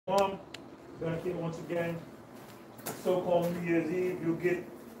back here once again. So-called New Year's Eve. You'll get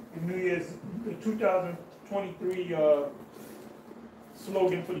the New Year's, the 2023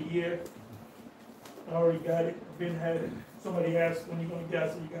 slogan for the year. I already got it. Been had it. Somebody asked when you're gonna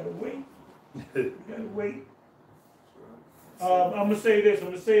guess it. You gotta wait. You gotta wait. I'm gonna say this. I'm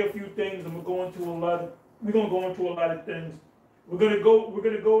gonna say a few things. I'm gonna go into a lot of. We're gonna go into a lot of things. We're gonna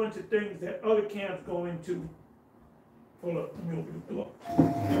go into things that other camps go into. Hold up. Let me open the door.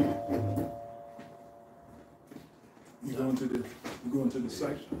 You going to the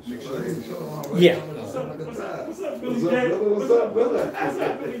site? Yeah. What's up, Billy Jack? What's up,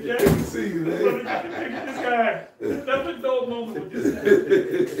 Billy Jack? Good to see you, man. This guy. That's a dope moment with this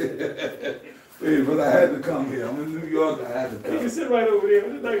guy. Hey, but I had to come here. I'm in New York. I had to come. You can sit right over there.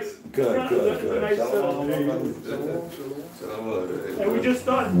 It's nice. Good. Nice and we just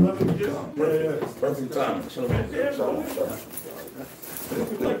started. We just. Perfect time. It's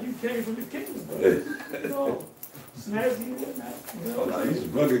like you came from the kingdom, bro. No. Snazzy and whatnot. He's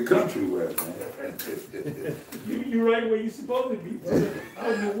rugged country west, man. You right where you supposed to be, brother.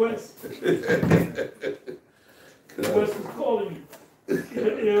 Out in the West. The West is calling you.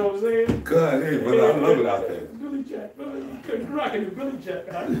 You know what I'm saying? God, hey, brother, I love it out there. Billy Jack, you're rocking the Billy Jack,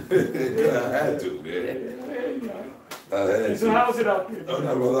 huh? Yeah, I had to, man. And so how's it out there? Oh,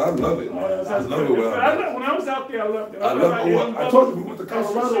 no, brother, I love it. I love it. When I was out there, I loved it. I told you we went to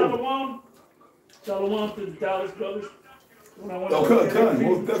Colorado. Shalom to the Dallas brothers. When I went most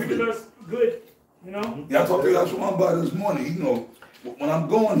definitely. treated us good, you know? Yeah, I talked to Yashwan about it this morning. You know, when I'm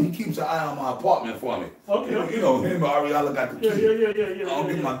going, he keeps an eye on my apartment for me. Okay. You know, him and Ariella got the keys. Yeah. I don't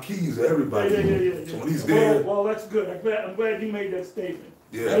give my keys to everybody. Yeah. So when he's there. Well, that's good. I'm glad you made that statement.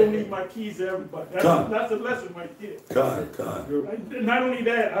 Yeah. I don't need my keys to everybody. That's a lesson right there. God. Not only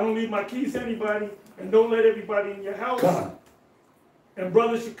that, I don't leave my keys to anybody, and don't let everybody in your house. God. And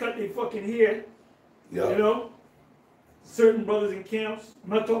brothers should cut their fucking hair. Yeah. You know? Certain brothers in camps.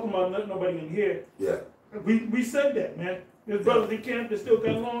 I'm not talking about nobody in here. Yeah. We said that, man. There's brothers in camp that still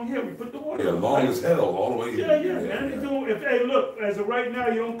got long hair. We put the water. Yeah, long as hell all the way. Yeah, man. Hey, look, as of right now,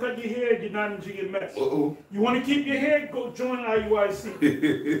 you don't cut your hair, you're not in GMS. Uh-oh. You want to keep your hair, go join IUIC.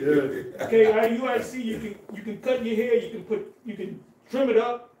 Okay, IUIC, you can cut your hair, you can trim it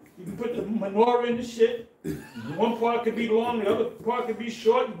up, you can put the menorah in the shit. One part could be long, the other part could be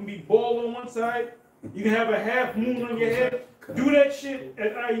short. You can be bald on one side. You can have a half moon on your head. Do that shit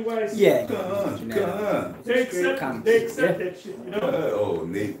at IUIC. Yeah. Come on. They accept that shit, you know? Oh,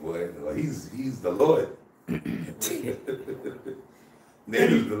 Nate, boy. He's the Lord. Nate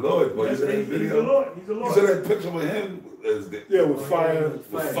is the Lord, boy. You saw that video? He's the Lord. You saw that picture with him? With fire.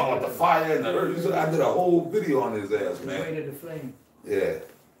 With the fire and the earth. I did a whole video on his ass, man. Way to the flame. Yeah.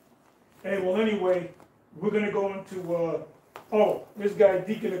 Hey, well, anyway, we're going to go into, this guy,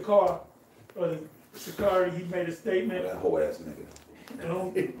 Deacon Akar, Shikari, he made a statement. That whole ass nigga.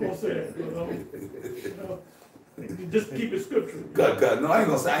 Don't say that, you know. Just keep it scriptural. God. No, I ain't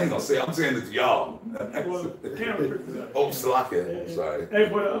gonna say. I'm saying it to y'all. Well, the camera Oh, Slaka. I'm sorry. Hey,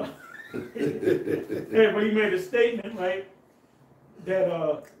 but he made a statement, right?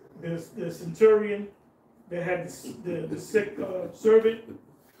 That the centurion that had the sick servant,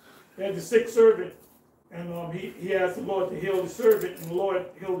 they had the sick servant, and he asked the Lord to heal the servant, and the Lord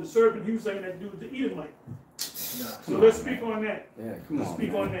healed the servant. He was saying that dude the Edomite. So let's speak on that. Yeah, Let's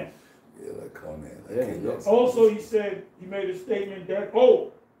speak on that. Yeah, like on that. Also, he made a statement that,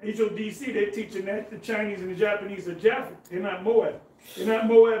 HODC, they're teaching that the Chinese and the Japanese are Japhet. They're not Moab. They're not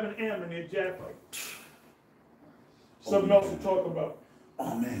Moab and Ammon, they're Japhite. Something else to talk about.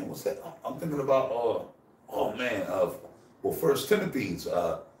 Oh man, what's that? I'm thinking about First Timothy's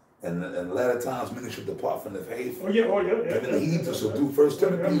and the latter times many should depart from the faith. Giving heed to subdue. First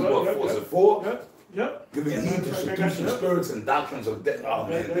Timothy's was it 4? Yep. Giving heed to seducing spirits and doctrines of death. Oh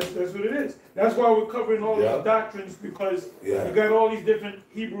man, that's what it is. That's why we're covering all these doctrines, because you got all these different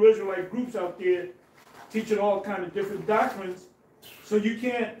Hebrew Israelite groups out there teaching all kind of different doctrines. So you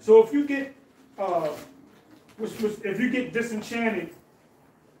can't. So if you get disenchanted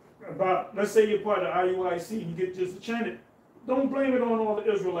about, let's say you're part of IUIC and you get disenchanted, don't blame it on all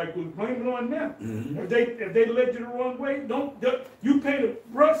the Israelite groups. Blame it on them. Mm-hmm. If they led you the wrong way, you pay the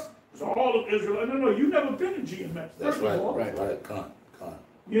brush. So all of Israel. No, you never been in GMS. That's right. Con.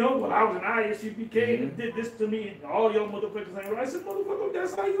 You know, when I was in ISUPK and did this to me, and all y'all motherfuckers ain't right. I said, motherfucker,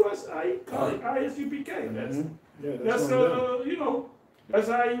 that's ISUPK. That's that's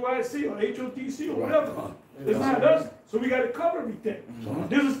IUIC or HOTC or whatever. It's not us. So we got to cover everything.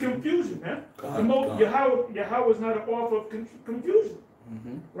 This is confusion, man. Yahweh is not an author of confusion,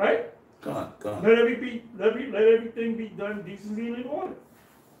 right? Con. Let everything be done decently and in order.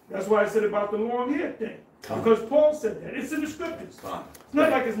 That's why I said about the long hair thing. Because Paul said that. It's in the scriptures. It's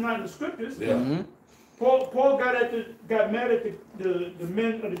not like it's not in the scriptures. Yeah. Paul got mad at the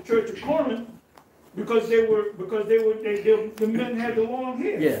men of the church of Corinth because the men had the long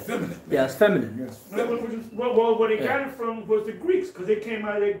hair. Yeah. Feminine. Yeah, it's feminine. Yeah. Well, where they got it from was the Greeks, because they came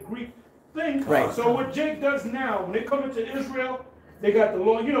out of that Greek thing. Right. So what Jake does now, when they come into Israel, they got the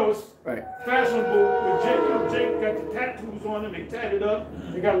long, it's Right. fashionable with Jake. Jake got the tattoos on them, they tatted up.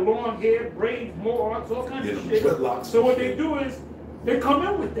 They got long hair, braids, mohawks, all kinds of shit. Dreadlocks. So what they do is, they come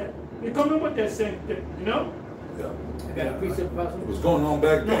in with that. They come in with that same thing, Yeah. I got a precept about What's going on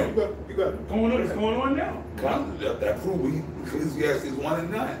back then? You got it. It's going on now. That prove Ecclesiastes 1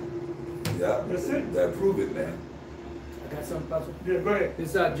 and 9. Yeah. That's it. That prove it, man. I got something, Pastor. Yeah, go ahead.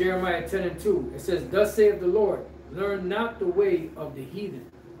 It's Jeremiah 10 and 2. It says, "Thus saith the Lord, learn not the way of the heathen."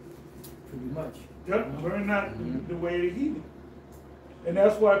 Pretty much. Yep, learn not the way of the heathen. And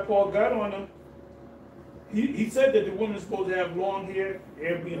that's why Paul got on them. He said that the woman's supposed to have long hair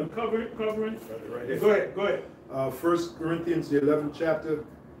being a covering. Right here. Go ahead. 1 Corinthians, the 11th chapter,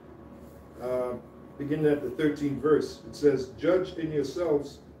 beginning at the 13th verse. It says, "Judge in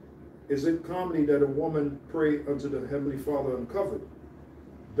yourselves, is it comely that a woman pray unto the heavenly Father uncovered?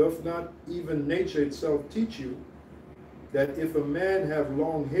 Doth not even nature itself teach you that if a man have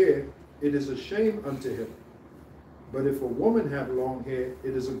long hair, it is a shame unto him? But if a woman have long hair,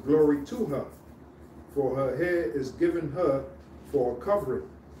 it is a glory to her. For her hair is given her for a covering.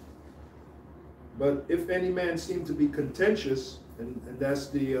 But if any man seem to be contentious," and that's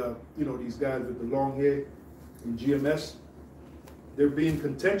the, these guys with the long hair in GMS, they're being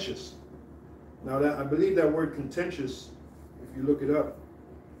contentious. Now, that I believe that word contentious, if you look it up.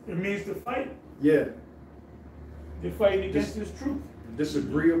 It means to fight. Yeah. They're fighting against this truth.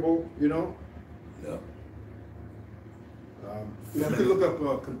 Disagreeable, Yeah. You have to look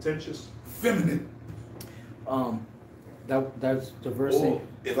up contentious. Feminine. That's the verse. Or,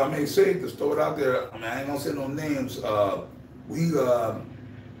 if I may say, to throw it out there, I ain't gonna say no names. We've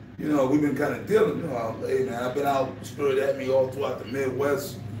been kind of dealing. Hey man, I've been out, Spirit at me all throughout the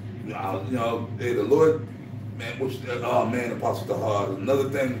Midwest. Hey, the Lord, man, Apostle Tahar. Another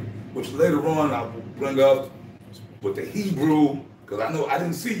thing, which later on I will bring up with the Hebrew, because I know I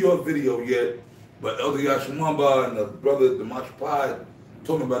didn't see your video yet, but Elder Yashimamba and the brother Demachapai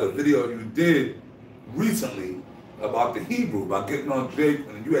told me about a video you did recently about the Hebrew, about getting on Jake,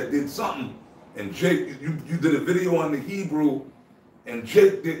 and you had did something, and Jake, you did a video on the Hebrew, and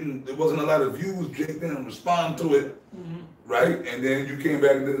Jake there wasn't a lot of views, Jake didn't respond to it, right? And then you came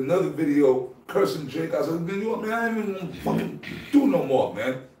back and did another video cursing Jake. I said, man, I ain't even fucking do no more,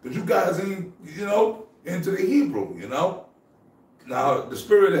 man, because you guys ain't, into the Hebrew, Now, the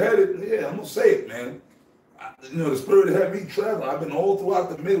Spirit had it, I'm gonna say it, man. The Spirit had me traveling. I've been all throughout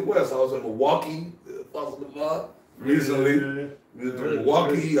the Midwest. I was in Milwaukee, recently.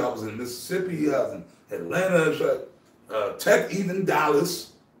 Milwaukee, I was in Mississippi, I was in Atlanta, Tech, even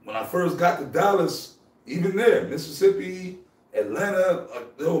Dallas. When I first got to Dallas, even there, Mississippi, Atlanta,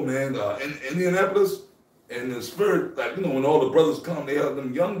 in Indianapolis, and the Spirit, when all the brothers come, they have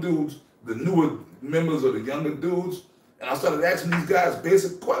them young dudes, the newer members of the younger dudes, and I started asking these guys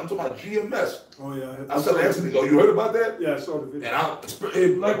basic questions. I'm talking about GMS. Oh yeah. I started asking, you heard about that? Yeah, I saw the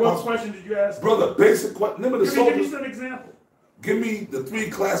video. Like what question did you ask? Brother, basic question. Remember the Give me some example. Give me the 3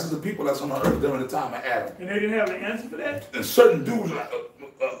 classes of people that's on the earth during the time of Adam. And they didn't have an answer for that? And certain dudes like,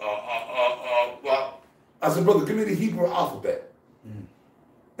 I said, brother, give me the Hebrew alphabet.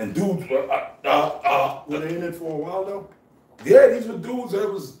 And dudes were, were they in it for a while though? Yeah, these were dudes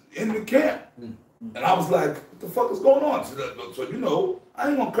that was in the camp. And I was like, what the fuck is going on? So I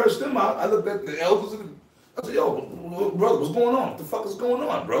ain't gonna curse them out. I looked at the elders and I said, yo, brother, what's going on? What the fuck is going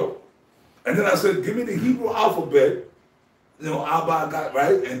on, bro? And then I said, give me the Hebrew alphabet, Abba got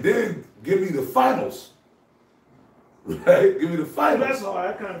right, and then give me the finals. Right? Give me the finals. That's all.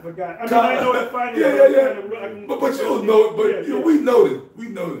 I kind of forgot. I know the finals. Yeah. But you don't know it. But we know this. We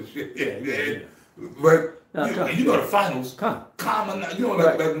know this shit. Yeah. But you know the finals. Common.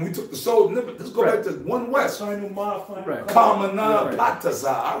 Like when we took the soul. Let's go back to One West. Kamana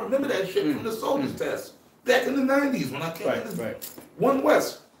Pataza. I remember that shit from the soldiers test back in the 90s when I came in. One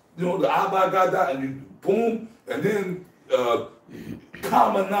West. The Abba got that, and you boom, and then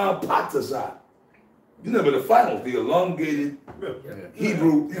Kamana Pataza. You know, but the finals, the elongated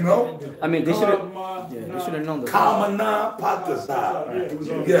Hebrew, I mean, they should have known the Kamana Pataza. It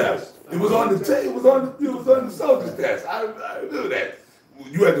was on the tape. It was on the soldiers test. I remember that.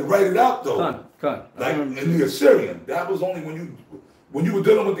 You had to write it out though. Like in the Assyrian. That was only when you were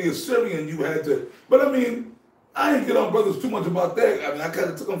dealing with the Assyrian, you had to. But I mean, I ain't get on brothers too much about that. I mean, I kind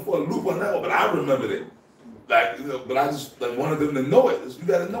of took them for a loop on that one, but I remembered it. Like, you know, but I just like wanted them to know it. You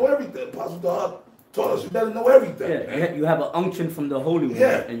got to know everything. Apostle Dog taught us you got to know everything. Yeah, man. you have an unction from the Holy One,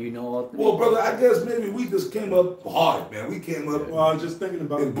 Yeah. and you know all things. Well, brother, I guess maybe we just came up hard, man. We came up. Well, I was just thinking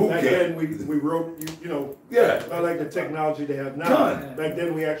about In boot back camp. then we wrote, you know, Yeah, not like the technology they have now. Done. Back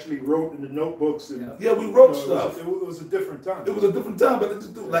then we actually wrote in the notebooks and yeah, we you wrote know, stuff. It was a different time. It was a different time, but it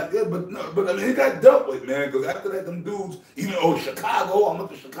just like yeah, but no, but I mean, it got dealt with, man. Because after that, them dudes, even Chicago, I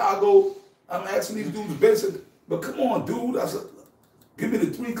went to Chicago. I'm asking these dudes basic, but come on, dude. I said, give me the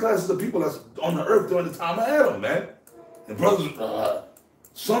 3 classes of people that's on the earth during the time I had them, man. And brothers,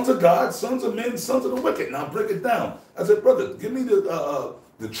 sons of God, sons of men, sons of the wicked. Now break it down. I said, brother, give me the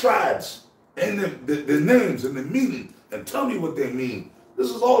tribes and the names and the meaning, and tell me what they mean. This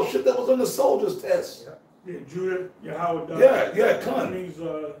is all shit that was on the soldiers' test. Yeah, Judah, Yahweh. Yeah, That Khan. means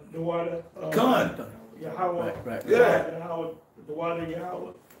the water. Khan. Yahweh. Right. Yeah. Yahweh, the water,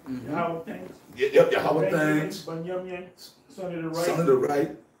 Yahweh. Yahweh thanks. Yep, Yahweh things. Banyamyan, son of the right. Son of the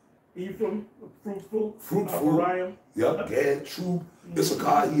right. Ephraim, fruitful. Fruitful. Ephraim. Yep, Gad, True.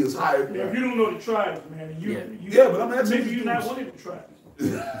 Issachar, he is hired. Yeah, if you don't know the tribes, man, Yeah, but I'm asking maybe these you're not dudes. one of the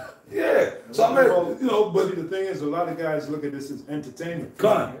tribes. Yeah. So I'm at, you know, But see, but the thing is, a lot of guys look at this as entertainment.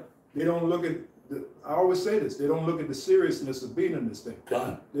 Khan. They don't look at, I always say this, they don't look at the seriousness of being in this thing.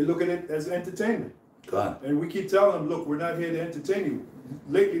 Khan. They look at it as entertainment. Khan. And we keep telling them, look, we're not here to entertain you.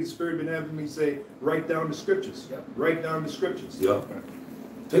 Lately, the Spirit been having me say, write down the scriptures. Yep. Write down the scriptures. Yep.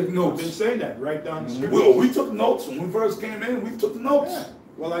 Take I've been notes. saying that, write down the scriptures. Well, we took notes when we first came in. We took the notes. Yeah.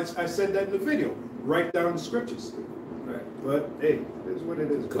 Well, I said that in the video. Write down the scriptures. Right. But hey, it is what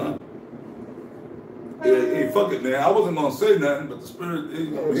it is. Khan. Yeah, hey, fuck it, man. I wasn't gonna say nothing, but the Spirit,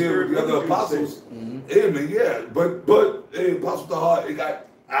 you know, The here Spirit with the other wanted you to apostles. say. Yeah, man, yeah. But hey, Apostle Tahar,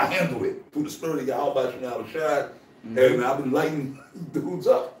 I handled it through the Spirit of Yahweh Shai, and I've been lighting dudes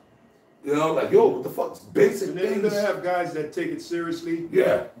up. You know, like, yo, what the fuck's basic And then you're things? gonna have guys that take it seriously.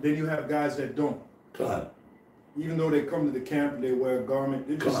 Yeah. Then you have guys that don't. Khan. Even though they come to the camp and they wear a garment,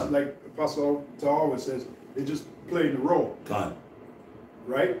 they just Come on. like Apostle Tahar always says, they just playing the role, Khan.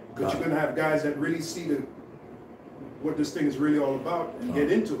 right? But Come you're on. gonna have guys that really see what this thing is really all about and Come get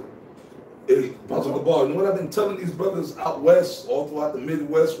on. into it. Hey, Apostle Gabar, you know what I've been telling these brothers out west, all throughout the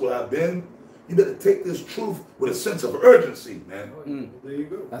Midwest where I've been? You better take this truth with a sense of urgency, man. There you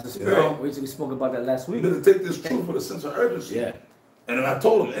go. That's the You spirit. know? We spoke about that last You week. better take this truth with a sense of urgency. Yeah. And then I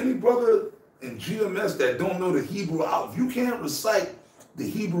told them, any brother in GMS that don't know the Hebrew alphabet, if you can't recite the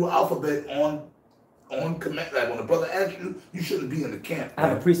Hebrew alphabet on command, like when a brother asks you, you shouldn't be in the camp. I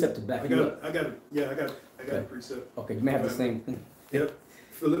have a man. precept to back you up. I got a precept. Okay, you may have the same thing. Yep.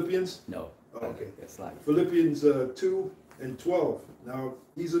 Philippians. No. Okay. That's like Philippians 2 and 12. Now,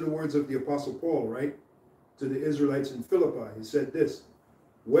 these are the words of the Apostle Paul, right? To the Israelites in Philippi. He said this,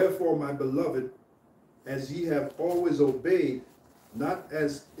 wherefore, my beloved, as ye have always obeyed, not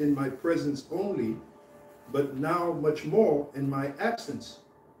as in my presence only, but now much more in my absence,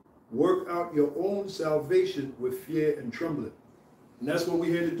 work out your own salvation with fear and trembling. And that's what we're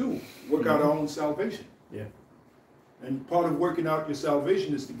here to do, work out our own salvation. yeah. And part of working out your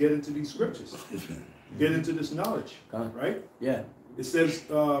salvation is to get into these scriptures, get into this knowledge, Come. right? Yeah. It says,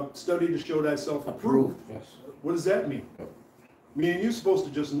 study to show thyself approved. Yes. What does that mean? Meaning you're supposed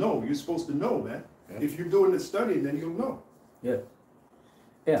to just know. You're supposed to know, man. Yeah. If you're doing the studying, then you'll know. Yeah.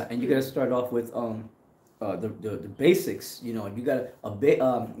 Yeah, and you gotta start off with the basics. You know, you gotta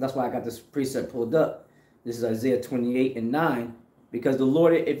that's why I got this precept pulled up. This is Isaiah 28:9, because the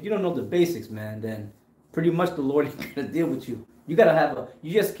Lord, if you don't know the basics, man, then pretty much the Lord is gonna deal with you. You gotta have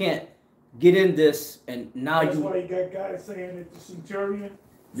you just can't get in this and now That's you. why you got guys saying that the centurion,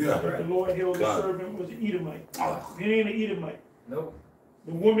 Yeah. that the Lord healed the God. servant, was an Edomite. Ah. He ain't an Edomite. Nope.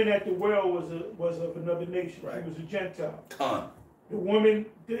 The woman at the well was of another nation. Right. She was a Gentile. Khan. The woman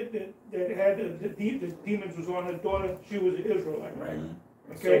that had the demons was on her daughter. She was an Israelite, right?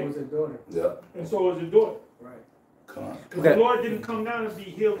 So Okay, was her daughter. Yeah. and so was her daughter. Right. Khan. Because Okay. the Lord didn't come down to be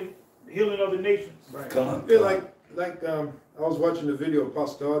healing other nations. Right. Khan. Yeah, like I was watching the video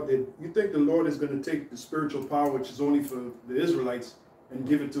Apostle Todd did. You think the Lord is going to take the spiritual power, which is only for the Israelites, and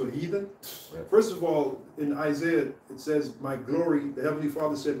give it to a heathen? First of all, in Isaiah, it says, my glory, the Heavenly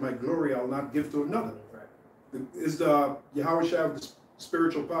Father said, my glory I'll not give to another. Right. Is the Yahweh Shai the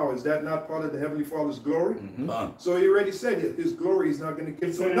spiritual power? Is that not part of the Heavenly Father's glory? Khan. So he already said it. His glory he's not going to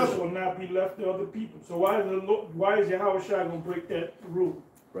give So to this another. will not be left to other people. So why is Yahweh Shai going to break that rule?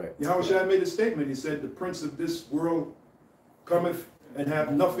 Right. Yahweh Shai made a statement. He said, the prince of this world cometh and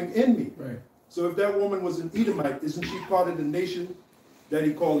have nothing in me. Right. So if that woman was an Edomite, isn't she part of the nation that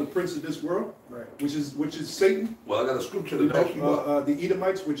he called the prince of this world, Right. which is Satan. Well, I got a scripture to You back you up. know, the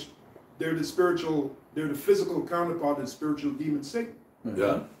Edomites, which they're the physical counterpart of the spiritual demon Satan.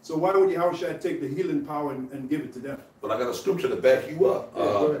 Yeah. So why would Yahushua take the healing power and give it to them? But I got a scripture to back you up. Yeah,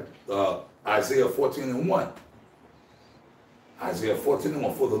 go ahead. Isaiah 14:1. Isaiah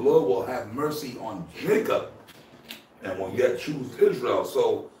 14:1. For the Lord will have mercy on Jacob and will yet choose Israel.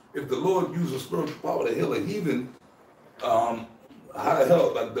 So if the Lord uses spiritual power to heal a heathen, how the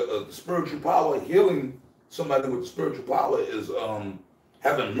hell, like the spiritual power healing somebody with spiritual power is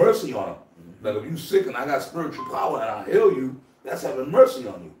having mercy on them. Like if you sick and I got spiritual power and I heal you, that's having mercy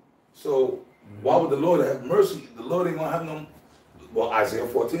on you. So why would the Lord have mercy? The Lord ain't gonna have no. Well, Isaiah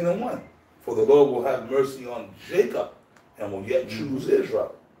 14:1. For the Lord will have mercy on Jacob and will yet choose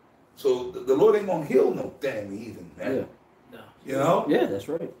Israel. So the Lord ain't gonna heal no damn heathen, man. Yeah. No. You know? Yeah, that's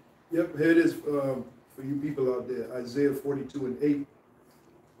right. Yep, here it is for you people out there, Isaiah 42:8.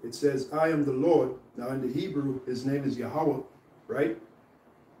 It says, I am the Lord. Now in the Hebrew, his name is Yahweh, right?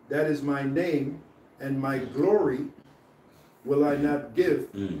 That is my name, and my glory will I not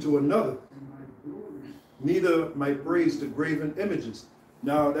give to another, neither my praise to graven images.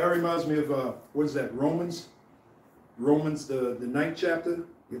 Now that reminds me of, what is that, Romans? Romans, the 9th chapter.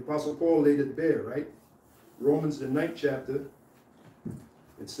 The Apostle Paul laid it bare, right? Romans, the 9th chapter.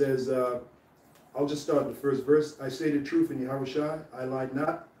 It says, I'll just start the first verse. I say the truth in Yahushua, I lie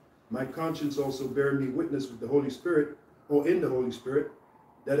not. My conscience also bear me witness with the Holy Spirit, or in the Holy Spirit,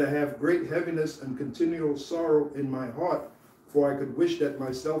 that I have great heaviness and continual sorrow in my heart, for I could wish that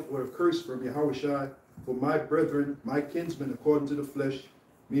myself were accursed from Yahushua for my brethren, my kinsmen, according to the flesh,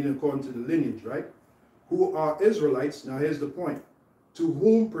 meaning according to the lineage, right? Who are Israelites, now here's the point, to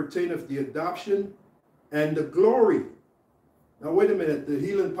whom pertaineth the adoption and the glory. Now wait a minute, the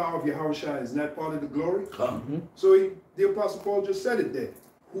healing power of Yahushua, is that part of the glory? So the Apostle Paul just said it there.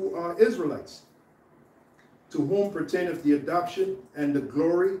 Who are Israelites? To whom pertaineth the adoption and the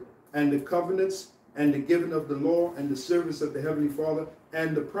glory and the covenants and the giving of the law and the service of the Heavenly Father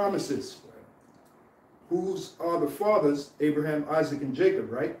and the promises. Whose are the fathers, Abraham, Isaac, and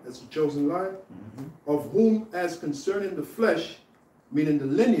Jacob, right? That's the chosen line. Of whom, as concerning the flesh, meaning the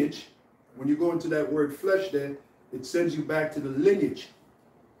lineage, when you go into that word flesh there, it sends you back to the lineage,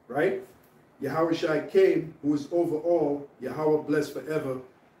 right? Yahushua came, who is over all, Yahweh blessed forever,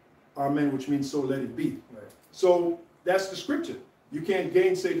 amen, which means so let it be. Right. So that's the scripture. You can't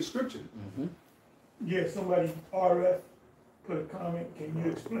gainsay the scripture. Yeah, somebody, RF, put a comment, can you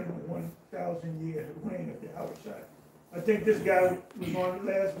explain the 1,000-year reign of Yahushua? I think this guy was on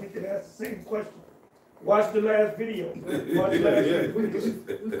last week and asked the same question. Watch the last video. Watch the last video.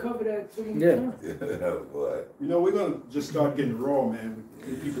 We covered that so many Yeah. times. Yeah, boy. You know, we're gonna just start getting raw, man,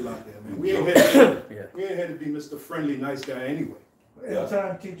 with people out there, man. We ain't here to be Mr. Friendly, nice guy anyway. End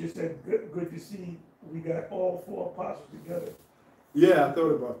time teacher said, good to see we got all 4 apostles together, Yeah, I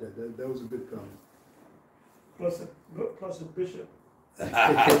thought about that. That was a good comment. plus a bishop, 3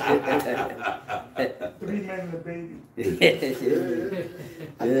 men and a baby.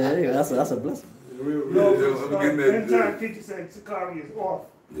 Yeah, that's a blessing. No, Yeah, end time teacher said Sakari is off.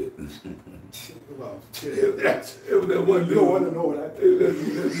 Well, It was that one you don't want to know what I think.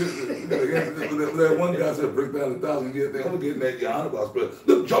 That one guy said, break down 1,000-year thing. I'm getting that Johanna about but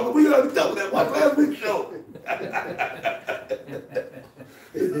look, Joker, we gotta tell that one last week's show.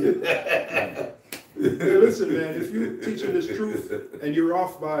 Hey, listen, man, if you're teaching this truth and you're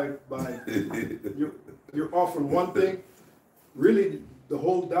off you're off on one thing, really the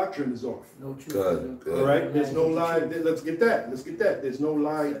whole doctrine is off. No truth. Good, good. All right? There's no lie. Let's get that. There's no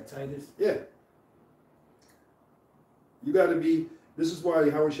lie. Titus. Yeah. You got to be, this is why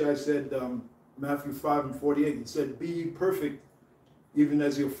Yahushua said, Matthew 5:48, he said, be ye perfect, even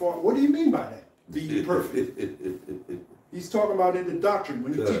as your Father. What do you mean by that? Be ye perfect. He's talking about in the doctrine.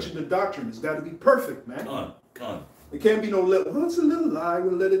 When you're teaching the doctrine, it's got to be perfect, man. Come. It can't be no little, well, it's a little lie,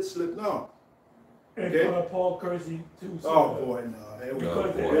 we'll let it slip. No. And Okay. Paul Kersey too. So Oh, boy, no. Here we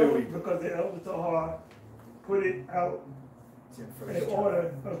go. because the elder Tahar put it out in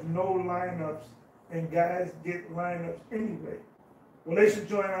order of no lineups, and guys get lineups anyway. Well, they should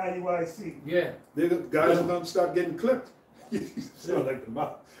join IUIC. Yeah. The guys are going to start getting clipped. Sound like the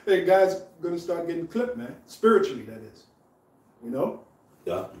mouth. Hey, guys going to start getting clipped, man. Spiritually, that is. You know?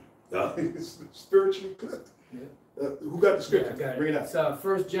 Yeah. Spiritually clipped. Yeah. Who got the scripture? Yeah, I got Bring it. it out. It's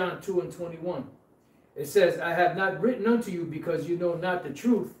 1 John 2:21. It says, I have not written unto you because you know not the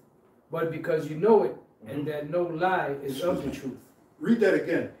truth, but because you know it, and that no lie is of the truth. Read that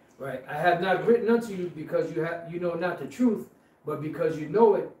again. Right. I have not written unto you because you know not the truth, but because you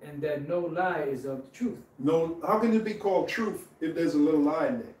know it, and that no lie is of the truth. No, how can it be called truth if there's a little lie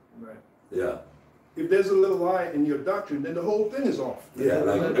in there? Right. Yeah. If there's a little lie in your doctrine, then the whole thing is off. Yeah,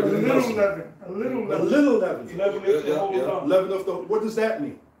 like A everything else. little leaven, a little A leaven. little leaven. Leaven it the whole Yeah. lump. Leaven of the, what does that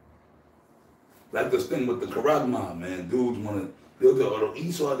mean? Like this thing with the Karagma, man. Dudes want to, they'll do, oh,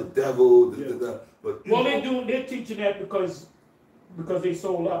 Esau the devil, Yeah. but Well, they're teaching that because they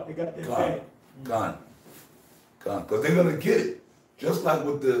sold out. They got that bag. Gone. Because they're gonna get it. Just like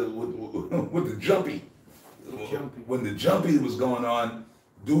with the jumpy. Jumpy. When the jumpy was going on,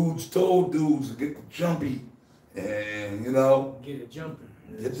 dudes told dudes to get the jumpy, and you know, Get it jumping.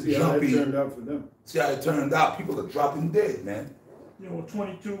 get the See how that jumpy. turned out for them. See how it turned out. People are dropping dead, man. You know,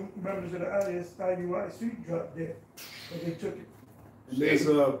 22 members of the IUIC dropped dead, but they took it. And there's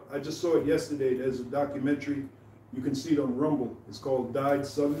I just saw it yesterday. There's a documentary. You can see it on Rumble. It's called Died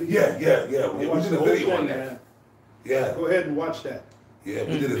Suddenly. Yeah. I We watched did the a whole video on thing, that. man. Yeah, Go ahead and watch that. yeah,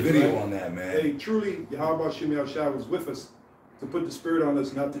 we did a video on that, man. Hey, truly, Yahweh Shemi Shai was with us to put the spirit on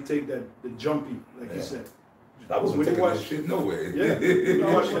us not to take the jumpy, like Yeah. you said. I wasn't When you taking that watch- shit no way. Yeah. You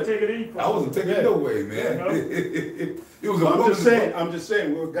watch know, that. take it in. I wasn't taking Yeah. it no way, man. Yeah, no. It was a I'm just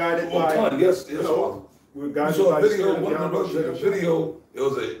saying, we're guided Oh, by, fun, yes, you yes. know, we're You guided saw by a the video, spirit of one of my Yahweh brothers did a Shemi Shai. video. It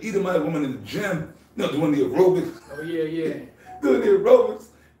was an Edomite woman in the gym, you know, doing the aerobics, Oh yeah, yeah. doing the aerobics.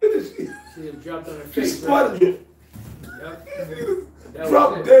 And then See it dropped on her she face. squatted, Yep. she That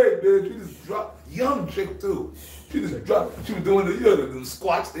dropped was it. dead, man. She just dropped, young chick too. She just dropped, she was doing the, you know, the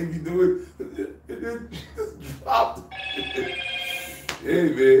squats they be doing, and then she just dropped. Hey,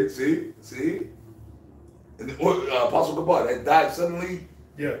 man, see? And the, Apostle Gabar, that died suddenly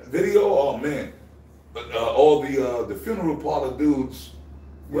Yeah. video, oh man. But all the funeral parlor dudes,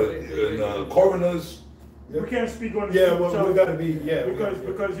 and coroners, We can't speak on the Yeah, well, we gotta be, yeah.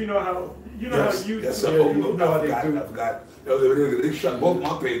 because you know how yes, you yes, Yeah, oh, you know how they do. I forgot. They shut both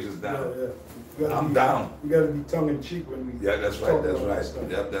my pages Yeah, down. yeah. We gotta I'm be- down. We gotta be tongue in cheek when we. Yeah, that's talk right, that's about that right. stuff.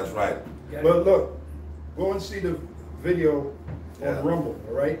 Yep, that's right. Got But it. look, go and see the video Yeah. on Rumble,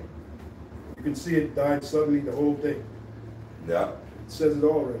 all right? You can see it died suddenly, the whole thing. Yeah. It says it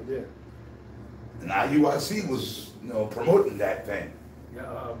all right there. And IUIC was, you know, promoting that thing. Yeah,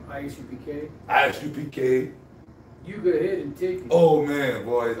 ISUPK. ISUPK. You go ahead and take it. Oh man,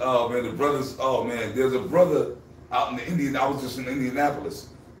 boy. Oh man, the brothers. Oh man, there's a brother out in the Indian. I was just in Indianapolis.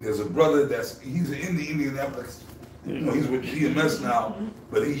 There's a brother he's in the Indianapolis. You know, he's with GMS now,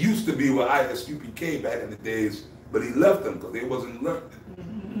 but he used to be with ISUPK back in the days. But he left them because they wasn't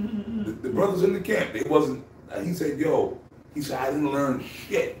learning. The brothers in the camp, they wasn't. He said, "Yo," he said, "I didn't learn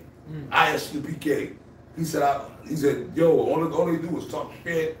shit." ISUPK. He said, "Yo, all they do is talk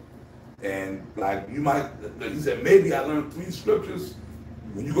shit." And like you might, he said, maybe I learned 3 scriptures.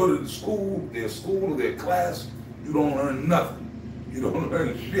 When you go to their school, their class, you don't learn nothing. You don't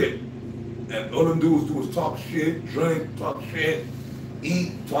learn shit. And all them dudes do is talk shit, drink, talk shit,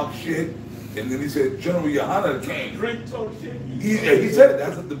 eat, talk shit. And then he said, General Yohana came. drink, talk shit. He said it.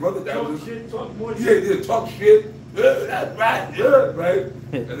 That's what the brother that Talk was. shit, talk more Yeah, shit. yeah, talk shit. That's right, yeah, right.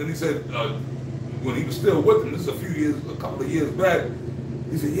 And then he said, when he was still with them, this is a couple of years back,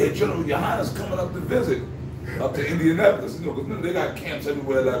 he said, yeah, General Yohana's coming up to visit, up to Indianapolis, you know, because they got camps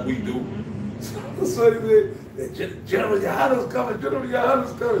everywhere like we do. So he said, General Yohana's coming, General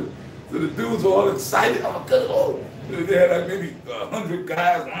Yohana's coming. So the dudes were all excited. Oh, good Lord. They had like maybe 100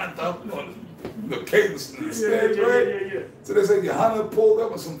 guys lined up on the cadence in the stage, right? Yeah. So they said Yohana pulled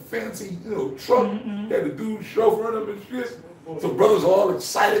up in some fancy, truck. Had the dude chauffeuring him and shit. So brothers all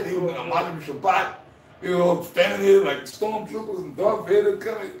excited. They were in Imam Shabbat, standing there like stormtroopers and Darth Vader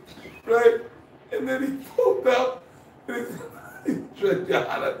coming, right? And then he pulled out. And he said,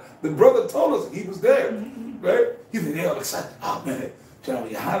 Yohana, the brother told us he was there, right? He said, they all excited. Oh man, General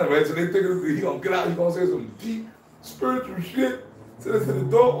Yohana, right? So they thinking he gonna get out. He gonna say some deep spiritual shit. So they said the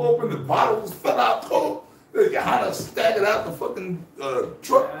door opened, the bottles fell out cold. Then Yohana staggered out the fucking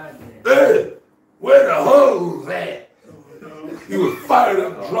truck. Hey, where the hoes at? He was fired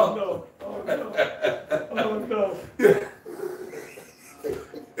up drunk. Oh no.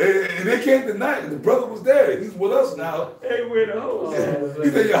 And they can't deny it. The brother was there. He's with us now. Hey, where the hoes?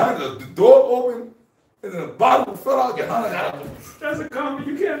 He said, Yohana, the door opened, and then the bottle fell out. Yohana got up. That's a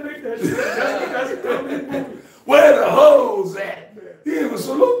comedy. You can't make that shit. That's a comedy movie. Where the hoes at? He didn't even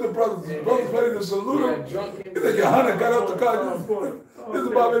salute the brothers. The brothers ready to salute him. He said, Yohana got up the car. This is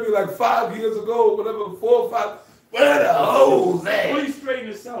about maybe like 5 years ago, whatever, 4 or 5. Where the hoes at? Well, he straightened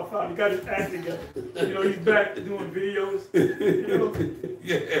himself out. He got his act together. He's back to doing videos.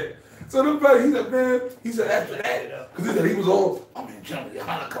 Yeah. So the brother, he said, man, he said after that, because he said he was all, oh man, General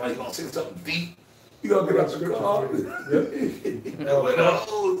Yohana coming, he gonna say something deep. You gonna get I out got the car? scripture Where the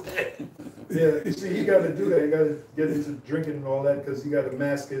hose at? Yeah, you see, he got to do that. He got to get into drinking and all that because he got to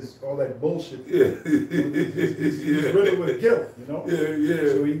mask his all that bullshit. Yeah. He's riddled with guilt, you know. Yeah.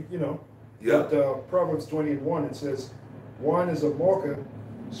 So he, you know. Yeah. But Proverbs 20:1 it says, "Wine is a mocker,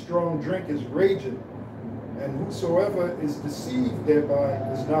 strong drink is raging, and whosoever is deceived thereby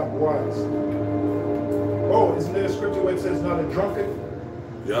is not wise." Oh, isn't there a scripture where it says not a drunkard?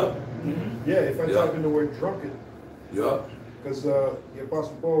 Yeah. Yeah, if I Yeah. type in the word drunkard, Yeah. because the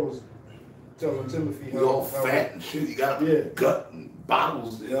Apostle Paul was telling Timothy He all fat and shit. He got Yeah. gut and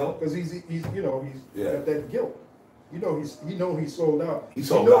bottles, you know. because he's you know he's Yeah. got that guilt. You know he's sold out. He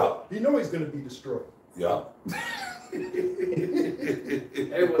sold out. He know he's gonna be destroyed. Yeah.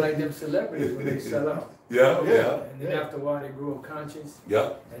 They were like them celebrities when they sell out. Yeah. And then after a while they grow conscious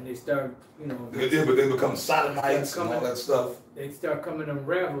Yeah. and they start, Yeah, but they become sodomites and all that stuff. they start coming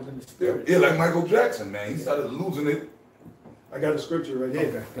unraveled in the spirit. Yeah, like Michael Jackson, man. He started losing it. I got a scripture right here.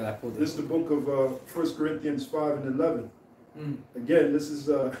 Okay, can I pull This this? is the book of 1 Corinthians 5:11. Mm. Again, this is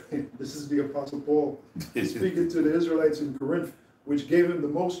this is the Apostle Paul speaking to the Israelites in Corinth, which gave him the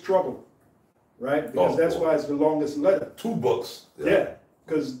most trouble, right? Because that's why it's the longest letter. 2 books. Yeah,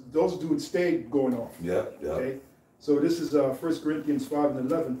 because those dudes stayed going off. Yeah. Okay, so this is 1 Corinthians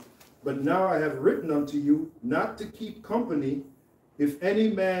 5:11. But now I have written unto you not to keep company if any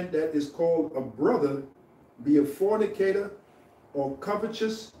man that is called a brother be a fornicator or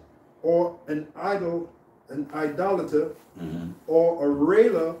covetous or an idolater or a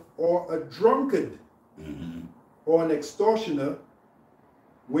railer or a drunkard or an extortioner,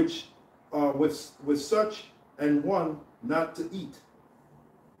 which with such and one not to eat.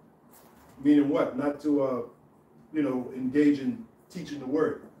 Meaning what? Not to engage in teaching the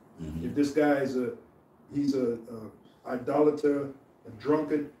word. If this guy is he's a idolater, a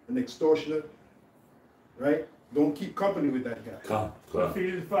drunkard, an extortioner, right? Don't keep company with that guy. Come.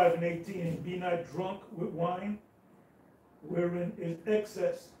 Ephesians 5:18, and be not drunk with wine, wherein is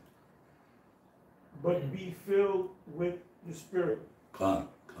excess, but be filled with the Spirit. Come.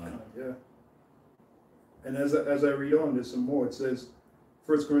 Yeah. And as I read on, there's some more. It says,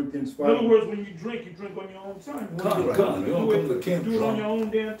 1 Corinthians 5. In other words, when you drink on your own time. Come. You don't come to camp Do it on drunk. your own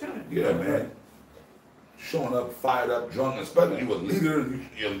damn time. Yeah, man. Showing up, fired up, drunk, especially you a leader and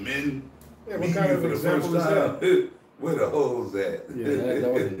your men. Yeah, what meeting kind you of for the example is first that? time. Where the hoes at? Yeah,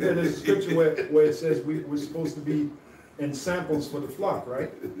 that wasn't- Yeah, there's a scripture where it says we're supposed to be in samples for the flock,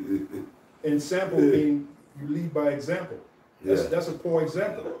 right? And sample mean you lead by example. That's a poor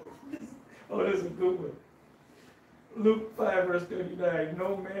example. Oh, that's a good one. Luke 5:39,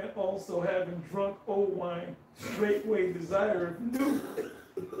 no man also having drunk old wine straightway desireth new.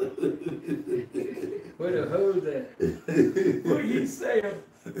 Where the hose at? For he saith,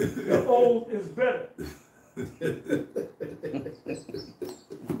 the old is better.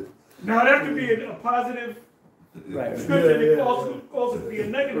 Now that could be a positive Right. scripture, Yeah, it yeah. could also be a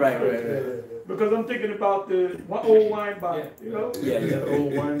negative Right, scripture. right, Because I'm thinking about the old wine bottle, you know? Yeah, Yeah, yeah.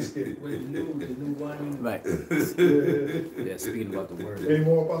 old wine skin. With the new wine. Right. Yeah. Yeah, speaking about the word. Any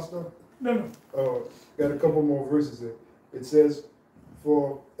more, Pastor? No. Got a couple more verses there. It says,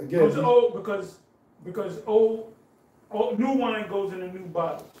 for again, Because old new wine goes in a new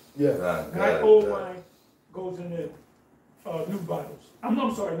bottle. yeah, Not old wine goes in the new bottles.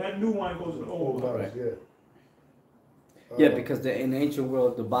 I'm sorry, not new wine goes in old old wine. bottles, yeah. Yeah, because in the ancient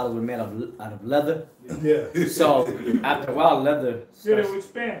world, the bottles were made out of leather. Yeah. So after a while, leather Yeah, they starts, will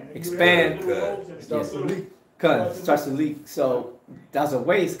expand. And you Expand. have little holes in it. Starts to Little- leak. starts to leak. So that's a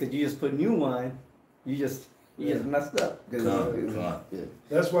waste because you just put new wine, you just messed up. 'Cause, yeah.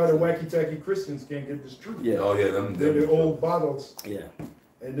 That's why the wacky tacky Christians can't get this truth. Yeah. Oh yeah, them. They're the old bottles. Yeah.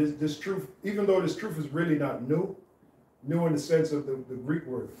 And this truth, even though this truth is really not new in the sense of the Greek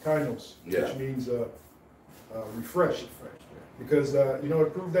word, kainos, Yeah. which means refresh. Because, to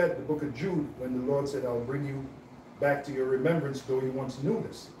prove that, the book of Jude, when the Lord said, I'll bring you back to your remembrance, though you once knew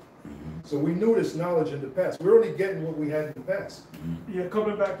this. So we knew this knowledge in the past. We're only getting what we had in the past. Yeah,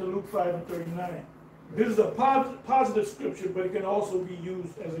 coming back to Luke 5:39. This is a positive scripture, but it can also be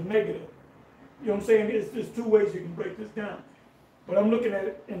used as a negative. You know what I'm saying? There's 2 ways you can break this down. But I'm looking at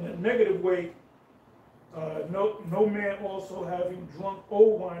it in a negative way. No man also having drunk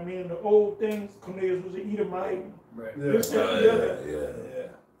old wine, meaning the old things, Cornelius was an Edomite. Right. Yeah. This, that, and the other.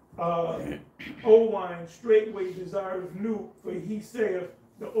 Yeah. Old wine straightway desireth new, for he saith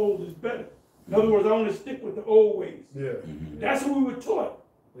the old is better. In other words, I want to stick with the old ways. Yeah, That's what we were taught.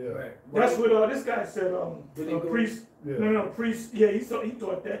 yeah, Right. That's what this guy said. Did he go- Priest. yeah. No, priest. Yeah, he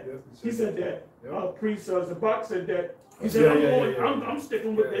taught that. Yeah, He said that. Yeah. Priest Zabak said that He said, Yeah. I'm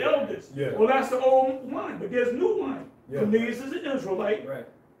sticking with the elders. Yeah. Well, that's the old wine, but there's new wine. Yeah. Cornelius is an Israelite. Right.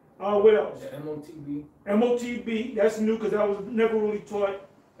 What else? The MOTB. MOTB, that's new because that was never really taught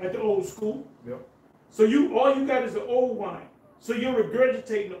at the old school. Yep. So all you got is the old wine. So you're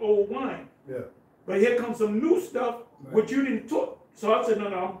regurgitating the old wine. Yeah. But here comes some new stuff Right. which you didn't taught. So I said, no,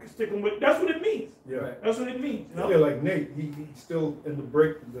 I'm sticking with. That's what it means. Yeah. Right. That's what it means. You know? Yeah, like Nate, he still in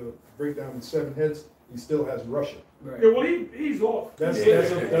the breakdown in 7 heads, he still has Russia. Right. Yeah, well, he's off. That's Yeah.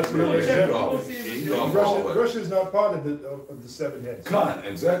 another We'll check- example. we'll see if He's it's- off. Russia's not part of the 7 heads. Con,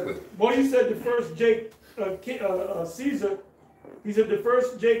 exactly. Well, you said the first Jake Caesar. He said the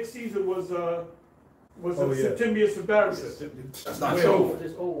first Jake Caesar was Oh, yeah. Septimius Severus. That's not Way so. off.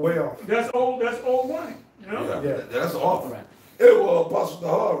 This old Way off. That's old wine. You know. Yeah, Yeah. that's off. Right. Hey, well, Apostle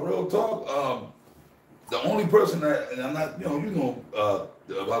Tahar, real talk. The only person that, and I'm not,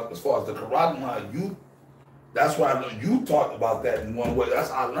 about as far as the Quran, that's why I know you talked about that in one way. That's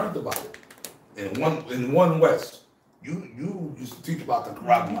how I learned about it. In one West, you used to teach about the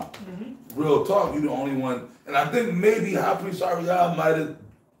Quran. Mm-hmm. Real talk, you the only one, and I think maybe High Priest Ariel might have.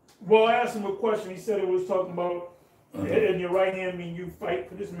 Well, I asked him a question. He said it was talking about Uh-huh. in your right hand mean you fight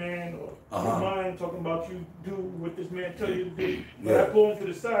for this man, or Uh-huh. your mind talking about you do what this man tell you to do. But Yeah. I pulled him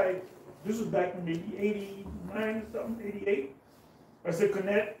to the side. This was back in maybe 89 or something, 88. I said, can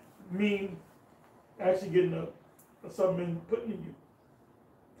that mean actually getting something put in you?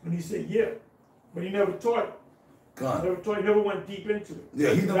 And he said, yeah. But he never taught. Con. He never went deep into it. Yeah,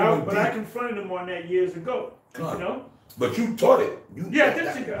 he never But went but I deep. confronted him on that years ago. Con. You know? But you taught it. Yeah, I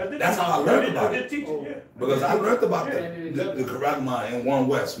did teach it. I did That's teach how I it. learned did- about I it. did teach it, yeah. Because I learned about Yeah. the Quran in one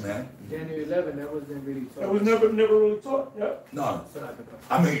West, man. Daniel 11, that wasn't really taught. That was never really taught. Yeah. No, So not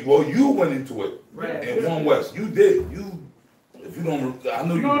the- I mean, well, you went into it Right. in one West. You did. If you don't, I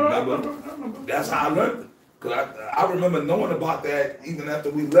know you No, I remember. remember. That's how I learned it. Cause I remember knowing about that even after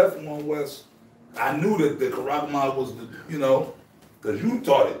we left One West. I knew that the Quran was cause you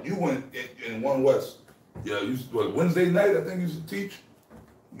taught it. You went in One West. Yeah, Wednesday night I think you used to teach.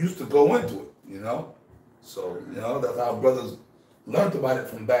 Used to go into it, So that's how brothers learned about it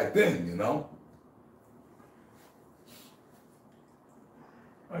from back then, All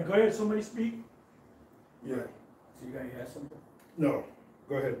right, go ahead. Somebody speak. Yeah. So you have something? No.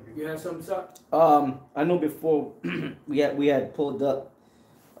 Go ahead. You have something, Sop? I know before we had pulled up,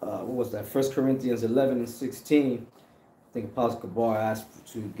 what was that? 1 Corinthians 11 and 16. I think Apostle Kabar asked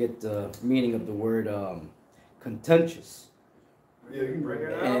to get the meaning of the word contentious. Yeah, you can bring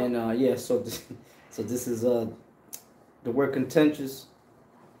it out. And so this is the word contentious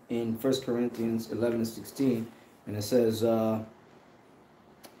in 1 Corinthians 11 and 16, and it says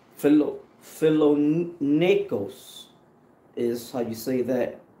philonekos is how you say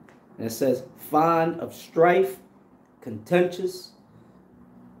that, and it says fond of strife, contentious,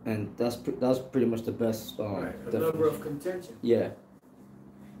 and that's pretty much the best Right. A lover definition. of contention. Yeah.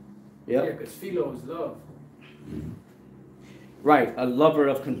 Yeah, Yep. because philo is love. Right. A lover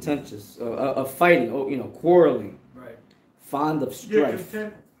of contentious, of fighting, quarreling, Right. fond of Yeah,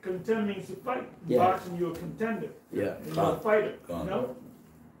 strife. contend means to fight. Yeah. Boxing, you're a contender. Yeah. You're a fighter. Con.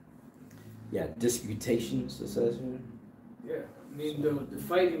 Yeah. Disputations. It says here. Yeah. I mean, the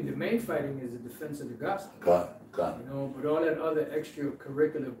fighting, the main fighting is the defense of the gospel. God. But all that other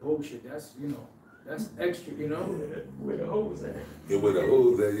extracurricular bullshit, that's extra, Yeah, where the hoes at? Yeah, with the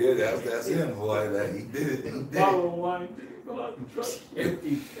hose, that's him, boy. That he did it. Bottle of wine. Fill out the truck.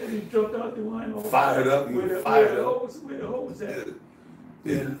 Empty. And he jumped out the wine. all Fired up, he Where the fired up. hose at?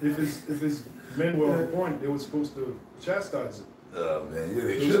 And if his men were on point, they were supposed to chastise it. Oh man, yeah,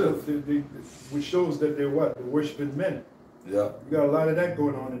 they They should were have. supposed to- which shows that they're what? They're worshiping men. Yeah. You got a lot of that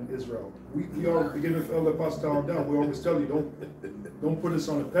going on in Israel. We all begin with Elder Apostle down. We always tell you don't put us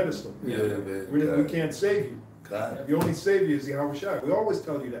on a pedestal. Yeah, man. We can't save you. God. The only savior is Yahweh Shai. We always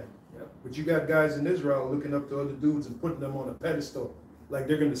tell you that. Yep. But you got guys in Israel looking up to other dudes and putting them on a pedestal like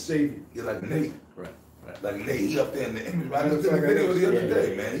they're gonna save you. You're like Nate. Right. Like Nate, he up there in the image. I That's looked at the like I video the other yeah,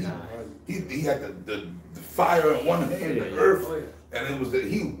 day, man. He had the fire in one hand, the earth, Oh, yeah. and it was that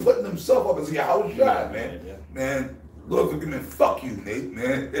he was putting himself up as Yahweh Shai, man. Yeah. Man, Lord forgive me, fuck you, Nate,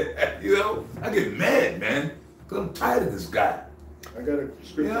 man. I get mad, man, because I'm tired of this guy. I got a You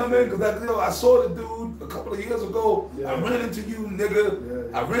scripture. know what I mean? Because I saw the dude a couple of years ago. Yeah. I ran into you,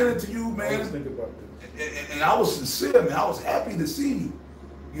 nigga. Yeah. I ran into you, I always man. think about this. And I was sincere, man. I was happy to see you.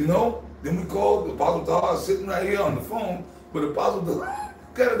 Then we called the Apostle Tahar sitting right here on the phone, but Apostle Tahar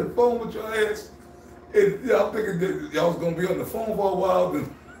got on the phone with your ass. And I'm thinking that y'all was gonna be on the phone for a while.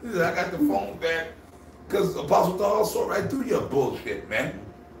 Then I got the phone back because Apostle Tahar saw right through your bullshit, man.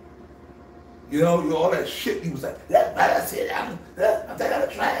 You know, all that shit. He was like, that's it. I'm taking a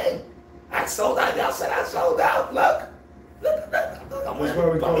train. I sold out. Y'all said I sold out. Look. That's why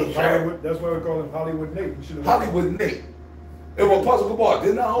we call him Hollywood. That's why we call him Hollywood Nate. We should've- Hollywood Nate. And what Apostle Gabar,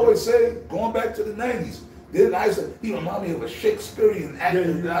 didn't I always say, going back to the 90s, didn't I say, he remind me of a Shakespearean actor?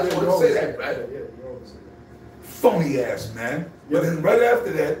 I just want to say that, right? Yeah, you always say that. Phony ass, man. But then right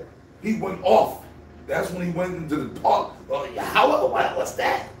after that, he went off. That's when he went into the park. Oh, what's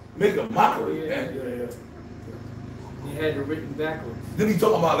that? Make a mockery, man. Yeah. He had it written backwards. Then he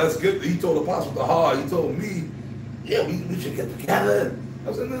talking about, he told Apostle Tahar, he told me, yeah, we should get together.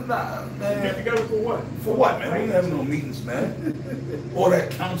 I said, nah, Get man. together for what? For what, man? We ain't having no meetings, man. All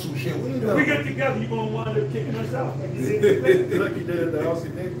that council shit. We ain't If we get having. together, you're gonna wind up kicking us out. Like you did. Like he did at the house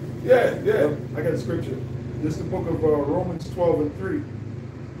of David. Yeah. I got a scripture. This is the book of Romans 12:3.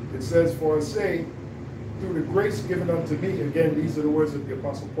 It says, "For I say, through the grace given unto me," again, these are the words of the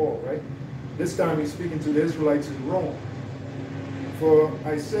Apostle Paul, right? This time he's speaking to the Israelites in Rome. "For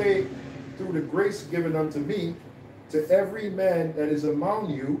I say, through the grace given unto me, to every man that is among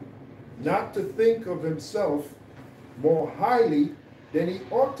you, not to think of himself more highly than he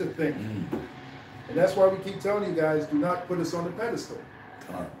ought to think." And that's why we keep telling you guys, do not put us on the pedestal.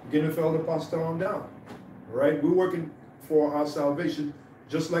 Beginning fell the pastor on down. All right? We're working for our salvation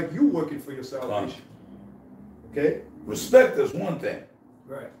just like you working for your salvation. Okay? Respect is one thing.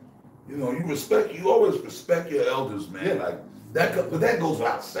 Right. You know, you always respect your elders, man. Yeah. Like that, but that goes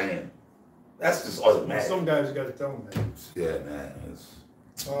without saying. That's just Man, automatic. some guys you got to tell them that. Yeah, man.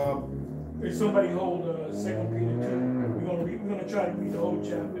 If somebody hold 2 Peter 2, we're gonna try to read the whole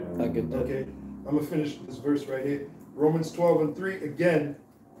chapter. I get that. Okay? I'm going to finish this verse right here. Romans 12:3. Again,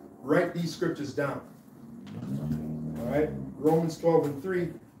 write these scriptures down. All right? Romans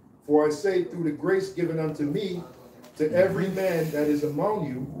 12:3. "For I say, through the grace given unto me, to every man that is among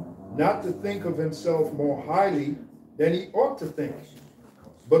you, not to think of himself more highly than he ought to think,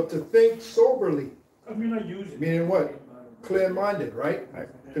 but to think soberly." I mean, I use it. Meaning what? Clear-minded, right?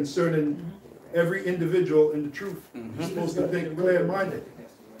 Concerning every individual in the truth. You're supposed to think clear-minded.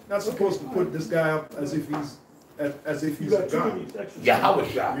 Not supposed to put this guy up as if he's You a got too god. many sections. Yahweh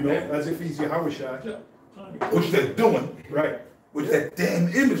shot, You know, man. as if he's Yahweh. Which they're doing. Right. With that damn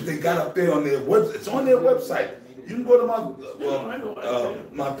image they got up there on their website. It's on their website. You can go to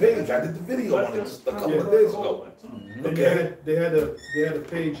my page. I did the video on it just a couple of days ago. And Okay. they had a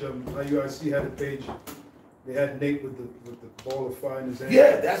page. IUIC had a page. They had Nate with the ball of fire in his hand.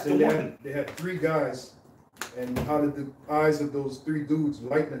 Yeah, that's the Then one. They had three guys, and out of the eyes of those three dudes,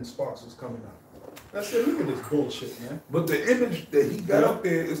 lightning sparks was coming out. I said, look at this bullshit, man. But the image that he got up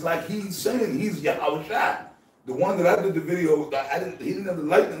there is like he's saying he's Yahweh Shai. The one that I did the video, he didn't have the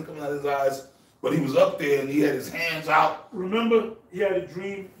lightning coming out of his eyes, but he was up there and he had his hands out. Remember, he had a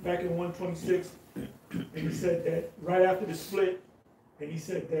dream back in 126, and he said that right after the split, and he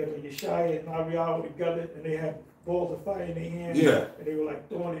said that when Yeshaya and Ariel were together, and they had balls of fire in their hands, Yeah. and they were like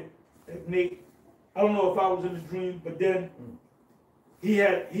throwing it at Nate. I don't know if I was in the dream, but then he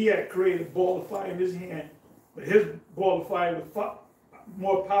had created a ball of fire in his hand, but his ball of fire was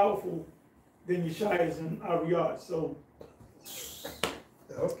more powerful than Yeshaya's and Ariel's. So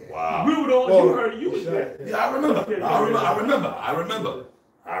Okay. Wow. we would all, Well, you heard it, you was there. Yeah, I remember.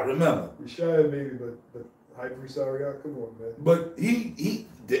 Rashaya maybe, but High Priest Ariel, come on, man. But the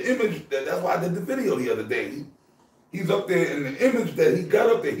image, that's why I did the video the other day. He's up there, and the image that he got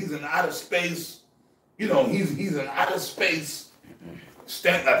up there, he's in outer space. You know, he's in outer space,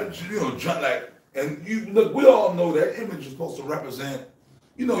 stand like jump like, and you look. We all know that image is supposed to represent.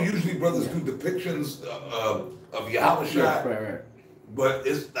 You know, usually brothers do depictions of Yahweh Shai, Right. but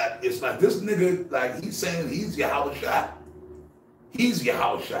it's like this nigga, like he's saying he's Yahweh Shai. He's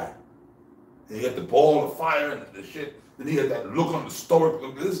Yahweh Shai. And he had the ball of fire and the shit. Then he had that look on the stoic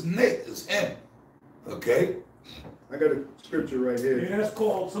look. This Nick is him. Okay? I got a scripture right here. And that's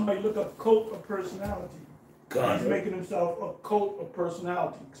called, somebody look up cult of personality. God. He's making himself a cult of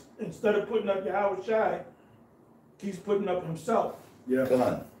personality. Instead of putting up Yahweh Shai, he's putting up himself. Yeah.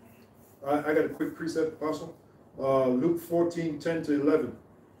 God. I got a quick precept, Apostle. Luke 14:10-11.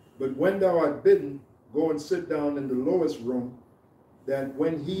 "But when thou art bidden, go and sit down in the lowest room, that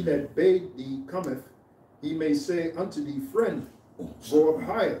when he that bade thee cometh, he may say unto thee, Friend, go up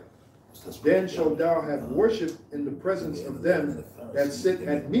higher. Then shalt thou have worship in the presence of them that sit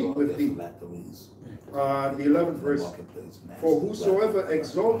at meat with thee." The 11th verse. "For whosoever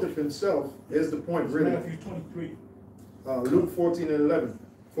exalteth himself," here's the point, really. Matthew 23. Luke 14:11.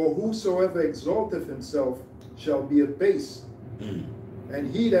 "For whosoever exalteth himself shall be abased. And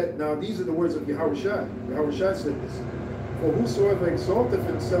he that," now these are the words of Yahweh Shai. Yahweh Shai said this. For whosoever exalteth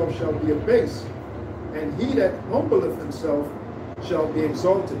himself shall be abased, and he that humbleth himself shall be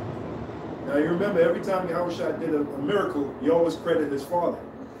exalted. Now you remember, every time Yahushua did a miracle, he always credited his father.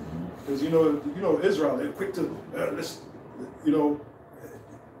 Because you know Israel, they're quick to this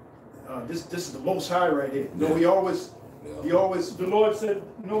is the Most High right here. No, he always The Lord said,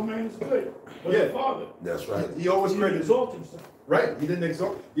 "No man is good but the Father." That's right. he always He didn't credited. exalt himself. Right, he didn't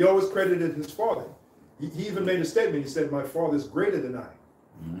exalt. He always credited his father. He even made a statement. He said, "My father is greater than I."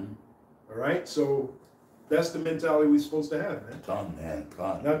 All right, so that's the mentality we're supposed to have, man. Come, man,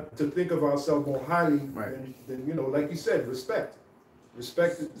 come. Not to think of ourselves more highly Right. than like you said, respect.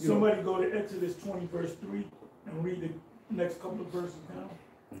 Respect. Somebody go to Exodus 20 verse 3 and read the next couple of verses down.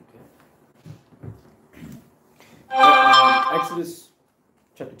 Exodus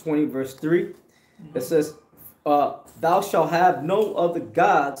chapter 20, verse 3. It says, thou shalt have no other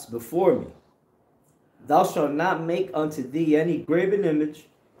gods before me. Thou shalt not make unto thee any graven image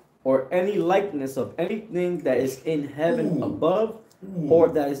or any likeness of anything that is in heaven above, or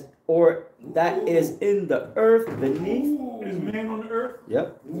that is in the earth beneath. Is man on the earth?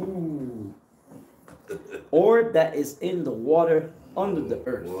 Yep. Or that is in the water under the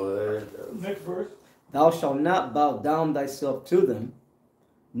earth. What? Next verse. Thou shalt not bow down thyself to them,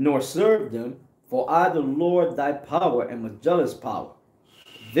 nor serve them, for I, the Lord thy power, am a jealous power,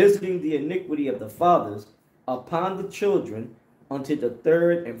 visiting the iniquity of the fathers upon the children unto the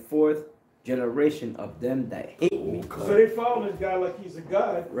third and fourth generation of them that hate me. So they follow this guy like he's a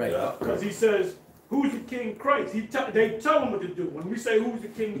god. Right. Yeah. Because he says, "Who's the king? Christ." They tell him what to do. When we say, "Who's the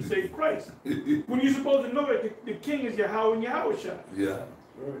king?" we say Christ. When you're supposed to know that the king is Yahweh and Yahushua. Yeah.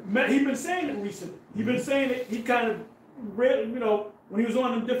 He's been saying it recently. He's been saying it. He kind of read, when he was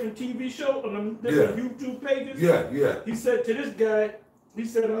on them different TV shows, on them different YouTube pages. Yeah. He said to this guy,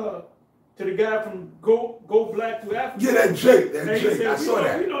 to the guy from Go Black to Africa. Yeah, that Jake. And he said, I saw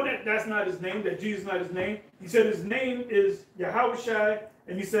that. We know that's not his name, that Jesus is not his name. He said his name is Yahushua,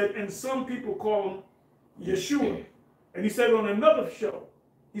 and he said, and some people call him Yeshua. And he said on another show,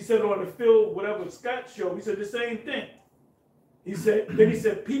 he said on the Phil, whatever, Scott show, he said the same thing. He said,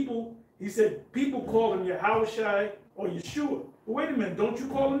 people call him Yahushua or Yeshua. But wait a minute, don't you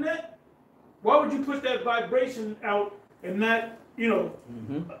call him that? Why would you put that vibration out and not,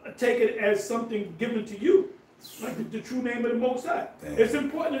 take it as something given to you? Like the true name of the Most High. Damn. It's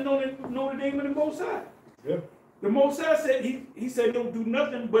important to know the name of the Most High. Yeah. The Most High said he said he'll do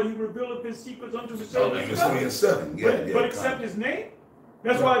nothing, but he revealed his secrets unto the Oh, servants. Amos 3 and 7. Yeah, But except his name.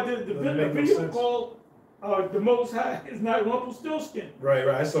 That's why I did the Doesn't make no video sense. called the Most High is not Rumpelstiltskin. Right.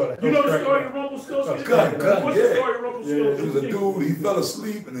 I saw that. You know the story of Rumpelstiltskin? Good, What's yeah. the story of He Rumpelstiltskin? was a dude, he fell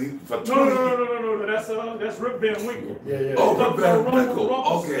asleep and he for 20 No. That's Rip Van Winkle. Yeah. Oh, Talk Rip Van about Winkle.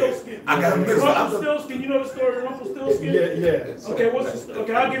 Rumpelstiltskin. Okay. I got a mix up. Rumpelstiltskin, you know the story of Rumpelstiltskin? Yeah. Okay,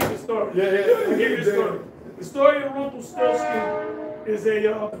 okay, I'll give you the story. Yeah. I'll give you the story. The story of Rumpelstiltskin is a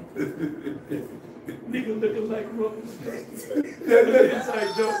nigga looking like Rumpelstiltskin. It's an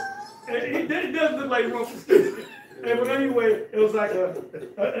inside joke. It does look like Rumpelstiltskin. But anyway, it was like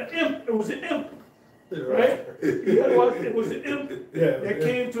an imp. It was an imp, right? It was an imp that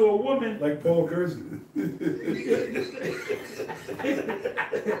came to a woman. Like Paul Kersey.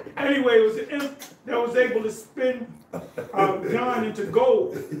 Anyway, it was an imp that was able to spin John into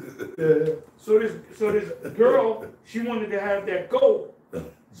gold. Yeah. So this girl, she wanted to have that gold.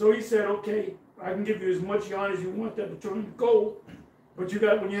 So he said, "Okay, I can give you as much yarn as you want that to turn into gold, but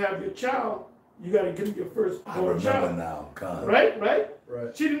when you have your child, you got to give me your first I born remember child." now. God. Right? Right.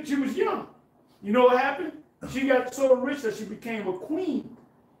 She was young. You know what happened? She got so rich that she became a queen,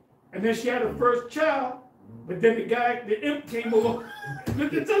 and then she had her first child. But then the imp came along.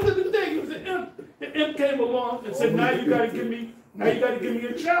 This is the thing. It was an imp. The imp came along and said, "Now you got to give me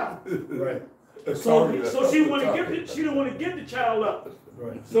a child." Right. So she didn't want to give the child up.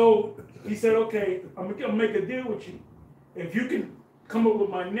 Right. So he said, "Okay, I'm gonna make a deal with you. If you can come up with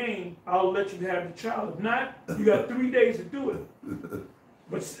my name, I'll let you have the child. If not, you got 3 days to do it."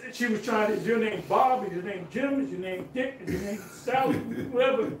 But she was trying. Is your name Bob? Is your name Jim? Is your name Dick? Is your name Sally?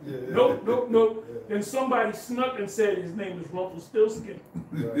 Whatever. Nope. Then somebody snuck and said his name is Rumpelstiltskin.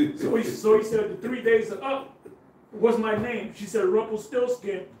 Right. So he said the 3 days are up. What's my name? She said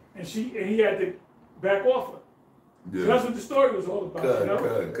Rumpelstiltskin, and he had to back off her. So that's what the story was all about. Good.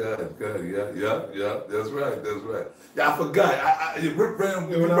 Yeah. That's right. Yeah, I forgot. Rip Van,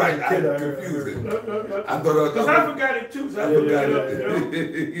 Yeah, you're when I was right. a I kid, I confused it. Because I thought I forgot it too. So I I forgot forgot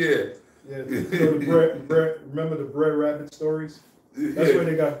it. it. Yeah. So the remember the Brer Rabbit stories? That's where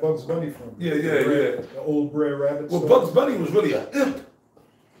they got Bugs Bunny from. Yeah. The old Brer Rabbit Well, story. Bugs Bunny was really an imp.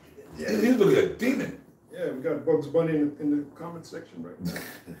 He was really a demon. Yeah, Yeah, we got Bugs Bunny in the comment section right now.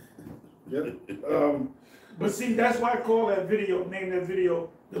 Yep. But see, that's why I call that video, name that video,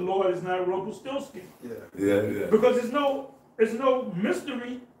 "The Lord is not Rumpelstiltskin." Yeah. Yeah. Because there's no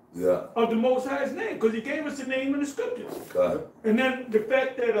mystery Yeah. of the Most High's name, because He gave us the name in the scriptures. God. And then the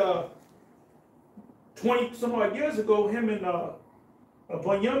fact that 20 some odd years ago, him and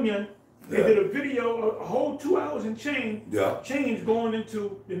Bunyamin, they Yeah. did a video, a whole 2 hours and Yeah. change going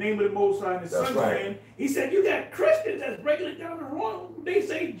into the name of the Most High and His That's Son's right. name. He said, you got Christians that's breaking it down the wrong. They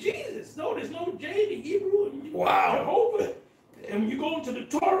say Jesus. No, there's no J in Hebrew. And Wow. Jehovah. And when you go into the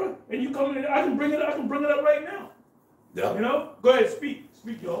Torah and you come in, I can bring it up right now. Yeah. You know? Go ahead, speak,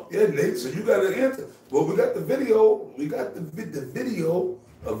 y'all. Yeah, Nate. So you got to answer. Well, we got the video. We got the video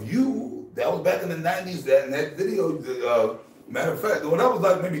of you. That was back in the 90s. That video. Matter of fact, when that was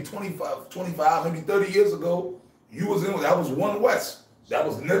like maybe 25, maybe 30 years ago, you was in. That was One West. That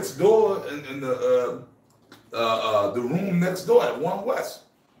was next door in the room next door at One West.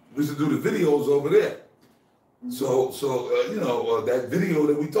 We used to do the videos over there. So that video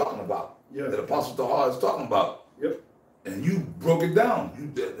that we talking about, Yeah. that Apostle Tahar is talking about. Yep. And you broke it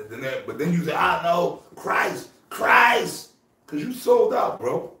down. But then you said, I know, Christ, because you sold out,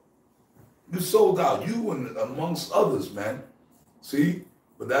 bro. You sold out. You and amongst others, man. See?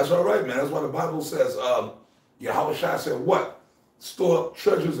 But that's all right, man. That's why the Bible says, Yahweh Shai said, what? Store up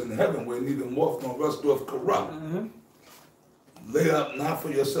treasures in heaven where neither moth nor rust doth corrupt. Lay up not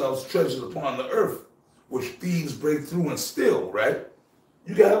for yourselves treasures upon the earth, which thieves break through and steal, right?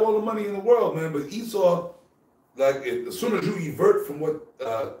 You can have all the money in the world, man, but Esau, like, as soon as you evert from what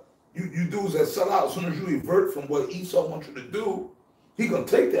you dudes that sell out, as soon as you evert from what Esau wants you to do, he gonna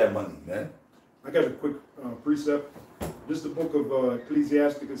take that money, man. I got a quick precept. This is the book of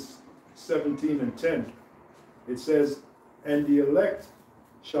Ecclesiasticus 17:10. It says, and the elect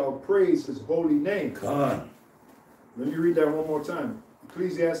shall praise his holy name. Come on. Let me read that one more time.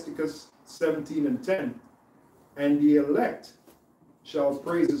 Ecclesiasticus 17:10. And the elect shall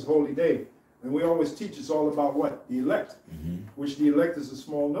praise his holy name. And we always teach it's all about what? The elect, which the elect is a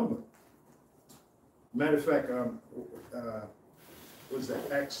small number. Matter of fact, what is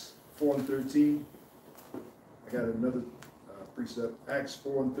that? Acts 4:13. I got another precept. Acts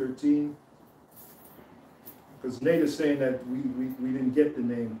 4:13. Because Nate is saying that we didn't get the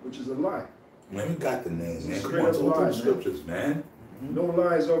name, which is a lie. Man, we got the name, man. Come Straight on, up go lie, through the man. scriptures, man. No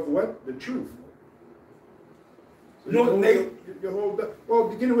lies of what? The truth. So You know what, Nate? your whole, well,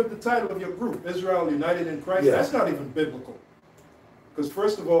 beginning with the title of your group, Israel United in Christ, Yeah. that's not even biblical. Because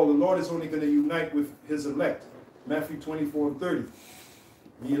first of all, the Lord is only going to unite with his elect. Matthew 24:30.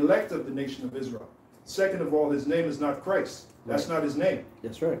 The elect of the nation of Israel. Second of all, his name is not Christ. That's not his name.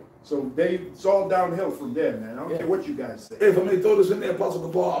 That's right. So it's all downhill from there, man. I don't care what you guys say. Hey, if I may throw this in there, Apostle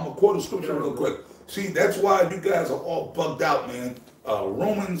Kabal, I'm going to quote a scripture real quick. See, that's why you guys are all bugged out, man.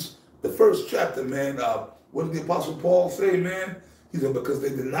 Romans, the first chapter, man. What did the Apostle Paul say, man? He said, because they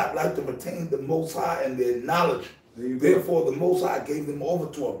did not like to retain the Most High and their knowledge. Therefore, the Most High gave them over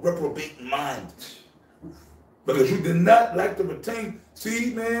to a reprobate mind. Because you did not like to retain.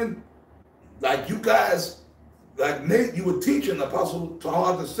 See, man, like you guys, like Nate, you were teaching, Apostle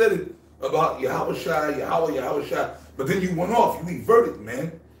Tahar just said it about Yahweh Shai, Yahweh Shai. But then you went off, you reverted,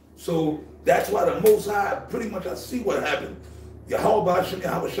 man. So that's why the Most High, pretty much I see what happened. Yahweh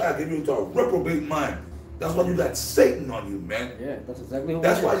Shai gave you to a reprobate mind. That's why you got Satan on you, man. Yeah, that's exactly what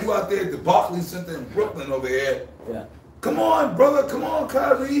That's it why is. you out there at the Barclays Center in Brooklyn over here. Yeah. Come on, brother. Come on,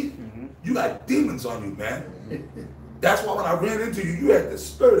 Kyrie. You got demons on you, man. That's why when I ran into you, you had the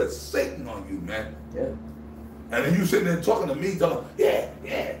spirit of Satan on you, man. Yeah. And then you sitting there talking to me, talking, yeah,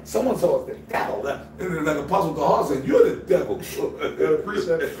 someone saw the devil. And then like Apostle Tahar said, you're the devil. Got a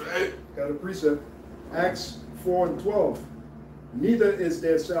precept. Got a precept. Acts 4:12. Neither is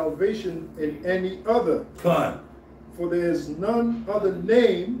there salvation in any other, Come on. for there is none other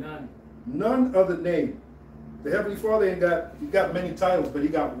name, none other name. The Heavenly Father he got many titles, but he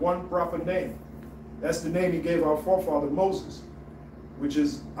got one proper name. That's the name he gave our forefather Moses, which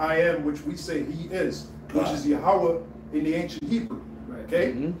is I am, which we say he is, which is Yahweh in the ancient Hebrew.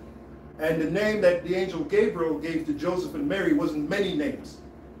 Okay? And the name that the angel Gabriel gave to Joseph and Mary wasn't many names.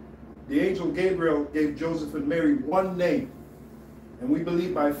 The angel Gabriel gave Joseph and Mary one name. And we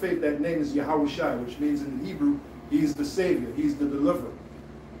believe by faith that name is Yahweh Shai, which means in Hebrew, he's the Savior, he's the deliverer.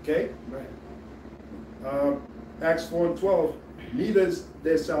 Okay? Right. Acts 4:12, neither is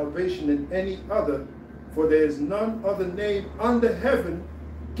there salvation in any other, for there is none other name under heaven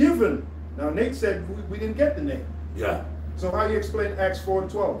given. Now Nate said we didn't get the name. Yeah. So how you explain Acts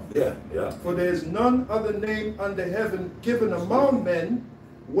 4:12? Yeah. For there is none other name under heaven given among men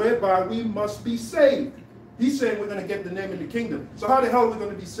whereby we must be saved. He's saying we're going to get the name in the kingdom. So how the hell are we going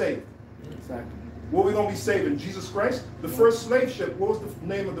to be saved? Exactly. What are we going to be saving? Jesus Christ? The first slave ship, what was the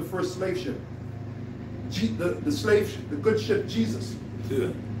name of the first slave ship? The slave ship, the good ship Jesus. Yeah.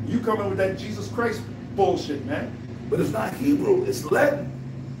 You coming with that Jesus Christ bullshit, man. But it's not Hebrew, it's Latin.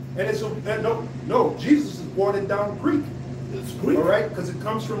 And it's no, Jesus is watered down Greek. It's Greek. All right, because it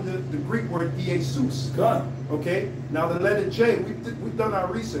comes from the Greek word Jesus. Done. Okay, now the letter J, we've done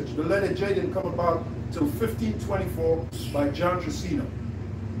our research. The letter J didn't come about till 1524 by John Trissino.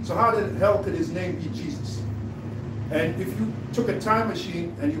 So how the hell could his name be Jesus? And if you took a time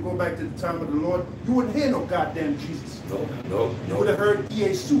machine and you go back to the time of the Lord, you wouldn't hear no goddamn Jesus. No. You would have heard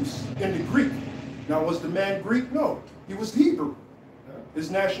Jesus in the Greek. Now, was the man Greek? No, he was Hebrew. His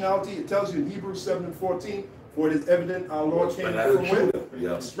nationality, it tells you in Hebrews 7:14, for it is evident our Lord came from where?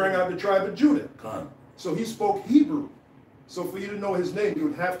 Yeah. Sprang out of the tribe of Judah. Done. So he spoke Hebrew. So for you to know his name, you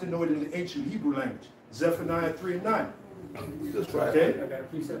would have to know it in the ancient Hebrew language. Zephaniah 3:9. That's right. Okay? I got a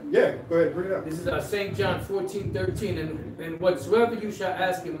precept. Yeah, go ahead, bring it up. This is St. John 14:13, and whatsoever you shall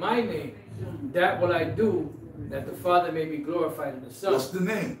ask in my name, that will I do, that the Father may be glorified in the Son. What's the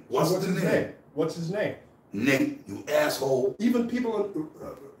name? So What's the his name? What's his name? Nate, you asshole. Even people,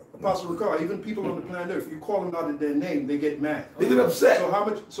 Apostle Ricard, even people on the planet Earth, you call them out of their name, they get mad. They get upset.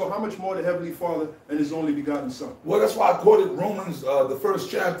 So how much more the Heavenly Father and His only begotten Son? Well, that's why I quoted Romans, the first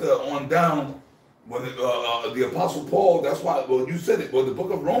chapter on down, when the Apostle Paul, that's why, well, you said it, well, the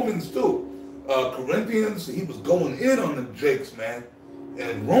book of Romans too. Corinthians, he was going in on the Jakes, man.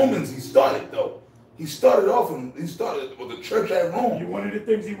 And Romans, he started though. He started off and he started with the church at Rome. One of the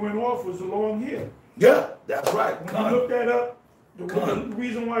things he went off was the long hair. Yeah, that's right. When you look that up, the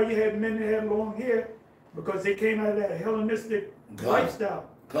reason why you had men that had long hair, because they came out of that Hellenistic lifestyle.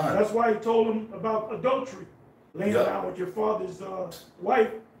 That's why he told them about adultery, laying down with your father's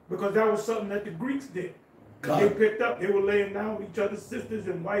wife, because that was something that the Greeks did. They picked up, they were laying down with each other's sisters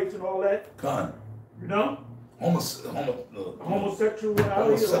and wives and all that. You know? Homosexuality.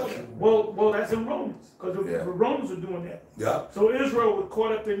 Well, that's in Romans, because the Romans are doing that. Yeah. So Israel was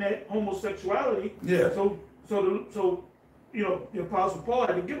caught up in that homosexuality. Yeah. So you know, the Apostle Paul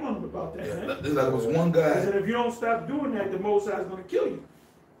had to get on them about that. Yeah. Man. There was one He guy. said, if you don't stop doing that, the Most High is going to kill you.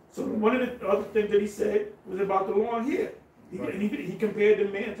 So one of the other things that he said was about the long hair. He compared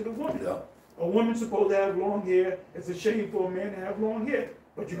the man to the woman. Yeah. A woman's supposed to have long hair. It's a shame for a man to have long hair.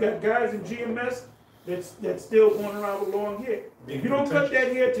 But you got guys in GMS that's still going around with long hair. If you don't cut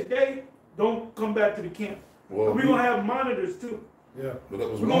that hair today, don't come back to the camp. Well, we're going to have monitors too. Yeah. But there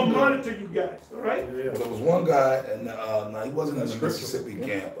was We're going to monitor you guys, all right? Yeah. There was one guy, and now he wasn't in the Mississippi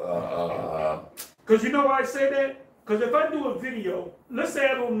camp. Because you know why I say that? Because if I do a video, let's say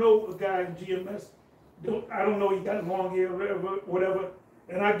I don't know a guy in GMS, I don't know he got long hair or whatever,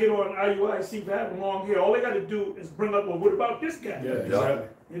 and I get on IUIC for having long hair, all they got to do is bring up, well, what about this guy? Yeah, exactly.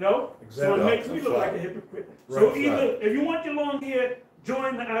 You know? Exactly. So it makes me look like a hypocrite. So either, if you want your long hair,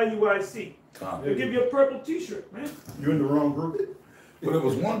 join the IUIC. They'll give you a purple t-shirt, man. You're in the wrong group. But there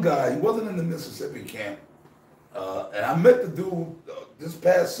was one guy, he wasn't in the Mississippi camp, and I met the dude this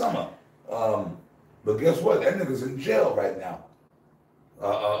past summer. But guess what? That nigga's in jail right now.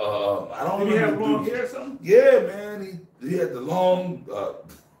 I don't know. Did he have long hair or something? Yeah, man. He had the long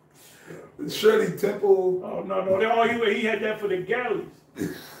Shirley Temple. Oh, no. He had that for the galleys.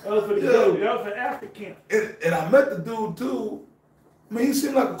 That was for the galleys. That was for after camp. And I met the dude too. I mean, he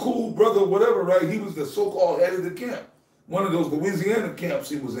seemed like a cool brother, whatever, right? He was the so-called head of the camp. One of those Louisiana camps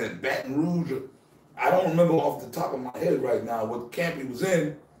he was in, Baton Rouge. I don't remember off the top of my head right now what camp he was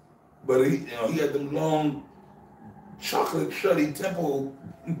in, but he had them long chocolate Shirley Temple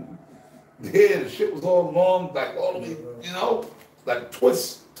hair. The shit was all long, like all the way, like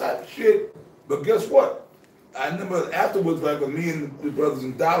twist type shit. But guess what? I remember afterwards, like with me and the brothers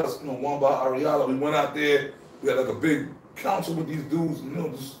in Dallas, Wamba Ariala, we went out there. We had like a big council with these dudes,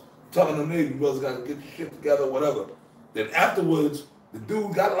 just telling them, hey, you brothers got to get your shit together, whatever. Then afterwards, the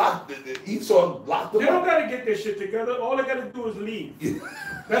dude got locked. Esau locked him They up. don't got to get their shit together. All they got to do is leave.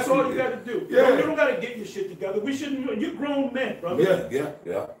 That's all you got to do. Yeah. You don't got to get your shit together. You're grown men, brother.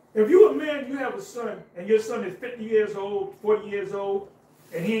 Yeah. If you're a man, you have a son, and your son is 50 years old, 40 years old,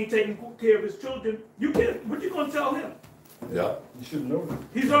 and he ain't taking care of his children, what you going to tell him? Yeah. You should know that.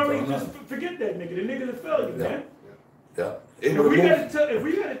 He's already just forget that nigga. The nigga's a failure, man. Yeah. If we gotta tell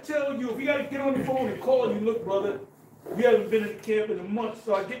you, if we gotta get on the phone and call you, look, brother, we haven't been in the camp in a month,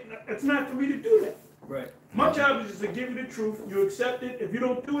 so it's not for me to do that. Right. My job is just to give you the truth. You accept it. If you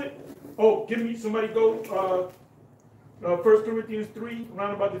don't do it, give me somebody go 1 Corinthians 3,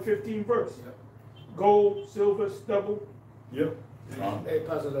 around about the 15th verse. Yep. Gold, silver, stubble. Yep. Hey,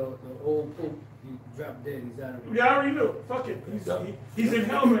 Pastor, the old Pope, he dropped dead. He's out of Yeah, I already know. Fuck it. He's in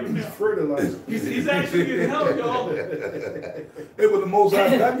hell right He's now. fertilized. He's actually in hell, y'all. It was the most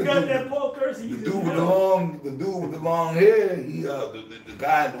I got You to got do. that Paul Kersey. The He's dude in with the hell. long hair, he the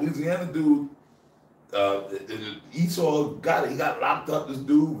guy, the Louisiana dude, Esau he got locked up. This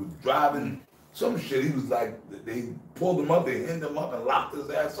dude was driving some shit. He was like, they pulled him up, they pinned him up and locked his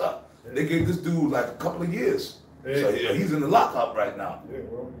ass up. They gave this dude like a couple of years. Hey. So yeah, he's in the lockup right now. Yeah,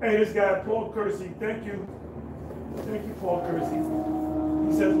 well, Hey, this guy, Paul Kersey, thank you. Thank you, Paul Kersey.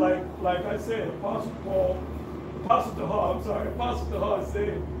 He says, like I said, Apostle Tahar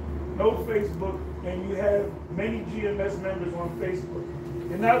said, no Facebook, and you have many GMS members on Facebook.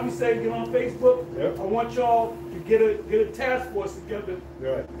 And now we say get on Facebook. Yep. I want y'all to get a task force together.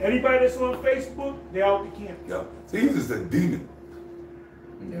 right. Anybody that's on Facebook, they're out the camp. Yeah. See, he's just a demon.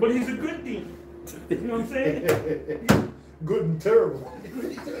 But he's a good demon. You know what I'm saying? Good and terrible.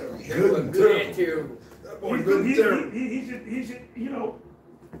 Good and Good and terrible. terrible. That boy good and terrible. He should, you know.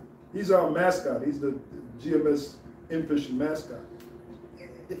 He's our mascot. He's the GMS Impish mascot.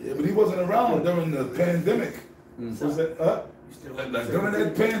 Yeah, but he wasn't around during the pandemic. Was that Like during that I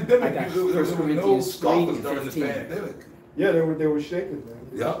pandemic, got there was 1 no Corinthians scoffers 3, during the 15. pandemic. Yeah, they were shaking, man.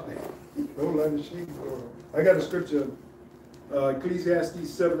 Yeah. No line of shaking. I got a scripture, Ecclesiastes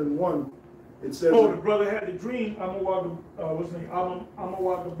 7:1. It says, Oh, the brother had a dream. What's his name?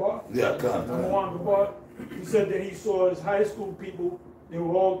 Amawag Bar. Yeah, come. Amawag Bar. He said that he saw his high school people. They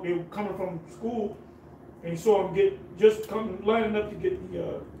were coming from school, and he saw them lining up to get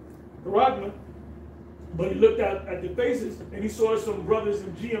the Rodman. But he looked at the faces, and he saw some brothers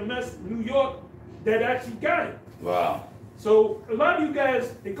in GMS New York that actually got it. Wow. So a lot of you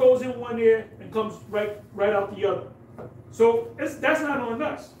guys, it goes in one ear and comes right out the other. So that's not on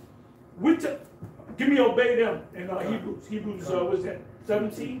us. Give me obey them in Hebrews. Hebrews, what's that?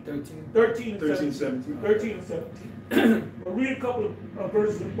 17? 13. 13 and 13, 17. 17. 13 and 17. But read a couple of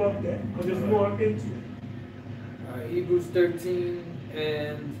verses above that, because there's more into it. Hebrews 13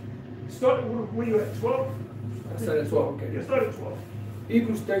 and Start, where you at, 12? I started at 12, okay. Yeah, start at 12.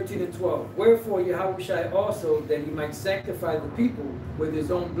 Hebrews 13 and 12. Wherefore Yahushua also, that he might sanctify the people with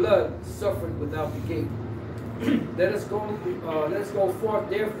his own blood, suffered without the gate. Let us go forth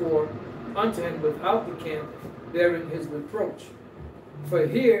therefore unto him without the camp, bearing his reproach. For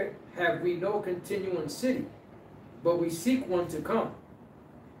here have we no continuing city, but we seek one to come.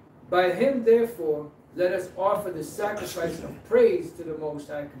 By him therefore let us offer the sacrifice of praise to the Most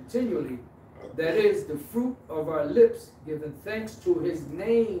High continually, that is the fruit of our lips, giving thanks to his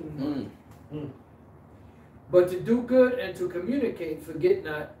name. But to do good and to communicate, forget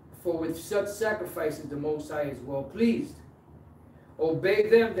not, for with such sacrifices the Most High is well pleased. Obey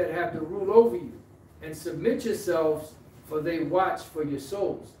them that have the rule over you, and submit yourselves, for they watch for your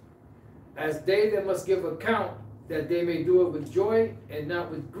souls, as they that must give account, that they may do it with joy and not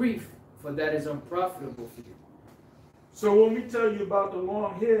with grief, for that is unprofitable for you. So when we tell you about the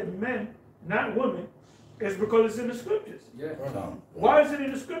long-haired men, not women, it's because it's in the scriptures. Yeah, Why is it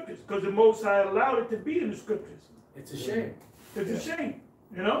in the scriptures? Because the Most High allowed it to be in the scriptures. it's a shame. It's a shame,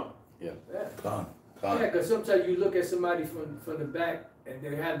 you know? Yeah. Come. Yeah, because sometimes you look at somebody from the back and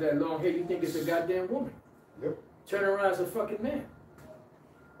they have that long hair, you think it's a goddamn woman. Yep. Turn around, it's a fucking man.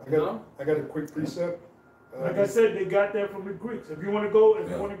 I got a quick precept. Like I said, they got that from the Greeks. If you want to go,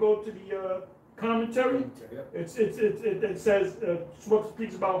 to the commentary, it says what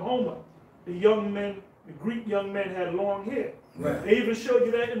speaks about Homer. The young men, the Greek young men had long hair. Right. They even showed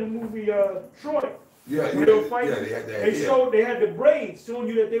you that in the movie Troy. Yeah, When they were fighting, they had that. they showed they had the braids showing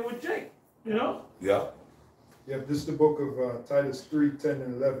you that they were Jake. You know? Yeah. Yeah, this is the book of Titus 3, 10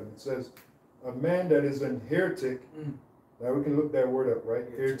 and 11. It says, a man that is an heretic, now we can look that word up, right?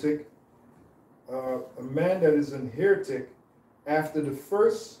 Heretic. A man that is an heretic, after the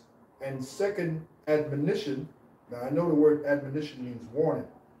first and second admonition, now I know the word admonition means warning,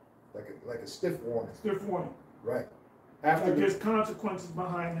 like a stiff warning, Stiff warning. right? Like there's consequences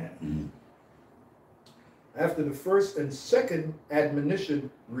behind that. After the first and second admonition,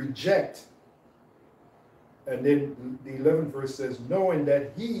 reject. And then the 11th verse says, knowing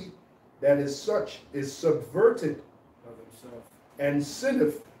that he that is such is subverted Of himself. and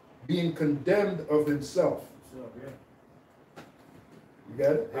sinneth, being condemned of himself. You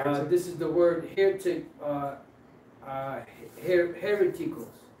got it? This is the word heretic, hereticals.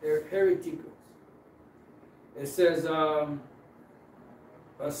 Hereticals. It says a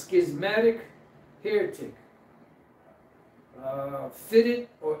schismatic heretic, fitted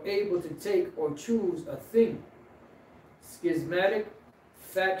or able to take or choose a thing. Schismatic,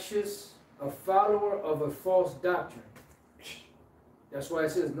 factious, a follower of a false doctrine. That's why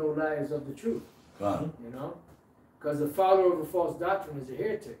it says no liars of the truth. Con. You know, because the follower of a false doctrine is a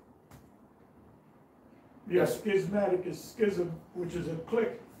heretic. Yeah, schismatic is schism, which is a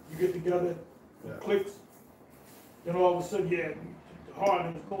clique. You get together, Yeah. cliques, then all of a sudden, yeah,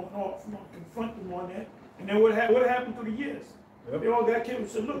 Harlem is going off. You want to confront them on that. And then what happened through the years? Yep. They all got killed and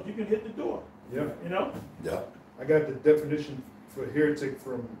said, look, you can hit the door. Yeah. You know? Yeah. I got the definition for heretic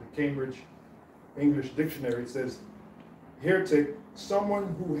from the Cambridge English Dictionary. It says, heretic,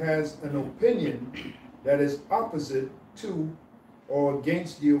 someone who has an opinion that is opposite to or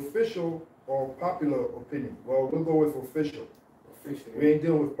against the official or popular opinion. Well, we'll go with official. Officially. We ain't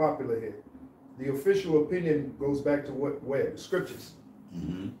dealing with popular here. The official opinion goes back to where? The scriptures.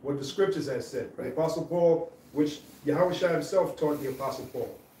 Mm-hmm. What the scriptures has said. The Right. Apostle Paul, which Yahweh Shai himself taught the Apostle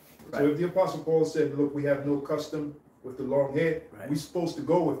Paul. So Right. if the Apostle Paul said, look, we have no custom with the long hair, Right. we're supposed to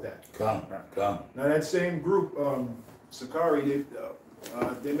go with that. Con. Con. Now that same group, Sakari,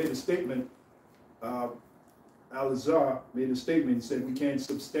 they made a statement, Al-Azhar made a statement and said we can't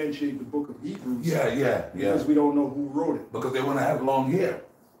substantiate the book of Hebrews Yeah. because we don't know who wrote it. Because they want to have long hair.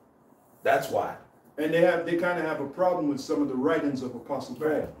 That's why. And they kind of have a problem with some of the writings of Apostle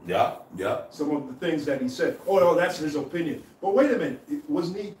Paul. Yeah. Some of the things that he said. Oh, no, that's his opinion. But wait a minute,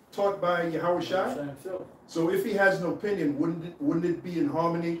 wasn't he taught by Yahweh Shai? Himself. So if he has an opinion, wouldn't it be in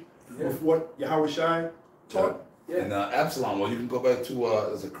harmony Yeah. with what Yahweh Shai taught? Yeah. And Absalom, well, you can go back to,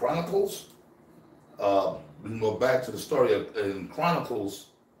 is it Chronicles? We can go back to the story in Chronicles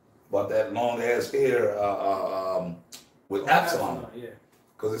about that long ass hair with Absalom. Yeah.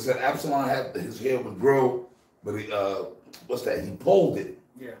 Because it said Absalom had his hair would grow, but he, what's that? He pulled it.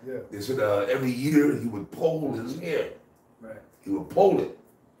 Yeah. Yeah. They said every year he would pull his hair. Right. He would pull it.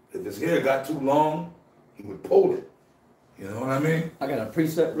 If his hair got too long, he would pull it. You know what I mean? I got a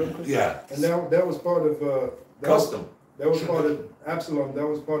precept real quick. Yeah. And that was part of Custom. That was part of Absalom. That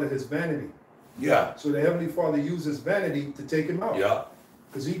was part of his vanity. Yeah. So the Heavenly Father used his vanity to take him out. Yeah.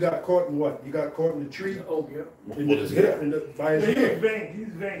 Because he got caught in what? He got caught in the tree. Oh, yeah. In With his hair. by his He's hair. vain.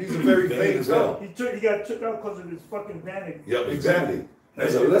 He's vain. He's a very Vain vain as hell. fellow. He got took out because of his fucking vanity. Yep, Exactly. exactly.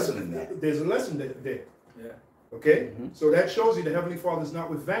 There's a lesson in that. There's a lesson there. Yeah. Okay? Mhm. So that shows you the Heavenly Father's not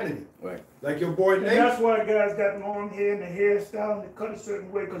with vanity. Right. Like your boy And Nate. that's why guys got long hair and the hairstyle and they cut a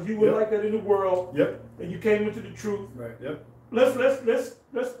certain way because you were Yep. like that in the world Yep. and you came into the truth. Right. Yep.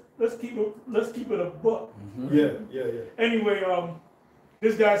 Let's keep it a buck. Yeah. Anyway,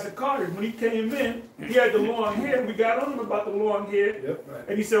 this guy Sakari, when he came in, he had the long hair. We got on him about the long hair. Yep. Right.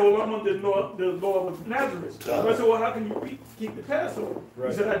 And he said, well, I'm under the law of Nazareth. So I said, well, how can you keep the Passover? Right.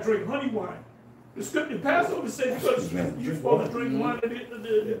 He said, I drink honey wine. The scripture Passover says you're supposed to drink wine of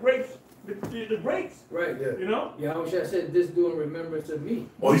the grapes. The grapes, Right. Yeah. you know? Yahweh said, "This do in remembrance of me."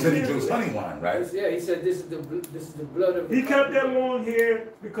 Oh, he said he drinks honey wine, right? Yeah, he said, "This is the blood of." He kept that long hair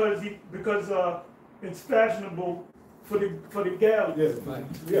because it's fashionable for the gals. Yeah. Right.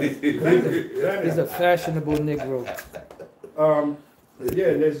 Yeah. He's a fashionable Negro.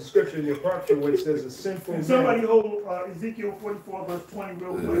 Yeah, there's a scripture in the Apocrypha where it says a sinful And man. somebody hold Ezekiel 44 verse 20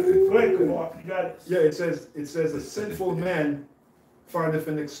 real quick. Go ahead, Kamal, you got it. Yeah, it says a sinful man findeth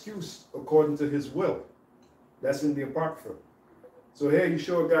an excuse according to his will. That's in the Apocrypha. So here you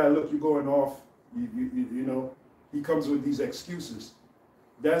show a guy, look, you're going off, you know, he comes with these excuses.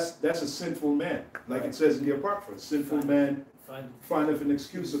 That's a sinful man, like it says in the Apocrypha. Sinful man Fine. findeth an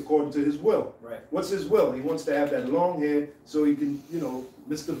excuse according to his will. Right. What's his will? He wants to have that long hair so he can, you know,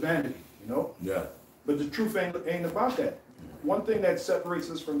 Mr. Vanity, you know? Yeah. But the truth ain't about that. One thing that separates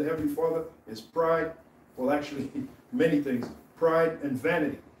us from the Heavenly Father is pride. Well, actually, many things. Pride and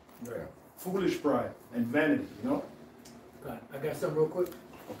vanity. Right. Foolish pride and vanity, you know? I got something real quick.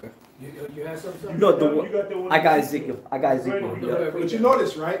 Okay. You have something? No, the You one- got the one- I got Ezekiel. Right. Yeah. But you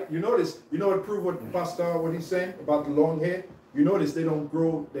notice, right? You know to prove what Pastor, what he's saying about the long hair? You notice they don't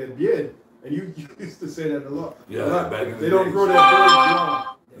grow their beard. And you used to say that a lot. Yeah, A lot. back in the They don't days. grow their beard long.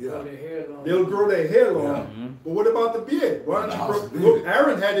 They grow their hair long. They'll grow their hair long. Yeah. But what about the beard? Why don't The you house grow? beard. Look,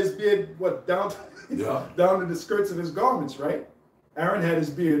 Aaron had his beard, what, down Yeah. down to the skirts of his garments, right? Aaron had his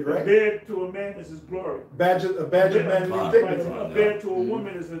beard, A right? beard to a man is his glory. A badge of manly Right. dignity. A beard to a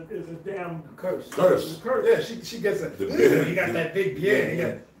woman is a damn Curse. Curse. curse. Yeah, she gets a. The beard. You got that big beard. You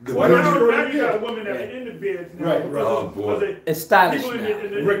got, The why beard. don't you Now grow you your got a beard? woman that are in the beards now. Right, because right. of- Oh, boy. because they- It's stylish people in now.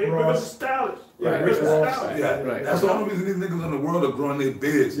 the Rick because Ross. it's stylish. Yeah, Because Rick it's Ross. stylish. Yeah. Right. That's the only reason these niggas in the world are growing their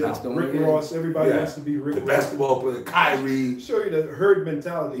beards Yeah, now. the Rick only- Ross. Everybody Yeah. wants to be Rick The Ross. basketball player, Kyrie. Show you the herd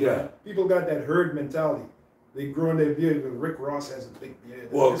mentality. Yeah. People got that herd mentality. They grow in their beard, but Rick Ross has a big beard.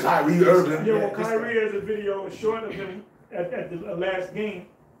 Well, It's- Kyrie Irving. Yeah, well, it's Kyrie has a video showing of him at the last game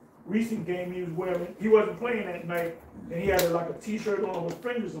recent game he was wearing, he wasn't playing that night, and he had like a t-shirt on with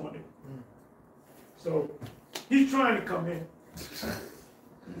fingers on it. So he's trying to come in.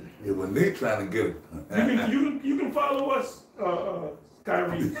 Yeah, when they trying to get it. You can follow us,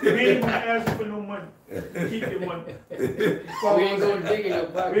 Kyrie. We ain't gonna ask you for no money. Keep your money. Follow We ain't us. gonna dig in your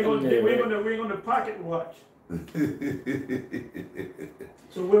pocket. We're gonna pocket watch.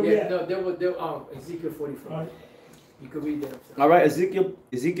 So where we Yeah, at? no, there was Ezekiel 44. Alright. You can read that. All right,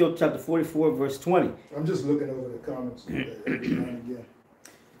 Ezekiel chapter 44, verse 20. I'm just looking over the comments every now and again.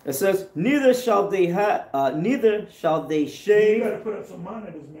 It says, neither shall they You shave. gotta put up some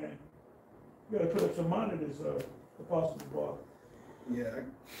monitors, man. You gotta put up some monitors, Apostle Bar. Yeah,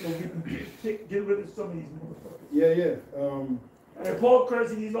 So we can get rid of some of these motherfuckers. yeah. And Paul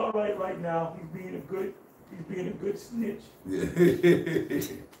Kersey, he's all right now. He's being a good snitch. Yeah.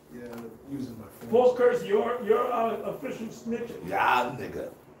 Yeah, using my phone. Paul Kersey, you're our official snitcher. Yeah, nigga.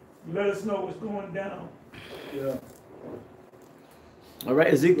 You let us know what's going down. Yeah. All right,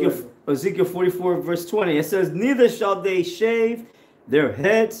 Ezekiel 44, verse 20. It says, neither shall they shave their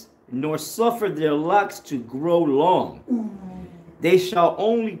heads, nor suffer their locks to grow long. They shall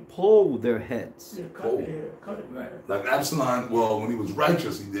only poll their heads. Yeah, cut the hair, cut it. Right. Like Absalom, well, when he was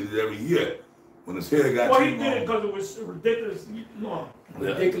righteous, he did it every year. When his hair got Well, too he did it long. because it was ridiculously long.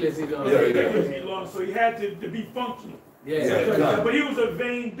 Ridiculously long. Yeah, yeah. Ridiculously long, so he had to be functional. Yeah. Yeah. cut. But he was a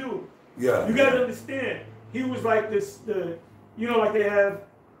vain dude. Yeah. You gotta understand, he was like this, like they have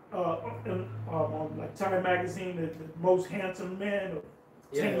on like Time Magazine, the most handsome man of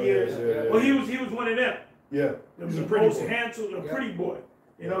 10 Yeah, years. yeah. Well, he was one of them. Yeah. The He's a pretty most boy. handsome, a Yeah. pretty boy.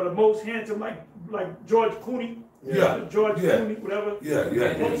 You know, the most handsome, like George Clooney. Yeah. George Yeah. Clooney, whatever. Yeah, The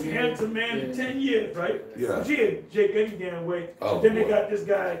yeah, most yeah. handsome man in 10 years, right? Yeah. But yeah, Jake any damn way. Oh, Then they boy. got this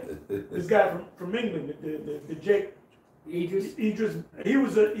guy from England, the Jake Idris. Idris. He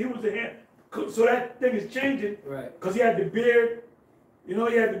was a hand. So that thing is changing Right. because he had the beard. You know,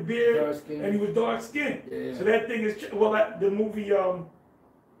 he had the beard Dark skin. and he was dark skinned. Yeah. So that thing is the movie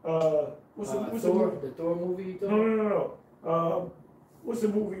what's the Thor, movie? the Thor movie you No. What's the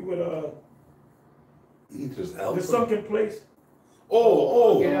movie with He just the helped. sunken place?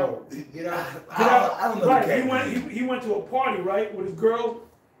 Oh. Get out. Get out. I don't know. Right. the He cat went. name. He went to a party, right, with his girl,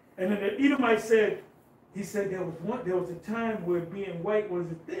 and then the Edomite said, he said there was a time where being white was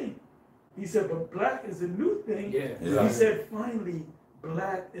a thing. He said, but black is a new thing. Yeah. Yeah. He said, finally,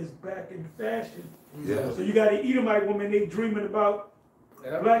 black is back in fashion. Yeah. So you got an Edomite woman, they dreaming about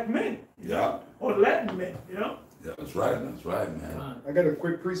Yeah. black men Yeah. or Latin men, you know? Yeah, that's right, man. I got a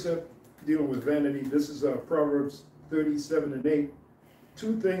quick precept dealing with vanity. This is Proverbs 37 and 8.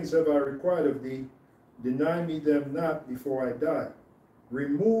 Two things have I required of thee. Deny me them not before I die.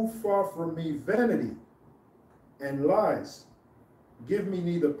 Remove far from me vanity and lies. Give me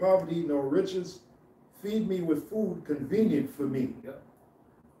neither poverty nor riches. Feed me with food convenient for me. Yep.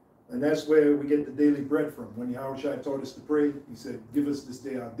 And that's where we get the daily bread from. When Yahushua taught us to pray, he said, give us this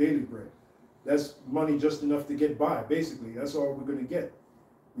day our daily bread. That's money just enough to get by, basically. That's all we're going to get.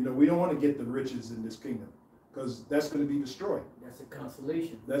 You know, we don't want to get the riches in this kingdom because that's going to be destroyed. That's a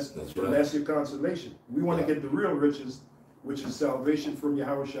consolation. That's right. That's your consolation. We want to get the real riches, which is salvation from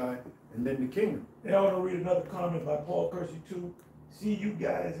Yahushua and then the kingdom. And I want to read another comment by Paul Kersey too. See, you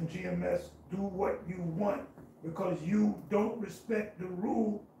guys in GMS do what you want because you don't respect the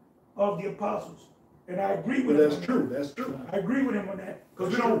rule of the apostles. And I agree with But him. that's on true. that. That's true. I agree with him on that because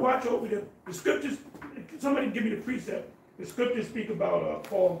we That's don't true. watch over the scriptures. Somebody give me the precept. The scriptures speak about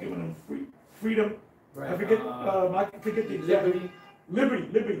Paul giving them freedom. Right. I forget the exact Liberty.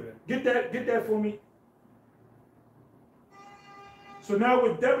 Liberty. Get that for me. So now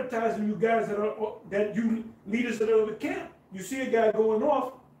we're deputizing you guys that you leaders of the camp. You see a guy going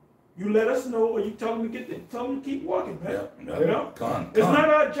off, you let us know, or you tell him to keep walking, man. Yeah. You know? Con. It's not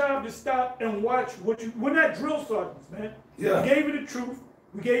our job to stop and watch we're not drill sergeants, man. Yeah. We gave you the truth.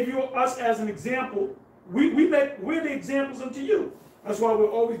 We gave you us as an example. We're the examples unto you. That's why we're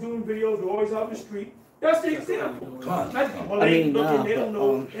always doing videos. We're always out in the street. That's the example. Con. Well, I they ain't mean, looking. They don't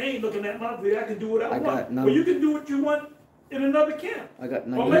know. but, They ain't looking at my video. I can do what I I want. got no- Well, you can do what you want in another camp, I got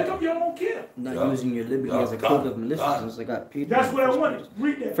or make up your own camp. not Yeah. using your liberty Yeah. as a code of maliciousness. I got Peter. That's what I wanted.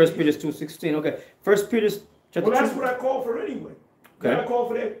 Read that. 1 Peter 2:16. Okay. 1 Peter chapter Well, that's 2. what I call for anyway. Okay. I call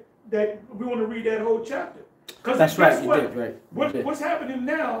for that. We want to read that whole chapter. Because That's right. guess You what? did right. You did. What's happening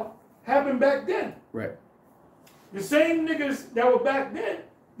now happened back then. Right. The same niggas that were back then,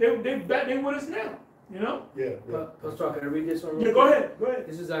 they with us now. You know? Yeah. Let's talk. Can I read this one? real Yeah, quick? go ahead. Go ahead.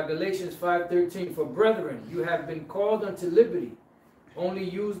 This is Galatians 5:13. For brethren, you have been called unto liberty. Only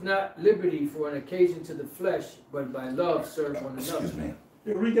use not liberty for an occasion to the flesh, but by love serve one Excuse another. me.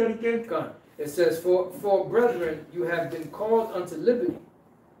 Yeah, read that again. Con. It says, for brethren, you have been called unto liberty.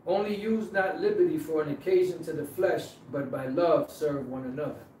 Only use not liberty for an occasion to the flesh, but by love serve one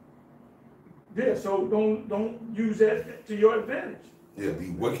another. Yeah, so don't use that to your advantage. Yeah, be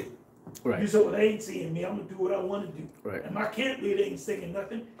wicked. You Right. say, well, they ain't seeing me. I'm gonna do what I want to do. Right. And my camp leader ain't saying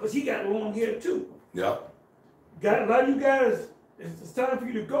nothing because he got long hair too. Yeah. Got a lot of you guys. It's time for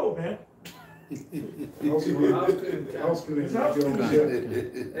you to go, man. House cleaning. It's house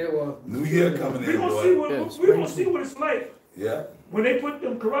cleaning. Hey, well, New Year coming We in, gonna see boy. what Yeah, we gonna see what it's like Yeah. when they put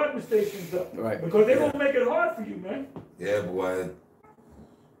them carotid stations up. Right. Because they're gonna make it hard for you, man. Yeah, boy.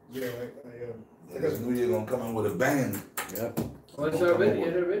 Yeah, This New Year gonna come in with a bang. Yeah. well, it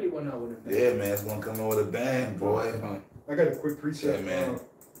already went out with it. Yeah, man, it's gonna come in with a bang, boy. I got a quick precept. Yeah, man.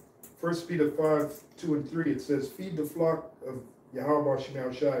 1 Peter 5:2-3, it says, feed the flock of Yahweh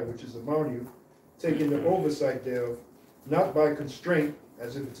Shemel Shai, which is among you, taking the oversight thereof, not by constraint,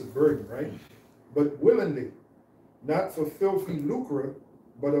 as if it's a burden, right? But willingly, not for filthy lucre,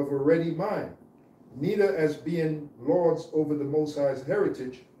 but of a ready mind, neither as being lords over the Most High's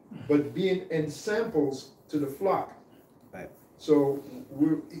heritage, but being ensamples to the flock. Right. So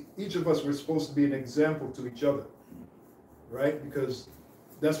each of us, we're supposed to be an example to each other, right? Because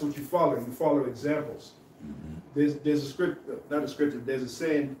that's what you follow. You follow examples. There's a script, not a scripture. There's a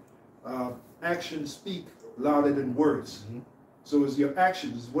saying, actions speak louder than words. So it's your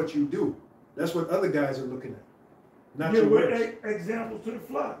actions, it's what you do. That's what other guys are looking at, not Yeah, your we're words. examples to the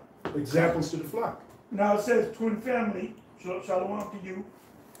flock. Examples to the flock. Now it says twin family, shalom to you.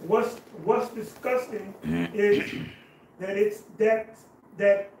 What's disgusting is that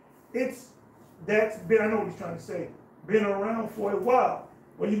that's been, I know what he's trying to say, been around for a while.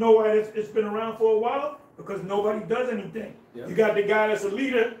 Well, you know why it's been around for a while? Because nobody does anything. Yeah. You got the guy that's a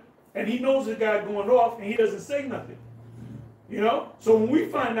leader, and he knows the guy going off, and he doesn't say nothing. You know? So when we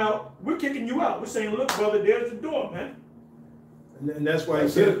find out, we're kicking you out. We're saying, look, brother, there's the door, man. And that's why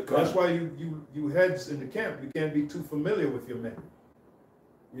That's you it. that's why you heads in the camp, you can't be too familiar with your men.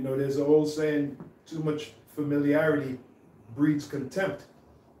 You know, there's an old saying, too much familiarity breeds contempt.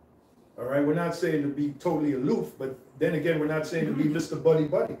 All right, we're not saying to be totally aloof, but then again, we're not saying to be Mr. Buddy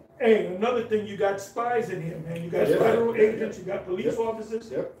Buddy. Hey, another thing, you got spies in here, man. You got Yeah. federal agents, you got police Yep.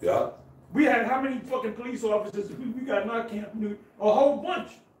 officers. Yep. Yeah. We had how many fucking police officers we got in our camp? A whole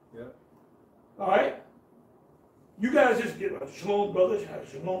bunch. Yeah. All right? You guys just get, shalom, brothers,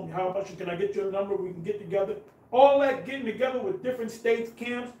 shalom, how about you? Can I get your number? We can get together. All that getting together with different states,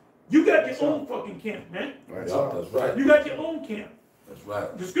 camps. You got your own fucking camp, man. Yeah, that's right. You got your own camp. That's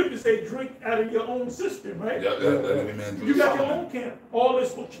right. The scriptures say drink out of your own cistern, right? Yeah, let every man do You got your something. own camp. All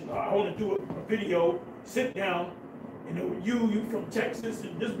this, I want to do a video, sit down, you know, you from Texas,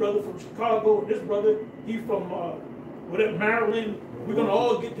 and this brother from Chicago, and this brother, he from, whatever, Maryland. We're going to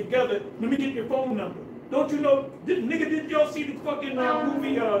all get together. Let me get your phone number. Don't you know, did y'all see the fucking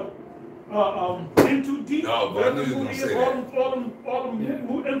movie, In Too Deep? No, but I knew you was gonna say that. All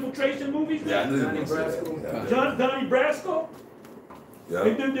them infiltration movies? Yeah, I knew you Donnie were gonna say that. Brasco. Donnie Brasco? Yeah.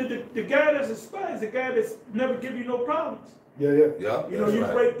 The guy that's a spy is the guy that's never give you no problems. Yeah. Yeah. You know, That's you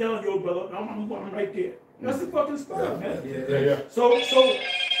right. break down your brother. I'm right there. That's the fucking spy, Yeah. man. Yeah. So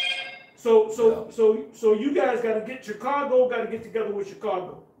you guys got to get Chicago. Got to get together with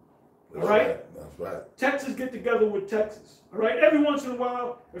Chicago. That's All right. That's right. Texas get together with Texas. All right. Every once in a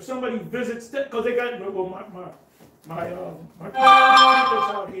while, if somebody visits, because they got my that's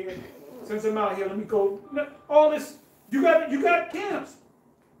out here. Since I'm out here, let me go. All this. You got camps.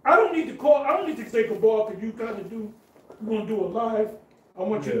 I don't need to call. I don't need to take a ball because you kind of do. We're gonna do a live. I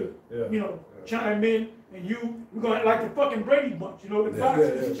want you to, you know, chime in, and we're gonna like the fucking Brady Bunch, you know, the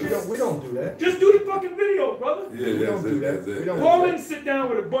boxers and shit. We don't do that. Just do the fucking video, brother. Yeah, We that's don't do it. that. That's We it. don't Call in and sit down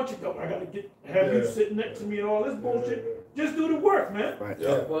with a bunch of them. I gotta have you Yeah. sitting next to me and all this bullshit. Just do the work, man. Right.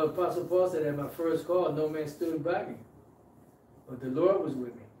 Yeah. Well, Apostle Paul said at my first call, no man stood by me, but the Lord was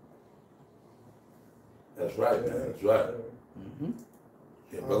with me. That's right, man. That's right. Mm-hmm.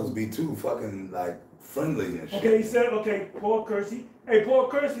 Yeah, brothers be too fucking like friendly and shit. Okay, he said, Paul Kersey. Hey, Paul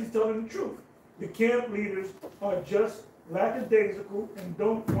Kersey's telling the truth. The camp leaders are just lackadaisical and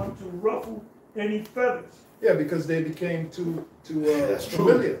don't want to ruffle any feathers. Yeah, because they became too That's true.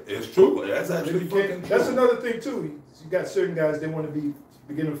 familiar. It's true. That's They actually became- fucking true. that's another thing too. You got certain guys, they want to be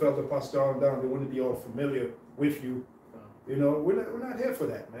beginning fellow pastor on down. They want to be all familiar with you. You know, we're not here for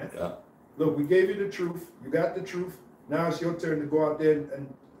that, man. Yeah. Look, we gave you the truth. You got the truth. Now it's your turn to go out there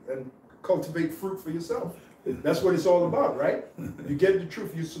and cultivate fruit for yourself. That's what it's all about, right? You get the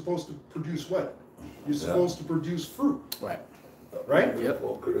truth. You're supposed to produce what? You're supposed to produce fruit, Right. right? Yep.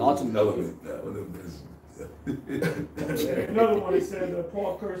 Well, Chris, Ultimately. element. Yeah, well, it's Another one, they said,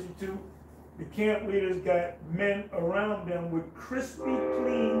 Paul Kersey too, the camp leaders got men around them with crispy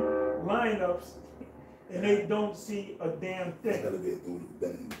clean lineups, and they don't see a damn It's gotta thing. get through the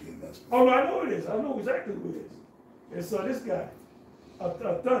thing. Oh, no, I know it is. I know exactly who it is. It's this guy, a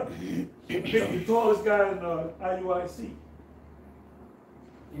thug, the tallest guy in IUIC.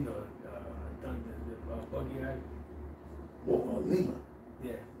 You know, done the buggy guy. Well, Lima.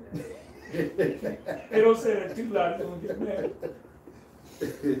 Yeah. They don't say that too loud, they're gonna get mad.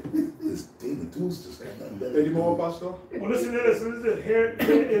 This Demon Tools just ain't nothing better. Any more, Pastor? Well, listen to this. This is here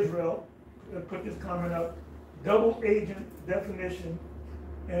in Israel. Put this comment up. Double agent definition: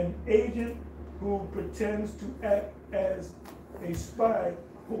 an agent who pretends to act as a spy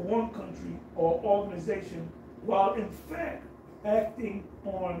for one country or organization while in fact acting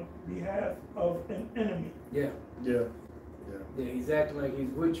on behalf of an enemy. Yeah. Yeah. Yeah, he's acting like he's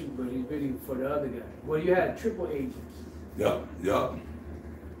with you, but he's really for the other guy. Well, you had triple agents. Yup, yup.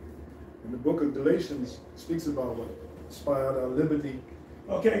 And the book of Galatians speaks about what? Spy out our liberty.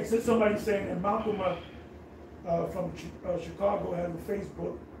 Okay, so somebody's saying that Malcolm from Chicago has a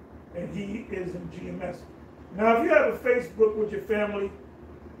Facebook, and he is in GMS. Now, if you have a Facebook with your family,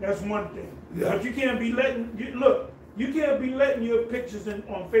 that's one thing. Yeah. But you can't be letting you can't be letting your pictures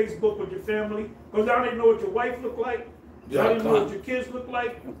on Facebook with your family, because I don't know what your wife look like. Yeah, I didn't know come what your kids look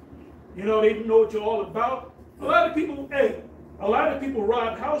like. You know, they didn't know what you're all about. A lot of people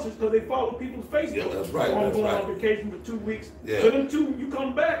rob houses because they follow people's Facebook. Yeah, that's right, Or that's going right. on vacation for 2 weeks. Yeah. So then you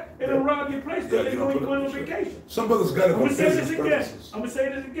come back and then rob your place because they know you're going on vacation. Some brothers got it I'm for gonna say this business again. purposes. I'm gonna say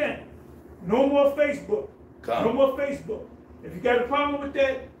this again. No more Facebook. Come. No more Facebook. If you got a problem with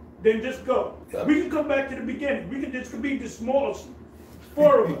that, then just go. Yep. We can come back to the beginning. We can just be the smallest.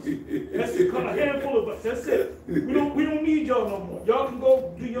 4 of us. That's a handful of us. That's it. We don't need y'all no more. Y'all can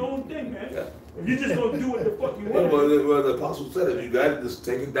go do your own thing, man. Yeah. If you just gonna do what the fuck you Well, want, the apostle said it. You got to just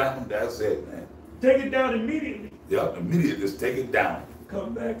take it down. That's it, man. take it down immediately. Yup, immediately just take it down.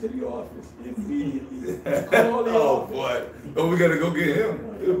 Come back to the office immediately. Call the Oh office. boy. Oh, we gotta go get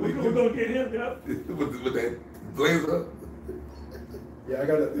him. We're gonna get him, yeah. with that blazer. Yeah, I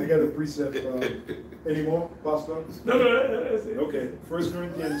got a precept. Any more, Pastor? No, that's it. Okay, 1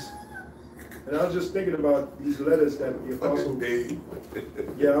 Corinthians. And I was just thinking about these letters that the Apostle. Dave.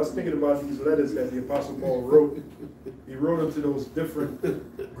 Yeah, I was thinking about these letters that the Apostle Paul wrote. He wrote them to those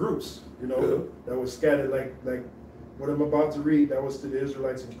different groups, you know, that were scattered like what I'm about to read, that was to the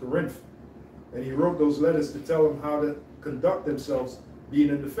Israelites in Corinth. And he wrote those letters to tell them how to conduct themselves being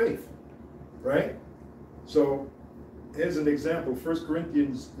in the faith, right? So here's an example, 1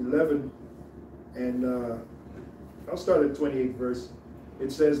 Corinthians 11, and I'll start at 28th verse.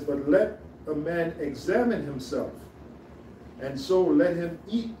 It says, but let a man examine himself, and so let him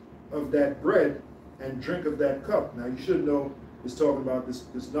eat of that bread and drink of that cup. Now you should know it's talking about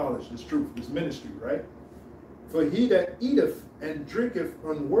this knowledge, this truth, this ministry, right? For he that eateth and drinketh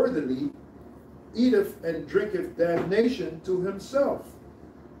unworthily, eateth and drinketh damnation to himself,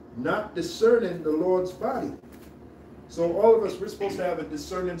 not discerning the Lord's body. So all of us, we're supposed to have a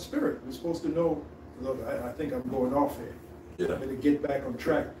discerning spirit. We're supposed to know, look, I think I'm going off here. Yeah. I'm going to get back on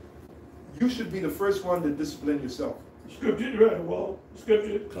track. You should be the first one to discipline yourself. Scripture, right? Well,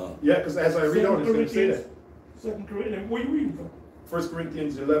 scripture. Come. Yeah, because as I read on, it's going to say that. 2 Corinthians. Where you reading from? 1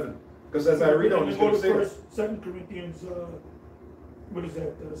 Corinthians 11. Because as I read on, it's going to say that. 2 Corinthians, what is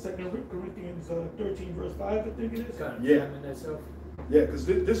that? 2 Corinthians 13, verse 5, I think it is. Kind of Yeah. examine that self. Yeah, because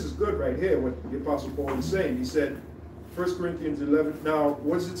this is good right here, what the Apostle Paul is saying. He said, 1 Corinthians 11. Now,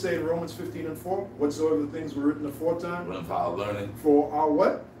 what does it say in Romans 15 and 4? Whatsoever things were written aforetime? Run for our learning. For our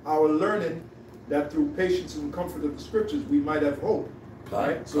what? Our learning, that through patience and comfort of the scriptures we might have hope.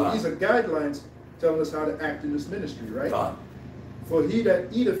 Right? So these are guidelines telling us how to act in this ministry, right? Come. For he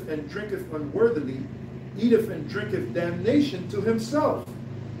that eateth and drinketh unworthily, eateth and drinketh damnation to himself,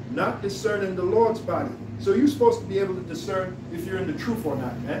 not discerning the Lord's body. So you're supposed to be able to discern if you're in the truth or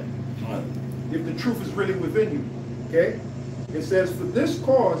not, man. If the truth is really within you. Okay? It says, for this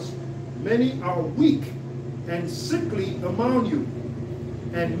cause many are weak and sickly among you,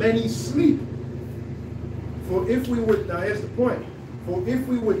 and many sleep. For if we would, now here's the point, for if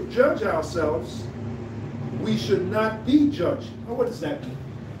we would judge ourselves, we should not be judged. Now what does that mean?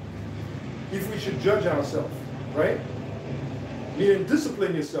 If we should judge ourselves, right? Meaning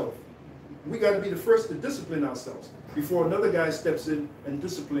discipline yourself. We got to be the first to discipline ourselves before another guy steps in and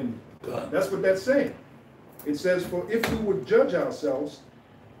discipline you. That's what that's saying. It says, for if we would judge ourselves,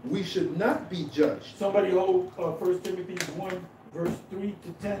 we should not be judged. Somebody hold 1 Timothy 1, verse 3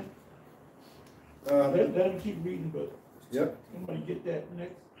 to 10. Let him keep reading, but Yep. somebody get that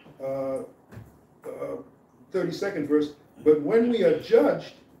next. 32nd verse, but when we are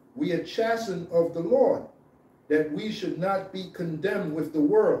judged, we are chastened of the Lord, that we should not be condemned with the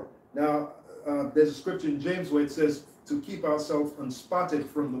world. Now, there's a scripture in James where it says to keep ourselves unspotted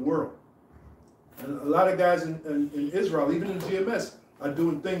from the world. And a lot of guys in Israel, even in GMS, are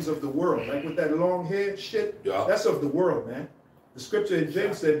doing things of the world. Like with that long hair shit, Yeah. that's of the world, man. The scripture in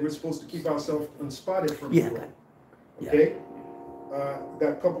James said we're supposed to keep ourselves unspotted from the world. Okay? Got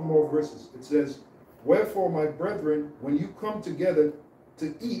a couple more verses. It says, wherefore, my brethren, when you come together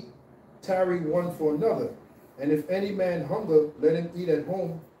to eat, tarry one for another. And if any man hunger, let him eat at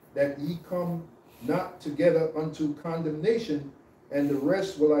home, that ye come not together unto condemnation, and the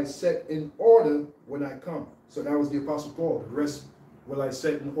rest will I set in order when I come. So that was the Apostle Paul. The rest will I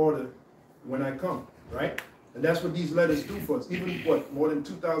set in order when I come, right? And that's what these letters do for us. Even, what, more than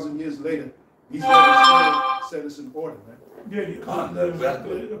 2,000 years later, these letters set us in order, man. Yeah,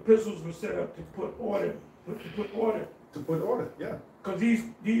 the epistles were set up to put order, To put order, yeah. because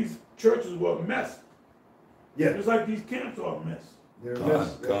these churches were a mess. Yeah, Just like these camps are a mess. they're a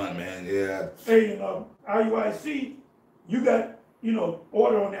mess. Con, man, yeah. Hey, in IUIC, you got,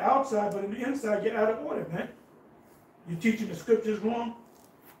 order on the outside, but on the inside, you're out of order, man. You're teaching the scriptures wrong.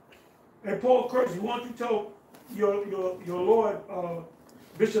 Hey, Paul Kersey, why don't you tell your Lord,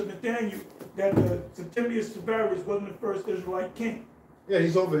 Bishop Nathaniel, that Septimius Severus wasn't the first Israelite king. Yeah,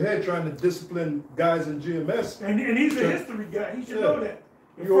 he's overhead trying to discipline guys in GMS. And he's a history guy. He should know that.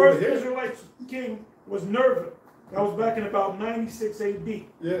 The You first overhead. Israelite king was Nerva. That was back in about 96 AD.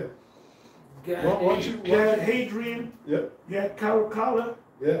 Yeah. God, Why don't you? You had Hadrian, Yep. you had Caracalla,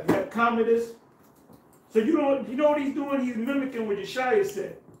 Yeah. you had Commodus. So you know what he's doing? He's mimicking what Yeshaya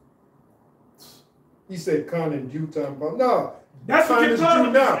said. He said, "Con in due time." But no, That's what time you're is due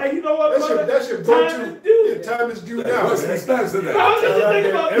talking now. about. Hey, you know what, brother? That's your Time go-to. is due. Yeah, time is due now. What's man. the status of I was that? just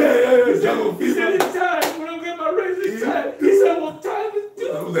thinking about Yeah, that. yeah, He jungle said, he said fever. it's time. When I get my raise, it's time. He said, well, time is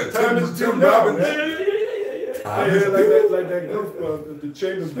due. That Time is due Tim now, Robbins. man. Yeah. Time Yeah, is like due. that group, the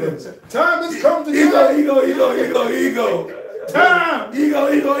Chambers Brothers. Time has come to die. Ego. Time. Ego.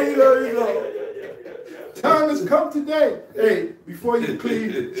 Time has come today. Hey, before you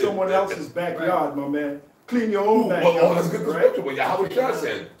clean someone else's backyard, my man, clean your own backyard. Well, let's get the right? scripture. Well, Yahweh Shah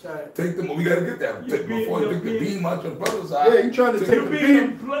said, take them, we gotta get that. Before you take the beam out your brother's eye. Yeah, you trying to take You're the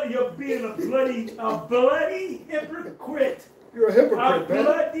being beam. you're being a bloody hypocrite. You're a A hypocrite, man.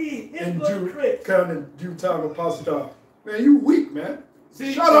 bloody In hypocrite. count in due time, apostle. Man, you weak, man.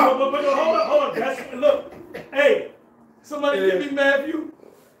 See, Shut up. But hold on. Look, hey, somebody give me Matthew.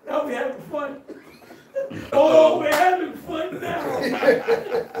 Now we having fun. Oh, we're having fun now.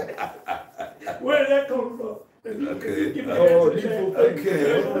 Where did that come from? Okay. Give me Oh, that evil today. thing.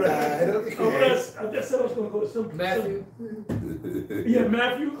 Okay, alright. I just said I was going to go simple. Matthew. Yeah,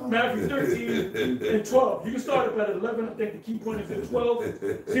 Matthew 13 and 12. You can start up at 11. I think the key point is at 12.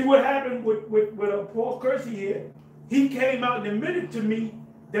 See what happened with Paul Kersey here. He came out and admitted to me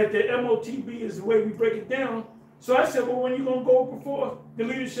that the MOTB is the way we break it down. So I said, well, when you going to go before the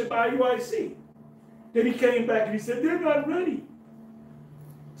leadership IUIC? Then he came back and he said, they're not ready.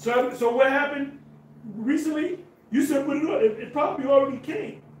 So what happened recently? You said, well, it probably already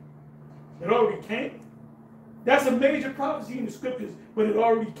came. It already came. That's a major prophecy in the scriptures, but it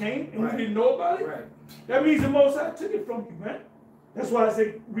already came and Right. we didn't know about it. Right. That means the Most High took it from you, man. That's why I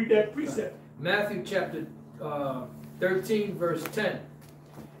say read that precept. Matthew chapter 13, verse 10.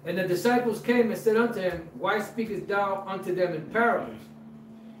 And the disciples came and said unto him, why speakest thou unto them in parables?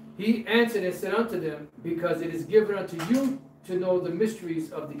 He answered and said unto them, because it is given unto you to know the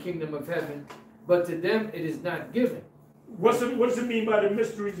mysteries of the kingdom of heaven, but to them it is not given. What does it mean by the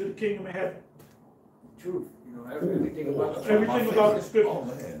mysteries of the kingdom of heaven? Truth. You know, everything about That's the one of my Everything about the favorites. scripture. Oh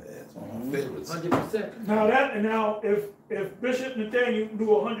man, that's one of my favorites. 100%. Now if Bishop Nathaniel knew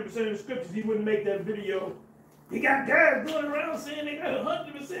 100% of the scriptures, he wouldn't make that video. He got guys going around saying they got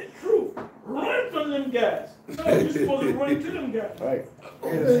 100% truth. Run from them guys. No, you're supposed to run to them guys. Right.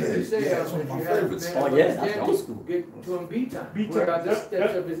 Oh, You man. say, Yeah, that's one of my favorites. Oh, yeah, that's old school. Get to him B time. B time. Where are the Yep, steps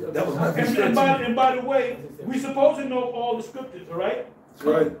yep. of his That was my And by the way, we supposed to know all the scriptures, all right? That's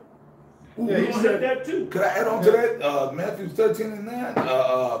right. Ooh, Yeah, We he gonna said hit that too. Could I add on to that? Matthew 13 and 9,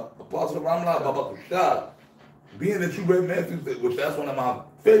 Apostle Ramla Babakushah. Being that you read Matthew, which that's one of my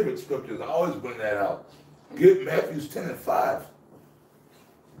favorite scriptures, I always bring that out. Get Matthews 10 and 5.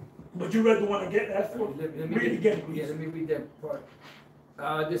 But you read the one again. That's for Let me read it again, Yeah, please. let me read that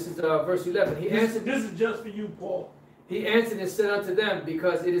part. This is verse 11. He answered. This is just for you, Paul. He answered and said unto them,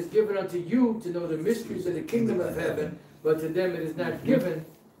 because it is given unto you to know the mysteries of the kingdom of heaven, but to them it is not given.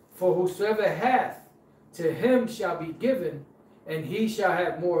 For whosoever hath, to him shall be given, and he shall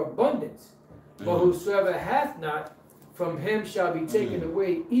have more abundance. But whosoever hath not, from him shall be taken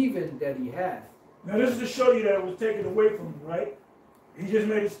away even that he hath. Now this is to show you that it was taken away from him, right? He just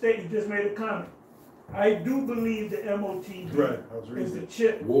made a statement, he just made a comment. I do believe the MOTD Right, I was is reading the it.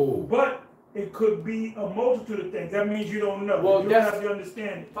 chip, Whoa. but it could be a multitude of things. That means you don't know. Well, you don't that's- have the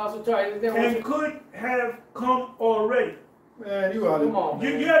understanding. Apostle Tari, then And could have come already. Man, you out come of on,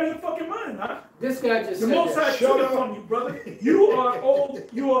 You man. out of your fucking mind, huh? This guy just The said Most High that. took it up. from you, brother. You are old.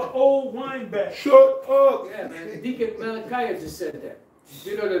 You are old wine bag. Shut up. Yeah, man. Deacon Malachi just said that.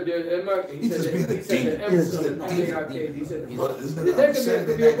 You know the American. He just being a He said demon. the He just episode being a of demon. Arcade. He said But isn't There it could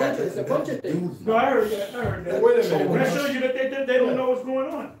upsetting be a that bunch of- guy it's a bunch of things. No, I heard that. I heard that. Wait a minute. That shows you that they don't know what's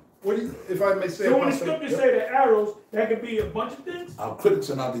going on. What do you, if I may say, So when the Apostle- scriptures say the arrows, that could be a bunch of things. Our critics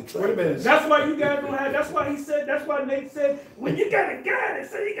are not detractors. Wait a minute. That's why you guys don't have. That's why he said. That's why Nate said, when you got a guy that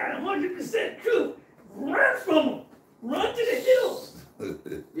say you got 100% truth, run from him. Run to the hills.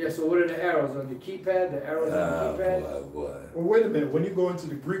 Yeah, so what are the arrows on the keypad? The arrows on the keypad? boy. Well, wait a minute. When you go into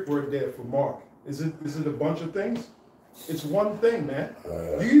the Greek word there for mark, is it a bunch of things? It's one thing, man.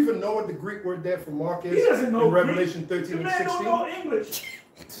 Do you even know what the Greek word there for mark is? He doesn't know in Revelation Greek. 13 The and man 16. don't know English.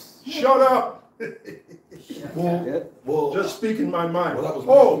 Shut up. Well, Yeah. well, Just speaking my mind. Well, that was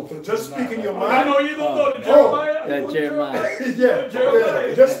Oh, Matthew just 13, speaking your I mind. know you gonna go to Oh. Jeremiah. Yeah, Jeremiah. Yeah, Jeremiah.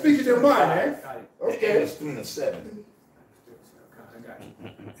 yeah. Just speaking your mind, eh? Got it. Okay. it's 3 and 7. I got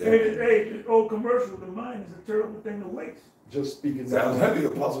it. Hey, the old commercial, the mind is a terrible thing to waste. Just speaking my That was mind. heavy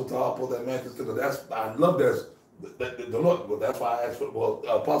Apostle Paul pulled that man because that's I love that the Lord. Well, that's why I asked for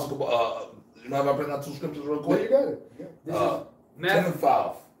Apostle. You mind if I bring out 2 scriptures real There quick? you got it. Yeah. This Uh, is 10 Matthew, and 5.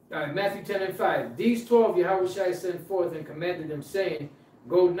 all right, Matthew 10 and 5. These 12 Yahushua sent forth and commanded them, saying,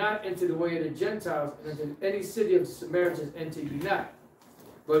 Go not into the way of the Gentiles, and into any city of the Samaritans enter ye not,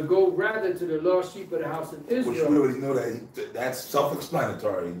 but go rather to the lost sheep of the house of Which we Israel. already know that's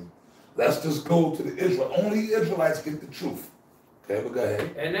self-explanatory. Let's just go to the Israel. Only Israelites get the truth. Okay, but go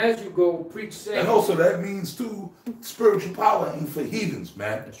ahead. And as you go, preach saying, And also that means too spiritual power ain't for heathens,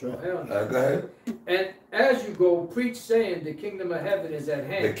 man. That's right. Hell no. Go ahead. And as you go, preach saying, the kingdom of heaven is at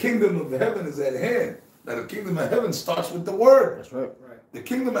The hand. kingdom of heaven is at hand. Now the kingdom of heaven starts with the word. That's right. Right. The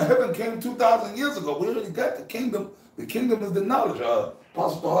kingdom of heaven came 2,000 years ago. We already got the kingdom. The kingdom is the knowledge.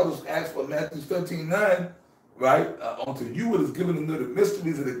 Apostle Paul just asked for Matthew 13:9, right? Unto you it is given to know the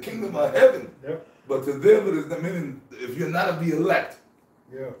mysteries of the kingdom of heaven. Yep. But to them it is the meaning if you're not of the elect.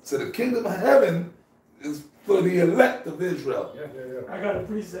 Yeah. So the kingdom of heaven is for the elect of Israel. Yeah. Yeah. Yeah. I got a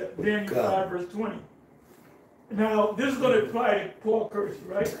precept, Daniel God. 5 verse 20. Now, this is going to apply to Paul Kersey,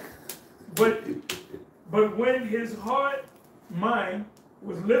 right? But when his heart, mind,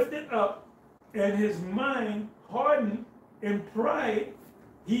 was lifted up, and his mind hardened in pride,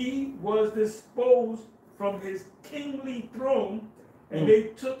 he was disposed from his kingly throne, and they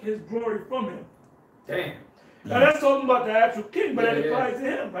took his glory from him. Damn. Now that's talking about the actual king, but that Yeah, yeah. applies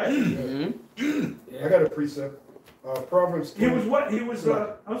to him, right? Mm-hmm. I got a precept. Proverbs He 20. was what? He was,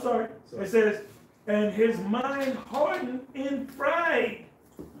 I'm sorry. Sorry. It says, and his mind hardened in pride.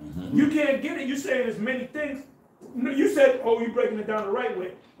 You can't get it. You saying there's many things. No, you said, oh, you're breaking it down the right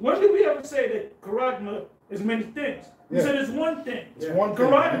way. When did we ever say that charisma is many things? We Yeah. said it's one thing. It's one thing,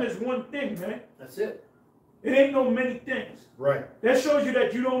 Charisma man. is one thing, man. That's it. It ain't no many things. Right. That shows you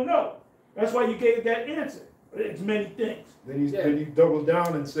that you don't know. That's why you gave that answer. It's many things. Then you Yeah. then you double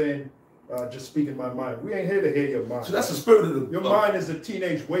down and saying, just speaking my mind. We ain't here to hear your mind. So that's the spirit of the Your mind is a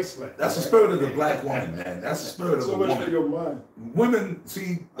teenage wasteland. That's the spirit of the black woman, man. That's the spirit of So a much for woman. your mind. Women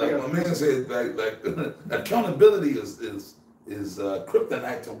see, like my man said, like accountability is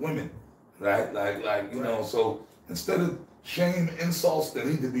kryptonite to women, right? Like you know. So instead of shame, insults, they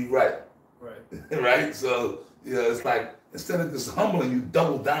need to be right, Right. right? So it's like instead of just humbling, you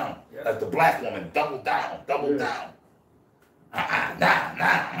double down, Yeah. like the black woman, double down. Yeah. Nah,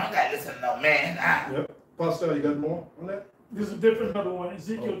 I don't gotta listen to no man. Yep. Pastor, you got more on that? There's a different another one.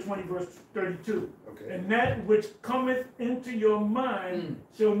 Ezekiel 20 verse 32. Okay. And that which cometh into your mind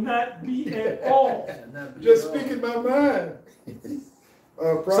shall not be at all. Just speaking my mind.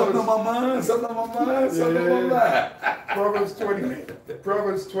 Something on my mind, something on my mind, something on my mind.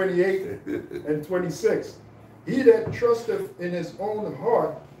 Proverbs 28 and 26. He that trusteth in his own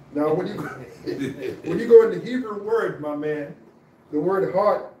heart. Now, when you go in the Hebrew word, my man, the word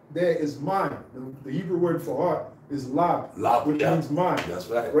heart there is mind. The Hebrew word for heart is lab, Lab, which yeah. means mind. That's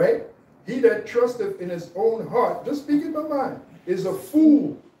right. Right? He that trusteth in his own heart, just speaking my mind, is a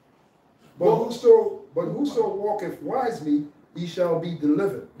fool. But whoso walketh wisely, he shall be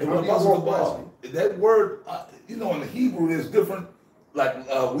delivered. And How do you Apostle walk wisely? Paul, that word, in the Hebrew, is different. Like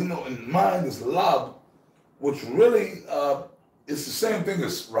we know in mind is lab, which really it's the same thing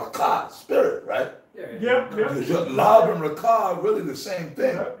as rakah, spirit, right? Yeah. Because your love and rakah are really the same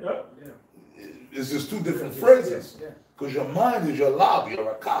thing. Yeah. It's just two different phrases. Yeah. Because your mind is your love,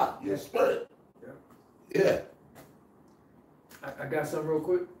 your rakah, your spirit. Yeah. I got something real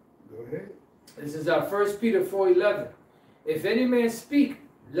quick. Go ahead. This is our 1 Peter 4:11. If any man speak,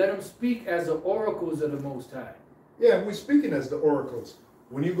 let him speak as the oracles of the Most High. Yeah, we're speaking as the oracles.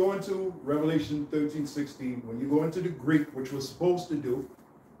 When you go into Revelation 13:16, when you go into the Greek, which we're supposed to do,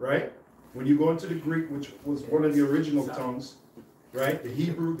 right? When you go into the Greek, which was one of the original tongues, right? The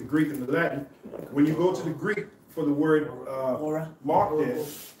Hebrew, the Greek, and the Latin. When you go to the Greek for the word mark there,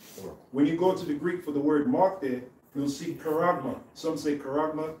 when you go to the Greek for the word mark there, you'll see charagma. Some say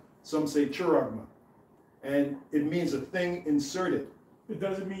charagma, some say chiragma. And it means a thing inserted. It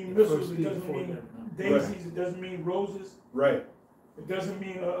doesn't mean missiles. It doesn't mean daisies. It doesn't mean roses. Right. It doesn't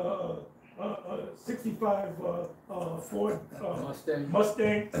mean 65 Ford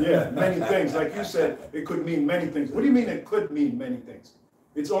Mustang. Yeah, many things. Like you said, it could mean many things. What do you mean it could mean many things?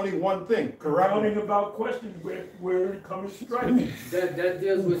 It's only one thing. Rounding Charagma. about questions where it comes striking. That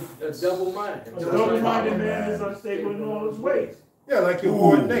deals with a double mind. A double-minded man is unstable in all his ways. Yeah, like your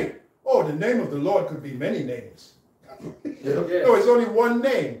boy Nate. Oh, the name of the Lord could be many names. Yeah. No, it's only one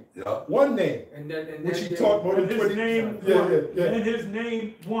name. Yeah. One name. And Which he taught more than And his 20 name Yeah, one. yeah. And his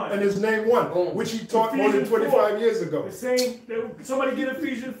name one. And his name one, Boom. which he taught more than Ephesians 25 years ago. The same, somebody get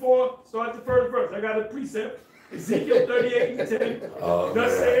Ephesians 4, start the first verse. I got a precept. Ezekiel 38:10. Oh,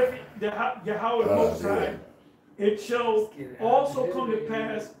 Thus man. saith Yahweh Oh, Most High, it shall also come to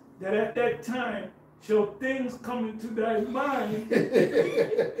pass that at that time shall things come into thy mind, and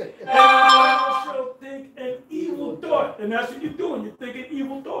thou shalt think an evil thought. And that's what you're doing. You're thinking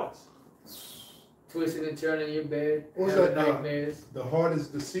evil thoughts. Twisting and turning in your bed, What's having that? nightmares, The heart is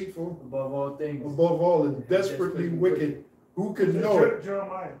deceitful, above all things. above all, and desperately wicked. Who could know it?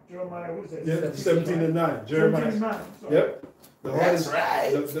 Jeremiah, what is that? Yeah, 17 and 9. Jeremiah. 17:9. Sorry. Yep. The heart That's is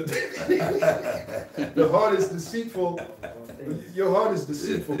right. the heart is deceitful. Your heart is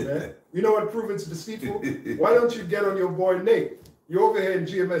deceitful, man. You know what proves it's deceitful? Why don't you get on your boy Nate? You're over here in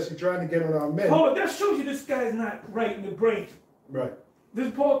GMS, you're trying to get on our men. Oh, that shows you this guy's not right in the brain. Right. This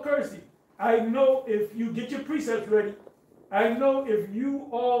is Paul Kersey. I know if you get your precepts ready, I know if you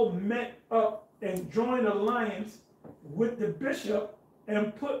all met up and joined alliance with the bishop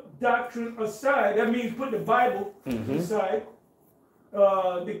and put doctrine aside, that means put the Bible aside,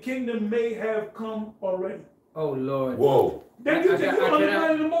 the kingdom may have come already. Oh Lord. Whoa. Then you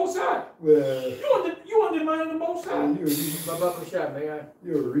undermining the Most High. Well, You undermining the Most High. My buckle shot, man.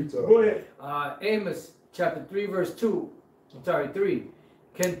 you're a retard. Go ahead. Amos chapter 3 verse 2. I'm sorry, 3.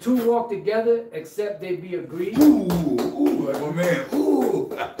 Can two walk together except they be agreed? Ooh, like my man. Ooh.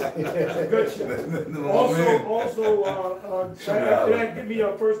 Good shot. My Also, man. that give me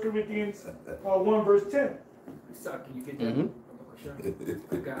 1 Corinthians 1 verse 10. Sorry, can you get that?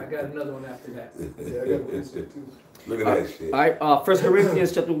 I got another one after that. Yeah, I got a precept too. Look at that shit. All right, 1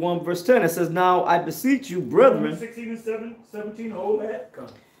 Corinthians chapter 1 verse 10, it says, now I beseech you, brethren, 16 and 17, hold that. Come.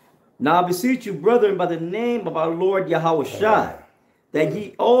 now I beseech you, brethren, by the name of our Lord Yahweh Shai, that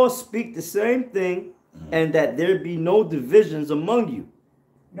ye all speak the same thing, and that there be no divisions among you.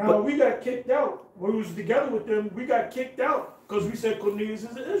 Now we got kicked out. When we was together with them, we got kicked out because we said Cornelius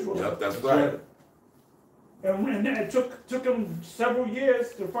is an Israelite. Yep, that's right. And it took him several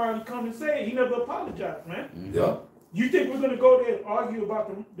years to finally come and say it. He never apologized, man. Yep. You think we're gonna go there and argue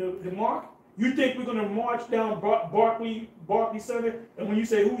about the mark? You think we're gonna march down Barclay Center, and when you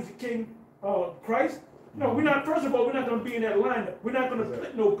say who's the king, Christ? No, we're not. First of all, we're not gonna be in that lineup. We're not gonna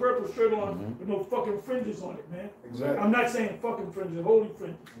put no purple shirt on with no fucking fringes on it, man. Exactly. I'm not saying fucking fringes, holy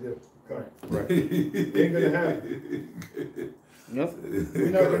fringes. Yeah, right. Ain't gonna happen. Yep. We're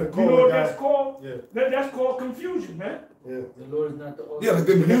not gonna You call know a what guy. that's called? Yeah. That's called confusion, man. Yeah. The Lord is not the author. Yeah, but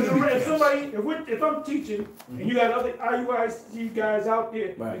then If somebody, if I'm teaching and you got other IUIC guys out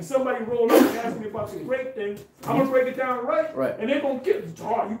there, Right. and somebody roll up and ask me about the great thing, I'm gonna break it down right, Right. and they're gonna get it.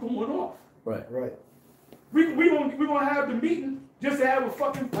 Oh, you going off. Right. Right. We gonna have the meeting just to have a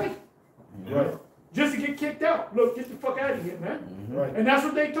fucking fight, Right. just to get kicked out. Look, get the fuck out of here, man. Right. And that's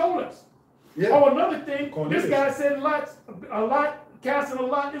what they told us. Yeah. Oh, another thing, Cornelius. this guy said casting a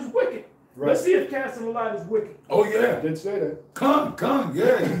lot is wicked. Right. Let's see if casting a lot is wicked. Oh Yeah, yeah. did say that. Come,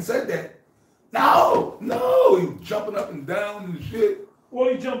 yeah, he said that. No, he jumping up and down and shit. Well,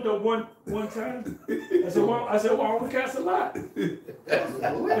 he jumped up one time. I said, why don't we cast a lot? And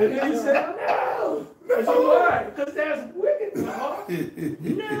then he said, no. I said, why? Because that's wicked, no.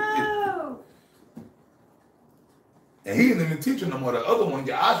 And he didn't even teach him no more. The other one,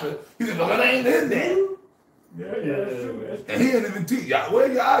 Yasha, he said, no, that ain't in there. Yeah, that's true. That's true. And he didn't even teach.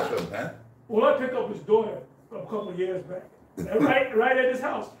 Where Yasha, man? Well, I picked up his daughter a couple of years back, and right at his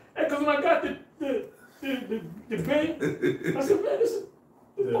house. And because when I got the bin, I said, man, this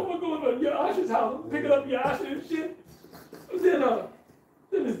woman going to Yasha's house, picking up Yasha and shit. Then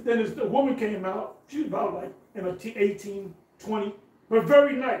the woman came out. She was about like in her 18, 20, but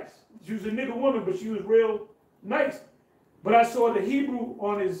very nice. She was a nigga woman, but she was real nice. But I saw the Hebrew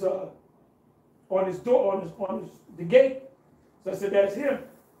on his door, the gate. So I said, that's him.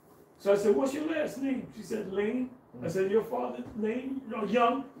 So I said, what's your last name? She said, Lane. I said, your father, Lane,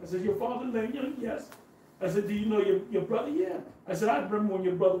 Young. I said, your father, Lane Young? Yes. I said, do you know your brother? Yeah. I said, I remember when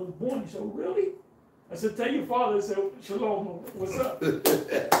your brother was born. He said, really? I said, tell your father. I said, Shalom, what's up?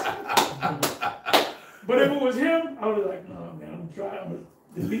 But if it was him, I was like, no, man, I'm going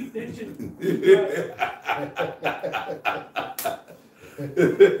to delete that shit.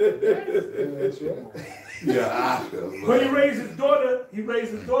 That's right. Yeah, But he raised his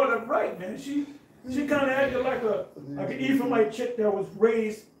daughter right, man. She kind of acted like an Ephraimite chick that was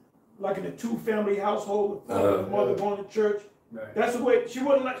raised like in a two-family household with father and mother going to church. Right. That's the way she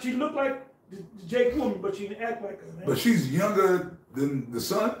wasn't like. She looked like the Jake woman, but she didn't act like her, man. but she's younger than the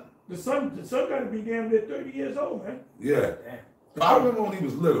son? The son got to be damn near 30 years old, man. Yeah. I remember when he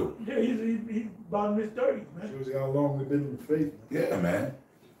was little. Yeah, he's about in his 30s, man. Shows you how long we've been in the faith. Yeah, man.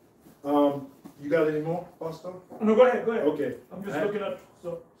 You got any more, Pastor? No, go ahead. Okay. I'm just looking up.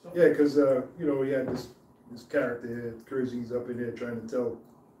 So. Yeah, because we had this character here, Kersey's up in there trying to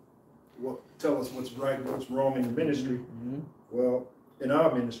tell us what's right and what's wrong in the ministry. Mm-hmm. Well, in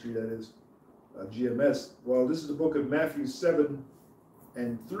our ministry, that is, GMS. Well, this is the book of Matthew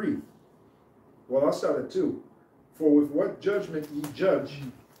 7:3. Well, I'll start at 2. For with what judgment ye judge,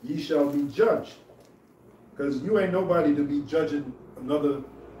 ye shall be judged. Because you ain't nobody to be judging another,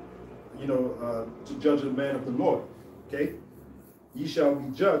 to judge a man of the Lord. Okay? Ye shall be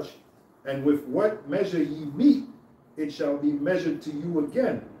judged, and with what measure ye meet, it shall be measured to you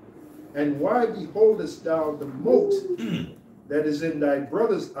again. And why beholdest thou the mote that is in thy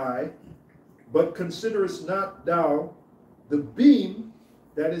brother's eye, but considerest not thou the beam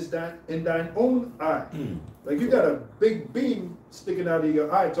that is in thine own eye? Like you got a big beam sticking out of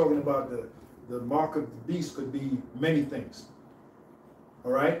your eye, talking about the mark of the beast could be many things.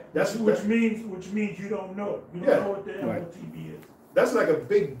 All right, Which means you don't know it. You don't know what the MOTB is. That's like a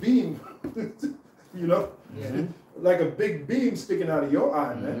big beam, like a big beam sticking out of your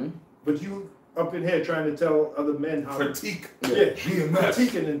eye, man. But you up in here trying to tell other men how Critique. to BMS.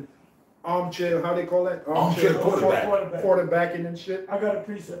 critiquing and armchair, how they call that? Armchair quarterback. Quarterbacking and shit. I got a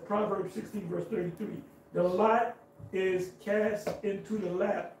precept, Proverbs 16 verse 33. The lot is cast into the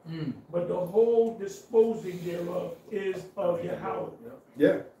lap, but the whole disposing thereof is of Yahweh.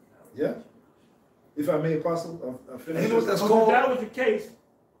 Yeah. If I may, Apostle, I'll finish. You know what that's So called? if that was the case,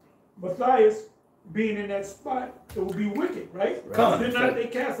 Matthias being in that spot, it would be wicked, right? Come on. Did not they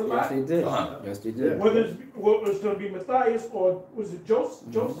cast a Yes, lot? they did. Uh-huh. Yes, they did. Whether it's going to be Matthias or was it Joseph?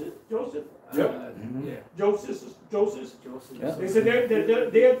 Yep. Joseph. Yeah. They said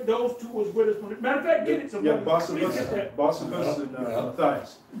they're those two was with us. Matter of fact, get it somebody. Yeah, Barsabbas and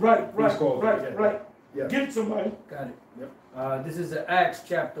Matthias. Right. Yeah. Get it somebody. Got it. Yep. This is Acts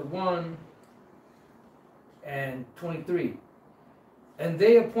chapter 1 and 23. And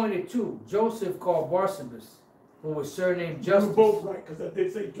they appointed two, Joseph called Barsabbas, who was surnamed You were Justus. both right, because I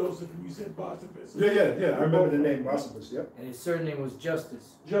did say Joseph and you said Barsabbas. Yeah. I remember the name Barsabbas. Yep. And his surname was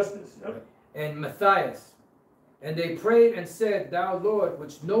Justus. Justice. Yep. And Matthias. And they prayed and said, Thou Lord,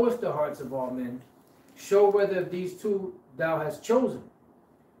 which knowest the hearts of all men, show whether of these two thou hast chosen,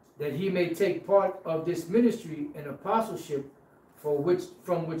 that he may take part of this ministry and apostleship, from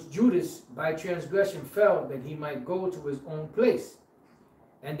which Judas by transgression fell, that he might go to his own place.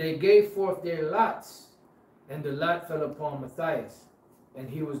 And they gave forth their lots, and the lot fell upon Matthias, and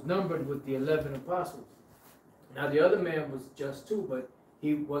he was numbered with the 11 apostles. Now the other man was just too, but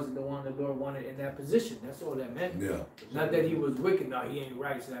he wasn't the one the Lord wanted in that position. That's all that meant. Yeah. Not that he was wicked. No, he ain't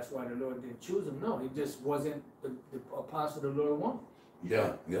right, so that's why the Lord didn't choose him. No, he just wasn't the apostle the Lord wanted.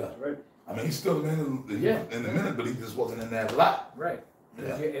 Yeah. Right. I mean, he's still in the minute, but he just wasn't in that lot. Right.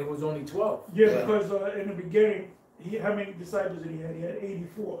 Yeah. It was only 12. Yeah, Yeah. because in the beginning, how many disciples did he have? He had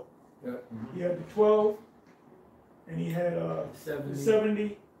 84. Yeah. He had the 12, and he had 70. the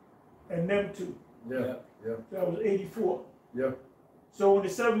 70, and them two. Yeah. That was 84. Yeah. So when the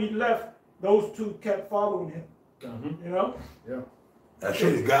 70 left, those two kept following him. Mhm. You know? That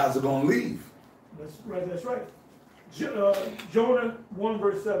shows you guys are gonna leave. That's right. Jonah 1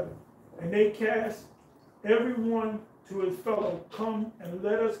 verse 7. And they cast every one to his fellow, come and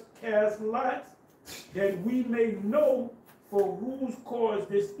let us cast lots that we may know for whose cause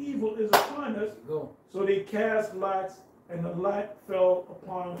this evil is upon us. Go. So they cast lots, and the lot fell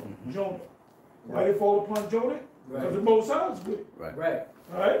upon Jonah. Why did it fall upon Jonah? Because Right. the Most High was with it. Right.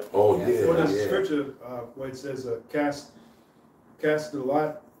 All right? Oh Yeah. yeah, Or the yeah. scripture where it says, cast the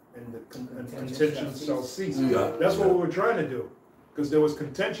lot and the contention shall cease. Yeah. That's what we were trying to do. Because there was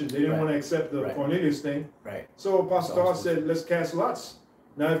contention. They didn't Right. want to accept the Right. Cornelius thing. Right. So Apostle Paul said, let's cast lots.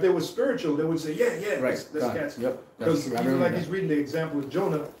 Now, if they were spiritual, they would say, yeah, Right. let's Done. cast. Yep. Because That's- I even remember like that. he's reading the example of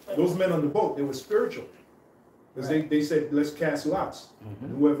Jonah, those men on the boat, they were spiritual. Because they said, let's cast lots.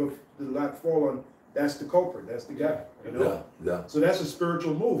 And whoever the lot fall on, that's the culprit, that's the guy. You know? Yeah, yeah. So that's a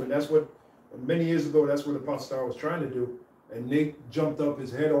spiritual move, and that's what many years ago, that's what Apostle Paul was trying to do. And Nate jumped up,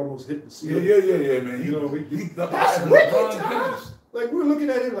 his head almost hit the Yeah, ceiling. man. You know, That's wicked. Like we were looking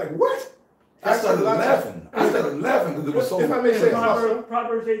at him like, what? I started laughing. I started laughing because it was so. If I may say,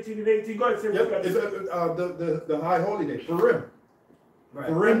 Proverbs 18 and 18. Go ahead, say what you got to say. the high holy day, Purim. Right.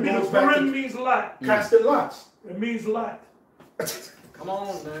 Purim goes back Purim to means lot. casting lots. It means lot. Come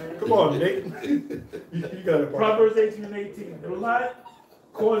on, man. Come on, Nate. you got it. Proverbs 18 and 18. The lot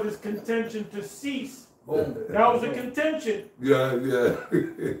causes contention to cease. Boom. That was a contention. Yeah, yeah.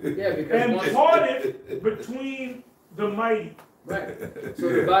 Yeah, because And once, parted between the mighty. right. So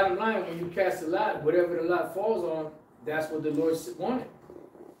the bottom line, when you cast a lot, whatever the lot falls on, that's what the Lord wanted.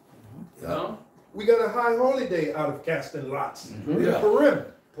 You know? We got a high holy day out of casting lots. Yeah. Purim.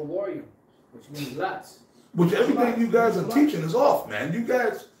 Pawarium, which means lots. Which everything you guys are teaching is off, man. You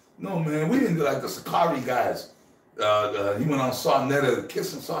guys, no, man. We didn't do like the Sakari guys. He went on Sarnetta,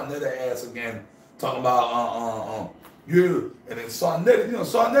 kissing Sarnetta ass again, talking about you. And then Sarnetta,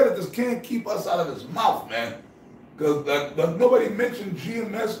 Sarnetta just can't keep us out of his mouth, man. Because nobody mentioned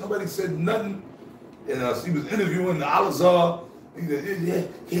GMS, nobody said nothing. And he was interviewing the Al-Azhar. He said,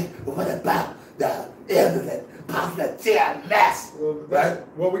 yeah, but what about the evidence of the GMS?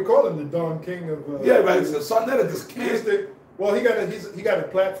 Right? Well, we call him the Don King of. Yeah, right. So Sarnetta just He's can't. well, he got a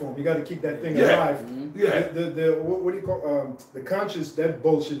platform. You got to keep that thing Yeah. alive. Yeah. What do you call the conscious? That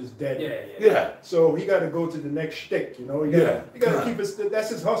bullshit is dead. Yeah. So he got to go to the next shtick. You know. He got to keep it. That's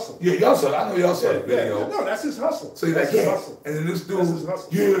his hustle. Yeah, y'all saw. I know y'all saw the video. No, that's his hustle. So he's like, that's his yeah. hustle. And then this That's his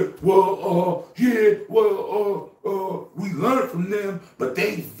dude, hustle. we learned from them, but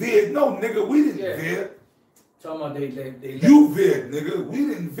they veered. No, nigga, we didn't Yeah. veer. Talking about they You veered, nigga. We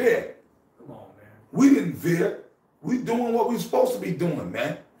didn't veer. Come on, man. We didn't veer. We doing what we supposed to be doing,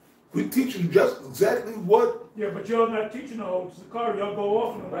 man. We teaching just exactly what. Yeah, but y'all not teaching the whole Sakari. Y'all go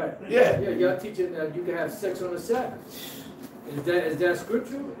off on Right. that. Yeah. Yeah, y'all teaching that you can have sex on the Sabbath. Is that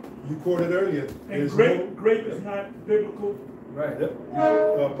scripture? You quoted earlier. And there's grape is not biblical. Right.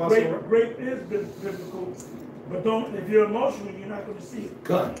 Apostle. Grape is biblical. But if you're emotional, you're not going to see it.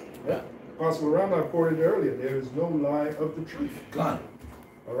 Gun. Apostle Rama quoted earlier. There is no lie of the truth. Gun.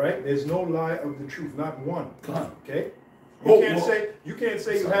 All right. There's no lie of the truth. Not one. Gun. Okay. Oh, You can't oh.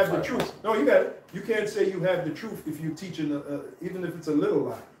 say you Sorry, have the sorry. truth. No, you got it. You can't say you have the truth if you're teaching, even if it's a little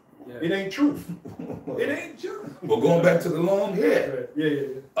lie. Yeah. It ain't truth. It ain't truth. Well, going back to the long hair.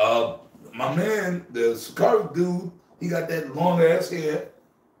 Yeah. My man, the Sakari dude, he got that long ass hair,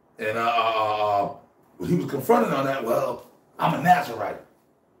 and he was confronted on that. Well, I'm a Nazarite.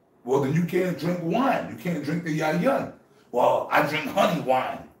 Well, then you can't drink wine. You can't drink the yayan. Well, I drink honey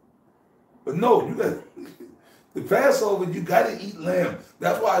wine. But no, you got the Passover. You got to eat lamb.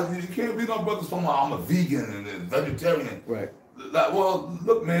 That's why you can't be no brothers talking about I'm a vegan and a vegetarian. Right. Like, well,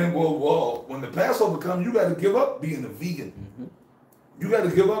 look, man. Well, when the Passover comes, you got to give up being a vegan. You got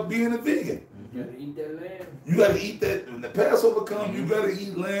to give up being a vegan. You gotta eat that lamb. You got to eat that. When the Passover comes, you got to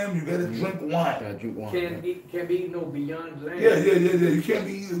eat lamb. You got to drink wine. Gotta drink wine. Can't be no beyond lamb. Yeah. You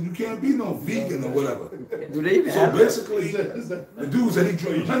can't be no vegan or whatever. Do they even So have that? basically, the dude said he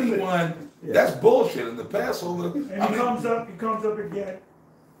drank honey wine. That's bullshit. In the Passover, And I he mean, comes up again.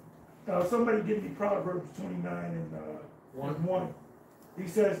 Somebody give me Proverbs 29 and 1. He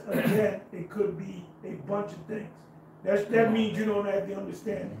says, again, it could be a bunch of things. That means you don't have the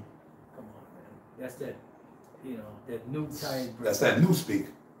understanding. Come on, man. That's that, that new tide. that's that new speak.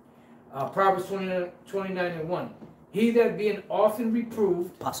 Proverbs 29 and 1. He that being often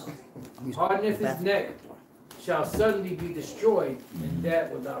reproved, Possible. hardeneth his neck, shall suddenly be destroyed, and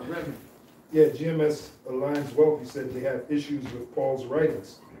that without remedy. Yeah, GMS aligns well. He said they have issues with Paul's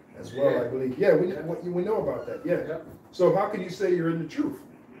writings as well, Yeah. I believe. Yeah, we know about that. Yeah. Yep. So how can you say you're in the truth?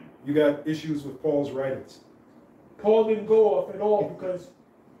 You got issues with Paul's writings. Paul didn't go off at all because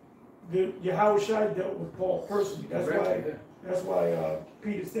Yahushua dealt with Paul personally. That's Right, why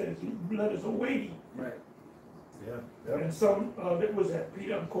Peter said his letters are weighty. Right. Yeah. And some, that was that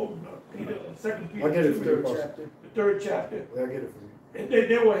Peter, I'm quoting, Peter, 2 Peter. I get it for you, Third Pastor. chapter. The 3rd chapter. Yeah, I get it for you. And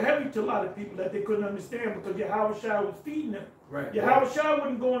they were heavy to a lot of people that they couldn't understand because Yahushua was feeding them. Right. Yahushua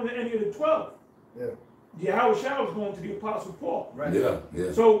wasn't going to any of the 12. Yeah. Yahushua was going to the Apostle Paul. Right. Yeah,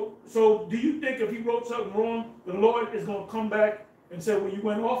 yeah. So do you think if he wrote something wrong, the Lord is going to come back and say, well, you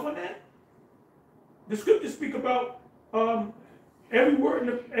went off on that? The scriptures speak about every word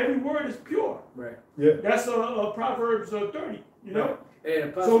is pure. Right. Yeah. That's Proverbs 30, you know?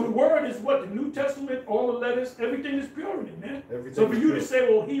 And So Apostle, the word is what? The New Testament, all the letters, everything is pure in it, man. Everything So for is you pure. to say,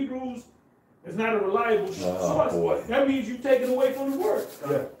 well, Hebrews is not a reliable source, boy. that means you take it away from the word.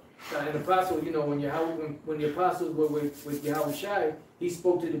 Yeah. and Apostle, you know, when the apostles were with Yahushua, he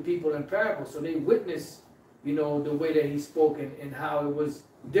spoke to the people in parables. So they witnessed, you know, the way that he spoke and how it was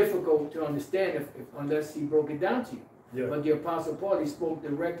difficult to understand unless he broke it down to you. Yeah. But the Apostle Paul, he spoke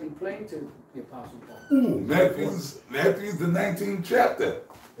directly plain to the Apostle Paul. Ooh, Matthew's the 19th chapter.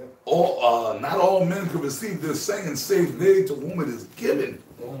 All, not all men can receive this saying, save they to whom it is given.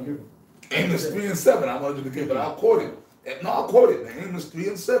 Amos 3 and 7, I wanted you to give it, I'll quote it. I'll quote it, Amos 3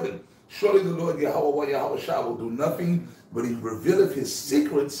 and 7. Surely the Lord Yahushua will do nothing, but he revealeth his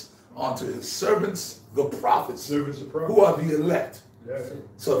secrets unto his servants, the prophets, Servants of prophet. who are the elect. Yeah.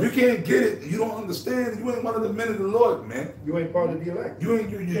 So if you can't get it, you don't understand, you ain't one of the men of the Lord, man. You ain't part of the elect. You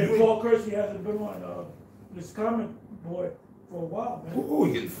ain't, And Paul Kersey hasn't been on this comment board for a while, man. ooh,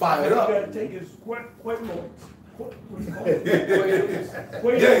 you getting fired You up. gotta take his what do you call it?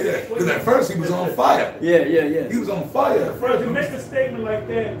 Yeah, because at first he was on fire. Yeah. He was on fire at For first. to make a statement like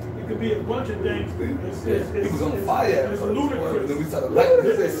that, it could be a bunch of things. He was on fire at It's first. Then ludicrous. we started lighting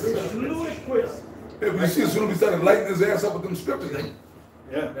his ass. It's ludicrous. Yeah, but you see, as soon as we started lighting his ass up with them scriptures, then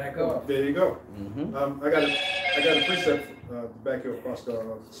Yeah. Back up. There you go. Mm-hmm. I got a precept to back you up, Pastor.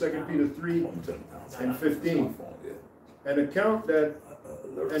 2 Peter 3 and 15. An account that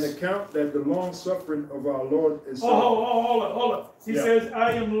the long suffering of our Lord is. Hold on. He Yeah. says,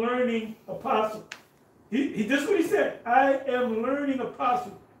 I am learning apostle. This is what he said. I am learning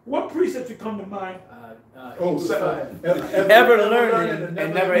apostle. What precept should come to mind? Oh, Ever learning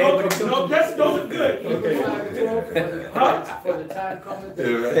and never No, able to. no, those are good. For the time coming.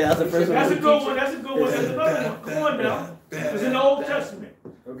 Yeah, that's the first one. That's a good one. That's another one. Come on now. It's in the Old Testament.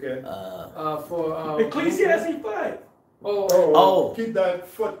 Okay. Ecclesiastes 5. Oh. Keep that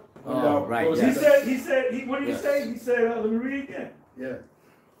foot. Oh, right, close. He yes. said, what did he say? He said, let me read it again. Yeah.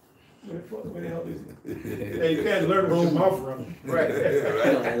 Where the hell is it? Hey, you can't learn with your mouth running. Right.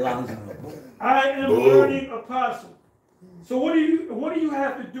 I am learning apostle. So what do you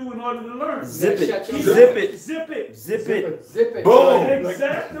have to do in order to learn? Zip it. Shut your Zip it. Zip it. Zip it. Zip it. Boom.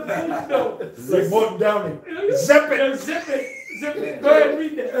 Exactly. No. Like Morton Downey. Zip it. Zip it. Zip it. Go ahead and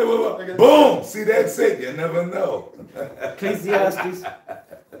read that. Hey, boom! See, that's it. You never know. Ecclesiastes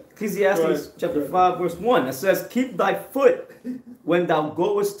chapter 5 verse 1. It says, keep thy foot when thou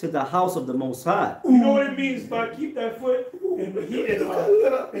goest to the house of the Most High. You know what it means by keep that foot in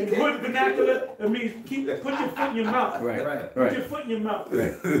hood vernacular? It means put your foot in your mouth. Right. Put your foot in your mouth.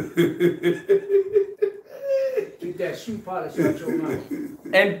 Keep that shoe polish out your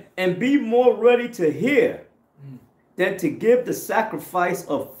mouth. And be more ready to hear than to give the sacrifice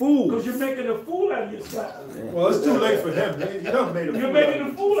of Because fools. you're making a fool out of yourself. Well, it's too late for him. He done made a You're fool making out a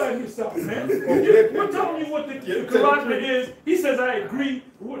of fool out of yourself, man. We're telling you what the Karagma is. He says, I agree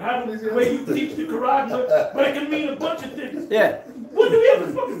with how the way you teach the Karagma, but it can mean a bunch of things. Yeah. When do we ever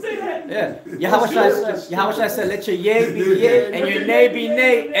supposed to say that? Yeah. Yahushua said, let your yea be yea and your nay be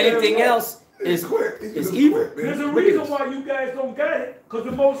nay. Anything else is evil. There's a reason why you guys don't got it, because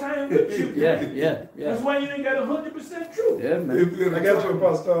the Most High ain't with you. Yeah. That's why you ain't got 100% truth. Yeah, man. I got you,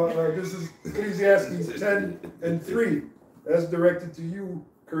 Apostle. This is Ecclesiastes 10 and 3. That's directed to you,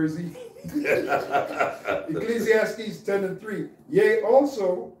 Kersey. Ecclesiastes 10 and 3. Yea,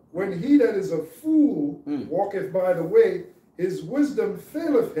 also, when he that is a fool walketh by the way, his wisdom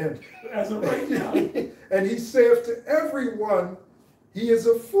faileth him. As of right now. And he saith to everyone, he is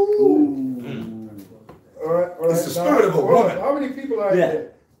a fool. All right. It's the spirit of a woman. How many people are in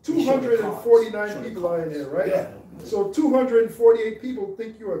there? 249 people are in there, right? Yeah. So 248 people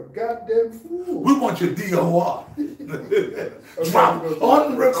think you're a goddamn fool. We want your DOR. Drop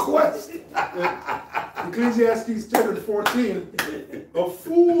on request. Ecclesiastes 10 and 14. A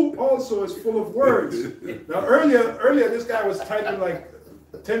fool also is full of words. Now earlier this guy was typing like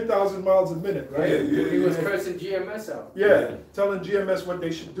 10,000 miles a minute, right? He was cursing GMS out. Yeah, telling GMS what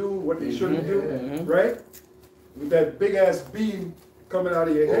they should do, what they shouldn't do, right? With that big ass beam coming out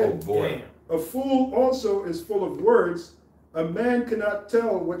of your Oh head. boy. A fool also is full of words. A man cannot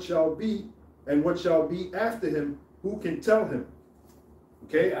tell what shall be, and what shall be after him, who can tell him?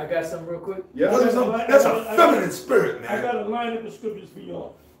 Okay? I got something real quick. Yeah. That's a feminine spirit, I man. got a line of the scriptures for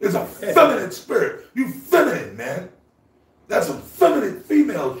y'all. It's a feminine spirit. You feminine, man. That's some feminine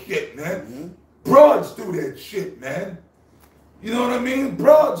female shit, man. Broads do that shit, man. You know what I mean?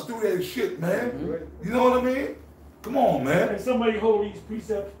 Broads do that shit, man. You know what I mean? Come on, man. And somebody hold these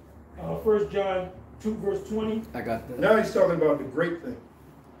precepts. 1 John 2 verse 20. I got that. Now he's talking about the great thing.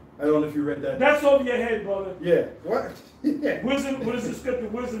 I don't know if you read that. That's over your head, brother. Yeah. What? Yeah. Wisdom, what is the scripture?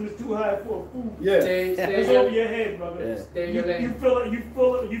 Wisdom is too high for a fool. Yeah. Stay It's over your head, brother. Yeah. Stay in your lane.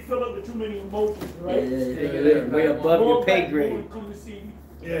 You fill up with too many emotions, right? Way above your pay grade. Come to see you.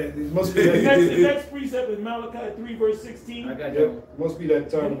 Yeah. It must be The that. next precept is Malachi 3 verse 16. I got Yep. you. Must be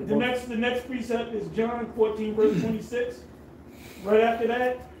that time. The next precept is John 14 verse 26. Right after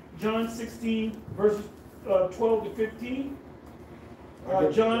that, John 16 verses 12 to 15.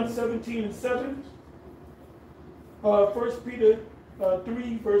 John 17 and 7. 1 Peter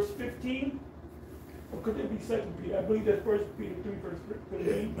 3 verse 15. Or could it be 2 Peter? I believe that's 1 Peter 3 verse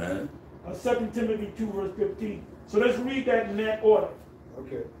 15. Yeah, man. 2 Timothy 2 verse 15. So let's read that in that order.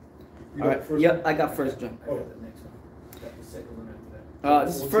 Okay. You All got right. first Yep, I got First John. I got the next one. Got the second one after that.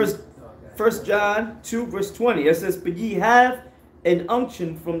 This is First John 2 verse 20. It says, "But ye have an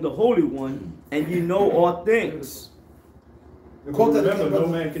unction from the Holy One, and ye know all things." Remember, Quote that again, no brother.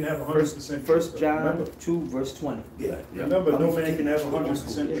 man can have 100% First truth. John Remember, 2 verse 20. Yeah. remember, no man can have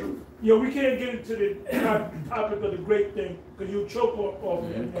 100% truth. Yo, we can't get into the topic of the great thing because you'll choke off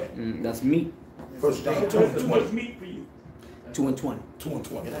that. That's meat. First John That's 2 and too much 20. meat for you. 2 and 20. 2 and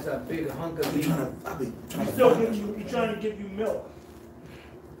 20. That's a big hunk of I be meat. trying to Still find giving you, he's trying to give you milk.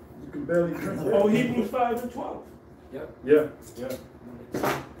 You can barely drink Oh, that. Hebrews 5 and 12. Yep. Yeah, yeah. You want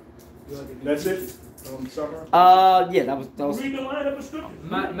to- That's it? Summer? Yeah, that was. Read the line of the scriptures.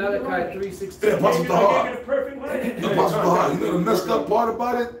 Malachi 3:16. Yeah, Apostle I Tahar. gave you the perfect line. Apostle Tahar, you know the messed up part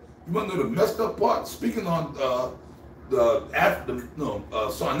about it? You want to know the messed up part? Speaking on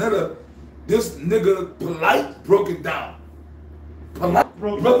Sarnetta, this nigga Polite broke it down. Polite,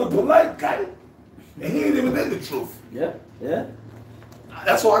 brother Polite got it. And he ain't even in the truth. Yeah, yeah.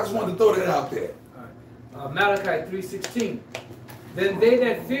 That's why I just wanted to throw that out there. Malachi 3:16. Then they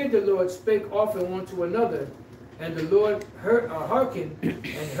that feared the Lord spake often one to another, and the Lord hearkened and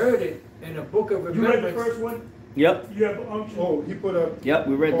heard it in a book of You read the remembrance. first one? Yep, You have an unction. Oh, he put up, yep,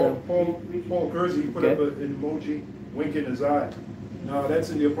 we read that. Paul Kersey, he put Okay. up an emoji winking his eye. No, that's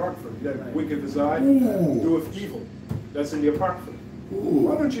in the Apocrypha. That wink of his eye, Ooh. doeth evil. That's in the Apocrypha.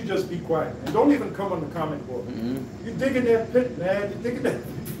 Why don't you just be quiet? And don't even come on the comment board. You're digging that pit, man. You're digging that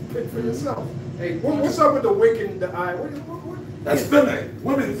pit for yourself. Hey, What's up with the winking the eye? What? That's feminine.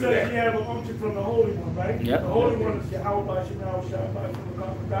 Women It do says you that. have an unction from the Holy One, right? Yep. The Holy One is Yahweh Shemel Shabbat from the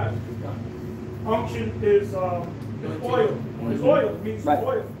God. Unction is oil. It's oil. It means Right.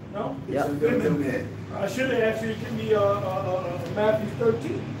 oil. No? Yep. Feminine. I should have asked you to give me Matthew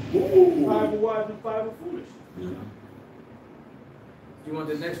 13. Ooh. 5 are wise and 5 are foolish. You want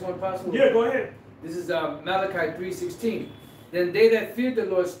the next one, Apostle? Yeah, go ahead. This is Malachi 3:16. Then they that feared the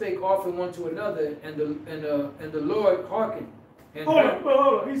Lord spake often one to another, and the Lord hearkened. And Hold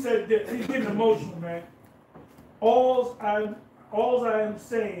on. He said this. He's getting emotional, man. All I am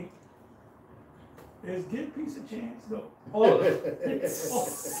saying is give peace a chance. No. All I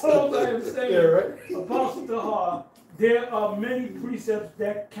am saying, Yeah, right. Apostle Tahar, there are many precepts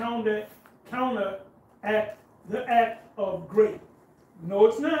that counteract the act of grace. No,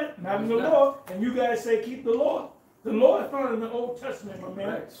 it's not. Not in the law. And you guys say keep the law. The law is found in the Old Testament, my man.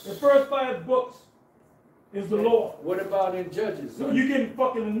 Right. The first 5 books is the law. What about in Judges? So you getting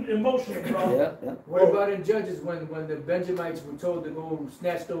fucking emotional, bro. Yeah, yeah. What about in Judges when the Benjamites were told to go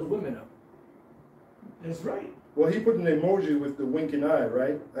snatch those women up? That's right. Well, he put an emoji with the winking eye,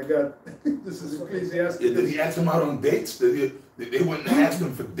 right? I got, this is Ecclesiastes. Did he ask him out on dates? They wouldn't ask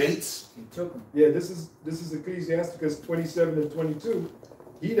him for dates. He took them. Yeah, this is Ecclesiasticus 27 and 22.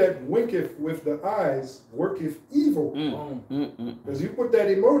 He that winketh with the eyes worketh evil. Boom. Because you put that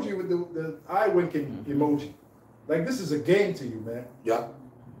emoji with the eye winking emoji. Like this is a game to you, man. Yeah.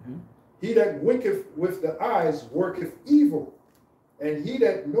 He that winketh with the eyes worketh evil, and he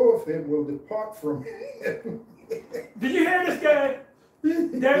that knoweth him will depart from him. Did you hear this guy?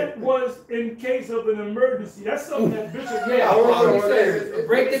 That was in case of an emergency. That's something that Bishop. Yeah, I don't that's what know he what said. it is.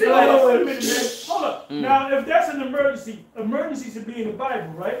 Break the Hold on, glass. wait a minute, man. Hold up. Now, if that's an emergency, emergency should be in the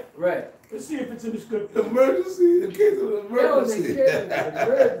Bible, right? Right. Let's see if it's in the scripture. Emergency? In case of an Yo, they emergency. kidding.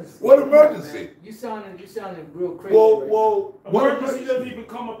 Emergency. What emergency? You sounding real crazy. Whoa, right whoa. What Emergency emergency? doesn't even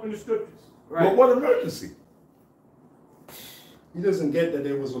come up in the scriptures. now. Right. Well, what emergency? He doesn't get that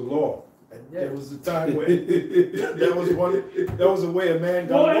there was a law. And Yeah. there was a time when that was a way a man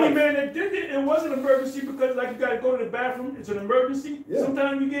got Well, any wife. man that did it, it was an emergency because like you gotta go to the bathroom, it's an emergency. Yeah.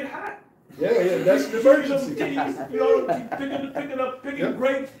 Sometimes you get hot. Yeah, that's an You emergency. picking Yeah.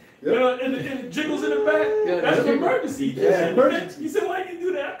 grapes, Yeah. and it jiggles in the back. Yeah, That's an the emergency. Yeah, emergency. He said, why did you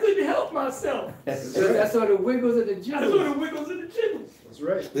do that? I couldn't help myself. So that's all the wiggles and the I saw jiggles. the wiggles and the jiggles. That's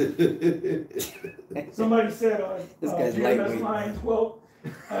right. Somebody said, This guy's GMS lightweight. Lions, well,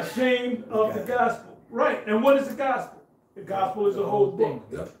 ashamed of the gospel. Right, and what is the gospel? The gospel is a whole book.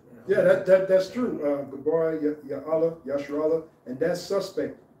 Yeah. Yeah, that's true. Gabar, Ya'ala, Yashrala, and that's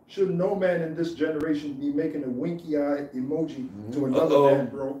suspect. Should no man in this generation be making a winky eye emoji to another Uh-oh. man,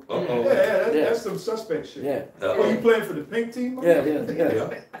 bro? Uh-oh. That's some suspect shit. Yeah. Oh, you playing for the pink team? man? Yeah. Yeah.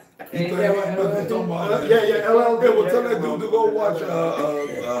 He Ain't playing- that what he talking about- Yeah, yeah, LL. Yeah, well, tell that dude to go watch,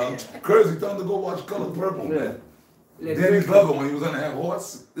 Crazy, tell him to go watch Color Purple, man. Danny Glover when he was on that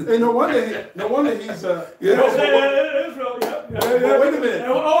horse. Hey, no wonder he's Yeah. Israel, yeah. Yeah, wait a minute.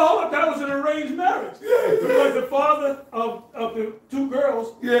 And, hold up, that was an arranged marriage. Because the father of the two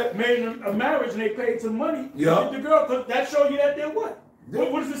girls Yeah. made a marriage and they paid some money to Yeah. get the girl. Cause that showed you that they're what?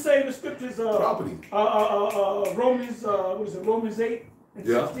 What does it say in the scriptures? Property. Romans, what is it? Romans 8 and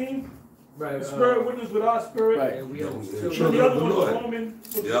Yeah. 16. Right. The spirit witness with our spirit. Right. Yeah, we Yeah, have we- children. And Children the of other the one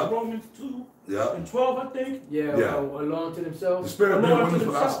was Lord. Yeah. Romans 2 Yeah. and 12, I think. Yeah, Yeah. alone to The themselves. spirit Along been to winning for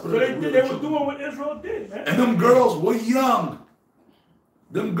our themselves. So spirit. they were doing what Israel did, man. And them girls were young.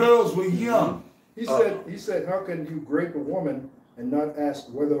 Them girls were young. He said, how can you grape a woman and not ask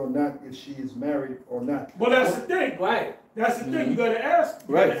whether or not if she is married or not? Well, that's the thing. Right. That's the thing. You gotta ask.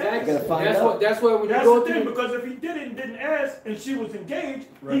 You Right. gotta ask. You gotta find That's out. what. That's why when you That's go the to thing, the, because if he didn't ask, and she was engaged,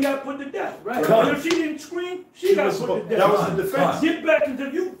 he Right. got put to death. Right. And if she didn't scream, she got was put to supposed- death. that was the defense. Get back into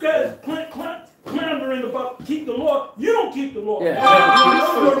you guys clamoring about keep the law. You don't keep the law. Yeah.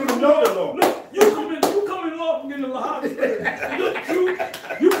 You don't even know the law. Look, you coming off and getting the Lahab.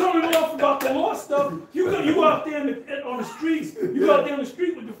 Look, you coming off about the law stuff. You out there on the streets. You out there on the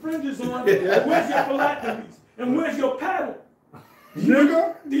street with the fringes on. Where's your phylacteries? And where's your paddle?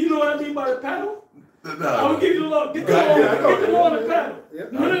 Nigga? Do you know what I mean by the paddle? I'm Nah. gonna give you the law. Get the Yeah, law. yeah, I know. Get the law on the paddle. Yeah.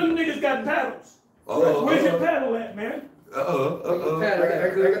 None of them niggas got paddles. Where's your paddle at, man? I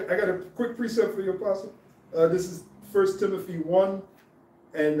got a quick precept for you, Apostle. This is 1 Timothy 1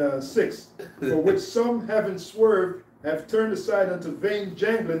 and 6. For which some, having swerved, have turned aside unto vain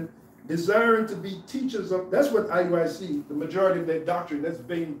jangling, desiring to be teachers of. That's what IUIC, the majority of their doctrine, that's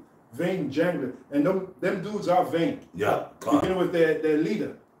vain jangling. And them dudes are vain. Yeah. Beginning with their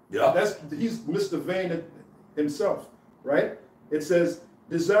leader. Yeah. He's Mr. Vain himself, right? It says,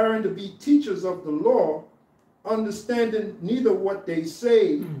 desiring to be teachers of the law, understanding neither what they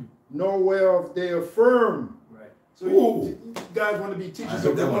say nor whereof they affirm. right. So Ooh. you guys want to be I teachers heard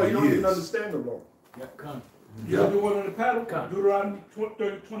of the that law, one you don't even years. understand the law. Yeah, come. Yeah. You want on the paddle? Come. Deuteronomy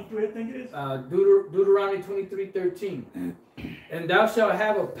 23, I think it is. Deuteronomy 23:13. And thou shalt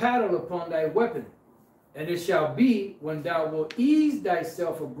have a paddle upon thy weapon, and it shall be when thou wilt ease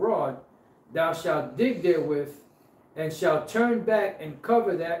thyself abroad, thou shalt dig therewith, and shalt turn back and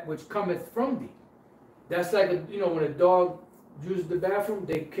cover that which cometh from thee. That's like when a dog uses the bathroom,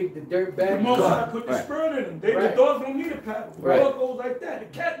 they kick the dirt The back. Most High God. put the Right. spirit in them. The Right. dogs don't need a paddle. The Right. dog goes like that.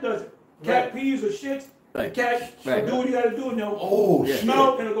 The cat does it. Cat Right. pees or shits. Right. The cat Right. do what he gotta do and they'll Oh, shit.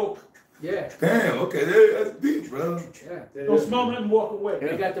 smell and it'll go. Yeah, Damn, okay, that's deep, bro. yeah. Don't smell nothing and walk away.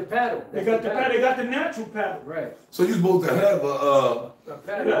 They got the paddle. They got the paddle. They got the natural paddle. Right. So you're supposed to have A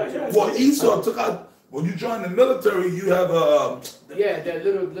paddle. Yeah. well, Esau took out, when you join the military, you have Yeah, that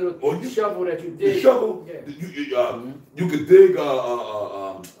little Oh, you- shovel that you the dig. shovel. Yeah. You could dig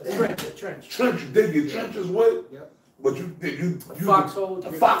A trench. trench, dig your trenches with. Yep. But you Foxhole.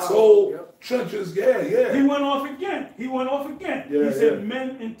 a foxhole, Yep. trenches, yeah. He went off again. Yeah, He said, yeah.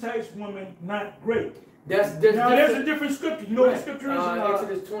 men entice women not great. That's Now there's a different. different scripture. You know what the Right. scripture is?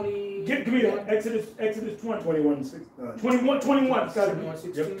 Exodus 20. Give me that. Exodus 20. 21:6. 21. It's gotta be.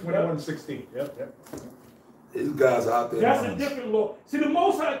 21:16. 21:16. Yep. These guys out there. That's a different law. See, the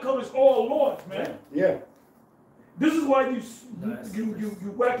Most High covers all laws, man. Yeah. This is why you Nice.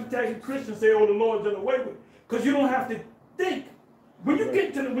 wacky tacky Christians say, "Oh, the Lord's done away with," because you don't have to think. When you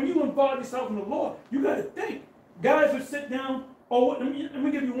get to when you involve yourself in the law, you got to think. Guys would sit down. Oh, let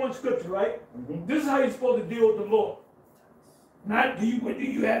me give you one scripture, right? Mhm. This is how you're supposed to deal with the law. Not do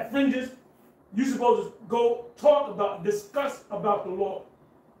you have fringes? You're supposed to go discuss about the law.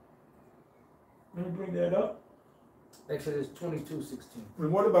 Let me bring that up. Exodus 22:16.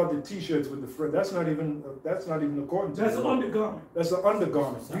 And what about the T-shirts with the fringe? That's not even according to That's the an law. undergarment. That's an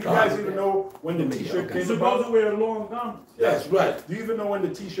undergarment. Do you guys even know when the T-shirt You're came supposed to about? wear long garments. That's right. Do you even know when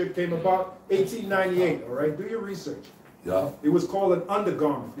the T-shirt came about? 1898. All right, do your research. Yeah, It was called an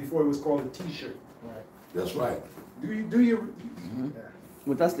undergarment before it was called a T-shirt. that's right. Do your? Yeah.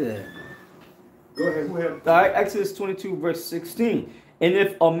 Well, that's the. Go ahead. Go ahead. All right, Exodus 22, verse 16. And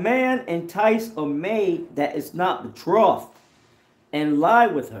if a man entice a maid that is not betrothed and lie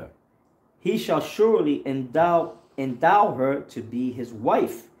with her, he shall surely endow her to be his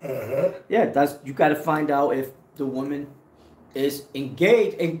wife. Yeah, that's you got to find out if the woman is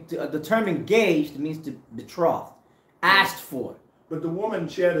engaged. And the term engaged means to betrothed, asked for. But the woman,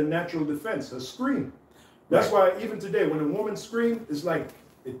 she had a natural defense, a scream. That's why even today, when a woman screams, it's like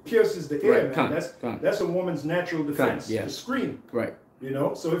it pierces the air, Right, man. That's a woman's natural defense, yeah. to scream. Right. You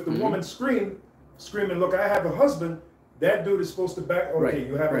know, so if the woman screaming, look, I have a husband, that dude is supposed to back, okay, Right,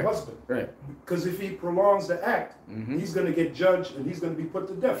 you have right. a husband. Right. Because if he prolongs the act, he's going to get judged and he's going to be put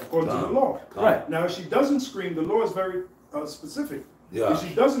to death according to the law. Right. Now, if she doesn't scream, the law is very specific. Yeah. If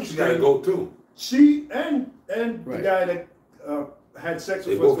she doesn't She scream, gotta go too. she and the Right. guy that had sex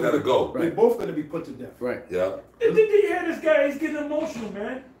They with both us, gotta go. they're both going to be put to death. Right. Yeah. And then you hear this guy, he's getting emotional,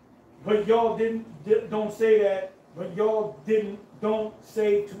 man. But y'all don't say that. But y'all don't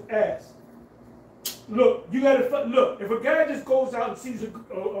say to ask. Look, you gotta look. If a guy just goes out and sees a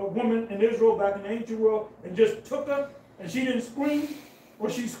woman in Israel back in the ancient world and just took her and she didn't scream or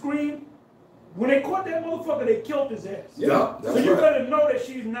she screamed, when they caught that motherfucker, they killed his ass. Yeah, So that's you right. gotta know that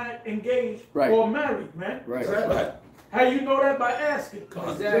she's not engaged Right. or married, man. Right. That's right. How you know that? By asking.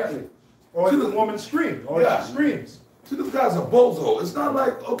 Exactly. Or if the woman screams, or Yeah. she screams. See, this guy's a bozo. It's not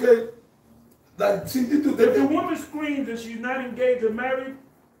like, okay, like, see, you do If the woman screams and she's not engaged or married,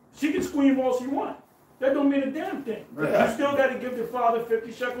 she can scream all she wants. That don't mean a damn thing. Right. You still got to give the father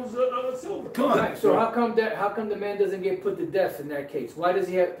 50 shekels of silver. Come on. Right, so how come the man doesn't get put to death in that case? Why does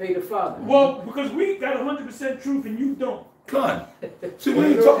he have to pay the father? Well, because we got 100% truth and you don't. Come on. See, we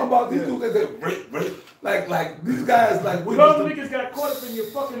ain't talking about these dudes that say rape. Like these guys, like we Those just. niggas got caught up in your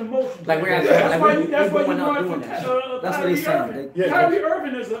fucking emotions. Like we're Yeah. That's why you going out run doing for that. Kyrie That's what he's saying. Irving. Yeah. Kyrie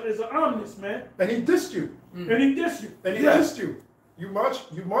Irving is an omnibus, man. And he dissed you. And he dissed you. And he Yeah. dissed you. You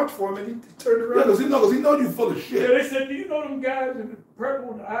marched for him and he turned Yeah, around. because he know you full of Yeah, shit. they said, do you know them guys in the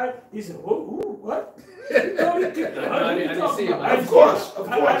purple in the eye? He said, ooh, what? You know, I didn't see it. Of course.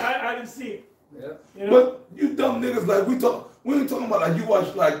 I didn't see it. Yeah. You know? But you dumb niggas, like we ain't talking about like you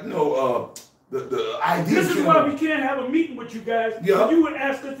watch like the ID. This is channel. why we can't have a meeting with you guys. Yeah. You would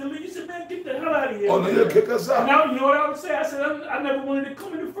ask us to leave. You said, man, get the hell out of here. Oh, no, you'll kick us And out. now, you know what I would say? I said, I never wanted to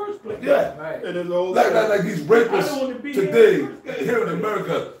come in the first place. Yeah. Right. And it's all Like these I don't wanna rapists be today here. here in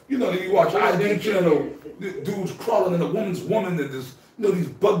America, you know, you watch ID channel, the dudes crawling in a woman and this, these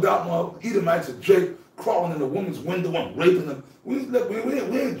bugged out Edomites of Jake crawling in a woman's window and raping them. We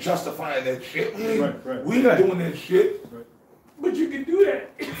ain't justifying that shit. We ain't, Right. we ain't doing that shit. But you can do that.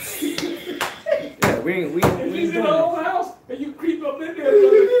 Yeah, we ain't If doing she's in her that. own house and you creep up in there, brother,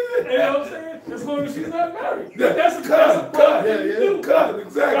 you know what I'm saying? As long as she's not married. Yeah, That's a cut, part thing to do. cut, I will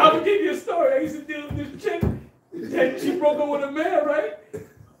exactly. give you a story. I used to deal with this chick, and she broke up with a man, right?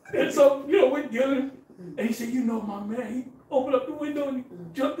 And so, we're dealing, and he said, my man, he opened up the window and he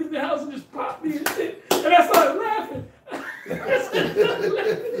jumped in the house and just popped me and shit. And I started laughing.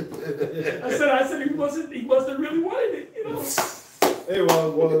 I said he mustn't really wanted it, Hey,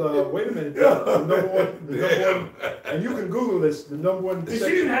 well, wait a minute. The number one, and you can Google this. The number one. And she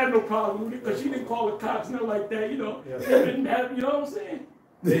didn't have no problem with it because she didn't call the cops, nothing like that, Yeah. Didn't have, you know what I'm saying?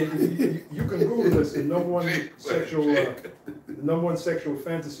 You can Google this. The number one sexual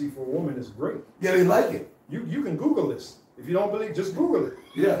fantasy for a woman is great. Yeah, they like it. You can Google this. If you don't believe, just Google it.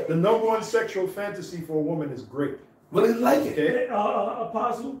 Yeah, The number one sexual fantasy for a woman is great. but they like it. Okay.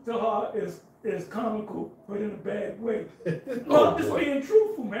 Apostle to her is comical, but in a bad way. No, Oh, I'm just boy. being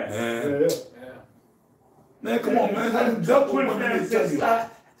truthful, man. Man, Yeah. man, come on, man. I done dealt with Twin women man that tell said,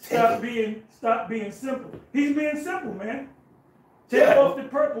 you. stop being simple. He's being simple, man. Take Yeah. off the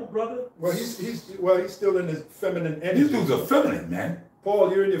purple, brother. Well, he's still in his feminine energy. These dudes are feminine, man.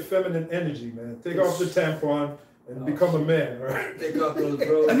 Paul, you're in your feminine energy, man. Take off the tampon and become a man, all right? Take off those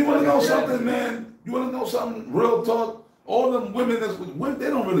bros. And you want to know something, man? You want to know something? Real talk. All them women, they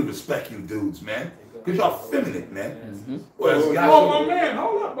don't really respect you dudes, man. Because y'all feminine, man. Whereas guys, Oh, my man,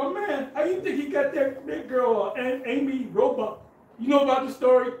 hold up, my man. How you think he got that girl, Amy Robach? You know about the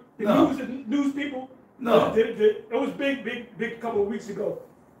story? The No. news people? No. It was big a couple of weeks ago.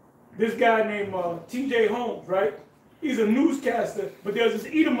 This guy named T.J. Holmes, right? He's a newscaster, but there's this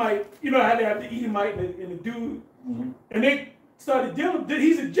Edomite. You know how they have the Edomite and the dude And they started dealing.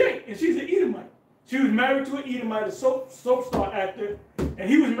 He's a Jake, and she's an Edomite. She was married to an Edomite, a soap star actor, and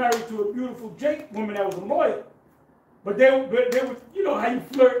he was married to a beautiful Jake woman that was a lawyer. But they were, you know how you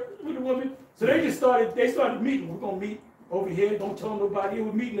flirt with a woman. So they started meeting. We're gonna meet over here. Don't tell nobody. They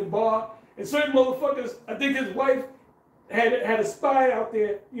would meet in the bar. And certain motherfuckers, I think his wife had a spy out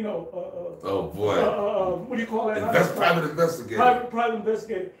there. You know. Oh boy. What do you call that? Private investigator. Private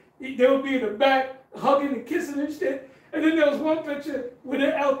investigator. They would be in the back, hugging and kissing and shit. And then there was one picture where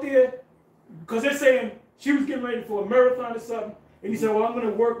they're out there, because they're saying she was getting ready for a marathon or something. And he said, well, I'm going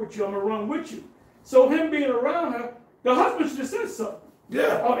to work with you. I'm going to run with you. So him being around her, the husband should have said something.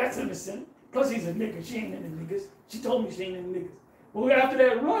 Yeah. Oh, that's innocent. Plus, he's a nigga. She ain't into niggas. She told me she ain't into niggas. Well, after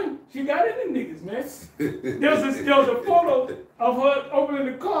that run, she got into niggas, man. There was a photo of her opening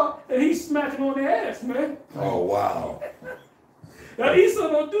the car, and he's smacking on the ass, man. Oh, wow. Now, Esau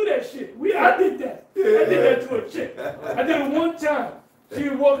don't do that shit. I did that. I did that to a chick. I did it one time. She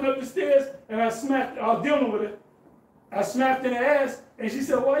was walking up the stairs, and I was dealing with her. I smacked in her ass, and she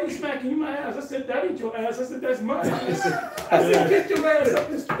said, why are you smacking my ass? I said, that ain't your ass. I said, that's mine. I said, get your ass up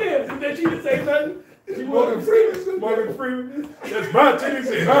the stairs. And then she didn't say nothing. Morgan Freeman. That's my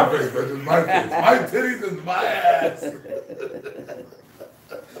titties and my face. My titties and my ass.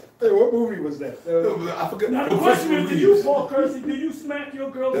 Hey, what movie was that? I forget. Now the question is, do you, Paul Kersey, do you smack your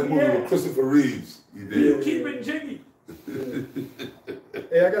girl That in the movie ass? with Christopher Reeves. You Do you did. keep it jiggy?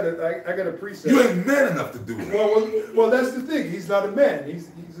 Hey, I got a preset. You ain't man enough to do it. Well, that's the thing. He's not a man. He's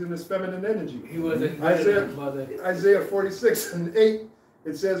in his feminine energy. He wasn't mother. Isaiah 46:8.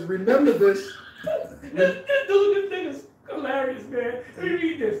 It says, "Remember this." This thing is hilarious, man. Let me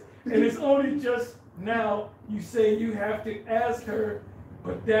read this. And it's only just now you say you have to ask her,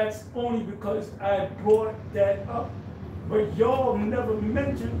 but that's only because I brought that up. But y'all never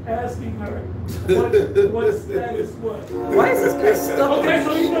mentioned asking her what status was. Why is this guy stuck? Okay,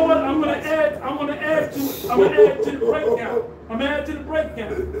 so you know what? I'm gonna add to the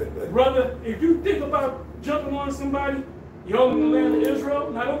breakdown. Brother, if you think about jumping on somebody, you're in the land of Israel,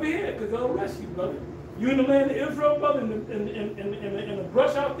 not over here, because they'll arrest you, brother. You in the land of Israel, brother, in the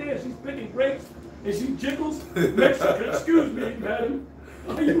brush out there, she's picking grapes and she jiggles. Mexican, excuse me, madam.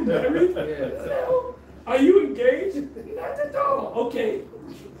 Are you married? No. Are you engaged? Not at all. Okay.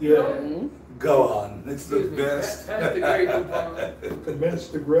 Yeah. Go on. It's the best. That's the great one. Commence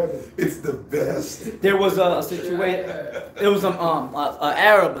to grab it. It's the best. There was a situation. There was an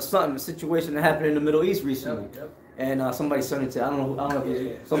Arab or something, a situation that happened in the Middle East recently, and somebody sent it to I don't know if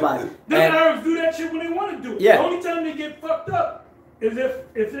it was somebody. The Arabs do that shit when they want to do it. Yeah. The only time they get fucked up is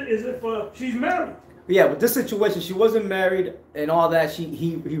if she's married. Yeah, with this situation, she wasn't married and all that.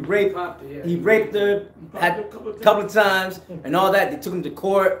 He raped her a couple of times and all that. They took him to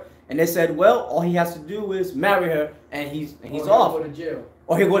court and they said, well, all he has to do is marry her and he's off. Go to jail.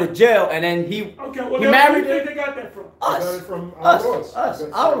 Or he'll go to jail and then he Where married do you think they got that from? Us,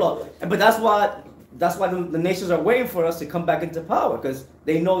 our law. But that's why the nations are waiting for us to come back into power, because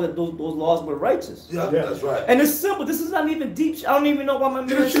they know that those laws were righteous. Yeah, that's right. And it's simple. This is not even deep. I don't even know why my man.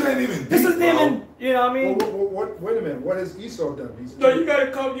 This shit ain't even deep. This isn't even. You know what I mean? Wait a minute. What has Esau done? So you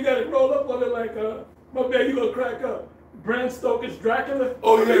gotta roll up on it like my man, you gonna crack up. Bram Stoker's Dracula.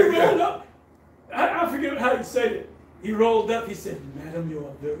 Oh, yeah, He yeah. rolled up. I forget how he said it. He rolled up, he said, madam, you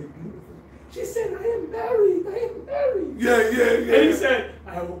are very beautiful. She said, I am married. Yeah. And he said,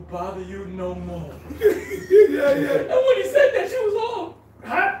 I will bother you no more. yeah. And when he said that, she was all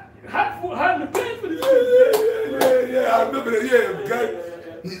hot in the pants for the shit. Yeah. I remember that. Yeah, guy.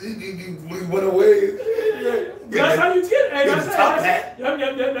 He went away. Yeah. That's how you get it. Hey, Get the top hat.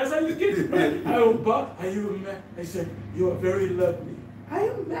 That's how you get it. I will bother. Are you married? I said, you are very lovely. I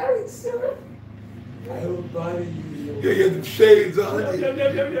am married, sir. I will bother you. Yeah, you had the shades on.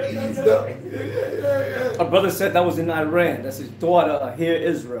 Yeah. My brother said that was in Iran. That's his daughter, Here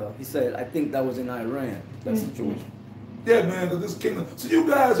Israel. He said, I think that was in Iran, that situation. Yeah, man, because this kingdom. So you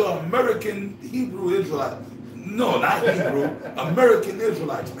guys are American Hebrew Israelites. No, not Hebrew. American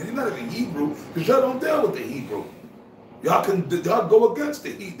Israelites, man. You're not even Hebrew, because y'all don't deal with the Hebrew. Y'all go against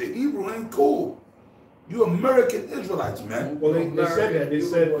the Hebrew. The Hebrew ain't cool. You American Israelites, man. Well, they said that.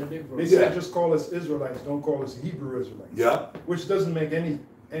 They said just call us Israelites, don't call us Hebrew Israelites. Yeah. Which doesn't make any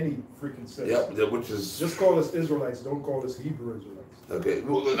freaking sense. Yeah, which is Just call us Israelites, don't call us Hebrew Israelites. okay.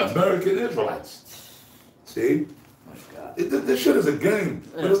 Well, American Israelites. See, this shit is a game,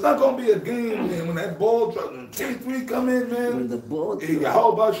 but it's not gonna be a game, man. When that ball drop, when 23 come in, man. When the ball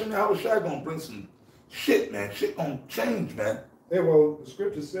How about Shai gonna bring some shit, man? Shit gonna change, man. Yeah, well, the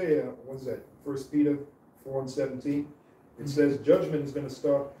scriptures say, what's that? 1 Peter 4:17. It says judgment is going to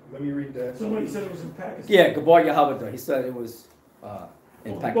start. Let me read that. Somebody said it was in Pakistan. Yeah, Gabar Yahweh. He said it was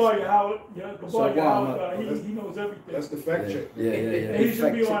in Gabar Pakistan. Yahweh, yeah, Gabar So, Yahweh, he knows everything. That's the fact check. Yeah. And he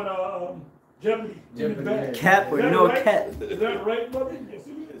should be on Jeopardy. In the back. Cap or Is that no right? cap. Is that right, brother? Yes,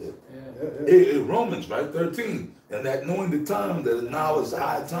 it is. Yeah. Romans, right, 13. And that knowing the time, that now is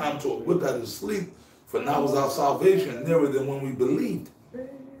high time to whip out of sleep, for now is our salvation nearer than when we believed.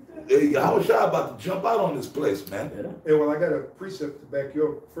 Hey, how was y'all about to jump out on this place, man? Yeah. Hey, well, I got a precept to back you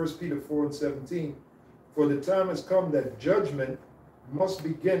up. 1 Peter 4:17. For the time has come that judgment must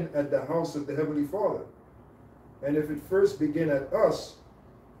begin at the house of the Heavenly Father. And if it first begin at us,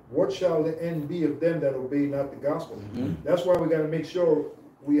 what shall the end be of them that obey not the gospel? Mhm. That's why we got to make sure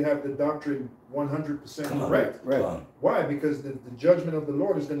we have the doctrine 100% Come on. correct. Right. Come Why? Because the judgment of the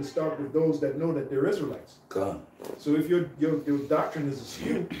Lord is going to start with those that know that they're Israelites. on. So if your doctrine is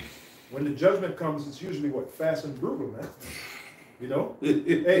askew, when the judgment comes, it's usually what? Fast and brutal, man. You know?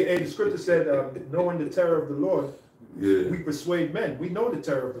 Hey, the scripture said, knowing the terror of the Lord, Yeah. we persuade men. We know the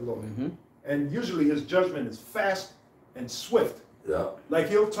terror of the Lord. Mhm. And usually his judgment is fast and swift. Yeah. Like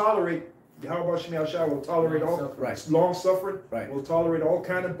he'll tolerate, how about Shemai Shah will tolerate all Right. long suffering, Right. will tolerate all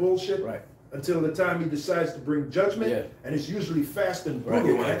kind of bullshit Right. until the time he decides to bring judgment. Yeah. And it's usually fast and Right.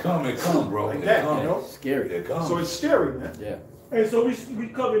 brutal. When man. it come, bro. Like It that, come. you know? Scary. It come. So it's scary, man. Yeah. Hey, so we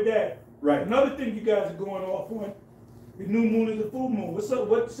covered that. Right. Another thing you guys are going off on, the new moon is a full moon. What's up?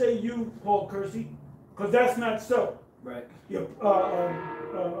 What say you, Paul Kersey? Because that's not so. Right. Your,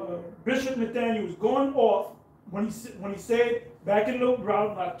 Bishop Nathaniel was going off when he said back in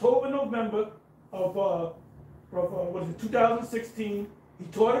around October, November of what is it, 2016, he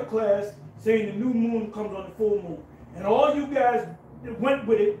taught a class saying the new moon comes on the full moon. And all you guys went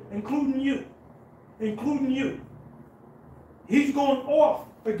with it, including you. He's going off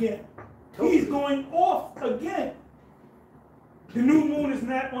again. He's going off again. The new moon is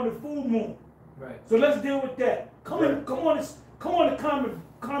not on the full moon. Right. So let's deal with that. Come on the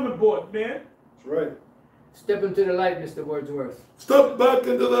comment board, man. That's right. Step into the light, Mr. Wordsworth. Step back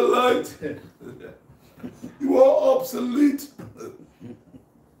into the light. You are obsolete.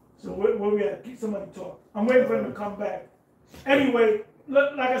 So where we at? Keep somebody talk. I'm waiting for him to come back. Anyway,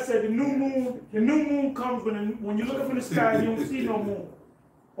 like I said, the new moon comes when you look up in the sky and you don't see no moon,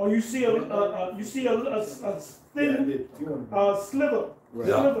 or you see a thin sliver. Right.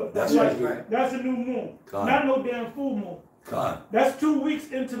 Yeah, Sliver. that's Like, right. that's a new moon. Come. Not no damn full moon. Con. That's 2 weeks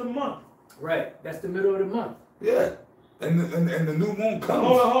into the month. Right. That's the middle of the month. Yeah. And the new moon comes.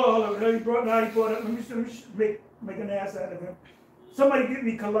 Hold on. Now he brought up. Let me make an ass out of him. Somebody give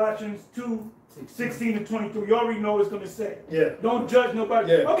me Colossians 2:16-22. You already know what it's going to say. Yeah. Don't judge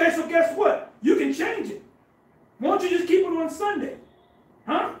nobody. Yeah. Okay, so guess what? You can change it. Why don't you just keep it on Sunday?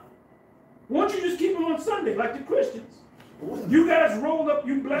 Huh? Why don't you just keep it on Sunday like the Christians? You guys rolled up,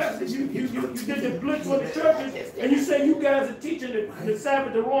 you blasted, you did the blitz on the churches, and you say you guys are teaching the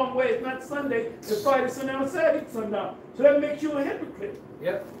Sabbath the wrong way. It's not Sunday, it's Friday, sundown, Saturday, sundown. So that makes you a hypocrite.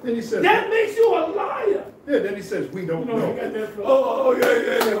 Yep. Then he says, That makes you a liar. yeah, then he says, we don't You know, you know. got that from Oh,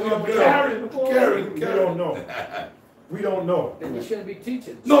 yeah. Karen. We don't know. We don't know. Then you shouldn't be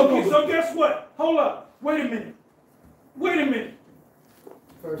teaching. Okay, so guess what? Hold up. Wait a minute.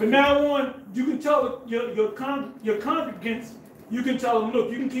 From now on, you can tell your congregants, you can tell them, look,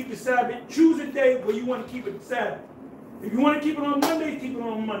 you can keep the Sabbath. Choose a day where you want to keep it the Sabbath. If you want to keep it on Mondays, keep it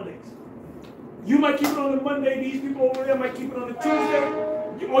on Mondays. You might keep it on the Monday. These people over there might keep it on the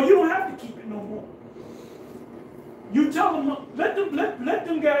Tuesday. Or you don't have to keep it no more. You tell them, let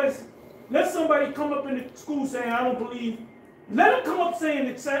them guys, let somebody come up in the school saying, I don't believe. Let them come up saying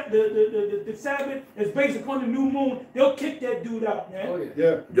that the Sabbath is based upon the new moon. They'll kick that dude out, man. Oh, yeah.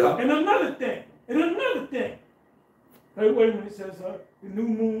 Yeah. Yeah. And another thing. Hey, wait a minute. It says the new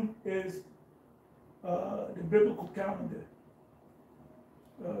moon is the biblical calendar.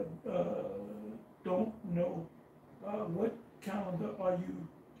 Don't know what calendar are you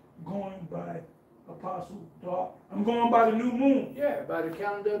going by, Apostle Dark? I'm going by the new moon. Yeah, by the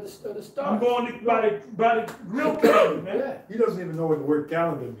calendar of the stars. I'm going by the real calendar, man. Yeah. He doesn't even know what the word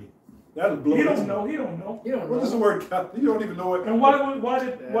calendar means. That'll blow He his don't know. mind. He don't know. You don't What does the know. word calendar? You don't even know what. And why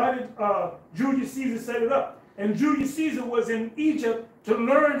did Julius Caesar set it up? And Julius Caesar was in Egypt to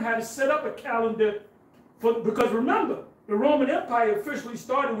learn how to set up a calendar because remember, the Roman Empire officially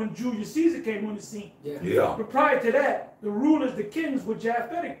started when Julius Caesar came on the scene. Yeah. Yeah. But prior to that, the rulers, the kings, were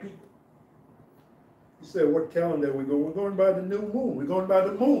Japhetic people. He said, what calendar we go? We're going by the new moon. We're going by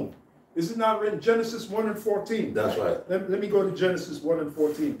the moon. Is it not written Genesis 1:14? That's right. Let me go to Genesis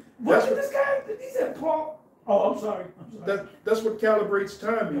 1:14. What did this guy? He said Paul. Oh, I'm sorry. That's what calibrates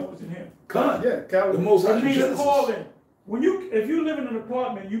time. That wasn't him. Con. Yeah, The most calibrates. It means Genesis. calling. if you live in an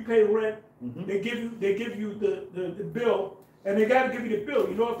apartment, you pay rent. Mhm. They give you the bill, and they got to give you the bill.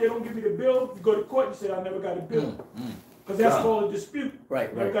 You know, if they don't give you the bill, you go to court and say, I never got a bill. Because that's called a dispute.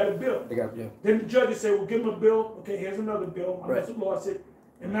 Right, Never right. got a bill. They got, yeah. Then the judge will say, well, give him a bill. Okay, here's another bill. I Right. must have lost it.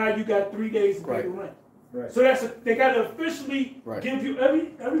 And now you got 3 days to pay Right. the rent. Right. So they got to officially Right. give you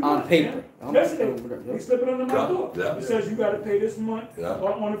every On month, paper. man. On Yes, paper, they whatever, yeah. slip it under my Yeah, door. yeah. It says you got to pay this month Yeah.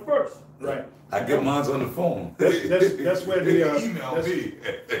 on the first. Right. I get mine on the phone. That's where the email that's, me.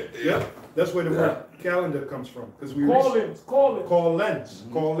 yeah, that's where the Yeah. word calendar comes from, because we Call in. call lens,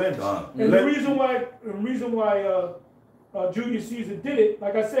 call lens. Con. And Let- the reason why Julius Caesar did it,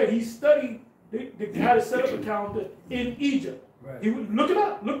 like I said, he studied how to set up a calendar in Egypt. Right. Look it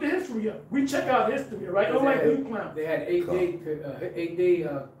up. Look the history up. We check out history, right? Don't like you clown. They had 8 day,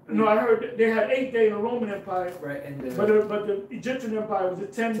 No, I heard that they had 8 day in the Roman Empire, right, and but the Egyptian Empire was a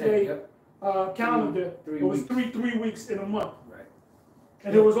 10-day yep, calendar. Three It was weeks. three weeks in a month, right,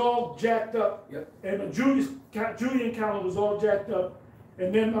 and it was all jacked up. Yep. And the Julian calendar was all jacked up,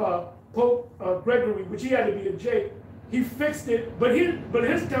 and then Pope Gregory, which he had to be a J, he fixed it, but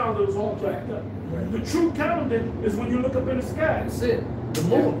his calendar was all jacked up. right. The true calendar is when you look up in the sky. That's it. The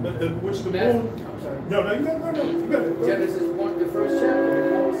moon, which the Matthew, moon. I'm sorry. No, you got you got it. Genesis 1, the first chapter,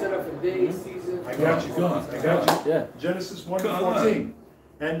 the moon set up for days, seasons. I got you. Con. I got you. Yeah. Genesis 1 to Come 14.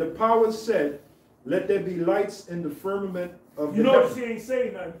 And the powers said, let there be lights in the firmament of You the notice heaven. he ain't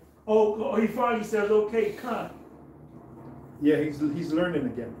saying nothing. Oh, he finally says, okay, Khan. Yeah, he's learning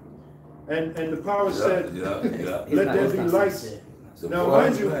again. And the powers said, Yeah. He's let not- there he's be not lights. sincere. The Now, boys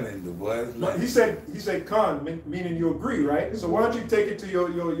mind you- learning. The boys He learning. said Khan, meaning you agree, right? So why don't you take it to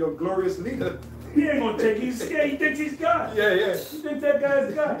your glorious leader? He ain't gonna take it. He's scared. He thinks he's God. Yeah. He thinks that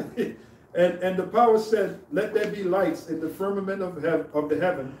guy's God. And the power said, let there be lights in the firmament of the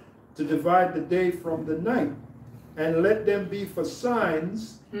heaven to divide the day from the night, and let them be for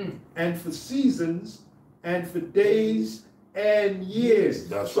signs and for seasons and for days and years.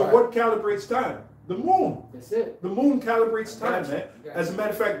 That's so right. what calibrates time? The moon. That's it. The moon calibrates time, Gotcha. man. Gotcha. As a matter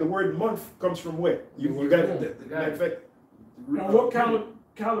of fact, the word month comes from where? You word got moon. it. Got Matter it. of fact, Now, what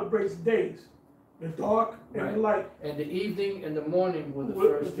calibrates days? The dark and the Right. light. And the evening and the morning were the Was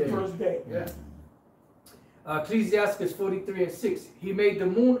first the day. first day. Yeah. Ecclesiastes 43 and 6. He made the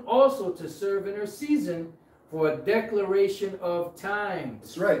moon also to serve in her season for a declaration of times.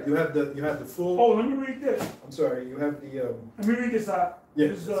 that's right. You have the full. Oh, let me read this. I'm sorry. You have the. Let me read this out. Yeah,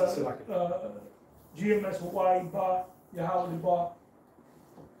 This is Salaki. GMS Hawaii Bar, Yahweh Bar.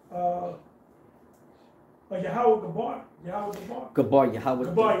 Yahweh Gabar. Yahweh Gabar. Gabar, Yahweh.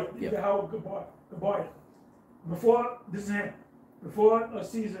 Gabar. Yeah. Yahweh Gabar. Gabar. Before, this is him. Before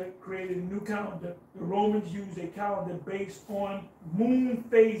Caesar created a new calendar, the Romans used a calendar based on moon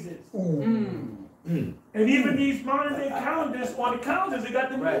phases. Mm. And even these modern day calendars, on the calendars, they got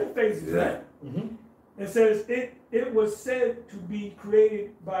the moon Right. phases. Yeah. Right? Mhm. It says it was said to be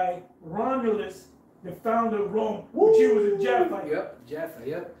created by Romulus, the founder of Rome, which he was a Japhite. Yep, Jaffa,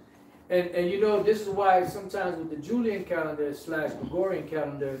 yep. And you know, this is why sometimes with the Julian calendar / Gregorian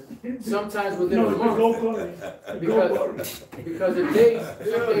calendar, sometimes within No, a the month, Gregorian. The Gregorian. because the days,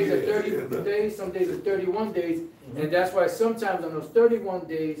 some days are 30 days, some days are 31 days, and that's why sometimes on those 31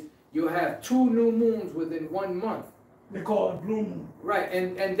 days, you'll have 2 new moons within 1 month. They call it blue moon. Right,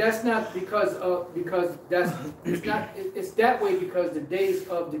 and that's not because that's it's that way because the days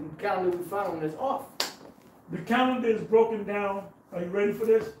of the calendar we found is off. The calendar is broken down. Are you ready for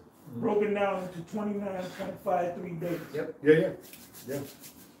this? Broken down into 29.53 days. Yep, Yeah.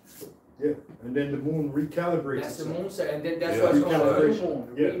 And then the moon recalibrates. that's the itself. moon set, and then that's Yeah. why it's called a new Recalibration. moon.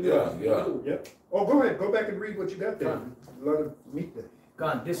 Yeah, yeah. Yep. Oh, go ahead. Go back and read what you got there. Fine. A lot of meat there.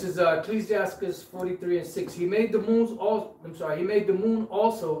 Gone. This is Ecclesiastes 43 and 6. He made the moon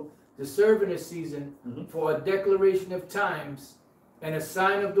also to serve in a season for a declaration of times and a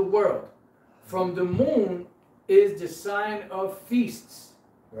sign of the world. From the moon is the sign of feasts,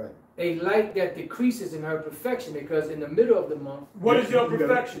 Right. a light that decreases in her perfection, because in the middle of the month, What is your You got it.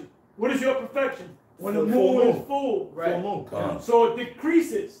 perfection? What is your perfection? When the Full moon moon. is full. right, Full moon. Con. So it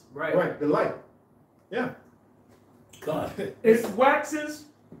decreases. right, Right. The light. Yeah. Con. It waxes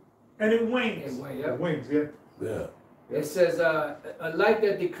and it wanes. anyway, The yep. wings. Yeah. Yeah. It says a light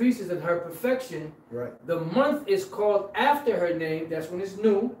that decreases in her perfection. Right. The month is called after her name. That's when it's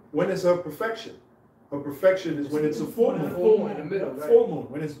new. When is her perfection? Her perfection is when it's a full moon. Full moon in the middle, right? Full moon.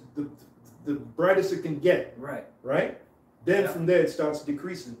 When it's the brightest it can get. Right. Right. Then Yeah. from there it starts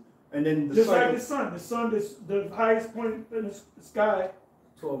decreasing, and then the Just like cycle. the sun. The sun is the highest point in the sky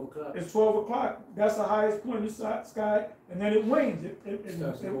 12 o'clock. is 12 o'clock. That's the highest point in the sky. And then it wanes. It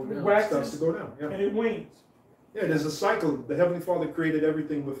Starts to go down. starts to waxes go down. Yeah. and it wanes. Yeah, there's a cycle. The Heavenly Father created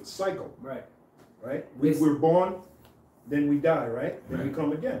everything with a cycle, Right. right? Yes. We're born, then we die, right? Then we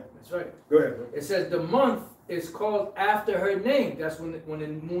come again. That's right. Go ahead, bro. It says the month is called after her name. That's when the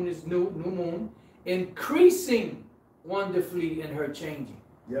moon is new moon, increasing wonderfully in her changing.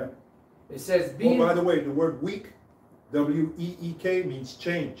 Yeah. It says Oh, being by the way, the word week, W-E-E-K, means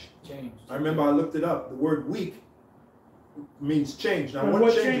change. changed. I remember I looked it up. The word week means change. Now, And what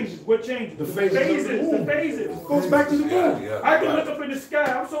what changes? changes? What changes? The phases of the moon. The phases. It goes back to the moon. Yeah, I can right. look up in the sky.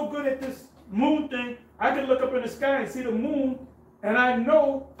 I'm so good at this moon thing. I can look up in the sky and see the moon, and I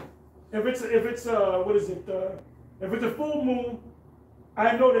know if it's what is it? If it's a full moon,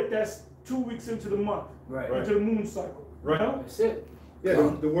 I know that that's 2 weeks into the month, Right. into the moon cycle. Right. You know? That's it. Yeah,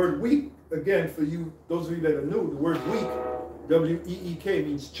 the word week, again, for you, those of you that are new, the word week, W-E-E-K,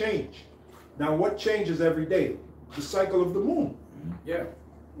 means change. Now, what changes every day? The cycle of the moon. Yeah.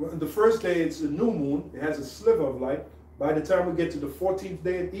 Well, the first day, it's a new moon. It has a sliver of light. By the time we get to the 14th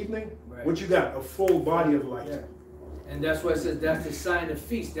day of evening, Right. what you got? A full body of light. Yeah. And that's why it says that's the sign of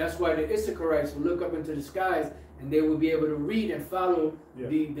feast. That's why the Issacharites will look up into the skies and they will be able to read and follow Yeah.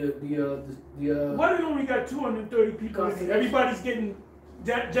 the Why they only got 230 people in here? Everybody's getting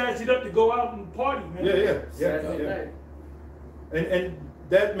jazzed up to go out and party, man. Yeah. Saturday night. And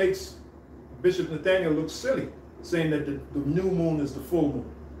that makes Bishop Nathaniel look silly, saying that the new moon is the full moon.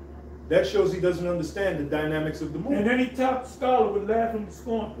 That shows he doesn't understand the dynamics of the moon. And any top scholar would laugh and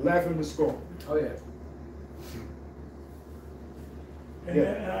scorn. Laughing with scorn. Oh yeah. And, Yeah.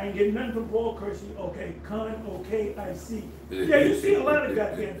 and I ain't getting nothing from Paul Kersey. Okay, con, okay, I see. Yeah, you see a lot of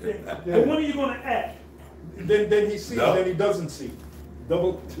goddamn things. Yeah. But when are you gonna act? Then he sees, No. then he doesn't see.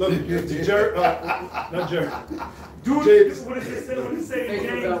 Double, look, not Jerry. Dude, James. what does it say? What does it say in Faith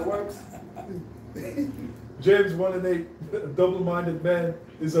James? without works. James 1:8, a double-minded man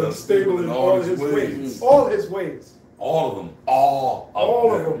is unstable in In all his ways. All his ways. All of them. All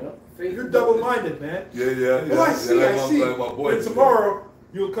All them. of them. Faith You're without- double-minded, man. Yeah. Well, I see. Like my boy And said. tomorrow,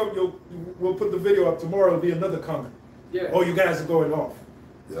 we'll put the video up. Tomorrow will be another comment. Yeah. Oh, you guys are going off.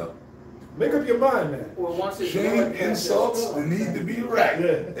 Yeah. Make up your mind, man. Well, once his Shame, Lord cast that insults, spell- they need to be right.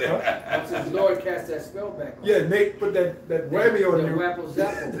 Yeah. Huh? Once his Lord cast that spell back on. Yeah, Nate put that whammy on The you. wapple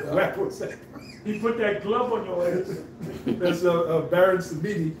zapple. Whap was that? He put that glove on your ass. That's Baron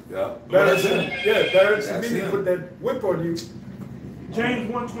Samedi. Yeah. Baron That's him. Baron That's Samedi him. put that whip on you. James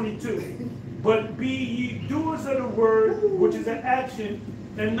 1:22. But be ye doers of the word, which is an action,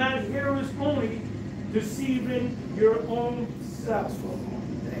 and not hearers only, deceiving your own self.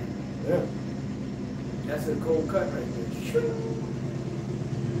 Yeah. That's a cold cut right there.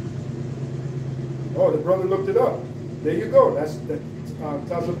 Oh, the brother looked it up. There you go. That's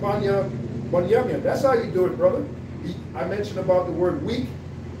Tazapanya Banyamya. That's how you do it, brother. I mentioned about the word week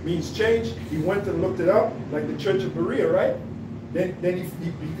means change. He went and looked it up, like the Church of Berea, right? Then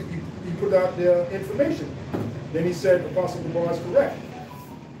he put out the information. Then he said Apostle Gabar is correct.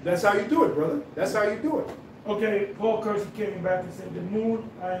 That's how you do it, brother. That's how you do it. Okay, Paul Kersey came back and said, the moon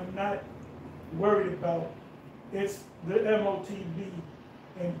I am not worried about. It's the MOTB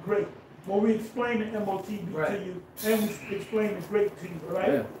and great. Well, we explained the MOTB Right. to you, and we explained the great to you, all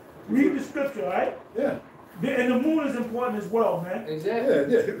right? Yeah. Read the scripture, all right? Yeah. And the moon is important as well, man.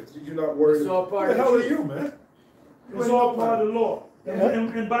 Exactly. Yeah. You're not worried. It's all part Who the of hell the are you, man? It's all part of the law. Yeah.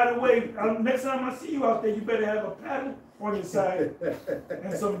 And by the way, next time I see you out there, you better have a paddle on your side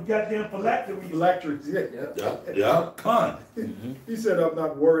and some goddamn phylacteries. Phylacteries, yeah. Yeah. Con. He said, I'm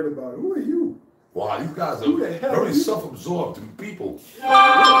not worried about it. Who are you? Wow, you guys Who are the hell are very you? self-absorbed people.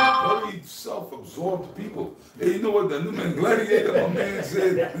 Very self-absorbed people. Hey, you know what the Newman Gladiator, my man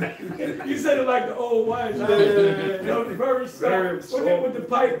said? You said it like the old wise. Yeah. You know, very Very soft. With the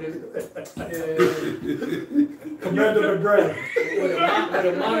pipe. Commander McGregor. With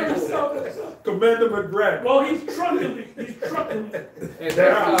a monocle. Commander McGregor. Well, he's trucking it. He's trucking it. And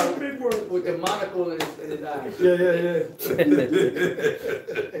Yeah. That's a big word. with the monocle in his eyes. Yeah.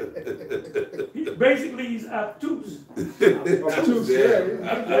 Basically, he's obtuse. Obtuse,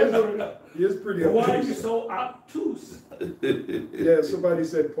 yeah. He is pretty Why are you obtuse. so obtuse? Yeah, somebody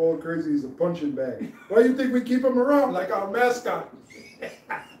said Paul Kersey is a punching bag. Why do you think we keep him around like our mascot?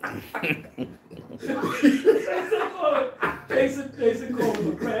 They said call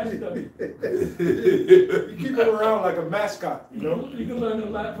him a crash dummy. You keep him around like a mascot, you know? You can learn a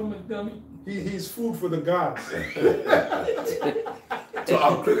lot from a dummy. He's food for the gods. To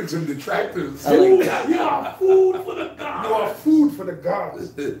our critics and detractors. Food, you are food for the You gods. are food for the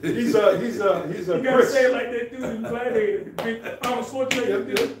gods. He's a You gotta Chris. say it like that dude in Gladiator, the big Arnold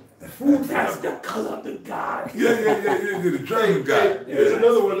Schwarzenegger. Yep. Food, that's the color of the God. Yeah, the dragon guy. Here's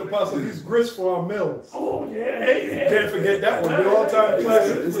another one, Apostle. He's grist for our mills. Oh, yeah. Can't forget that one. The all-time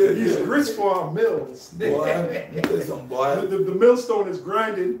classic. He's grist for our mills. Boy, you did something, boy. The millstone is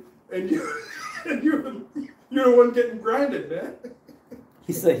grinding, and you're the one getting grinded, man.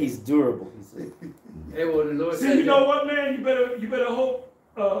 He said he's durable. He said. Hey, well, the Lord See, said you know what, man? You better hope,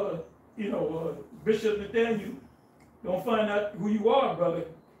 Bishop Nathaniel don't find out who you are, brother.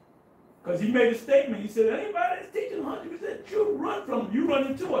 Because he made a statement. He said, anybody that's teaching 100% true, run from him. You run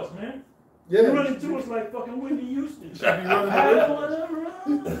into us, man. Yeah, You run into us like fucking Whitney Houston. should be running I away. don't wanna run.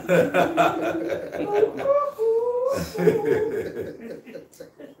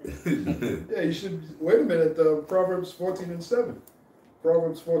 Yeah, you should. Wait a minute. Proverbs 14:7.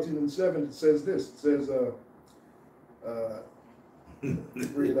 Proverbs 14:7. It says this. It says,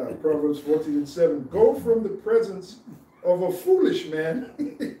 read it out. Proverbs 14:7. Go from the presence of a foolish man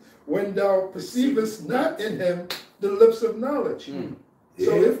when thou perceivest not in him the lips of knowledge.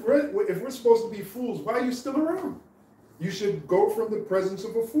 So if we're supposed to be fools, why are you still around? You should go from the presence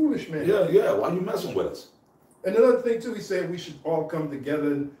of a foolish man. Yeah, why you messing with us? And another thing too, he said we should all come together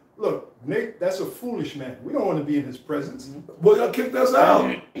and look, Nate, that's a foolish man. We don't want to be in his presence. Well, y'all kicked us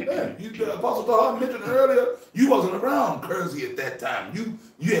out. Yeah. The Apostle Tahar mentioned earlier, you wasn't around Kersey at that time.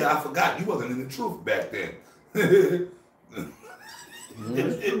 I forgot, you wasn't in the truth back then.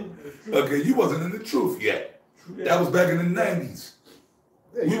 Okay, you wasn't in the truth yet. That was back in the 90s.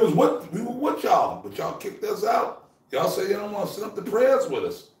 Yeah, We were with y'all, but y'all kicked us out. Y'all said you don't want to sit up the prayers with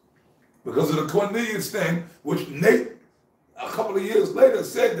us because of the Cornelius thing, which Nate, a couple of years later,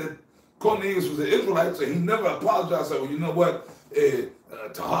 said that Cornelius was an Israelite, so he never apologized. Said, well, you know what,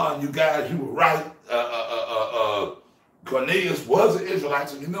 Tahar and you guys, you were right. Cornelius was an Israelite,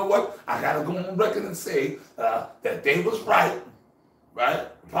 so you know what? I got to go on record and say that they was right.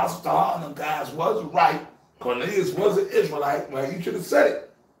 Apostle Tahar and them guys was right. Cornelius was an Israelite. Well, you should have said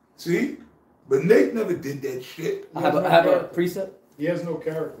it. See? But Nate never did that shit. I have a precept. He has no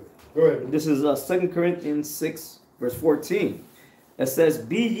character. Go ahead. This is 2 Corinthians 6, verse 14. It says,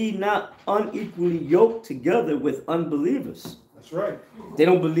 be ye not unequally yoked together with unbelievers. That's right. They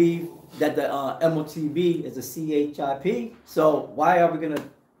don't believe that the MOTB is a CHIP. So why are we going to,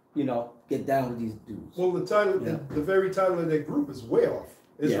 get down with these dudes? Well, the title, the very title of their group is way off.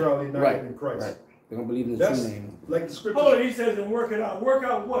 Israel United in Christ. Right. They don't believe in the That's true name. like the scripture. Oh, he says, and work it out. Work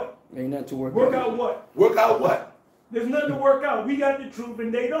out what? Ain't nothing to work Work out what? Work out what? There's nothing to work out. We got the truth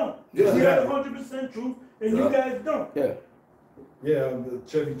and they don't. Yeah. We got 100% truth and you guys don't. Yeah. Yeah, the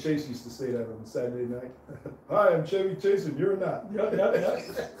Chevy Chase used to say that on Saturday night. Hi, I'm Chevy Chase and you're not.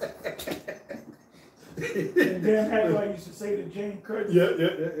 And Dan Hadley used to say to Jane Curtis,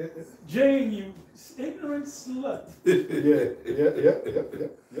 Yeah. Jane, you ignorant slut.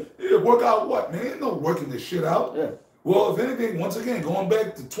 Yeah. Yeah, work out what, man? Ain't no working this shit out. Yeah. Well, if anything, once again, going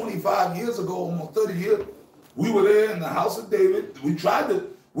back to 25 years ago, almost 30 years, we were there in the house of David. We tried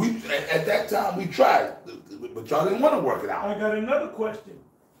to, at that time, we tried, but y'all didn't want to work it out. I got another question.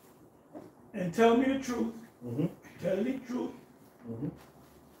 And tell me the truth. Mm-hmm. Tell me the truth. Mm-hmm.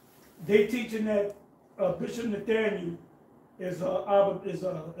 They teaching that Bishop Nathaniel is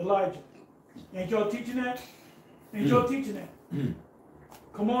Elijah. Ain't y'all teaching that? Ain't y'all teaching that?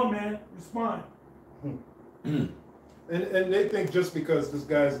 Come on, man. Respond. And they think just because this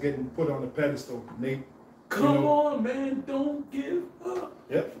guy's getting put on a pedestal, Nate. Come on, man. Don't give up.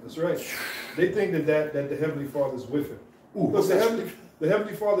 Yep, that's right. They think that the Heavenly Father's with him. Ooh, Because what's the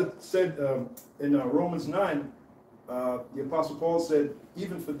Heavenly Father said in Romans 9, the Apostle Paul said,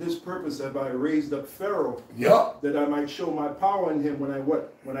 even for this purpose have I raised up Pharaoh, Yup. that I might show my power in him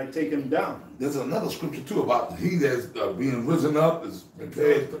when I take him down. There's another scripture too about he that's being risen up is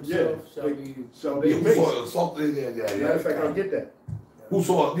prepared. Yeah, Shall be shall be Yeah, amazed. who assaulted, yeah. Matter of fact, I'll get that. Who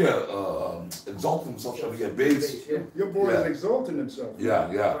saw, exalt himself shall be abased. Yeah. Your boy Yeah. is exalting himself. Yeah.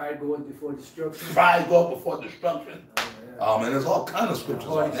 Pride goeth before destruction. Pride go up before destruction. Oh, Man, there's all kind of scriptures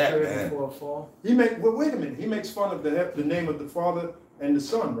Holy on that, Spirit man. before a fall. Wait a minute. He makes fun of the name of the Father and the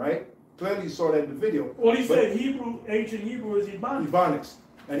Son, right? Clearly you saw that in the video. Well, he But- said ancient Hebrew is Ebonics. Ebonics.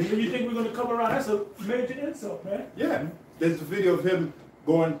 And So you think we're going to come around? That's a major insult, man. yeah, there's a video of him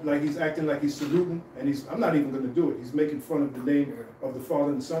going like he's acting like he's saluting, and I'm not even going to do it. He's making fun of the name of the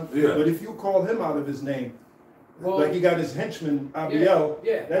Father and Son. Yeah. But if you call him out of his name, Well, like he got his henchman Abiel,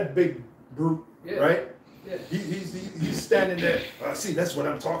 yeah. that big brute, Yeah. right? Yeah. He's standing there. See, that's what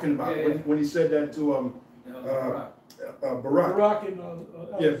I'm talking about. Yeah, When he said that to Barak. Barack and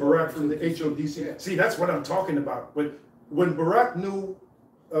Yeah, Barak from the HODC. Yeah. See, that's what I'm talking about. But when Barak knew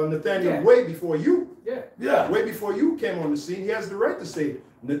Nathaniel Yeah. way before you. Yeah. Yeah. Way before you came on the scene. He has the right to say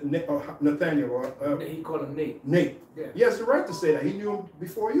Nathaniel or He called him Nate. Nate. Yeah. He has the right to say that. He knew him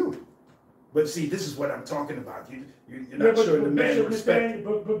before you. But see, this is what I'm talking about. You're not showing the man respect.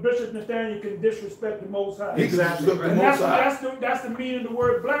 But Bishop Nathaniel can disrespect the Most High. He Exactly. can look the And Most High. that's the meaning of the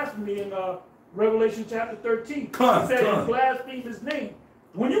word blasphemy in Revelation chapter 13. Come, It said come. you blaspheme his name.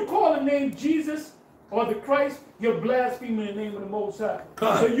 When you call the name Jesus or the Christ, you're blaspheming the name of the Most High.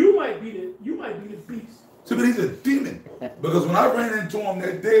 Come. So you might be the beast. See, but he's a demon. Because when I ran into him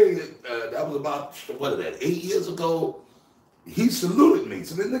that day, that was about, 8 years ago, he saluted me.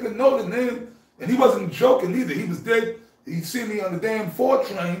 So the nigga know the name, and he wasn't joking either. He was dead. He see me on the damn 4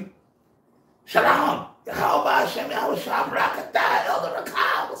 train. Shalom. How about Shem? I was Sham Rakatah, Elder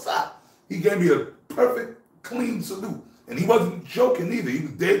Rakah. What's up? He gave me a perfect, clean salute. And he wasn't joking either. He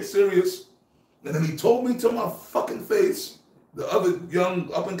was dead serious. And then he told me to my fucking face, the other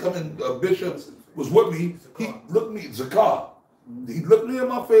young up-and-coming bishop was with me. He looked me, Zakar. He looked me in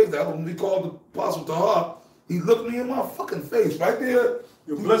my face. That when we called the Apostle Tahar. He looked me in my fucking face right there.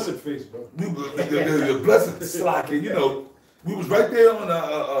 Your blessed face, bro. The blessed slacking, you know. We was right there on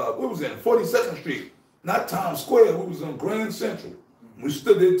what was it, 42nd Street, not Times Square. We was on Grand Central. We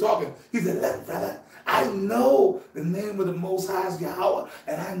stood there talking. He said, "Look, brother, I know the name of the Most High is Yahweh,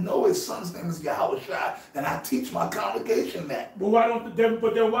 and I know his son's name is Yahweh Shai, and I teach my congregation that." But why don't then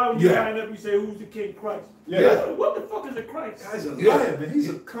why would you Yeah. line up and say who's the King Christ? Yeah. What the fuck is a Christ? Guy's a Yeah. liar, man. He's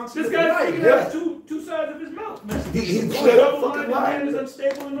a constant This guy's liar. speaking yeah. out two sides of his mouth, man. He He's straight up double-minded, fucking man is lying.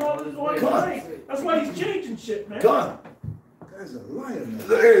 unstable in all his Come on. ways. That's why he's changing shit, man. Done. Guy's a liar, man.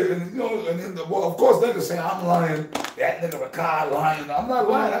 Hey, and you know, and then well, of course niggas say I'm lying. That nigga Rakah lying. I'm not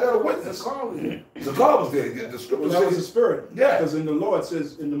lying. I got a witness. Zakar was there. The scripture Well, that was the says, spirit. Yeah. Because in the law it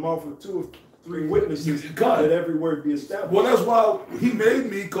says, in the mouth of 2 or 3 witnesses, God. let every word be established. well, that's why he made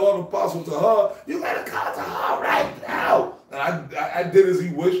me call the Apostle Tahar. You gotta call Tahar right now. And I did as he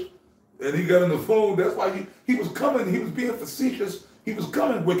wished. And he got on the phone. That's why he was coming. He was being facetious. He was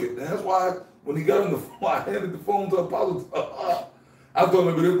coming wicked. And that's why when he got on the phone, I handed the phone to Apostle Tahar. I thought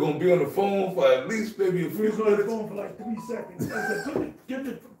maybe they were going to be on the phone for at least maybe a We few was on the minutes. phone for like 3 seconds. I said, get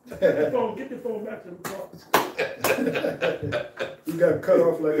the phone back to the car. He got cut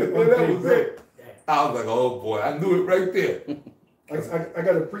off like an And that unpaid was bill. it. I was like, oh boy, I knew it right there. I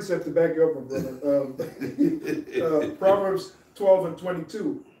got a precept to back you up, my brother. Proverbs 12 and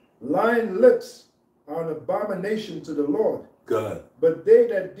 22. Lying lips are an abomination to the Lord, God. but they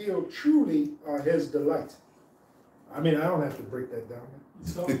that deal truly are his delight. I mean, I don't have to break that down.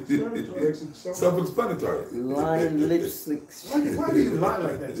 Self-explanatory. Self-explanatory. Line lipstick. Why do you lie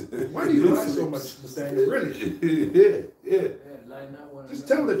like that? Why do you lie so much, Nathaniel? Really? Yeah. Yeah, line not one. Just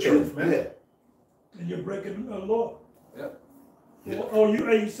tell the truth, man. Yeah. And you're breaking a law. Yep. Oh,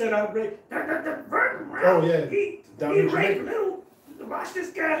 you said I break. Oh, yeah. He Down in raped Jamaica. little. Watch this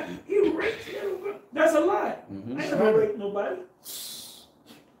guy. He raped little. That's a lie. I ain't never raped nobody.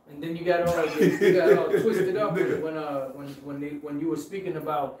 And then you got all twisted up Nigga. when you were speaking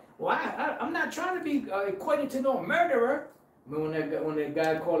about, well, I'm not trying to be equated to no murderer. I mean, when that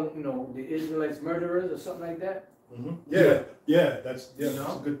guy called, you know, the Israelites murderers or something like that. Mm-hmm. Yeah, that's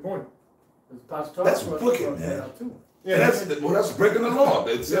a good point. That's wicked, man. Too. Yeah, That's breaking the law.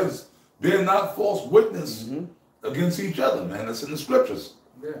 It says, bear not false witness against each other, man. That's in the scriptures.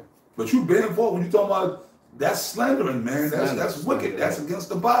 Yeah. But you bearing false, when you talking about, that's slandering, man. That's wicked. That's against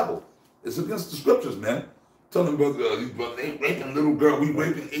the Bible. It's against the scriptures, man. Telling them about they raping little girl. We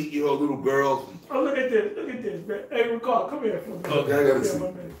raping 8-year-old little girls. Oh, look at this, man. Hey, Ricard, come here for a minute. Okay, I gotta Come see. here for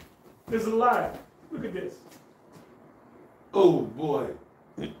a minute. This is a lie. Look at this. Oh boy.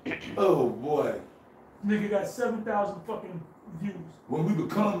 Oh boy. Nigga got 7,000 fucking views When we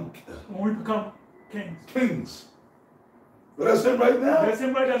become when we become kings. kings. But that's him right now. That's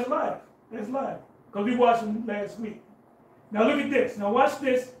him right. That's live. That's live. Because we watched him last week. Now look at this. Now watch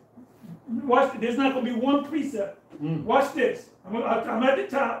this. Watch. There's not going to be one precept. Watch this. I'm at the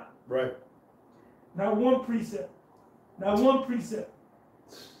top. right. Not one precept. Not one precept.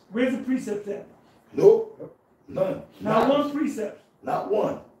 Where's the precept at? Nope. None. Not one precept. Not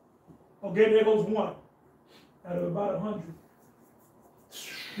one. Okay, there goes one. Out of about 100.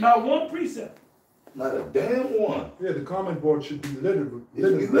 Not one precept. Not a damn one. Yeah, the comment board should be littered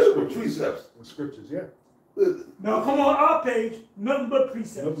with Precepts. with scriptures. Yeah. Now come on our page, nothing but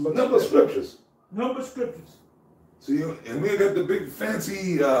precepts. Nothing but Number of scriptures. Nothing but scriptures. See, and we ain't got the big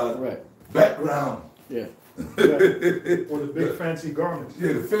fancy Right. background. Yeah. Or the big fancy garments.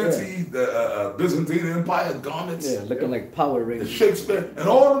 Yeah, the fancy the Byzantine Empire garments. Yeah, looking like Power The Rangers. Shakespeare and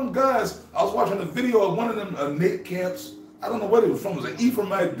all them guys. I was watching a video of one of them Nate Camps I don't know what it was from. It was an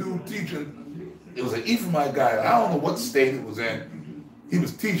Ephraimite dude teaching. It was an Ephraimite guy. I don't know what state it was in. He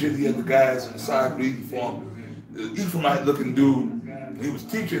was teaching. He had the guys in the side reading for him. The Ephraimite looking dude. He was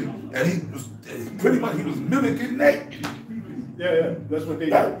teaching, and he was pretty much mimicking Nate. Yeah, that's what they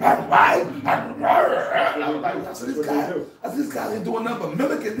do. I said, this guy ain't doing nothing but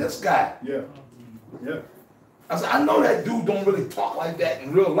mimicking this guy. Yeah, yeah, I said, I know that dude don't really talk like that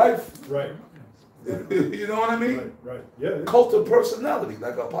in real life. right, You know what I mean? right, yeah. Cult of personality,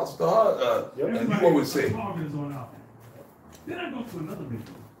 like Apostle Hart, and you always say. Then I go to another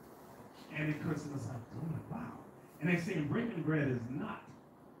video, and it curses us out. I'm like, wow. And they say breaking bread is not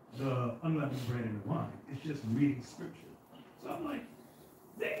the unleavened bread and the wine. It's just reading scripture. So I'm like,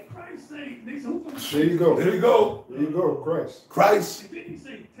 didn't Christ say, they said, There you go. There you go. There you go, Christ. Christ. didn't he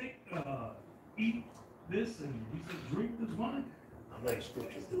say, eat this and he said, drink this wine? I'm like,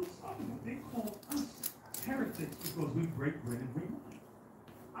 scripture still talking. They call us heretics because we break bread and drink wine.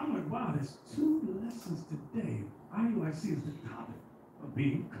 I'm like, wow, there's 2 lessons today. IUIC is the topic of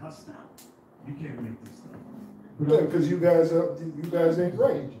being cussed out. You can't make this stuff. Yeah, because you guys ain't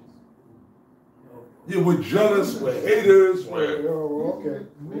right. Yeah, we're jealous, we're haters, we're. Oh, okay.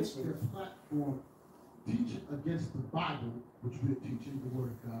 Waste their platform teaching against the Bible, which we're teaching the Word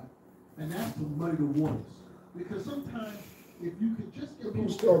of God, and that's to muddy the waters. Because sometimes, if you could just get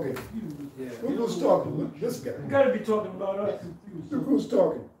Who's people talking? confused, Who's talking? Look, this guy. You gotta be talking about us. Look who's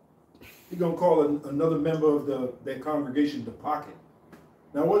talking. He's gonna call another member of their congregation the pocket.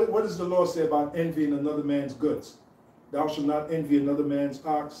 Now, what does the law say about envying another man's goods? Thou shalt not envy another man's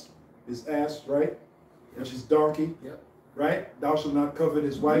ox, his ass, right? And his donkey, Yep. right? Thou shalt not covet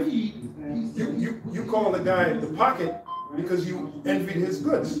his wife. You call the guy the pocket because you envied his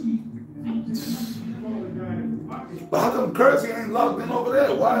goods. But how come Kersey ain't logged in over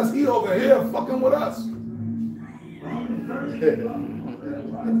there? Why is he over here fucking with us?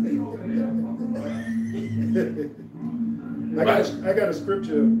 I got a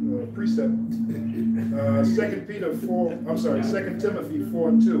scripture precept. 2 Peter 4, I'm sorry, 2 Timothy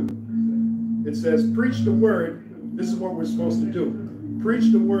 4:2. It says, preach the word. This is what we're supposed to do.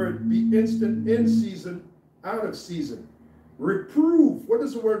 Preach the word, be instant in season, out of season. Reprove. What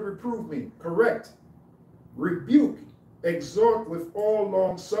does the word reprove mean? Correct. Rebuke. Exhort with all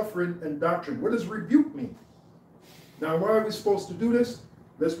long suffering and doctrine. What does rebuke mean? Now, why are we supposed to do this?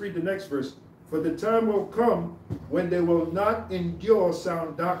 Let's read the next verse. For the time will come when they will not endure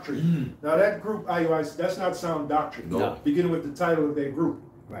sound doctrine. Now that group, IUIC, that's not sound doctrine. No. Beginning with the title of their group.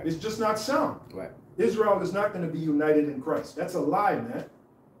 Right. It's just not sound. Right. Israel is not going to be united in Christ. That's a lie, man.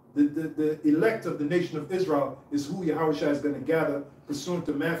 The elect of the nation of Israel is who Yahushua is going to gather pursuant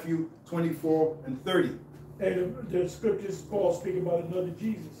to Matthew 24 and 30. And the scriptures, Paul speak about another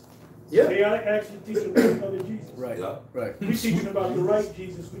Jesus. Yeah. They are actually teaching about another Jesus. Right. Yeah. Right. We teaching about the right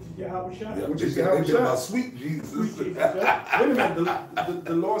Jesus, which is Yahweh Shai. Yeah, Which is they how get about sweet Jesus. Sweet Jesus, yeah. Wait a minute.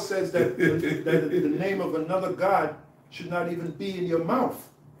 The law says that the name of another God should not even be in your mouth.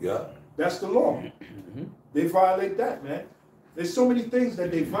 Yeah. That's the law. They violate that, man. There's so many things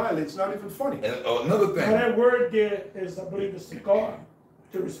that they violate, it's not even funny. And another Now thing. that word there is, I believe, a cigar,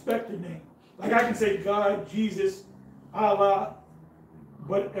 to respect the name. Like I can say God, Jesus, Allah,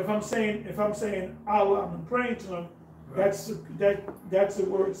 but if I'm saying Allah, I'm praying to him, that's the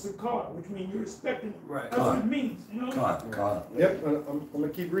word sakar, which means you're respecting him. Right. That's what it means, you know? Come on. Yep, I'm going to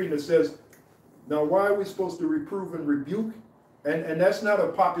keep reading. It says, now why are we supposed to reprove and rebuke? And that's not a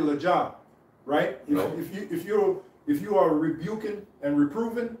popular job, right? No. If you are rebuking and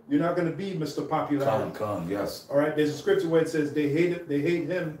reproving, you're not going to be Mr. Popularity. Con, yes. All right, there's a scripture where it says they hate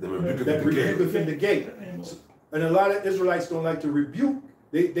him The rebuke that of the gate. rebuketh in the gate. And a lot of Israelites don't like to rebuke.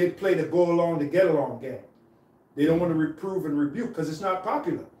 They play the go along to get along game. They don't want to reprove and rebuke because it's not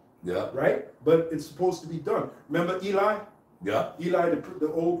popular, Yeah. right? But it's supposed to be done. Remember Eli? Yeah. Eli,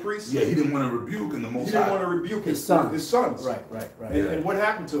 the old priest? Yeah, he didn't want to rebuke in the He Most didn't High. want to rebuke His sons. His sons. Right. And what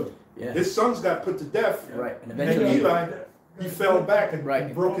happened to him? Yeah. His sons got put to death. Right. And And eventually. Eli, he fell back and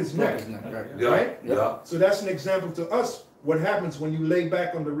Right. broke his neck. Right. Yeah. Right? Yeah. So that's an example to us what happens when you lay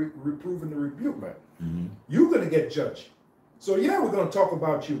back on the reprove and the rebuke. Right. You're going to get judged. So yeah, we're going to talk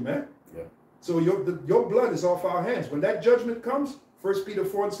about you, man. Yeah. So your blood is off our hands. When that judgment comes, 1 Peter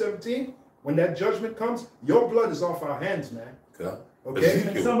 4:17, when that judgment comes, your blood is off our hands, man. Yeah. Okay?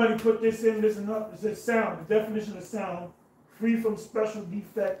 And somebody put this in, listen up, it says sound, the definition of sound, free from special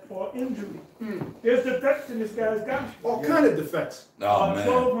defect or injury. There's defects in this guy's gospel. All kind of defects. Oh, man.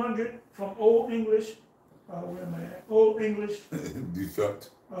 1200 from Old English, where am I at? Old English, Defect.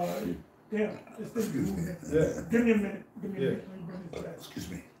 damn, this thing is moving. Yeah. Give me a minute, let me bring this back. Excuse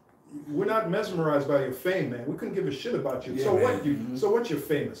me. we're not mesmerized by your fame, man. We couldn't give a shit about you. Yeah, So man. what? So what? You're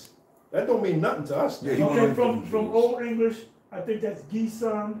famous. That don't mean nothing to us. Yeah, Man. you Okay, wanna- from Old English, I think that's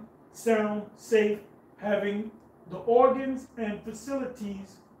gisam, sound, safe, having the organs and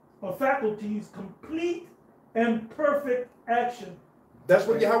facilities or faculties complete and perfect action. That's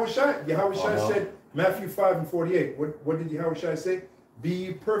what Yahweh Shai Uh-huh. said, Matthew 5:48. What did Yahweh Shai say? Be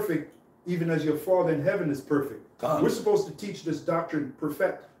ye perfect, even as your Father in heaven is perfect. Come. We're supposed to teach this doctrine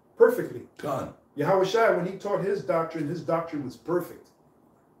perfectly. Come. Yahweh Shai, when he taught his doctrine was perfect.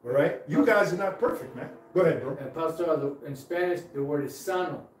 All right? You guys are not perfect, man. Go ahead, bro. And Pastor, in Spanish, the word is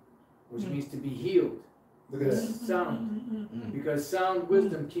sano, which means to be healed. Look at that. Sound. Because sound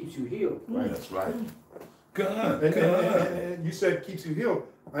wisdom keeps you healed. Right. That's right. Come. And, Come. and you said keeps you healed.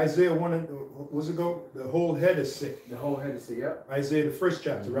 Isaiah 1, what's it go? The whole head is sick. The whole head is sick, yeah. Isaiah, the first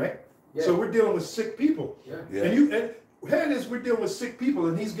chapter, right? Yeah. So we're dealing with sick people. Yeah. Yeah. And head is we're dealing with sick people,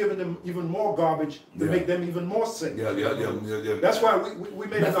 and he's giving them even more garbage to Yeah. make them even more sick. Yeah. That's why we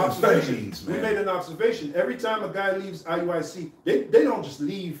made an observation. Methamphetamines, We man. made an observation. Every time a guy leaves IUIC, they don't just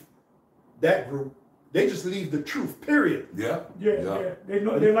leave that group. They just leave the truth, period. Yeah. Yeah. They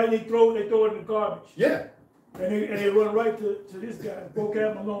like they throw it in the garbage. Yeah, And they run right to this guy,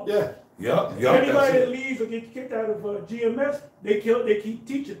 Vocab Malone. yeah. Yeah. Anybody that That's it. leaves or gets kicked out of GMS, they keep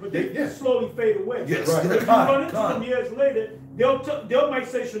teaching, but they Yeah. slowly fade away. Yes. Right. If you Come. run into Come. them years later, they might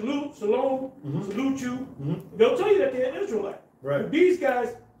say shalom, salute you. They'll tell you that they're an Israelite. Right. But these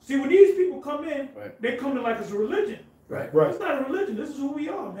guys, see, when these people come in, Right. they come in like it's a religion. Right. Right. It's not a religion. This is who we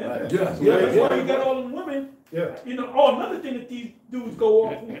are, man. Right. Yeah. That's why you Yeah. got all them women. Yeah. You know, oh, another thing that these dudes go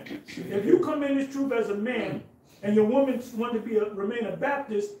off on. If you come in this truth as a man, and your woman wanted to remain a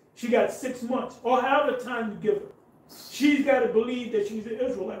Baptist, she got 6 months, or however time you give her. She's got to believe that she's an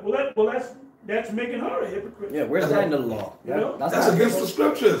Israelite. That's making her a hypocrite. Yeah, where's that in the law? You know? That's That's not- against the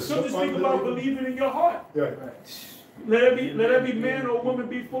scriptures. So to speak about believing in your heart. Right. Let every man or woman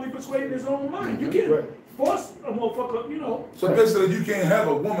be fully persuaded in his own mind. You can't Right. force a motherfucker, you know. So basically, you can't have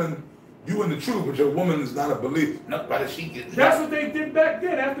a woman, you in the truth, but your woman is not a believer. Not by the she gets. That's what they did back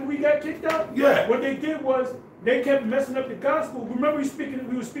then after we got kicked out. Yeah. What they did was they kept messing up the gospel. Remember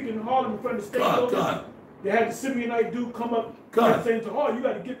we were speaking in Harlem in front of the state building? Con. They had the Simeonite dude come up God. saying to her, you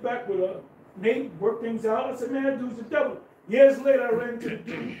got to get back with Nate, work things out. I said, man, that dude's the devil. Years later, I ran into the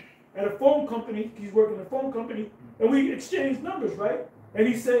dude at a phone company. He's working at a phone company, and we exchanged numbers, right? And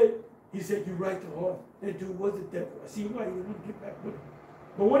he said, you're right to her. That dude was the devil. I see why you didn't want to get back with him.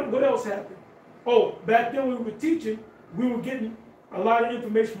 But what else happened? Oh, back then when we were teaching, we were getting a lot of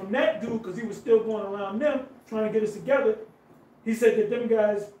information from that dude because he was still going around them trying to get us together. He said that them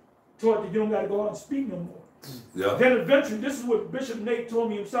guys taught that you don't got to go out and speak no more. Yeah. Then eventually, this is what Bishop Nate told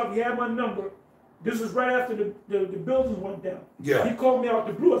me himself. He had my number. This was right after the buildings went down. Yeah. He called me out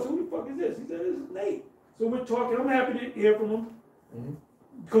the blue. I said, who the fuck is this? He said, this is Nate. So we're talking. I'm happy to hear from him.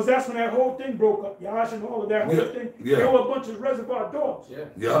 Because that's when that whole thing broke up. Yash and all of that whole Yeah. thing. Yeah. They were a bunch of reservoir dogs. Yeah.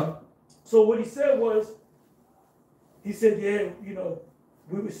 Yeah. So what he said was, he said, yeah, you know,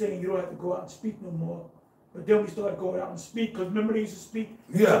 we were saying you don't have to go out and speak no more. But then we started going out and speak, because remember they used to speak?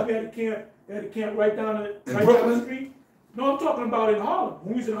 Yeah. We had a camp right down the Brooklyn? street. No, I'm talking about in Harlem.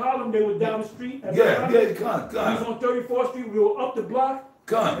 When we was in Harlem, they were down the street. at Yeah. the Yeah. time. Con. We was on 34th Street, we were up the block.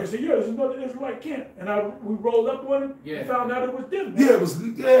 They Con. said, yeah, there's another Israelite camp. And we rolled up on him Yeah. and found out it was them. Yeah. It was.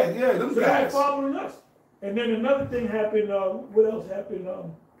 Yeah. Them So they were guys. following us. And then another thing happened, what else happened?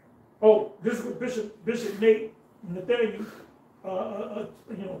 This is what Bishop Nate Nathaniel,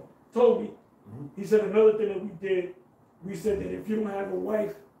 told me. He said another thing that we did, we said that if you don't have a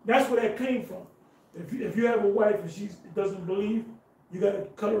wife, that's where that came from. If you have a wife and she doesn't believe, you got to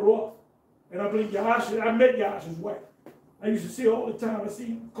cut her off. And I believe I met Yash's wife. I used to see her all the time. I see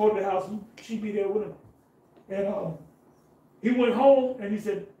him go to the house and she'd be there with him. And he went home and he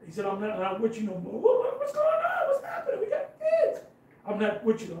said, I'm not with you no more. What's going on? What's happening? We got kids. I'm not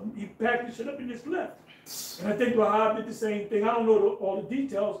with you. He packed his shit up and just left. And I think Wahab did the same thing. I don't know all the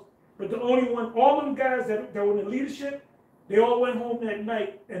details, but the only one, all them guys that were in the leadership, they all went home that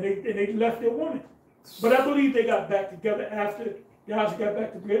night and they left their woman. But I believe they got back together after Yash got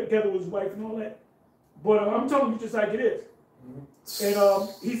back together with his wife and all that. But I'm telling you just like it is. And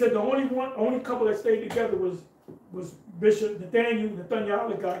he said the only couple that stayed together was Bishop Nathaniel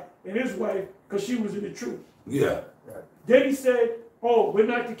guy, and his wife, because she was in the truth. Yeah. Then he said, we're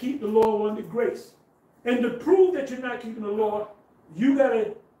not to keep the law under grace. And to prove that you're not keeping the law, you got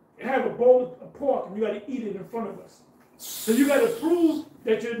to have a bowl of pork and you got to eat it in front of us. So you got to prove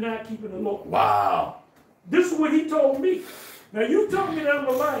that you're not keeping the law. Wow. This is what he told me. Now you told me that I'm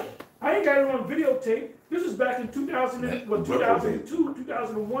a liar. I ain't got it on videotape. This was back in 2000, and, what, 2002,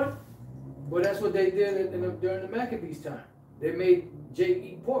 2001. Well, that's what they did during the Maccabees time. They made Jake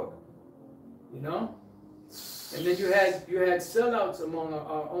eat pork. You know? And then you had sellouts among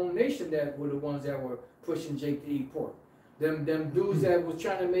our own nation that were the ones that were pushing Jake to eat pork. Them dudes that was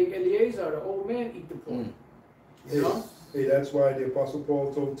trying to make Eleazar, the old man, eat the pork. You know? Hey, that's why the Apostle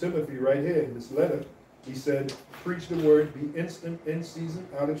Paul told Timothy right here in this letter, he said, preach the word, be instant, in season,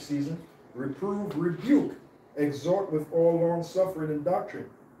 out of season, reprove, rebuke, exhort with all long suffering and doctrine.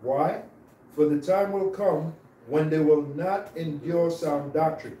 Why? For the time will come when they will not endure sound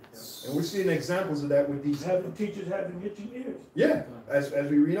doctrine. And we're seeing examples of that with these. Having teachers having itching ears. Yeah, as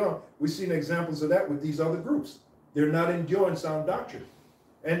we read on, we're seeing examples of that with these other groups. They're not enduring sound doctrine.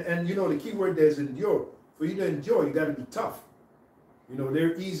 And you know, the key word there is endure. For you to endure, you got to be tough. You know,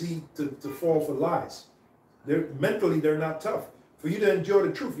 they're easy to fall for lies. Mentally, they're not tough. For you to endure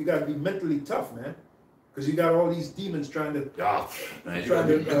the truth, you got to be mentally tough, man. Because you got all these demons trying to... Man, you got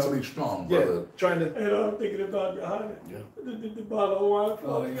to be mentally strong, brother. Yeah, trying to... And I'm thinking about Johanna. Yeah. The bottle of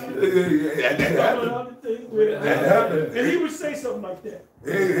wine. Oh, yeah. That happened. And he would say something like that.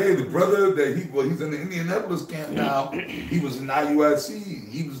 Hey, the brother that he's in the Indianapolis camp now. He was in IUIC.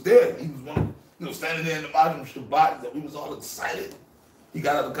 He was there. He was one, standing there in the bottom of the Shabbat. That we was all excited. He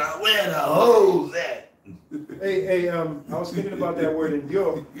got out of the car. Where the hoes at? Hey, I was thinking about that word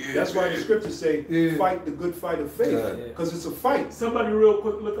endure. Yeah, That's why the man. scriptures say, Yeah. fight the good fight of faith. Yeah. Because it's a fight. Somebody real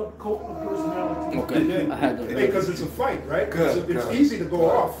quick look up cult of personality. Okay, I had to. Hey, because it's a fight, right? Good, It's good. easy to go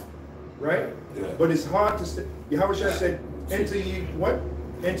off, right? Yeah. But it's hard to stay. Yahushua said, enter ye what?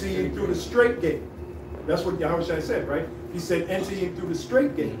 Enter ye through the straight gate. That's what Yahushua said, right? He said, enter ye through the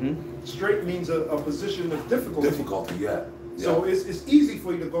straight gate. Straight means a position of difficulty. Difficulty, yeah. So it's easy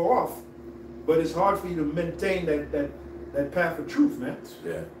for you to go off, but it's hard for you to maintain that path of truth, man.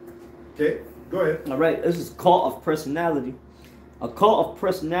 Yeah. Okay, go ahead. All right, this is cult of personality. A cult of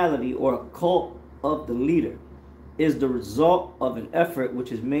personality or a cult of the leader is the result of an effort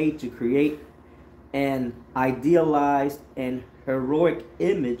which is made to create an idealized and heroic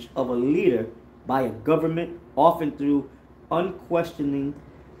image of a leader by a government, often through unquestioning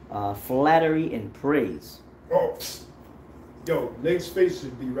flattery and praise. Oh, yo, Nate's face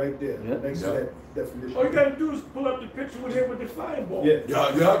should be right there, Yep. next to Yep. that definition. All you gotta do is pull up the picture with him with the fireball. Yeah.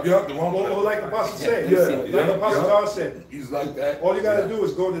 Yeah, the one Or like Apostle said, Yeah, like Apostle God said, He's like that. all you gotta do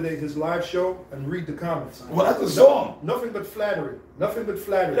is go to his live show and read the comments. Well, that's a song. Nothing but flattery. Nothing but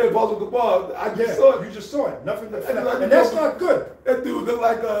flattery. Yeah, Apostle Kabal, I just Yeah, saw it. you just saw it. Nothing but That's flattery. like And that's the- not good. That dude looked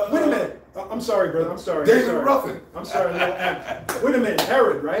like Wait a minute. I'm sorry, brother. I'm sorry. David I'm sorry. Ruffin. I'm sorry. Wait a minute.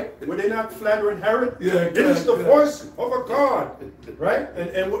 Herod, right? Were they not flattering Herod? Yeah, It is the yeah. voice of a God, right?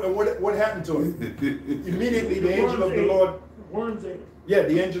 And what happened to him? Immediately, the angel of the Lord. Worms ate him. Yeah,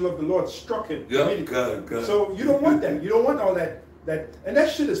 the angel of the Lord struck him. Yeah, immediately. God. So you don't want that. You don't want all that. And that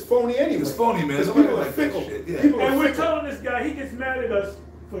shit is phony anyway. It's phony, man. Because Somebody people are like that fickle. shit, yeah. People And are we're fickle. telling this guy, he gets mad at us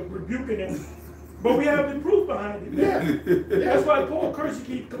for rebuking him. But we have the proof behind it. Yeah. That's why Paul Kersey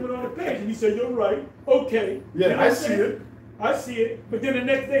keeps coming on the page and he said, you're right, okay. Yeah, You know I what I'm see saying? it. I see it, but then the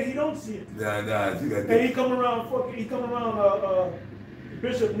next day he don't see it. Nah, you got And that. he come around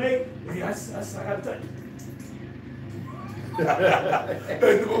Bishop Nate, hey, I gotta tell you.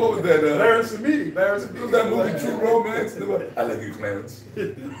 Hey, what was that? Clarence Samidi. Was that movie True Romance? I like you, Clarence. Oh,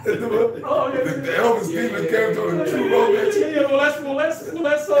 yeah. The Elvis Demon character in True Romance. Yeah, well, that's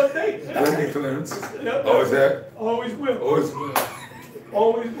Nate. I like you, Clarence. Yep. Oh, is that? Always will. Oh, it's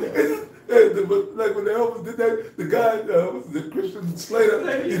Always will. but like when the Elvis did that, the guy, was the Christian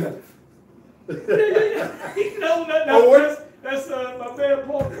Slater, you know, Yeah. That's my man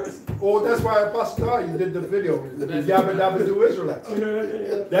Paul Kersey. Oh, that's why Apostle God, you did the video, Yabba Dabba Do Israelites. Oh,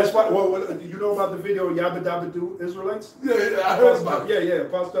 yeah. That's why, well, you know about the video Yabba Dabba Do Israelites? yeah, I heard about it. Yeah,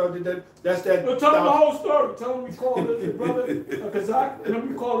 Apostle God did that. That's that. Well, tell him the whole story. Tell him we called the brother a Kazakh, and then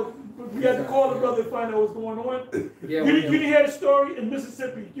we had to call the brother to find out what's going on. Yeah, You didn't hear the story in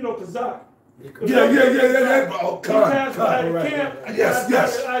Mississippi, Kazakh. Yeah. Oh, He passed by the right. camp.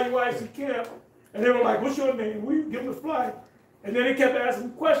 Yes. By the IUIC camp, and they were like, "What's your name?" We give him the flag, and then they kept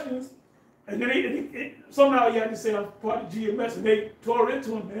asking questions, and then somehow he had to say, "I'm part of GMS," and they tore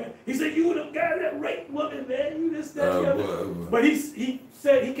into him, man. He said, "You the guy that raped women, man. You this, that, the other." well. But he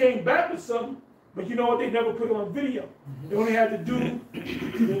said he came back with something, but you know what? They never put it on video. They only had to do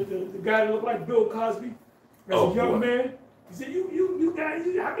the guy that looked like Bill Cosby as Oh, a young boy. man. He said, you guys,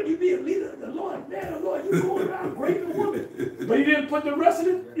 how can you be a leader of the Lord? Man, the Lord, you going around raping women. But he didn't put the rest of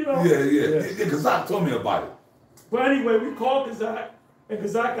it, Yeah, because I told me about it. But anyway, we called Kazak, and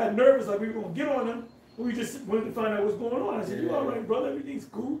Kazak got nervous, like we were going to get on him. We just wanted to find out what's going on. I said, you all right, brother? Everything's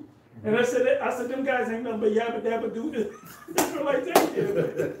cool. And I said, them guys ain't nothing but yabba dabba do this. Like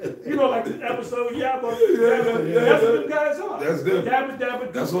that. You know, like the episode Yabba. That's what them guys are. That's them. Yabba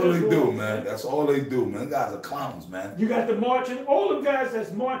dabba. That's all they do, man. That's all they do, man. Them guys are clowns, man. You got the marching. All them guys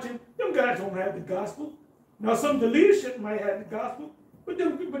that's marching, them guys don't have the gospel. Now, some of the leadership might have the gospel, but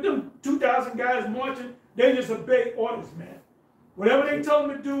them 2,000 guys marching, they just obey orders, man. Whatever they tell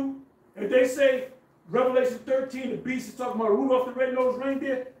them to do, if they say Revelation 13, the beast is talking about Rudolph the Red-Nosed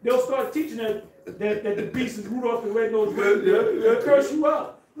Reindeer, they'll start teaching that the beast is Rudolph the Red-Nosed Reindeer. They'll curse you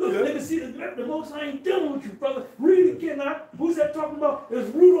out. Look, nigga, see, the Most High ain't dealing with you, brother. Read it again now. Who's that talking about? It's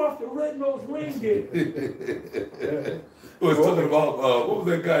Rudolph the Red-Nosed Reindeer. Was talking about, what was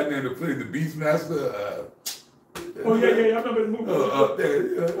that guy named that played the Beastmaster? Oh, yeah, I remember the movie.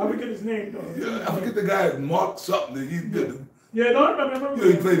 I forget his name, though. Yeah, I forget the guy, Mark something. He did. Yeah, no, I remember.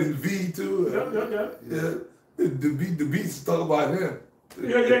 He played in V too. Yeah. The Beast talk about him.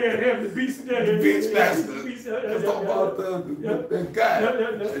 Yeah, him, the Beast. Yeah, the Beastmaster. The Beast, Let's talk about that guy.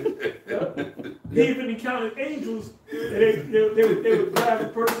 He even encountered angels. They would grab a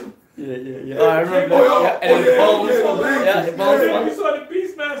person. Yeah. Oh, I remember. You saw the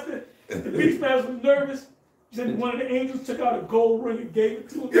Beastmaster. The Beastmaster was nervous. He said one of the angels took out a gold ring and gave it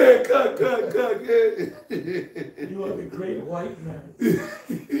to him. Yeah, cut, yeah. You are the great white man.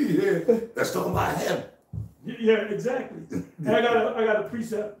 Yeah, that's talking about him. Yeah, exactly. And I got a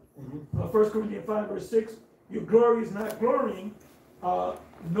precept. 1 Corinthians 5, verse 6. Your glory is not glorying. Know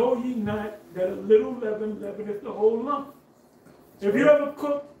ye not that a little leaven leaveneth the whole lump? If you ever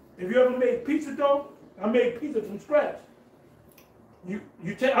cooked, if you ever made pizza dough, I made pizza from scratch. You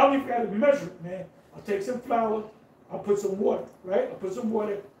take, I don't even got to measure it, man. I'll take some flour, I'll put some water, right? I'll put some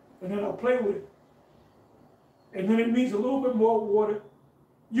water, and then I'll play with it. And then it needs a little bit more water.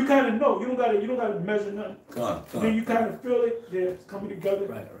 You kind of know. You don't gotta measure nothing. Come And then you kind of feel it. There, it's coming together.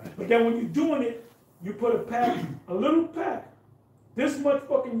 Right. But then when you're doing it, you put a little pack, this much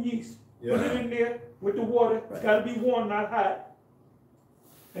fucking yeast. Put it in there with the water. It's got to be warm, not hot.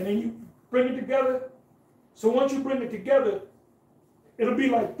 And then you bring it together. So once you bring it together, it'll be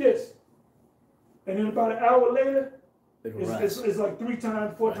like this. And then about an hour later, it's like 3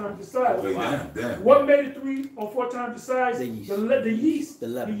 times, 4 times the size. Wait, damn. What made it 3 or 4 times the size? The yeast. The yeast. The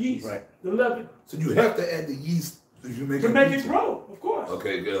leaven. The yeast. Right. The leaven. So you have to add the yeast if you make To make it grow, of course.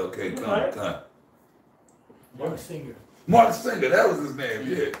 Okay, good. Okay, Right. come. Mark Singer. Mark Singer, that was his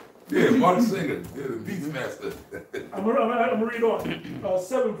name. Yeah, Mark Singer, the Beastmaster. I'm gonna read on.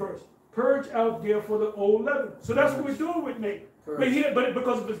 7th verse. Purge out therefore the old leaven. So that's what we're doing with Nate. But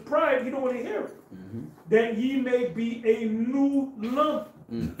because of his pride, he don't want to hear it. That ye may be a new lump,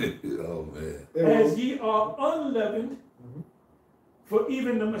 Oh man. as ye are unleavened. For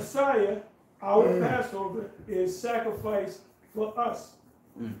even the Messiah, our Passover, is sacrificed for us.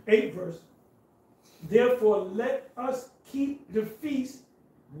 8th verse. Therefore let us keep the feast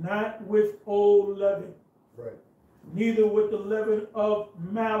not with old leaven, Right. neither with the leaven of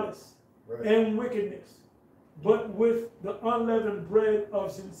malice and wickedness, but with the unleavened bread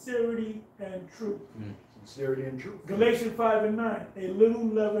of sincerity and truth. Sincerity and truth. Galatians 5 and 9. A little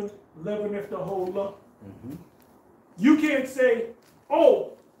leaven leaveneth the whole lump. You can't say,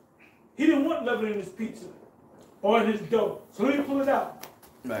 oh, he didn't want leaven in his pizza or in his dough, so let me pull it out.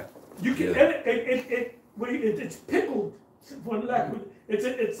 Right. You can, it's pickled, for lack of,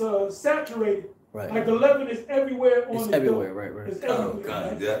 it's saturated. Right. Like the leaven is everywhere on It's the everywhere, dough. right. It's Oh everywhere.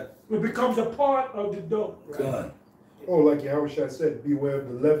 God, right? yeah. It becomes a part of the dough. Right? God. Oh, like Yahushua said, beware of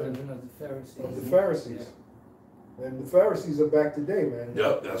the leaven Leaven of the Pharisees. of the Pharisees. And the Pharisees are back today, man.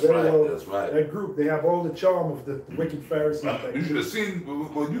 Yep, that's Very right. well- That's right. That group, they have all the charm of the wicked Pharisees. You should have seen.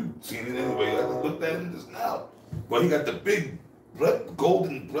 Well, you seen it anyway. I just looked at him just now. Well, he got the big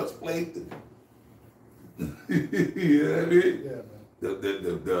golden breastplate. You know what I mean? Yeah, man. What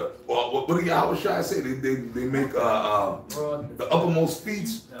do Yahushua say? They make the uppermost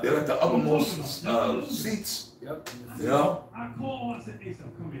feet. They like the uppermost seats. Yep. You know. I called and said, hey,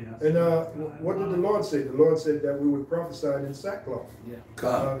 son, come here. I And said, what did the Lord say? The Lord said that we would prophesy in sackcloth.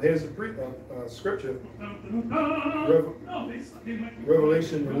 Come. Here's a scripture, no, they might be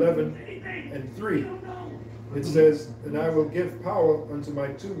Revelation 11:3. It says, and I will give power unto my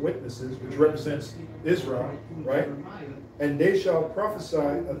 2 witnesses, which represents Israel, right? And they shall prophesy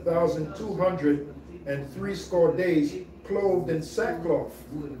 1,260 days, clothed in sackcloth.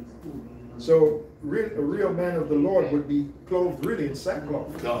 So a real man of the Lord would be clothed really in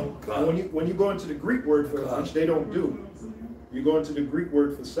sackcloth. Come. And when you go into the Greek word for it, which they don't do, you go into the Greek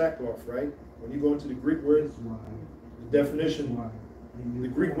word for sackcloth, right? When you go into the Greek word, the definition, the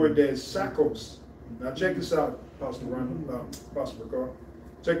Greek word there is sakos. Now check this out, Pastor Ricard.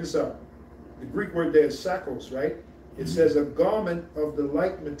 check this out. The Greek word there is sakos, right? It says a garment of the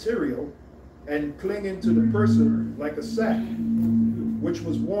like material and clinging to the person like a sack, which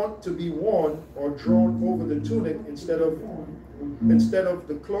was wont to be worn or drawn over the tunic instead of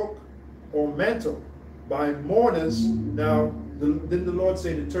the cloak or mantle by mourners. Now, didn't the Lord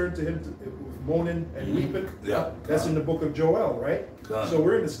say to turn to him with mourning and weeping? Yeah. That's in the book of Joel, right? So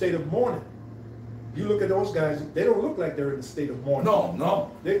we're in the state of mourning. You look at those guys, they don't look like they're in the state of mourning.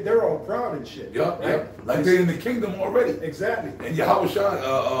 No. They're all proud and shit. Yeah, right? yeah. Like they're in the kingdom already. Exactly. And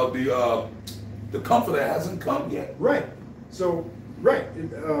Yahushua, the comforter hasn't come yet. Right. So, right.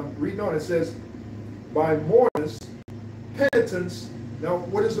 Reading on, it says, by mourners, penitence. Now,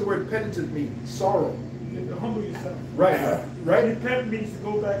 what does the word penitent mean? Sorrow. You have to humble yourself. Right. Right. Repent means to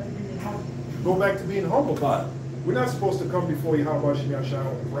go back to being humble. Go back to being humble. Fine. We're not supposed to come before Yahweh Shem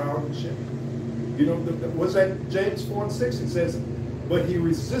Yahshua proud and shit. You know, what's that James 4:6? It says, but he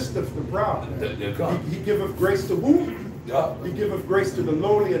resisteth the proud. They're come. He giveth grace to who? Yeah. He giveth grace to the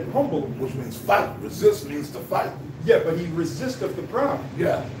lowly and humble. Which means fight. Resist means to fight. Yeah, but he resisteth the proud.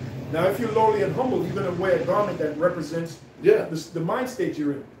 Yeah. Now, if you're lowly and humble, you're going to wear a garment that represents the mind state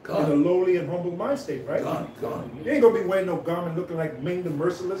you're in. God. In a lowly and humble mind state, right? Gone. You ain't going to be wearing no garment looking like Ming the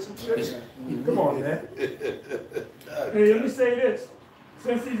Merciless and shit. Come on, man. Hey, let me say this.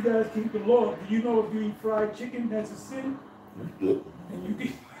 Since these guys keep the law, do you know if you eat fried chicken, that's a sin? And you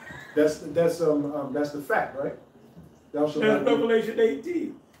can, That's the fact, right? Thou shalt that's not eat. Revelation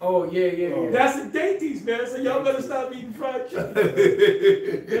 18. Oh, yeah. That's the dainties, man. So y'all better stop eating fried chicken.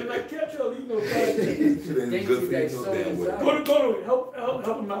 They're like, catch y'all eating no fried chicken. It ain't good for you no damn way. Go to it.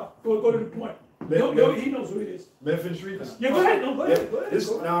 Help him out. Go to the point. He knows who it is. May I finish reading this? Yeah, go ahead. No, go ahead. Yeah,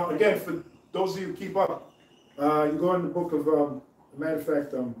 this, now, again, for those of you who keep up, you go in the book of, matter of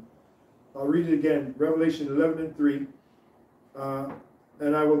fact, I'll read it again, Revelation 11:3.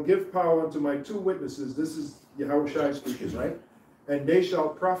 And I will give power unto my two witnesses. This is Yahushua speaking, right? And they shall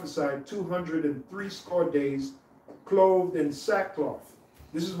prophesy 260 days, clothed in sackcloth.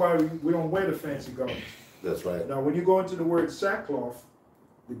 This is why we don't wear the fancy garments. That's right. Now, when you go into the word sackcloth,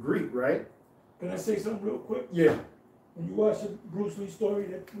 the Greek, right? Can I say something real quick? Yeah. When you watch the Bruce Lee story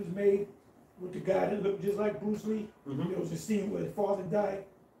that was made with the guy that looked just like Bruce Lee, there was a scene where his father died.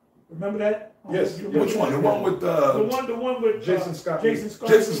 Remember that? Yes. Which one? The one with The one with Jason Scott. Jason Scott.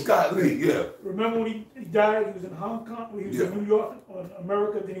 Jason Scott Lee, yeah. Remember when he died? He was in Hong Kong. He was in New York, or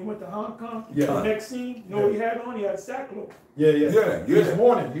America. Then he went to Hong Kong. Yeah. The next scene, you know what he had on? He had sackcloth. Yeah. Yeah. He was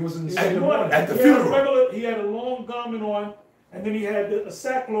mourning. He was in the state of mourning. At the He had a funeral. he had a long garment on, and then he had a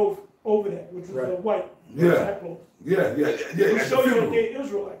sackcloth over that, which was a white sackcloth. Yeah. To At the show you that funeral. they're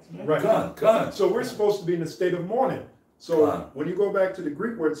Israelites, man. Right. Gone. So we're supposed to be in a state of mourning. So Right. when you go back to the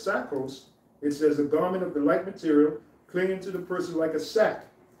Greek word sackos, it says a garment of the like material clinging to the person like a sack,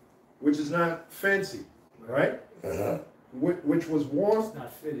 which is not fancy, right? Which was worn. It's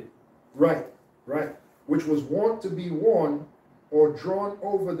not fitted. Right. Which was wont to be worn or drawn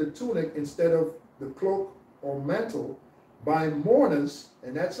over the tunic instead of the cloak or mantle by mourners,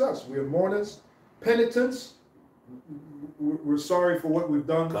 and that's us. We're mourners, penitents. We're sorry for what we've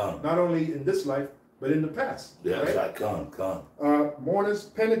done, not only in this life, but in the past. Yeah, right? that's right. Gone. Mourners,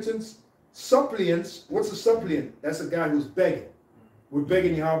 penitents, suppliants. What's a suppliant? That's a guy who's begging. We're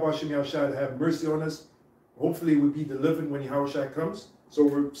begging Yahweh Shem Yahushua to have mercy on us. Hopefully we'll be delivered when Yahweh comes. So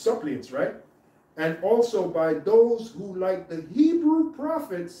we're suppliants, right? And also by those who, like the Hebrew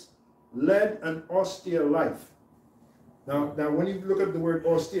prophets, led an austere life. Now when you look up the word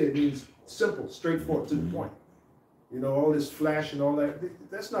austere, it means simple, straightforward, to the point. You know, all this flash and all that,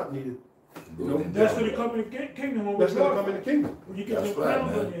 that's not needed. You know, That's when you come in the kingdom. When that's going to come in the kingdom. When you get That's your right,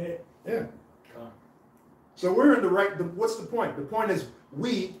 crowns man. on your head. Yeah. So we're in the right, what's the point? The point is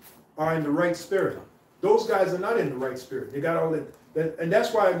we are in the right spirit. Those guys are not in the right spirit. They got all that, and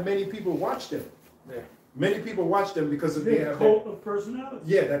that's why many people watch them. Yeah. Many people watch them because of they They're have cult that, of personality.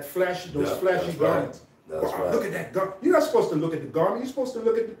 yeah, that flashy, those Yeah, flashy that's right. garments. That's Wow, right. look at that garment. You're not supposed to look at the garment. You're supposed to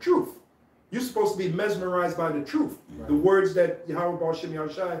look at the truth. You're supposed to be mesmerized by the truth. The words that Yahweh Baal Shem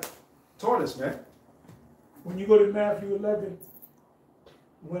Yahushua taught us, man. When you go to Matthew 11,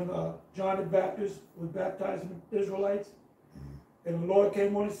 when John the Baptist was baptizing the Israelites, and the Lord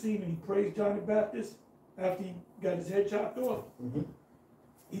came on the scene and he praised John the Baptist after he got his head chopped off.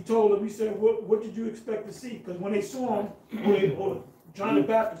 He told them, he said, what did you expect to see? Because when they saw him, or John the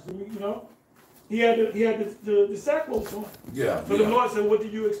Baptist, you know, he had the sackcloth on. Yeah. So the Lord said, what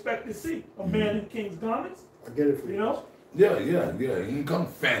did you expect to see? A man in king's garments? I get it for You know? Yeah. He didn't come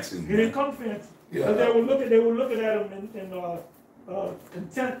fancy. He didn't come fancy. Yeah. But they were looking at him in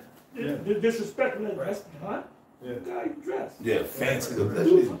contempt, disrespect. Like, huh? Yeah. The guy dressed. Yeah, fancy.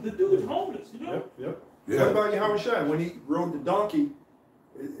 The dude's homeless, you know? Yep. Yeah. What about Yahushua? When he rode the donkey,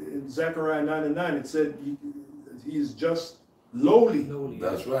 in Zechariah 9:9, it said he is just lowly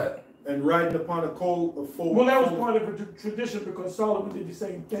That's right. and riding upon a colt of foal. Well, that was part of the tradition because Solomon did the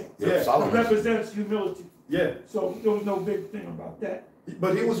same thing. Yeah. It Solomon. represents humility. Yeah, So there was no big thing about that.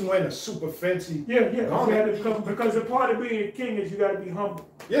 but he wasn't wearing a super fancy. Yeah, yeah. No, You had to come, because a part of being a king is you got to be humble.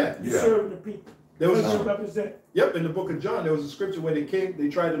 Yeah, You're Yeah. serving the people. there was. That's what it represents. Yep, in the book of John, there was a scripture where they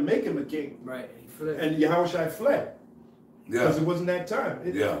tried to make him a king, Right. He fled. and Yahushua fled. Because Yeah. it wasn't that time.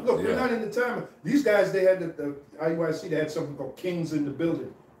 Yeah, Look, we're yeah. not in the time. These guys, they had the IUIC, they had something called kings in the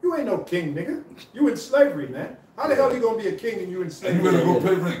building. You ain't no king, nigga. You in slavery, man. How the hell you gonna be a king and you in And slavery? you better go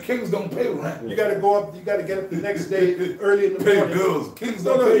pay rent. Kings don't pay rent. You gotta go up, you gotta get up the next day early in the Pay morning. bills. Kings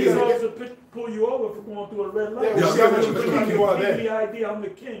No, don't no, pay He's you rent. also pull you over for going through a red light. Yeah, well, see how much of a king you are Give then. me the idea I'm the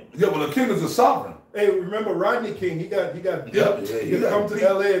king. Yeah, well, the king is a sovereign. Hey, remember Rodney King? He got beat. Yeah, he he got come to beat.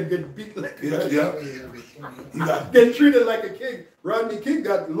 LA and get beat like Yeah, yeah. He got get treated like a king. Rodney King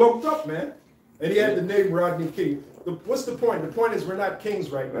got lumped up, man. And he had the name Rodney King. What's the point? The point is we're not kings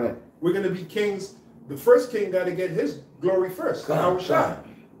right now. Right. We're going to be kings. The first king got to get his glory first. Come, Yahushua.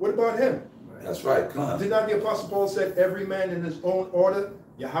 come. What about him? That's right, come. Did not the Apostle Paul said every man in his own order?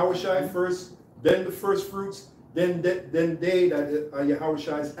 Yahushua first, then the first fruits, then they that are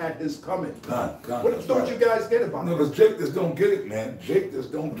Yahushua's at his coming. Come. What That's don't right. you guys get about No, this? because Jake just don't get it, man. Jake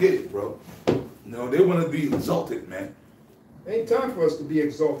just don't get it, bro. No, they want to be exalted, man. Ain't time for us to be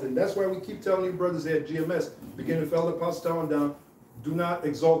exalted. That's why we keep telling you brothers here at GMS, beginning with Elder Pastor on down, do not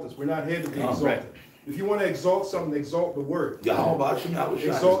exalt us. We're not here to be exalted. Right. If you want to exalt something, exalt the word. Yahweh Hashem Yahweh Shai.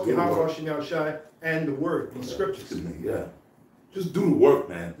 Exalt Just do the Yahweh work. Hashem Yahushai and the word, the scriptures. Excuse me, yeah. Just do the work,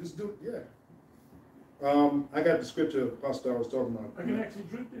 man. Just do, yeah. I got the scripture Pastor I was talking about. I can actually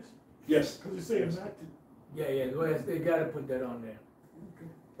drink this Yes. because it says not to. Yeah. Go ahead. They gotta put that on there.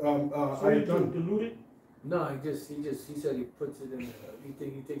 So I you had done. dilute it. No, he said he puts it in.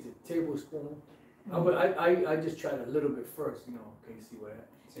 He takes a tablespoon. I just tried a little bit first, you know, okay, see what happens.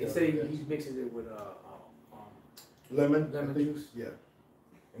 He Yeah, said yeah. he mixes it with Lemon. lemon I think. juice. Yeah.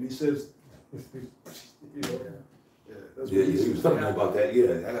 And he says, you know, yeah, that's Yeah, what he he says. was telling me about that.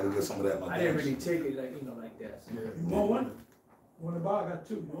 Yeah, I gotta get some of that. I didn't really take it like that. So. Yeah. You want one? Want to buy? I got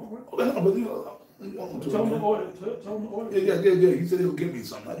two. You want one? Oh, no, but you know, you want one too, Tell him to man. order. Tell him to order. Yeah. He said he'll give me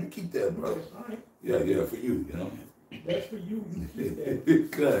something. You keep that, bro. All right. Yeah, for you, you know. That's for you. You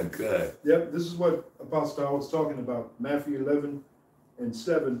keep that. Good. Yep, this is what Apostle I was talking about. Matthew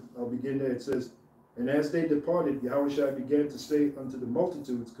 11:7. I'll begin there. It says, and as they departed, Yahushua began to say unto the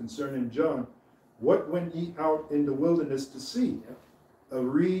multitudes concerning John, what went ye out in the wilderness to see? A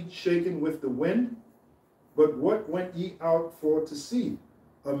reed shaken with the wind? But what went ye out for to see?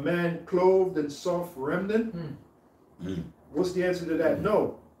 A man clothed in soft remnant? What's the answer to that?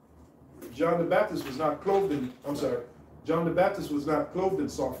 No. John the Baptist was not clothed in, John the Baptist was not clothed in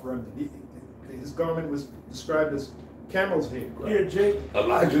soft remnant. His garment was described as camel's hair. Here, Jake.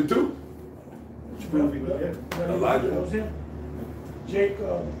 Elijah too. Yeah. Elijah. That was him. Jake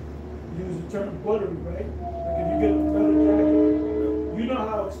used the term buttery, right? Like if you get a leather jacket, you know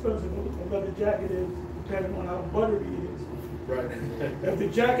how expensive a leather jacket is depending on how buttery it is. Right. If the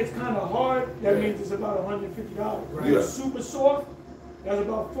jacket's kind of hard, that means it's about $150. If Yeah. it's super soft, that's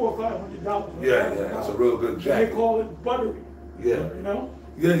about $400 or $500. Yeah, that's a real good They jacket. call it buttery. Yeah. You know?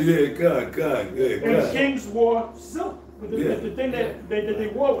 Yeah, good. And the Good. kings wore silk. But the, Yeah. the thing that they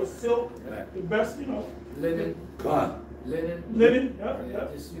wore was silk. The best, you know, Linen. Con. linen.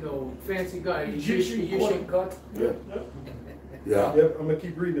 Yep. Just fancy guy. Egyptian Egyptian cut. Yep. Yeah. Yep, I'm gonna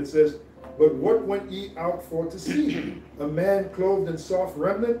keep reading. It says, but what went ye out for to see? A man clothed in soft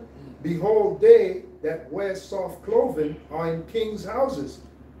remnant? Behold, they that wear soft clothing are in kings' houses.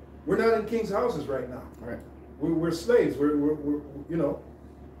 We're not in kings' houses right now. Right. We're slaves. We're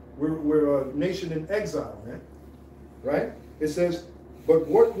a nation in exile, man. Right? It says, but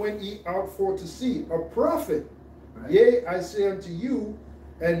what went ye out for to see? A prophet. Right. Yea, I say unto you,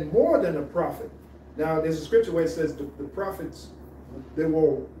 and more than a prophet. Now, there's a scripture where it says the prophets, they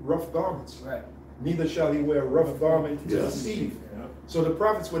wore rough garments. Right. Neither shall he wear a rough garment to Yeah. deceive. So the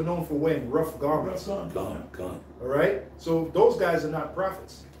prophets were known for wearing rough garments. Rough Con. All right? So those guys are not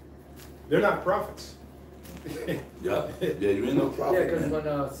prophets. They're not prophets. Yeah, you ain't no Yeah, prophet, because man.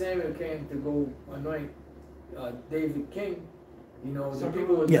 when Samuel came to go anoint David king, the Some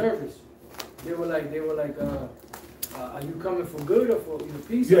people were Yeah. nervous. They were like, are you coming for good or for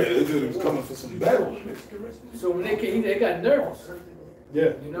peace? Yeah, it was coming for some battle. So when they came, they got nervous.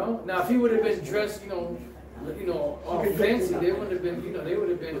 Yeah. Now if he would have been dressed, all fancy, they would have been,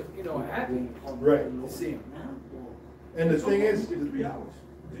 happy Right. to see him. And the So thing far, is, we did 3 hours.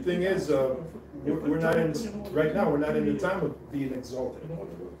 the thing is, we're not in, right now, we're not in the time of being exalted,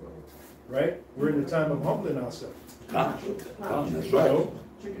 right? We're in the time of humbling ourselves. Con, that's You right. know?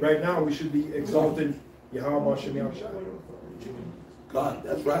 Right now, we should be exalting Yahweh Shem Yahushua. Con,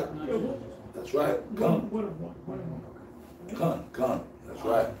 that's right. That's right. Con, that's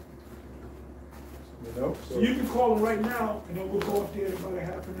right. You know, So you can call them right now, and then we'll go up there in about a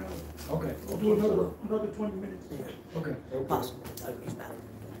half an hour. okay, We'll do another 20 minutes. okay. Possible.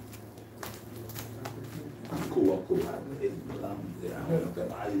 I'm cool. Yeah, I went up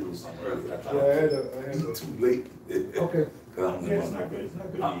there, I do something earlier. I Yeah, I had thought a, too late. okay. Yeah, it's not good, it's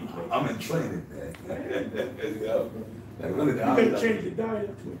not good. I'm in training, man. Yeah. Like, really, You gotta change your diet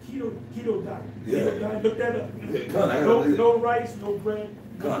to a keto diet. Yeah. Keto diet, look that up. Yeah, God, I No, gotta- no rice, no bread.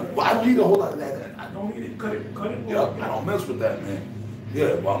 God, well, I eat a whole lot of that. Don't eat it, cut it. Yeah, I don't mess with that, man.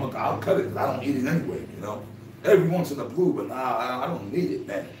 Yeah, well, I'll cut it 'cause I don't eat it anyway, you know. Every once in a blue, but nah, I don't need it,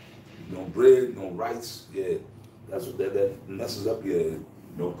 man. No bread, no rice, yeah. That's what that messes up your,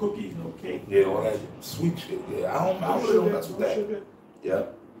 No cookies, no cake. yeah, all that sweet shit. Yeah, I really don't mess with No that. sugar. Yeah,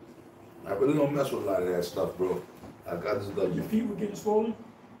 I really don't mess with a lot of that stuff, bro. I just love Your you. feet were getting swollen?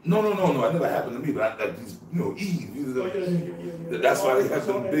 No, it never happened to me, but I these, Eve, Oh, yeah. That's why they have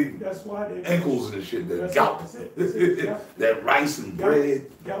them big That's why they. ankles and shit, that That's gout, That's it. Yeah. that rice and bread.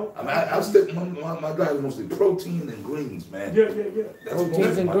 Gout. I mean, I stick my diet is mostly protein and greens, man. Yeah. That's Proteins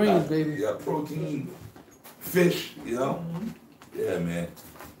that's and my greens, diet. baby. Yeah, protein, fish, you know. Yeah, man.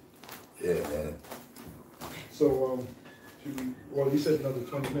 Yeah, man. So, should we, well, you said another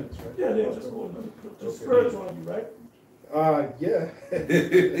 20 minutes, right? Yeah, let's go another. The Okay. Spurs on you, right? Yeah.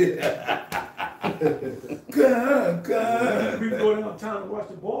 Good. We go downtown and watch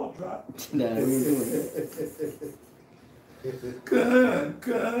the ball drop. Nah, we ain't doing it. Good.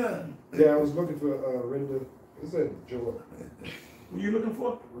 Yeah, I was looking for, Renda, what's that, Joel? Were you looking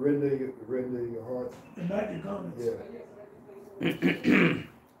for? Renda your heart, And not your comments. yeah.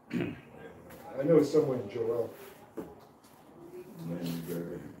 I know it's somewhere in Joel.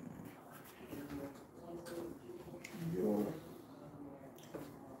 Yo.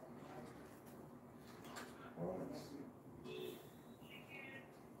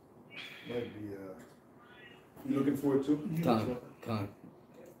 Might be, you looking for it too? Con.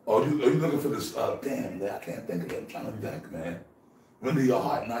 Oh, are you looking for this? Damn, man, I can't think of it. I'm trying to think, man. Render your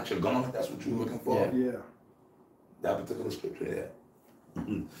heart, not your garment. That's what you're looking for. Yeah. Yeah. That particular scripture, yeah.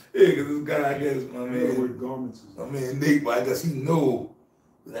 Yeah, because this guy, I guess, The word garments is. Nate, but I guess he know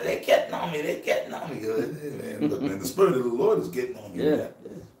that they getting on me. Man, look, man, the Spirit of the Lord is getting on you, Yeah. man.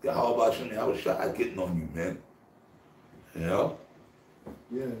 Yeah, how about you, man? I was shy getting on you, man. You know?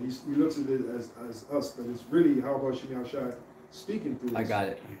 Yeah, he looks at it as us, but it's really how about Shem Yahushua speaking through us. I got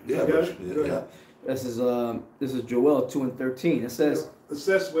it. Yeah, You got but, it? Go yeah. ahead. This is Joel 2:13. It says,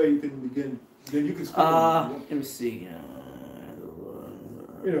 Assess where you can begin. Then you can speak. let me see.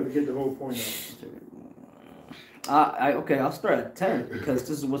 You know, to get the whole point out. Okay, I'll start at 10 because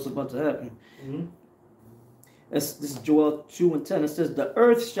this is what's about to happen. Mm-hmm. This is Joel 2:10. It says, the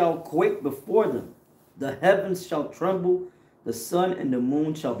earth shall quake before them, the heavens shall tremble, the sun and the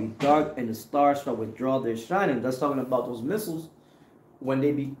moon shall be dark, and the stars shall withdraw their shining. That's talking about those missiles when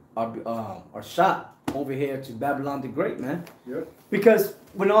they are shot over here to Babylon the Great, man. Yep. Because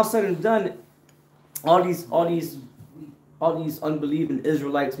when all said and done, all these unbelieving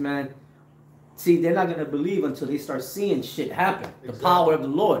Israelites, man, see, they're not gonna believe until they start seeing shit happen. The Exactly. power of the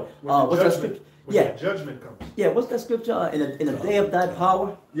Lord. When the What's that judgment- scripture? when Yeah. the judgment comes. Yeah, what's that scripture? In a day of thy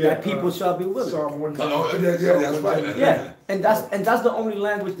power, Yeah, thy people shall be willing. Psalm 1. Oh, yeah, that's right, man. Yeah, and that's the only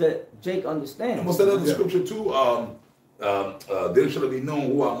language that Jake And understands. what's that other Yeah. scripture too? Then shall it be known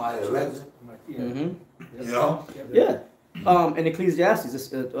who are my elect. Hmm. You know? Yeah. In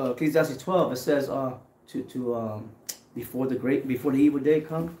Ecclesiastes, Ecclesiastes 12, it says before the evil day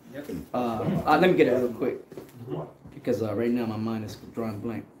comes. Let me get it real quick because right now my mind is drawing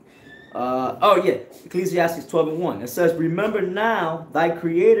blank. Ecclesiastes 12:1. It says, "Remember now thy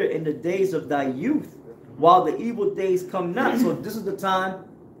Creator in the days of thy youth, while the evil days come not." So this is the time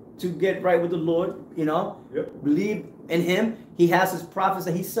to get right with the Lord. You know, Yep. believe in Him. He has His prophets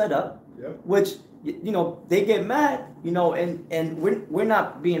that He set up, Yep. which they get mad. And we're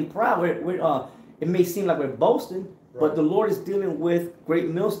not being proud. It may seem like we're boasting, but Right. the Lord is dealing with great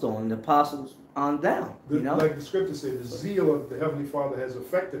millstone, the apostles on down. Like the scripture said, the zeal of the Heavenly Father has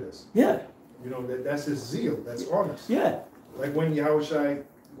affected us. Yeah, You know, that's his zeal. That's on us. yeah. Like when Yahushua,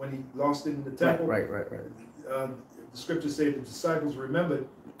 when he lost it in the temple, Right. the scripture said the disciples remembered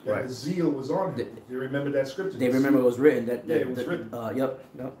that Right. the zeal was on him. They remembered that scripture. They remember it was written. Yeah, it was written. Yep.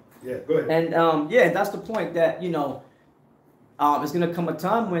 Yeah, go ahead. And that's the point that it's gonna come a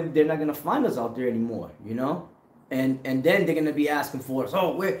time when they're not gonna find us out there anymore, you know, and then they're gonna be asking for us.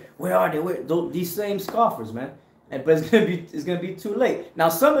 Oh, where are they? These same scoffers, man. But it's gonna be too late. Now,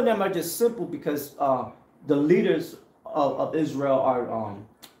 some of them are just simple because the leaders of Israel are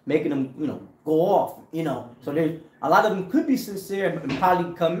making them, you know, go off, you know. So a lot of them could be sincere and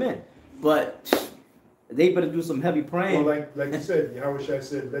probably come in, but they better do some heavy praying. Well, like you said, Yahushua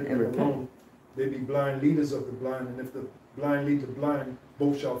said, let them alone. They be blind leaders of the blind, and if the blind lead the blind,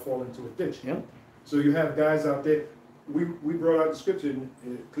 both shall fall into a ditch. Yep. So you have guys out there. We brought out the scripture in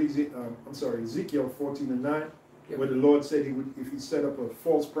Ezekiel 14:9, where the Lord said he would, if he set up a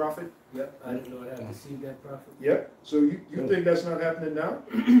false prophet. Yep, I didn't know that. I deceived that prophet. Yep. So you think that's not happening now?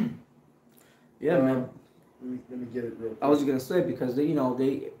 Yeah, man. Let me get it real quick. I was gonna say because they, you know,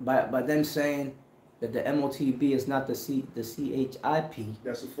 by them saying that the MOTB is not the CHIP.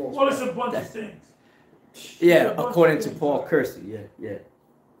 That's a false Well, prophet. it's a bunch of things. Yeah, a bunch according of to things. Paul Kersey. Yeah.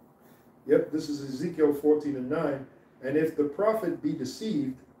 Yep, this is Ezekiel 14:9. And if the prophet be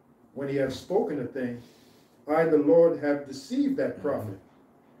deceived when he hath spoken a thing, I, the Lord, have deceived that prophet.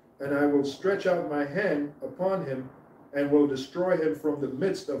 And I will stretch out my hand upon him and will destroy him from the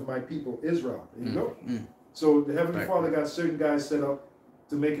midst of my people Israel. There you go. So the Heavenly Right. Father got certain guys set up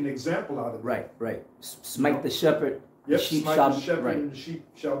to make an example out of it. Right. Smite the shepherd. Yep, the sheep smite shall the shepherd right. and the sheep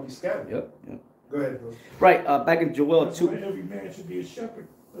shall be scattered. Yep. Go ahead, bro. Right. Back in Joel That's 2. why every man should be a shepherd,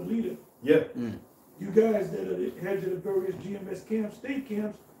 a leader. Yeah. You guys that are the heads of the various GMS camps, state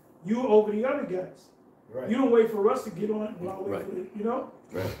camps, you over the other guys. Right. You don't wait for us to get on while I wait Right. for the, you know?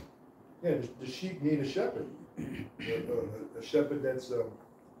 Right. Yeah, the sheep need a shepherd. A shepherd that's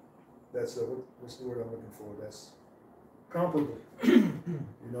what's the word I'm looking for? That's comparable.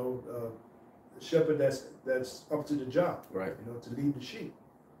 You know, a shepherd that's up to the job. Right. You know, to lead the sheep.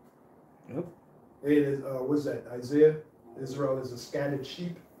 Yep. It is what's that? Isaiah. Israel is a scattered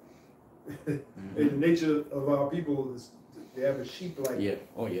sheep. And the nature of our people is they have a sheep-like Yeah.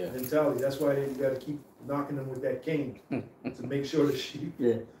 Oh yeah. mentality. That's why you got to keep knocking them with that cane to make sure the sheep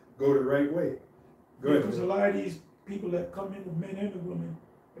Yeah. go the right way. Go ahead. Because a lot of these people that come in, the men and the women,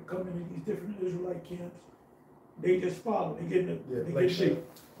 that come into these different Israelite camps, they just follow. They get in the, Yeah, they like get in the- sheep.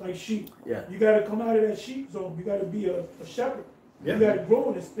 like sheep. Yeah. You got to come out of that sheep zone. You got to be a shepherd. Yeah. You got to grow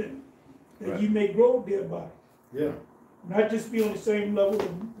in this thing, that Right. you may grow thereby. Yeah. Not just be on the same level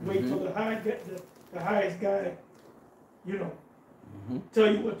and wait till the highest guy, you know,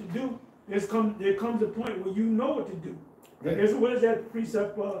 tell you what to do. There comes a point where you know what to do. Yeah. What is that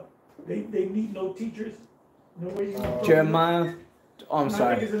precept? They need no teachers. No way you know. Jeremiah. Oh, I'm I think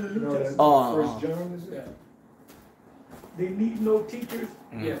sorry. it's in the New No, that's Testament. Oh. First John, is it? Yeah. They need no teachers.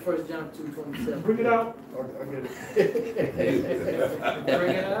 Yeah, 1 John 2:27. Bring it out. I'll get it. Bring it out.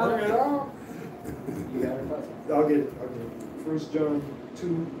 Bring it out. You got it, Pastor? I'll get it. First John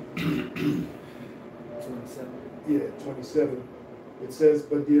 2, 27. yeah, 27. It says,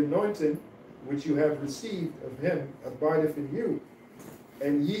 but the anointing which you have received of him abideth in you,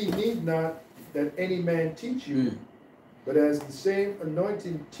 and ye need not that any man teach you, but as the same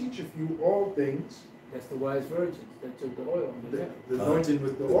anointing teacheth you all things, That's the wise virgins that took the oil. the anointing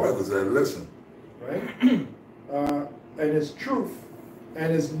with the The oil, brothers that listen. right? And is truth,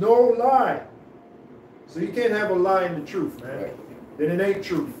 and is no lie. So you can't have a lie in the truth, man. Then it ain't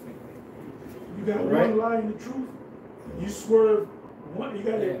truth. You got Right. one lie in the truth. You swerve one. You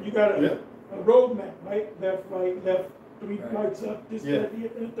got Yeah. a roadmap, right? Left, right, left. 3 Right. flights up. This, Yeah. that,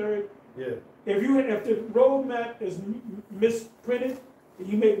 and the third. Yeah. If the roadmap is misprinted, and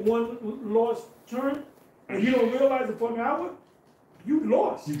you make one lost turn, and you don't realize it for an hour, you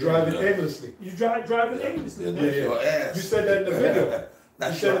lost. You drive it aimlessly. You driving aimlessly. Yeah, man. that's your ass. You said that in the video.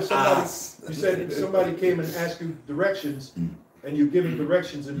 That's You said your if somebody, ass. you said if somebody came and asked you directions, and you give him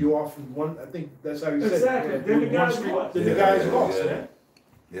directions, and you off in one. I think that's how you said Exactly. it. Then the One guy's street, lost. Then the Yeah, guy's yeah, lost, yeah. man.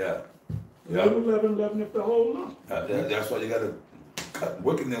 Yeah. 11, if the whole lump. That's why you gotta cut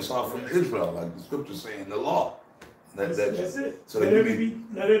wickedness off from Israel, like the scriptures say in the law. That's it. So let, that you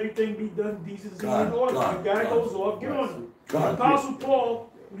let everything be done decency and order. God, The guy God. goes off, get on him. God, Apostle Paul,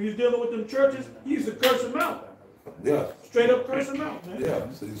 when he was dealing with them churches, he used to curse them out. yeah, Straight up curse them out, man.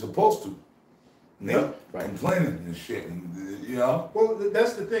 yeah. So you're supposed to. Yeah. Complaining and shit, and, you know. Well,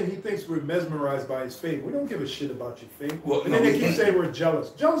 that's the thing. He thinks we're mesmerized by his fame. We don't give a shit about your fame. Well, and then no, they we keep can't. saying we're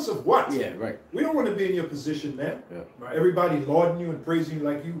jealous. Jealous of what? Yeah. Right. We don't want to be in your position, man. Yeah. Right. Everybody lauding you and praising you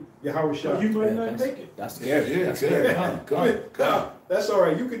like Yahweh So Shah. you might Yeah, not that's, make it. that's scary. Yeah, That's scary. yeah. Come. That's all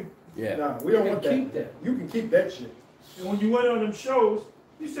right. You can. Yeah. Nah, we don't You want can that. keep that. You can keep that shit. And when you went on them shows,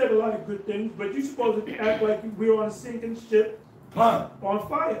 you said a lot of good things, but you supposed to act like we were on a sinking ship Come. on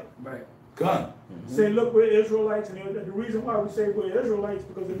fire. Right. Come. Say, look, we're Israelites, and the reason why we say we're Israelites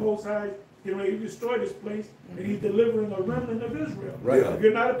because the Most High is getting ready to destroy this place, and He's delivering a remnant of Israel. Right. If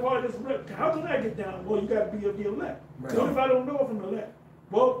you're not a part of this remnant, how can I get down? Well, you got to be of the elect. Right. What if I don't know if I'm elect?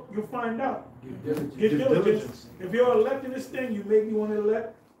 Well, you'll find out. Give diligence. Get Give diligence. diligence. If you're electing this thing, you may be one of the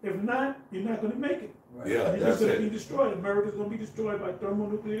elect. If not, you're not going to make it. Right. Yeah, You're just that's going to be it. destroyed. America's going to be destroyed by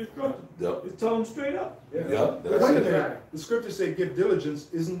thermonuclear destruction. Yep. Just tell them straight up. Yeah, But that's wait a it. minute. The scriptures say give diligence.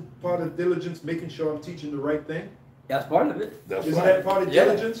 Isn't part of diligence making sure I'm teaching the right thing? That's part of it. That's Isn't right. that part of Yeah,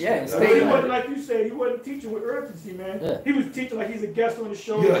 diligence? yeah, That's But he right. wasn't, like you said, he wasn't teaching with urgency, man. Yeah. He was teaching like he's a guest on the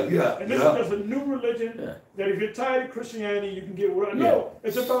show. Yeah, yeah, And this yeah. is just a new religion Yeah. that if you're tired of Christianity, you can get what. No,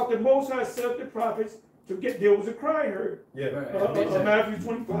 it's about the Most High said the prophets to get. There was a cry heard. Yeah. Right. Matthew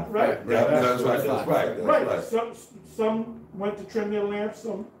 25, right? Yeah, that's right. That's right. That's Right. right. Some went to trim their lamps.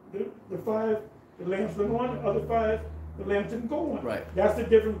 Some the 5 the lamps went on. The other 5 the lamps didn't go on. Right. That's the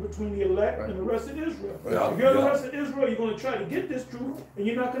difference between the elect Right. and the rest of Israel. Yeah, If you're the yeah. rest of Israel, you're going to try to get this truth, and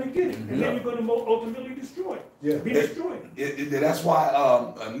you're not going to get it, and Yeah. then you're going to ultimately destroy it. Yeah. Be destroyed. That's why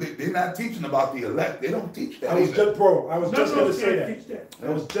they're not teaching about the elect. They don't teach that. I was either. just bro. I was just None going of to us say can't that. teach that.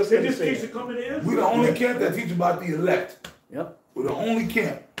 I was just They going to just say teach to that. come into Israel. We're the only camp that teach about the elect. Yep. We're the only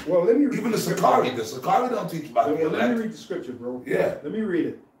camp. Well, let me read Even the scripture. Sakari don't teach about the Well, let me elect. read the scripture, bro. Yeah. Let me read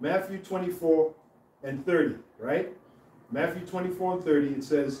it. Matthew 24 and 30, right? Matthew 24 and 30, it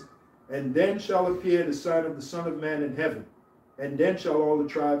says, "And then shall appear the sign of the Son of Man in heaven, and then shall all the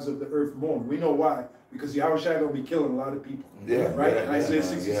tribes of the earth mourn." We know why. Because Yahushua going to be killing a lot of people. Yeah, Right? yeah, Isaiah yeah,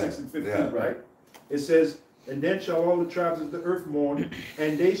 66 yeah, and 15, yeah. right? It says, "And then shall all the tribes of the earth mourn,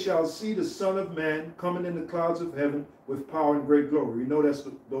 and they shall see the Son of Man coming in the clouds of heaven with power and great glory." We know those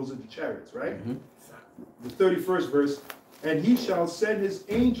are the chariots, right? The 31st verse, "And he shall send his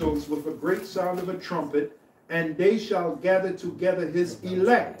angels with a great sound of a trumpet, and they shall gather together his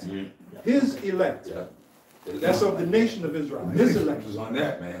elect." His elect. Yeah. That's of the nation of Israel. His elect. is on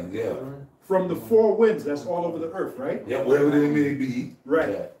that, man. Yeah. From the 4 winds, that's all over the earth, right? Yeah, wherever they may be. Right.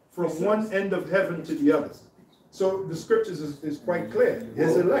 Yeah. From one end of heaven to the other. So the scriptures is quite clear.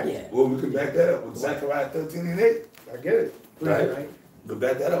 His elect. Yeah. Well, we can back that up with Zechariah 13 and 8. I get it. Right. We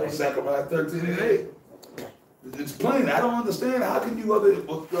back that up with Zechariah 13 and 8. It's plain. I don't understand. How can you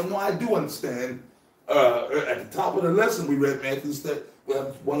well, no, I do understand. At the top of the lesson, we read Matthew.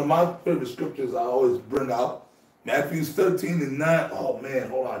 Well, one of my favorite scriptures I always bring out, Matthew 13 and 9. Oh man,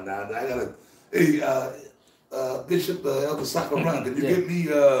 hold on now. I gotta. Hey, Bishop Elder Sakaran, can you Yeah. get me?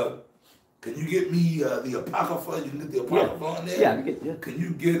 Can you get me the Apocrypha? You can get the Apocrypha on there. Yeah, I get, yeah. Can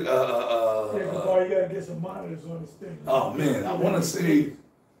you get Yeah, boy, you got to get some monitors on this thing. Oh man, I want to say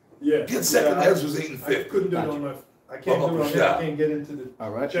Yeah. get Second Yeah, Ezra's 8 and I 50. couldn't do it on my. I can't do it on here. I can't get into the.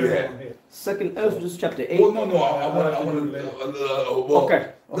 All right. cherry Yeah. on here. Second Ezra chapter 8. Well, no, I want to. Well, Okay,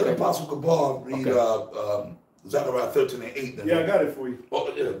 Let okay. Apostle Kabar read Okay. Zechariah 13 and 8. Then Yeah, I got it for you. Oh,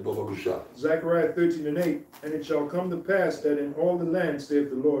 yeah, go for a shot. Zechariah 13 and 8. "And it shall come to pass that in all the land, saith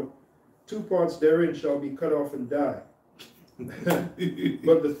the Lord, 2 parts therein shall be cut off and die,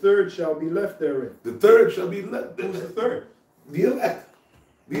 but the third shall be left therein." The third shall be left. Who's the third? The elect.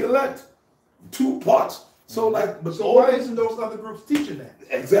 The elect. 2 parts. So like, but So why isn't those other groups teaching that?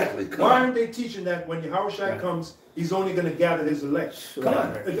 exactly? Come Why on. aren't they teaching that when Yahushua comes, he's only going to gather his elect? Come on.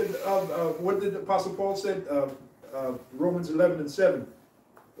 What did the Apostle Paul said? Romans 11 and 7.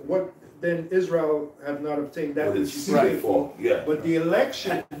 "What then Israel have not obtained that What which is he prayed seek for, for? Yeah. but the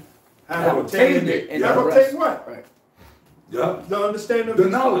election have Have obtained obtained it." it. You And have the obtained rest. what? Right. Yeah. The understanding of The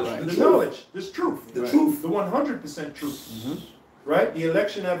this knowledge, truth. the The truth. knowledge, this truth. The Right. truth. The 100% truth. Right? The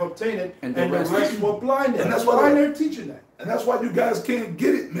election have obtained it, And and the the rest- rest were blinded. And that's Why why- they're teaching that. And that's why you guys can't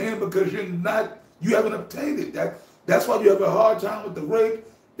get it, man, because you haven't obtained it. That's why you have a hard time with the rape.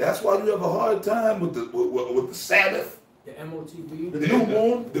 That's why you have a hard time with the Sabbath, The MOTB. The new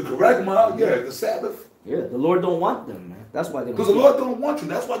moon. the correct mile, yeah, the Sabbath. Yeah, the Lord don't want them, man. That's why they don't. Because the Lord don't want you.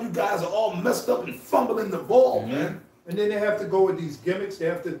 That's why you guys are all messed up and fumbling the ball, man. And then they have to go with these gimmicks. They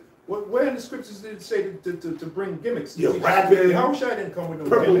have to. Where in the scriptures did it say to bring gimmicks? Yeah, rapping. Yahushua didn't come with no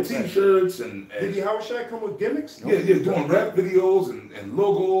Purple gimmicks. T-shirts and Did Yahushua come with gimmicks? yeah, doing rap videos and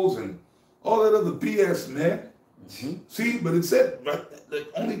logos and all that other BS, man. See, but it said right, that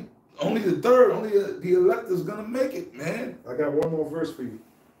only the third, only the elect is gonna make it, man. I got one more verse for you.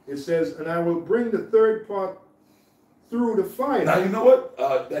 It says, "And I will bring the third part through the fire." Now you know what?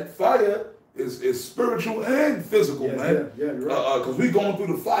 That fire is spiritual and physical, Yeah, man. yeah, you're right. Because we're going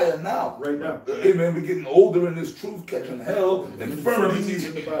through the fire now. Right now. Hey, man, we're getting older in this truth, catching hell, infirmities,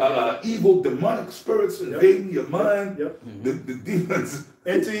 in the body. evil, demonic spirits invading your mind. Yep. The demons.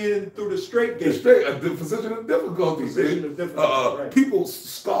 Enter in through the straight The gate. straight, the position of difficulty, Position man. of difficulty, right. People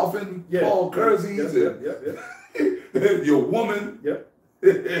scoff Marvin, Yeah. Paul Kerseys, and your woman,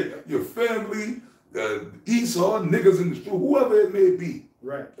 your family, Esau, niggas in the street, whoever it may be.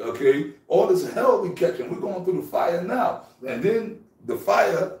 Right. Okay, all this hell we catching, we're going through the fire now, and then the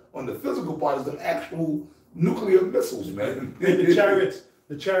fire on the physical part is the actual nuclear missiles, man. And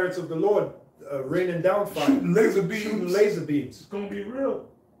the chariots of the Lord raining down fire, shooting laser beams. It's going to be real.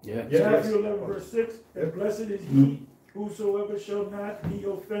 Yeah. Matthew 11, verse 6, and blessed is he whosoever shall not be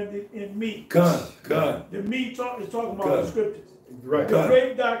offended in me. Gun. The me is talking about Gun. the scriptures. Right. The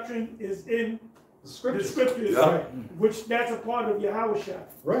grave doctrine is in The the scriptures. scriptures, Yeah. which that's a part of Yahushua.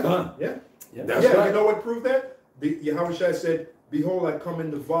 Right. Gun. Yeah. That's Yeah. right. You know what proved that? Yahushua said, "Behold, I come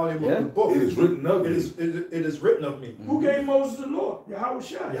in the volume Yeah. of the book. It is written of It me. is written of me." Who gave Moses the law?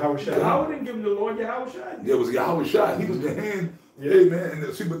 Yahushua. Yahushua. Yahweh didn't give him the law, Yahushua. It was Yahweh Shai. He was the hand. Yeah. Hey man,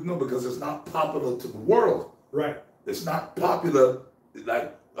 and see, but no, because it's not popular to the world. Right. It's not popular.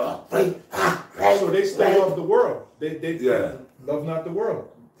 Like, right. So they stay off the world. They Yeah. love not the world.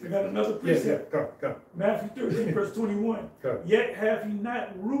 We got another Yeah. precept. Come. Matthew 13, verse 21. Come. Yet hath he not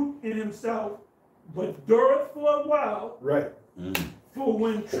root in himself, but dureth for a while. Right. For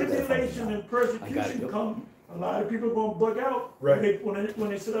when tribulation and persecution yep. come, a lot of people are going to bug out Right. when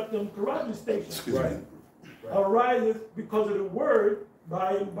they set up them corruption stations. Excuse me. Right. Ariseth because of the word,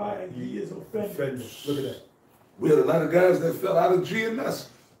 by and by he is offended. Offended. Look at that. We had a lot of guys that fell out of GMS.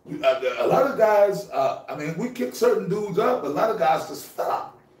 A lot of guys, I mean, we kicked certain dudes up, but a lot of guys just fell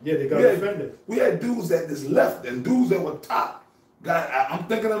out. Yeah, they got We had- offended. We had dudes that just left and dudes that were top. I'm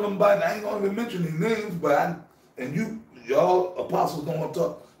thinking of them by, I ain't gonna even mention their names, but y'all apostles don't want to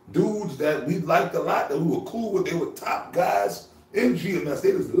talk. Dudes that we liked a lot, that we were cool with, they were top guys in GMS.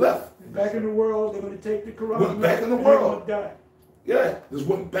 They just left. Back in the world, they're going to take the corruption. Went back in the and they're world. gonna die. Yeah, just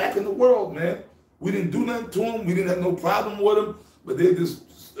went back in the world, man. We didn't do nothing to them. We didn't have no problem with them. But they just,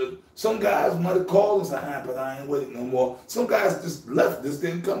 some guys might have called and said, but I ain't with it no more. Some guys just left. This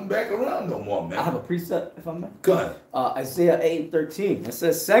didn't come back around no more, man. I have a precept, if I may. Gun. Isaiah 8:13. It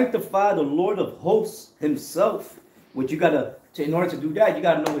says, "Sanctify the Lord of hosts Himself." Which you gotta, in order to do that, you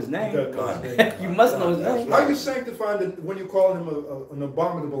gotta know His name. You gotta know his name. You must know His That's name. How you sanctifying when you call him an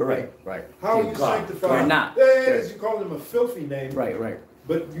abominable name? Right. How are Yeah, you God. sanctifying? You're not. There it is. You call him a filthy name. Right.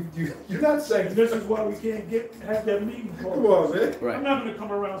 But you're not And sanctifying. this is why we can't have that meeting. Come on, man. I'm Right. not going to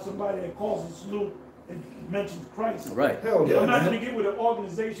come around somebody that calls a salute and mentions Christ. Right. Hell Yeah, no. I'm not man. going to get with an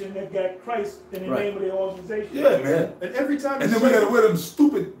organization that got Christ in the Right. name of their organization. Yeah, man. And every time And he then we says gotta wear them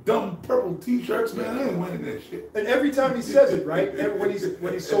stupid, dumb purple t-shirts, man. I ain't wearing that shit. and every time he says it, right? When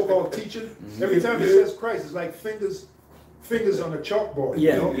he's so-called teaching, every time he says Christ, it's like fingers on a chalkboard.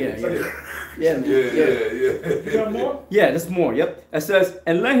 Yeah, you know? yeah, It's like- Yeah, man. You got more? Yeah, there's more. Yep. It says,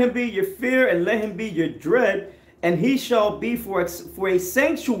 "And let him be your fear, and let him be your dread, and he shall be for a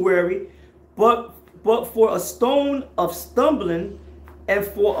sanctuary, but for a stone of stumbling, and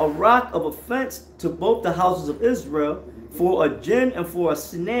for a rock of offense to both the houses of Israel, for a gin and for a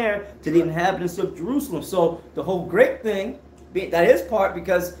snare to the inhabitants of Jerusalem." So the whole great thing, that is part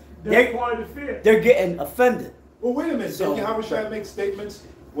because That's part of the fear. they're getting offended. Well, wait a minute. So- Didn't Yahushua make statements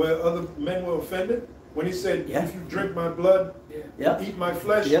where other men were offended? When he said, Yeah. if you drink my blood, Yep. eat my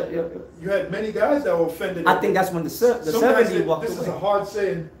flesh, Yep. you had many guys that were offended. I think that's when the Some guys 70 said, walked this is a away. hard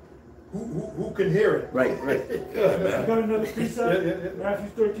saying. Who can hear it? Right. Yeah, I man. got another precept. Yeah. Matthew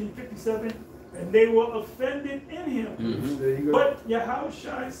 13:57. And they were offended in him. There you go. But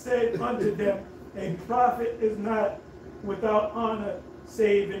Yahushua said unto them, a prophet is not without honor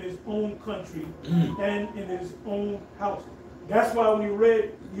save in his own country and in his own house. That's why when you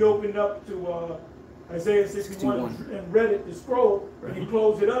read, you opened up to Isaiah 61 and read it, the scroll, and he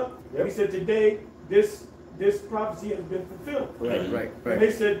closed it up. Yep. He said, today this prophecy has been fulfilled. Right. And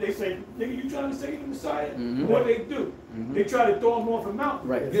they say, nigga, you trying to say the Messiah? And what they do? They try to throw him off a mountain.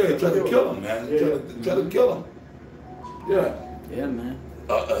 Right. Yeah, try to kill him, man. Try to kill him. Yeah. Yeah, man.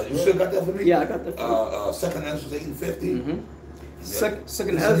 You still got that for me? Yeah, I got that for you. Second Ezra 8:50. Second This is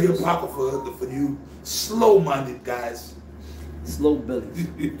the Ezra, Apocrypha for you slow-minded guys. slow Billy.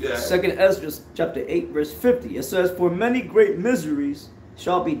 Yeah. Second Ezra chapter 8 verse 50. It says, "For many great miseries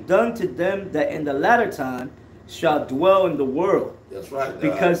shall be done to them that in the latter time shall dwell in the world." That's right.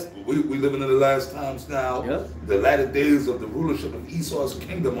 Because- we living in the last times now. Yep. The latter days of the rulership of Esau's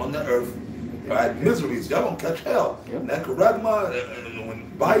kingdom on the earth. Right? Miseries. Y'all gonna catch hell. Yep. That Karagma and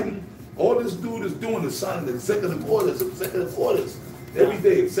when Biden, all this dude is doing is signing executive orders. Every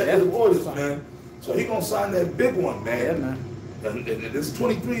day, executive orders, man. So he gonna sign that big one, man. Yeah, man. And this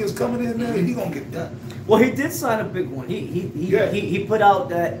 23 is coming in there, he gonna get done. Well, he did sign a big one. Yeah. He put out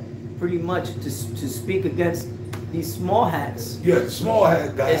that pretty much to speak against these small hats Yeah, the small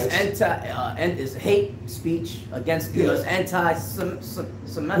hat guys. is and is hate speech against Yeah. is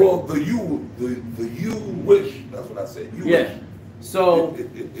anti-Semitic. Well, the you wish. That's what I said. You Yeah. wish. So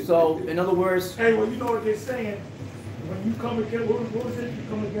in other words, Hey, well, you know what they're saying? When you come against, what was it? You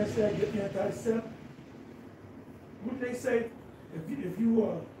come against that, get anti-Semitic? What did they say? If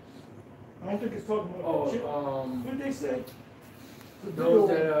you I don't think it's talking about the chip. What did they say? Those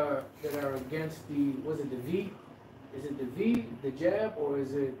that are against the, was it the V? Is it the V, the jab, or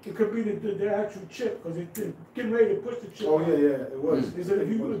is it? It could be the actual chip, because they're getting ready to push the chip. Oh, yeah, it was. They said if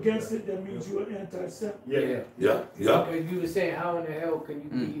you against it, that means you're anti-Semitic. Yeah. Yeah. Because you were saying, how in the hell can you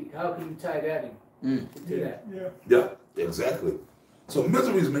be? How can you tie that in to that? Yeah. Yeah, exactly. So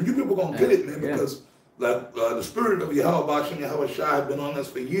miseries, man, you people gonna get it, man, Yeah. because like the spirit of Yahweh Hashem Yahweh Shai have been on us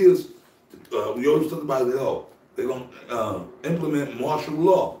for years. We always talk about it. They're gonna implement martial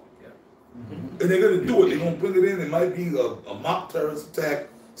law, and they're gonna do it. They're gonna bring it in. It might be a mock terrorist attack.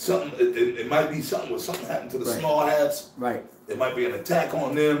 Something. It might be something where something happened to the Right. small hats. right? There might be an attack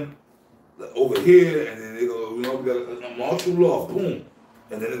on them over here, and then they go, we got a martial law, boom.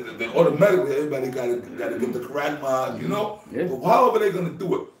 And then automatically everybody gotta get the karagma, Yeah. But however they're gonna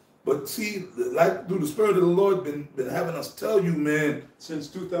do it. But see, like through the spirit of the Lord been having us tell you, man, Since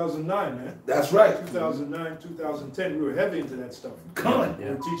 2009, man. that's right. 2009, 2010, we were heavy into that stuff. Come on. We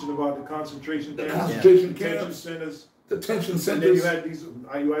were teaching about the concentration The camps, concentration detention camps, centers. detention And then you centers. had these,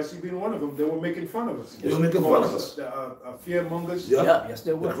 IUIC being one of them, they were making fun of us. They were making fun of us. Fear mongers. Yeah. Yeah, yes,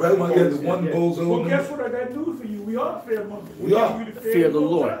 there The was. karagma, yeah, the one Yeah. bozo. Well, guess what? I got news for you. We are fair mongers. We are. give you the Fear the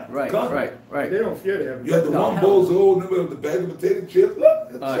most Lord. high. Right, God. right. They don't fear them. You had the No, one hell bozo, remember the bag of potato chips? Look,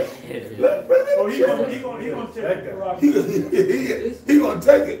 Yeah. look, bring Oh, it he in. gonna take That the guy. rock. He gonna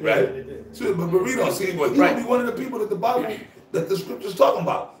take it, right? Yeah. Sure, but we don't see it, but he Right. gonna be one of the people that the Bible, that the scripture's talking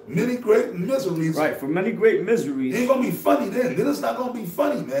about. Many great miseries. Right, for many great It miseries. ain't gonna be funny then. Then it's not gonna be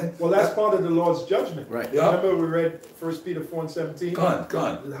funny, man. Well, that's part of the Lord's judgment. Right. Yeah. Remember we read 1 Peter 4 and 17? Con.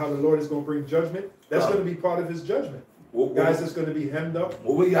 How the Lord is going to bring judgment. That's Con. going to be part of his judgment. What Guys that's going to be hemmed up.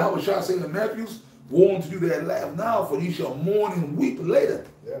 will Yahweh Shah say in Matthews? Woe unto you that laugh now, for ye shall mourn and weep later.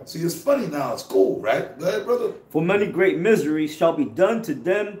 Yeah. See, it's funny now. It's cool, right? Go ahead, brother. For many great miseries shall be done to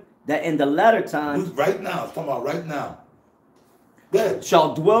them that in the latter time Right now. It's talking about right now. Go ahead.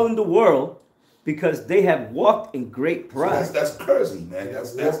 shall dwell in the world, because they have walked in great So pride. that's cursing, man.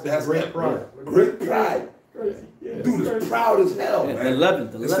 That's Great pride. Great pride. Crazy. Yeah, Dude is crazy. proud as hell, Yeah, man.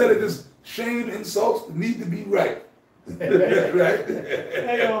 11th. Instead of just shame, insults, need to be right. right?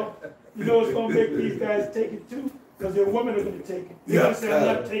 Hey, you know what's gonna make these guys take it too? Because their women are gonna take it. They're Yeah, gonna say, I'm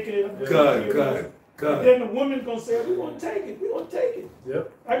God. not taking it. I'm not God, taking it. God, God. And then the woman's gonna say, we're gonna take it. We're gonna take it.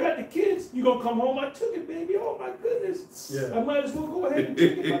 Yep. I got the kids. You gonna come home? I took it, baby. Oh my goodness. Yeah. I might as well go ahead and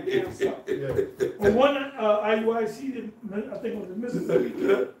take it my damn self. Yeah. Well, one IUIC, I think it was in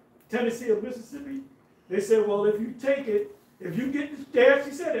Mississippi, Tennessee or Mississippi, they said, well, if you take it, if you get, they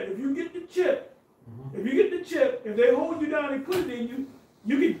actually said that, if you get the chip, if they hold you down and put it in you,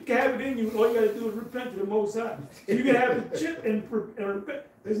 you can have it in you. All you gotta do is repent to the Most High. So you can have the chip and repent.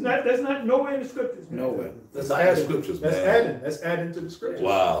 That's not nowhere in the scriptures. Man. Nowhere. That's not in the scriptures, That's man. adding. That's adding to the scripture.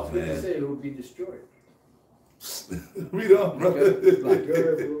 Wow, They man. say it will be destroyed. Read on, brother. Go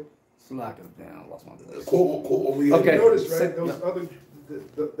ahead, bro. Slack it down. I lost my voice. Quote over here. Okay. You notice, right? Sec- Those other,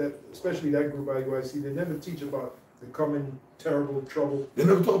 that especially that group IUIC, they never teach about the coming terrible trouble. They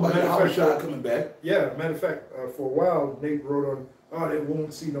never talk about Matter of Yahweh fact, Shah coming back. Yeah, matter of fact, for a while Nate wrote on, they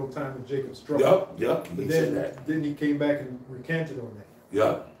won't see no time in Jacob's trouble. Yup. But He said that. then he came back and recanted on that.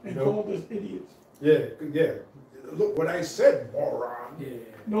 Yup. And No. called us idiots. Yeah. Look what I said, moron. Yeah.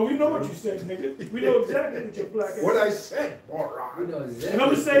 No, we know what you said, nigga. We know exactly what your black ass What I said. said, We moron. know exactly. And I'm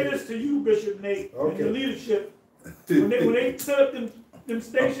gonna say this to you, Bishop Nate, and Okay. the leadership. When they set up them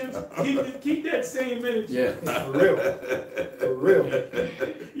stations, keep that same energy. Yeah. For real. For real.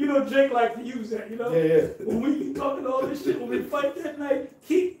 You know, Jake like to use that, you know? Yeah. When we be talking all this shit, when we fight that night,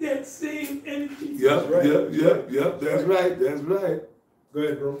 keep that same energy. Yup. right. That's right. Go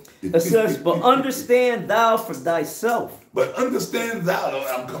ahead, bro. It says, but understand thou for thyself. But understand thou,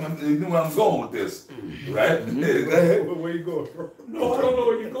 I'm coming, you know where I'm going with this, right? Yeah, go ahead. Where you going, bro? No, I don't know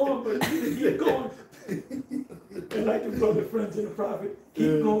where you're going, but keep going. And like the brother friends in the prophet,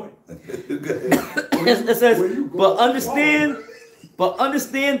 keep going. It says, but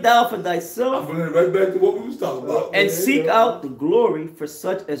understand thou for I'm thyself, bringing it right back to what we was talking about. and seek out the glory for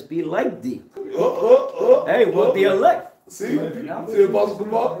such as be like thee. Oh. Hey, well, the elect. See Apostle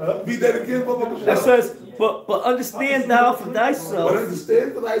Kumar? Be that again, Motherfucker. It says, but understand thou for But thyself.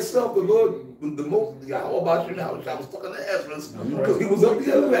 understand for thyself, the Lord, the most, how about you now? I was talking to Ezra, because he was up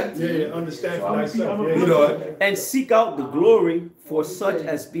the elect. Yeah, understand for thyself. Yeah, You know, And seek out the glory for such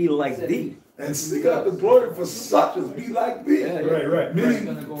as be like thee. and seek out the glory for such as be like thee. right.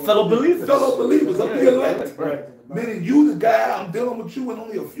 Meaning, Fellow believers. fellow believers of the elect. Right. Meaning you the guy, I'm dealing with you and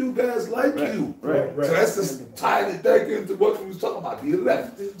only a few guys like you. Right. So that's just tying it back into what we was talking about, the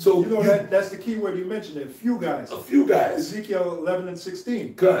elect. So You know that's the key word you mentioned there. Few guys. a few guys. Ezekiel 11 and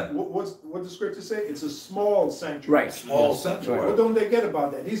 16. Good. What the scripture say? It's a small sanctuary. Right. Small sanctuary. What don't they get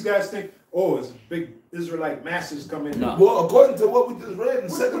about that? These guys think, oh, it's big Israelite masses coming in. No. Well, according to what we just read in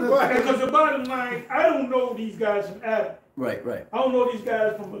Second Because the bottom line, I don't know these guys from Adam. Right. I don't know these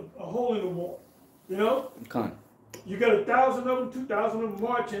guys from a hole in the wall. You know? Con. You got 1,000 of them, 2,000 of them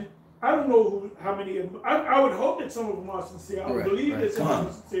marching. I don't know how many of them. I would hope that some of them are sincere. I would Right, believe that some of them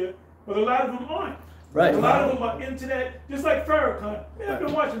are sincere, but a lot of them aren't. Right. A lot of them are into that, just like Farrakhan. Man, I've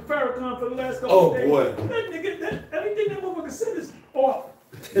been watching Farrakhan for the last couple Oh, of days. boy. That nigga, everything that motherfucker said is off.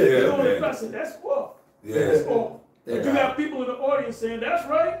 Yeah, You know, man. that's off. Yeah. That's off. But you Yeah. got people in the audience saying, that's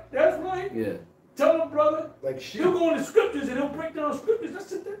right, that's right. Yeah. Tell them, brother. Like sheep. He'll go into scriptures and he'll break down scriptures.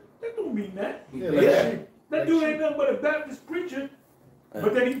 That don't mean that. Yeah, like Yeah. sheep. That Like dude sheep. ain't nothing but a Baptist preacher.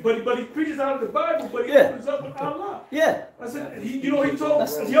 But then he preaches out of the Bible, but he Yeah. opens up with Allah. Yeah. I said, he told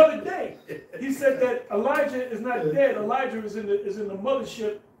us the other day. He said that Elijah is not dead. Elijah is in the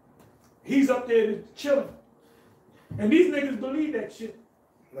mothership. He's up there chilling. And these niggas believe that shit.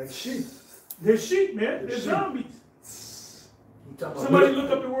 Like sheep. They're sheep, man. They're sheep. zombies. Somebody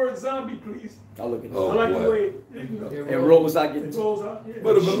look up the word zombie, please. I'll look at it. Oh, I like the boy. way it And rolls out it get rolls out. Yeah.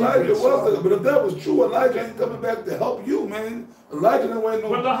 But if Elijah was, but if that was true, Elijah ain't coming back to help you, man. Elijah don't ain't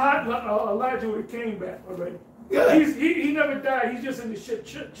But no. Elijah would have came back already. Yeah. He never died. He's just in the shit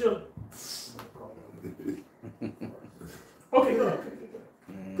chilling. Okay, go ahead.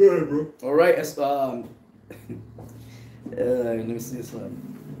 Go ahead, bro. All right. It's, let me see this one.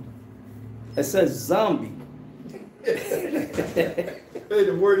 It says zombie. Hey,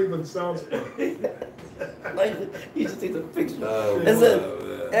 the word even sounds funny. Like you just take the picture. Oh, It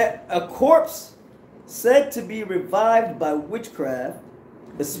says man. a corpse said to be revived by witchcraft,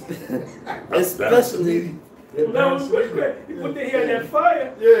 especially. Well, that was witchcraft. When they had that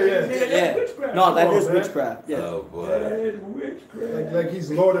fire, Yeah. that's Yeah. witchcraft. No, that Come on, is man. witchcraft. Yeah. Oh boy. That's witchcraft. Like he's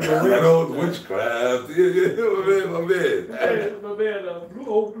Lord of the That Rings. old witchcraft. Yeah, my man. My man,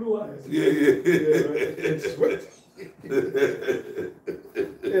 blue eyes. Yeah. It's what?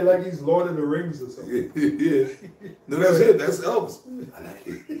 Yeah, like he's Lord of the Rings or something. Yeah. No, that's it. That's Elvis. I like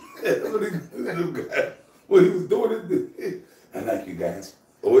it. That's what he guy. What he was doing it. I like you guys.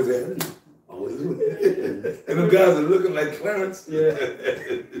 Always had. Always. And them guys are looking like Clarence. Yeah.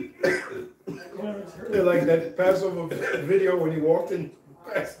 Yeah, like that Passover video when he walked in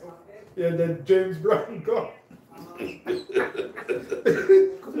Passover. Yeah, that James Brown got.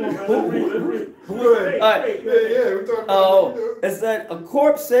 Come on, man. Let's read. Good. All right. Yeah, we're talking about Oh, it said a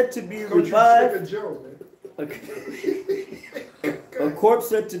corpse said to be Country revived. Sticker Joe, man. A corpse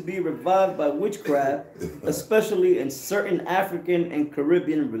said to be revived by witchcraft, especially in certain African and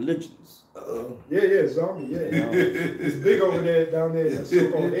Caribbean religions. Yeah, zombie, yeah. It's big over there, down there in that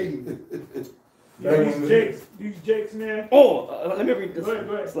so-called Haiti. Yeah, these Jakes, man. Oh, let me read this. Go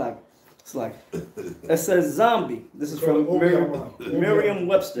ahead. It's like it says zombie. This is from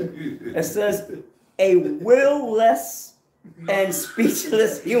Merriam-Webster. It says a will-less and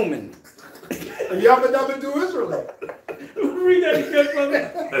speechless human. Yabba dabba do Israelite. Read that again,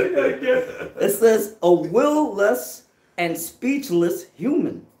 brother. Read that again. It says a will-less and speechless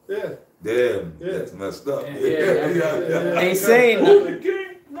human. Yeah. Damn, Yeah. that's messed up. Yeah. Ain't saying Oh, nothing. the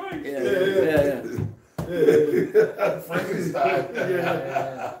king, right. Yeah. Frankenstein.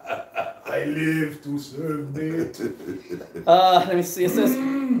 I live to serve me. Let me see. It says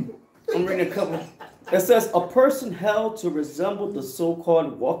I'm reading a couple. It says a person held to resemble the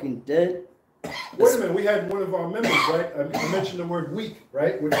so-called Walking Dead. Wait a minute, we had one of our members, right? I mentioned the word weak,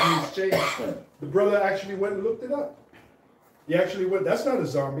 right? Which means change. The brother actually went and looked it up. He actually went, that's not a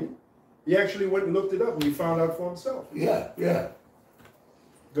zombie. He actually went and looked it up and he found out for himself. Yeah.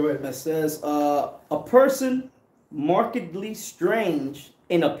 Go ahead. It says a person markedly strange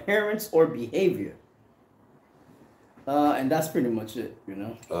in appearance or behavior. And that's pretty much it, you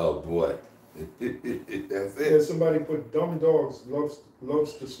know. Oh boy. That's Yeah, it. somebody put dumb dogs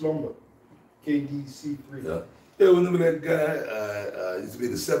loves to slumber. KDC3. Yeah. Yeah, remember that guy? Used to be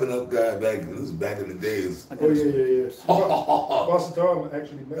the 7-Up guy this was back in the days. Oh yeah. Oh Pastor Tom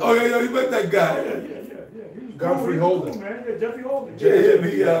actually met. yeah, you met that guy. Yeah. He was Godfrey Cool, Holden. cool, man. Yeah, Jeffrey Holden. Yeah, yeah,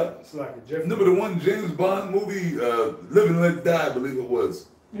 he, It's like a Jeffrey. remember the one James Bond movie, Live and Let Die, I believe it was.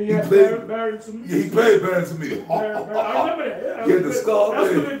 Yeah, He played- Barry to me. Yeah, he played Baron to me. I remember that. Yeah, He had the skull.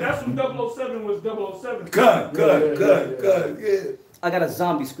 That's when 007 was 007. Cut, yeah. I got a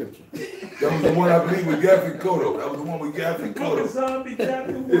zombie scripture. That was the one I believe with Gaffney Kodo. That was the one with Gaffney Book of Kodo. Zombie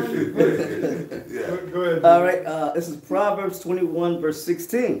chapter 1. Yeah. Go ahead. All right, this is Proverbs 21, verse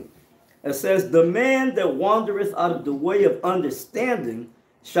 16. It says, "The man that wandereth out of the way of understanding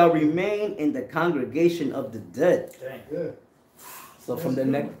shall remain in the congregation of the dead." Yeah. So from the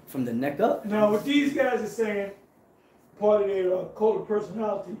neck up. Now, what these guys are saying, part of their code of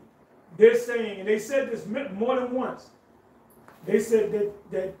personality, they're saying, and they said this more than once. They said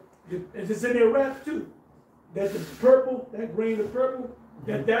that it's in their rap too, that the purple, that green, the purple,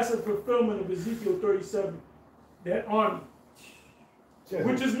 that's a fulfillment of Ezekiel 37, that army, Yeah.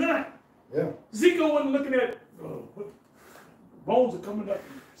 which is not. Yeah. Ezekiel wasn't looking at what bones are coming up,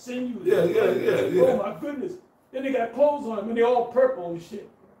 sinews. Yeah. Oh my goodness. Then they got clothes on them and they're all purple and shit.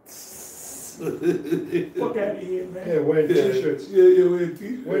 Fuck out of here, man. Yeah, wearing t-shirts. Yeah, wearing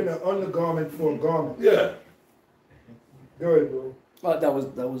t-shirts. Wearing an undergarment for a garment. Yeah. Go ahead, bro. That was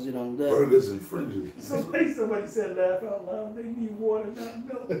the Burgers and fringes. Somebody said laugh out loud. They need water, not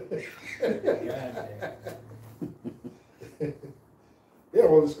milk. Yeah,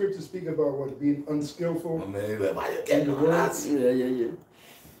 well, the scriptures speak about what being unskillful. Oh, man, like, why you In getting the on word. that?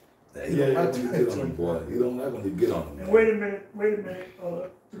 yeah. He don't like when you get on him, boy. He don't like when you get on him. And man. wait a minute,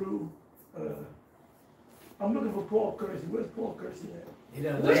 through, I'm looking for Paul Kersey. Where's Paul Kersey at? He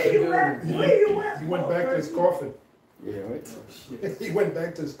done Where left the you at? building. Where you at? He went Paul back to his Kersey? coffin. Yeah, right. He went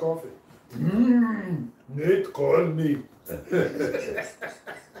back to his coffin. Nate called me.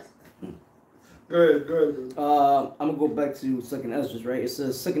 Go ahead, bro. I'm gonna go back to Second Ezra, right? It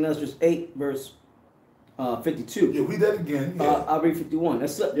says Second Ezra 8, verse 52. Yeah, read that again. Yeah. I'll read 51.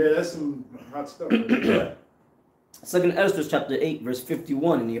 That's Yeah, that's some hot stuff. Second Ezra chapter 8, verse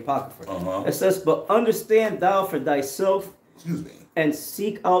 51 in the Apocrypha. Uh-huh. It says, "But understand thou for thyself, Excuse me. and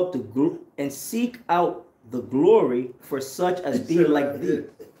seek out the glory for such as be like thee."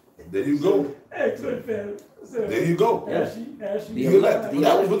 There you go. Excellent, fam. There you go. Ashley. The elect.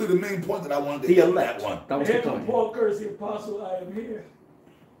 That was really the main point that I wanted to The get in elect. that one. That was the Here's point. Paul Kersey, apostle, I am here.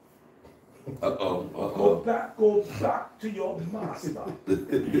 Uh-oh. Go back to your master.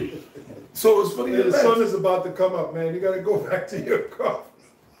 So it's for the Yeah, the elect. sun is about to come up, man. You gotta go back to your coffin.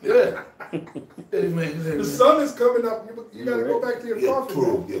 Yeah. Amen. The sun is coming up. You gotta go back to your Yeah, coffin.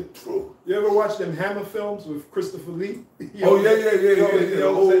 true. Man. Yeah, true. You ever watch them Hammer films with Christopher Lee? Oh, yeah. He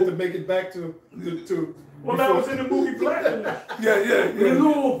always had to make it back to Well, that was in the movie Blackula. Yeah.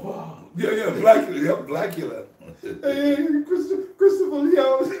 Hello, Yeah, Blackula. Hey, Christopher Lee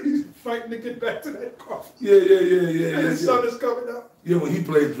always fighting to get back to that coffin. Yeah. And the sun is coming up. Yeah, when he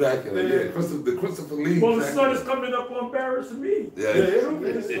played Dracula. Yeah. Yeah, Christopher Lee. Well, the Dracula. sun is coming up on Barris and me. Yeah. Yeah.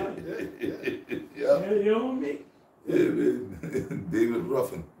 Yeah, you know me. Yeah, man. David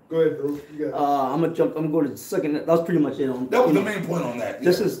Ruffin. Go ahead, bro. You got I'm gonna go to the second. That was pretty much it on. That was the main point on that.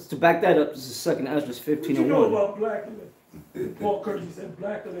 This yeah. is to back that up. This is Second Ezra What 15 you and know 1. about Blackula? Paul Kersey said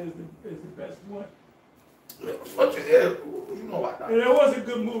Blackula is the best one. What you know what? And that was a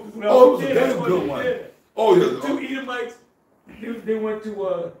good movie. When I Oh, was it was a a kid, damn that's what good they one. did. Oh, The yeah. two Edomites, they went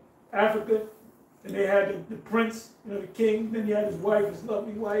to Africa, and they had the prince, the king. Then he had his wife, his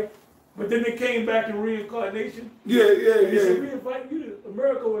lovely wife. But then they came back in reincarnation. Yeah. And he said, "We invite you to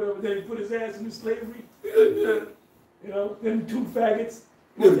America, or whatever." Then he put his ass into slavery. Then two faggots.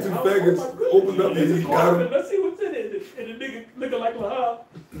 Yeah, the two Oh, faggots my goodness, opened up there's and a he got coffin. him. Let's see what's in it. And the nigga looking like Lahab.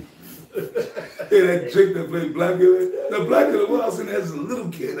 Hey, that chick that played Blackula. The Blackula, what else in there as a little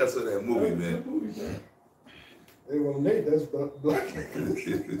kid? That's in that movie, man. Hey, well, Nate, that's black.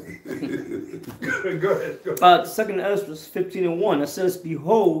 Go ahead. Second Ezra 15 and 1. It says,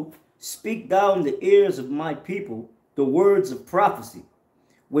 "Behold, speak thou in the ears of my people the words of prophecy,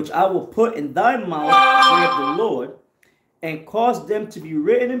 which I will put in thy mouth, saith the Lord, and cause them to be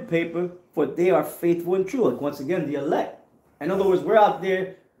written in paper, for they are faithful and true." Once again, the elect. In other words, we're out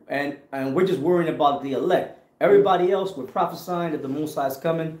there and we're just worrying about the elect. Everybody else, we're prophesying that the Most High is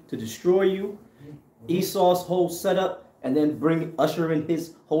coming to destroy you. Esau's whole setup, and then usher in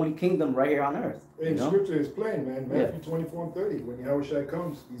his holy kingdom right here on earth. And You know? scripture is plain, man. Matthew Yeah. 24 and 30. When Yahushua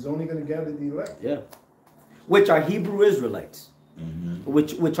comes, he's only going to gather the elect. Yeah. Which are Hebrew Israelites,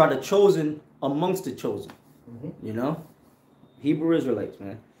 which are the chosen amongst the chosen. You know? Hebrew Israelites,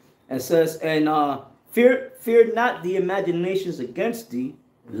 man. And it says, and fear not the imaginations against thee,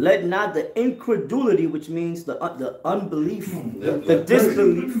 let not the incredulity, which means the unbelief, the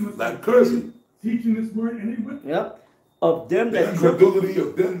disbelief. Like cursing. teaching this word, and they went. Yep. Of them The that troubled, incredulity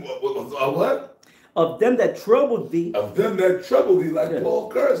of them, what? of them that troubled thee. Of them that trouble thee, like Yeah. Paul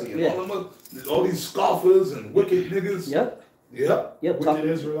Kersey and Yeah. all these scoffers and wicked niggas. Yep. Yep. Yep. Wicked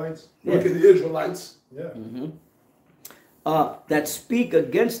Israelites. Yeah. Wicked Israelites. Yeah. That speak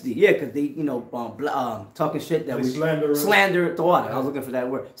against thee. Yeah, because they, talking shit that They we slander us. slander the water. I was looking for that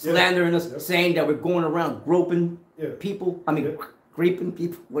word. Yeah. Slandering us, Yep. saying that we're going around groping Yeah. people. I mean, Yeah. creeping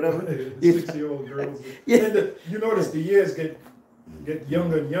people, whatever. The Yeah. 60-year-old girls. Yeah. And you notice the years get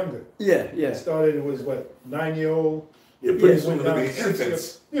younger and younger. Yeah, yeah. It started, it was what, 9-year-old? You're pretty Yeah. soon Went to down be to 6 years.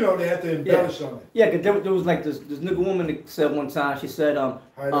 infants. You know, they had to embellish on it. Yeah, because there was like this nigga woman that said one time, she said, y'all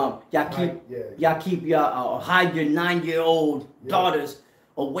keep your hide your 9-year-old Yeah. daughters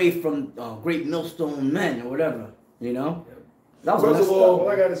away from great millstone men or whatever, you know? That was First messed of up. All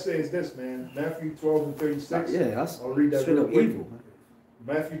I gotta say is this, man. Matthew 12 and 36. Yeah, that's I'll read that straight real up quick. evil.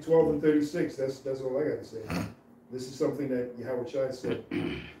 Matthew 12 and 36. That's all I gotta say. This is something that Yahweh Shai said.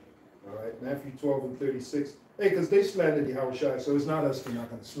 All right, Matthew 12 and 36. Hey, because they slandered Yahweh Shai, so it's not us. They're not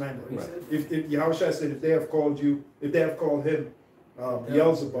gonna slander. Right. If Yahweh Shai said, if they have called him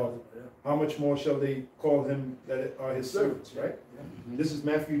Beelzebub, how much more shall they call him that are his servants? Right. This is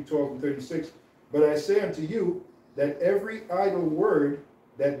Matthew 12 and 36. But I say unto you that every idle word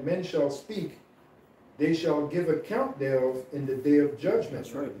that men shall speak, they shall give account thereof in the day of judgment.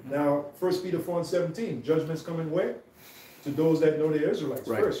 That's right. Now, 1 Peter 4 and 17, judgment's coming where? To those that know the Israelites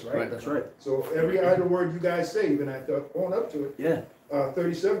first, right? Right, that's right. So every idle word you guys say, you're gonna have to own up to it. Yeah.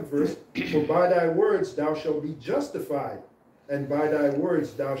 37th verse, for by thy words thou shalt be justified, and by thy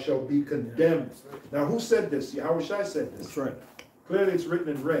words thou shalt be condemned. Now, who said this? Yahweh Shai said this. That's right. Clearly, it's written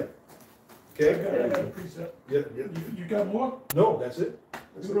in red. I Okay? got a precept. Yeah, yeah. You got more? No, that's it.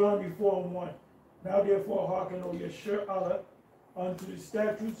 That's it. Deuteronomy 4 and 1. Now therefore hearken, O Yeshua Allah, unto the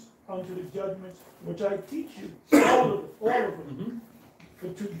statutes, unto the judgments, which I teach you, all of them, for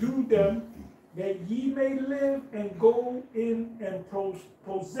to do them, that ye may live and go in and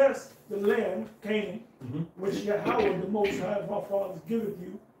possess the land, Canaan, which Yahweh, the Most High of our fathers, giveth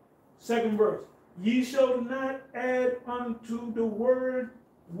you. Second verse, ye shall not add unto the word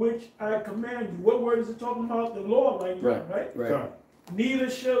which I command you. What word is it talking about? The law right now, right? Right. Neither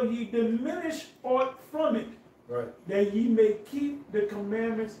shall ye diminish aught from it, Right. that ye may keep the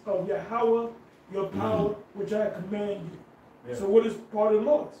commandments of Yahweh, your power, which I command you. Yeah. So what is part of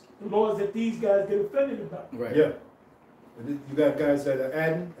the laws? The laws that these guys get offended about. Right. Yeah. And then you got guys that are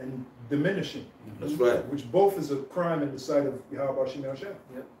adding and diminishing, That's right. which both is a crime in the sight of Yahweh Shem Yahshua.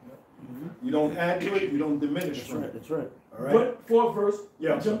 Yep. You don't add to it, you don't diminish That's from right. it. That's right. All right? But fourth verse,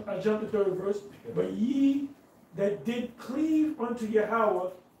 Yeah. I jumped to third verse. But ye that did cleave unto Yahweh,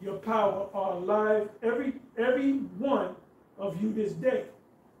 your power, are alive, every one of you this day.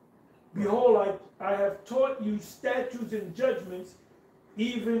 Behold, I have taught you statutes and judgments,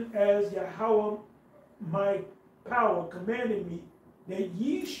 even as Yahweh my power commanded me, that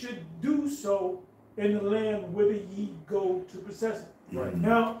ye should do so in the land whither ye go to possess it. Right.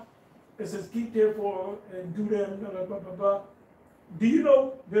 Now, it says, keep therefore and do them, blah, blah, blah, blah. Do you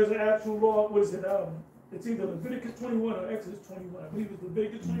know there's an actual law? What is it? It's either Leviticus 21 or Exodus 21. I believe it's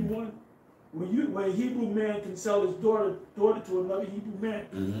Leviticus 21, where a Hebrew man can sell his daughter to another Hebrew man.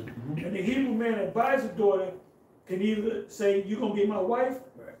 And the Hebrew man that buys a daughter can either say, you're going to be my wife,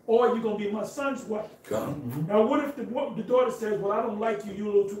 or you're going to be my son's wife. Come. Now, what if the daughter says, well, I don't like you, you're a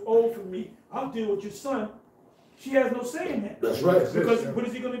little too old for me, I'll deal with your son. She has no say in that. That's right. Because what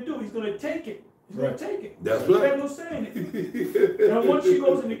is he going to do? He's going to take it. He's going Right. to take it. That's She right. has no say in it. Now,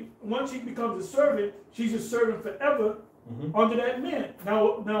 once she becomes a servant, she's a servant forever under that man.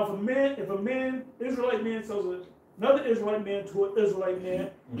 Now, if a man, Israelite man, sells another Israelite man to an Israelite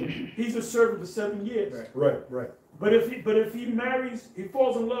man, he's a servant for 7 years. Right. But if he marries, he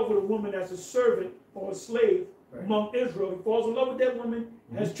falls in love with a woman that's a servant or a slave among Israel. He falls in love with that woman,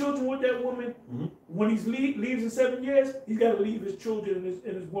 has children with that woman. When he leaves in 7 years, he's got to leave his children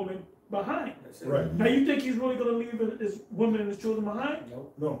and his woman behind. Right. Now you think he's really going to leave his woman and his children behind?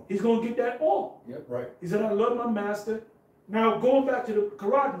 No. He's going to get that all. Right. He said, I love my master. Now going back to the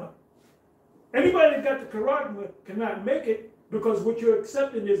Charagma. Anybody that got the Charagma cannot make it because what you're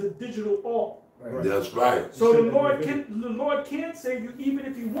accepting is a digital all. Right. That's right. So the Lord can't save you even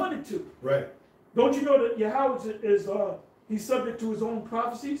if he wanted to. Right. Don't you know that Yahweh is he's subject to his own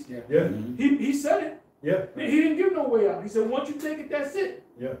prophecies? Yeah. He said it. Yeah. He didn't give no way out. He said, once you take it, that's it.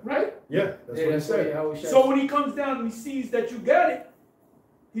 Yeah. Right? Yeah. That's what he said. So when he comes down and he sees that you got it,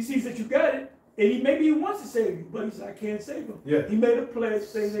 and maybe he wants to save you, but he said, I can't save him. Yeah. He made a pledge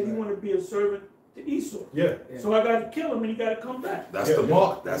saying that he wanted to be a servant to Esau. Yeah. So I got to kill him and he got to come back. That's the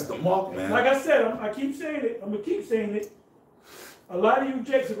mark. That's the mark, man. Like I said, I keep saying it. I'm gonna keep saying it. A lot of you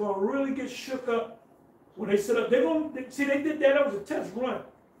jakes are gonna really get shook up when they sit up. They're gonna see they did that. That was a test run.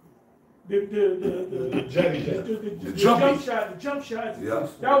 The jump shots. Yeah.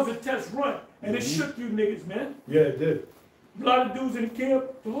 That was a test run, and it shook you niggas, man. Yeah, it did. A lot of dudes in the camp.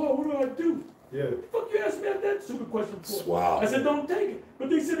 Oh, what do I do? Yeah. Fuck you asked me that stupid question for. Wow. I said don't take it, but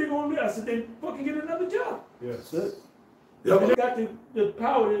they said they're gonna. I said then fucking get another job. Yeah. That's it. Yeah, And they but got the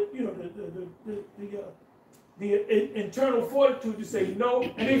power, to, you know, the internal fortitude to say no,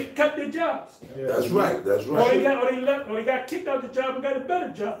 and they cut their jobs. Yeah. that's right. That's Or they right. got kicked out the job and got a better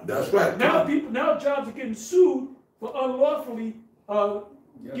job. That's right. Now jobs are getting sued for unlawfully,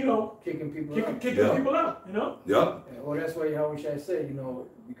 you know, Kicking people kicking out. Yeah. people out. You know. Yeah. Yeah, well, that's why how we should say, you know,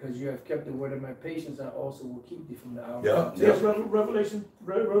 because you have kept the word of my patience, I also will keep thee from the hour. Yeah. Yes, Revelation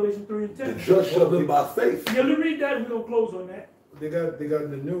 3 and The 10. just shall live by faith. Yeah, let me read that and we're gonna close on that. They got in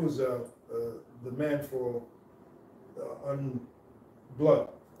the news the man for blood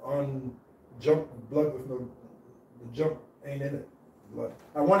with no the jump ain't in it. Blood.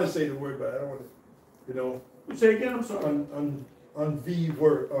 I want to say the word, but I don't want to. You know, Say again. I'm sorry. on V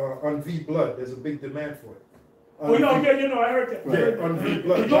blood. There's a big demand for it. Oh no, yeah, you know, I heard that. Yeah, on V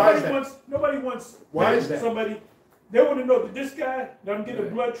blood. Nobody Why is that? Nobody wants. Why is that? Somebody. They want to know, did this guy, that I'm getting a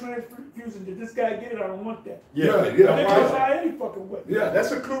blood transfusion, did this guy get it? I don't want that. Yeah. They Yeah. can Why is try any fucking way. Yeah.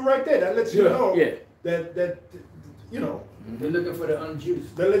 That's a clue right there. That lets you Yeah. know Yeah. that you know, They're looking for the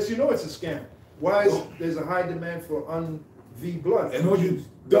unjuiced. that lets you know it's a scam. Why is there's a high demand for V blood? And all you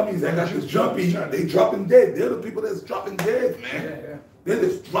dummies that got this jumpy, they dropping dead. They're the people that's dropping dead, Yeah, man. yeah. They're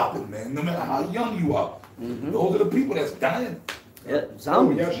just dropping, man. No matter how young you are. Those are the people that's dying. Yeah, Oh,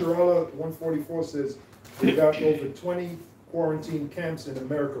 zombies. Yasharala 144 says they got over 20 quarantine camps in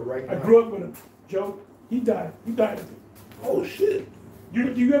America right I now. grew up with him, Joe. He died. He died of it. Oh shit.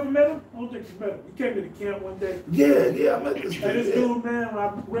 You ever met him? I don't think you met him. He came to the camp one day. Yeah, I met this And this dude. dude, man, when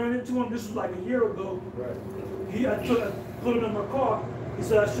I ran into him, this was like a year ago. Right. I put him in my car. He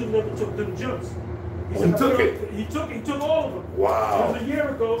said I should have never took them jumps. Oh, said, he I took feel- it? He took all of them. Wow. It was a year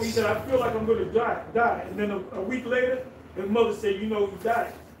ago. He said, I feel like I'm gonna die. And then a week later, his mother said, you know, he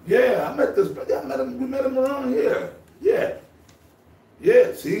died. Yeah, I met this brother. We met him around here. Yeah.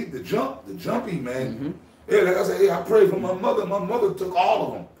 Yeah, see, the jumpy, man. Yeah, like I said, I prayed for my mother. My mother took all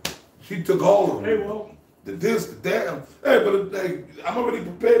of them. She took all of Hey, them. well, The this, the that. Hey, but like, I'm already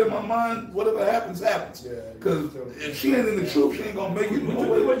prepared in my mind. Whatever happens, happens. Yeah. Because if she ain't in the truth, she ain't gonna make it no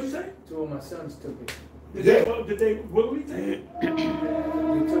way. what'd you say? 2 of my sons took it. Did they willingly take it? They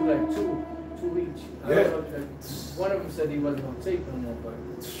took like two each. I Yeah. don't know if that- one of them said he wasn't gonna take no more,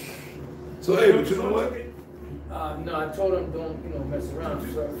 but So hey, but you know what? no, I told him don't, mess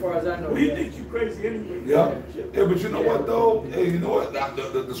around. So as far as I know, Well, he yeah. thinks you crazy anyway. Yeah. Yeah, but you know what though? Hey, you know what?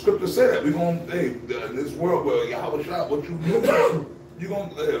 The scripture said that we're gonna, in this world where Yahweh Shah, what you do, you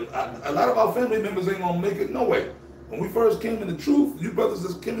gonna, a lot of our family members ain't gonna make it no way. When we first came in the truth, you brothers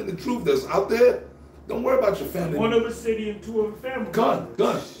that came in the truth that's out there, don't worry about your family. One of a city and 2 of a family. Gun.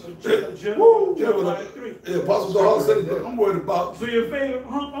 Woo! Yeah, but Apostle Paul said, I'm worried about, So your favorite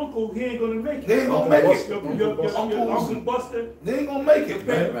uncle, he ain't gonna make it. They ain't gonna make it. Your Uncle Buster, they ain't gonna make your it,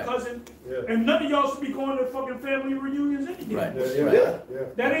 man. favorite Right. cousin, Yeah. and none of y'all should be going to fucking family reunions anyway. Right. Yeah.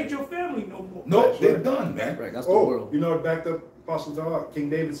 That ain't your family no more. No, they're done, man. Right, that's the Oh, world. you know, it backed up Apostle Dawah. King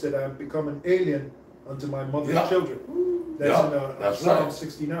David said, "I have become an alien unto my mother's Yeah. children." That's Yeah, in that's Psalm right.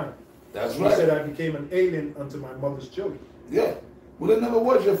 69. That's He said, right. "I became an alien unto my mother's children." Yeah. Well, it never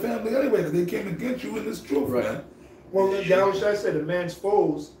was your family anyway, because they came against you in this truth, Right. man. Well, Yahushua said, "A man's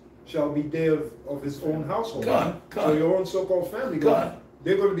foes shall be they of his own household." Come. So your own so-called family, Come.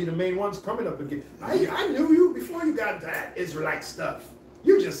 they're going to be the main ones coming up again. I knew you before you got that Israelite stuff.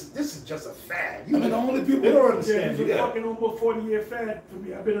 This is just a fad. I mean, the only people They don't Yeah, understand. it's a Yeah. fucking almost 40-year fad for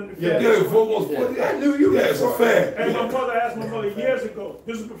me. I've been on the Yeah. fad. Yeah, for almost 40 I knew you Yeah, it's a before. fact. And my mother asked my mother years ago,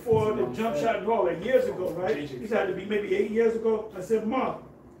 this is before the jump shot and all that, years ago, right? This had to be maybe 8 years ago. I said, Mom,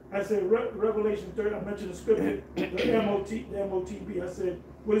 I said, Revelation 30, I mentioned the scripture, the MOTB. I said,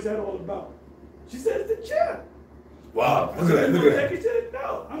 what is that all about? She said, it's the chair. Wow, I look said, at that, "You look gonna at that. take it?" She said,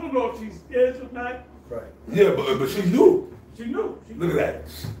 no. I don't know if she's scared or not. Right. Yeah, but she knew. She knew. She Look knew. at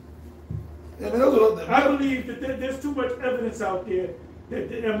that. Yeah, I mean, those are I believe that there's too much evidence out there that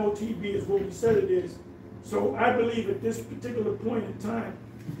the MOTB is what we said it is. So I believe at this particular point in time,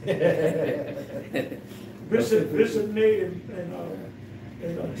 Bishop Nate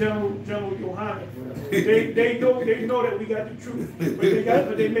and General Yohana. They know that we got the truth,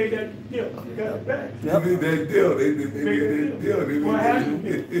 but they made that deal. They got it back. They made that deal. They made that deal. They What made happened?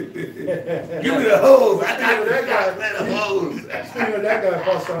 that. Give me the hose. I got that guy. the hose. Speaking of that guy,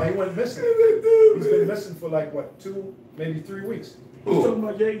 Pastor, he went missing. He's been missing for like what, 2, maybe 3 weeks. Talking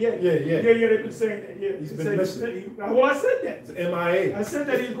about, yeah. They've been saying that. Yeah, He's been missing. Well, I said that. It's MIA. I said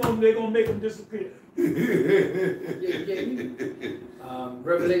that they're gonna make him disappear.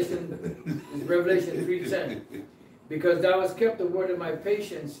 Revelation is Revelation 3:10. Because thou hast kept the word of my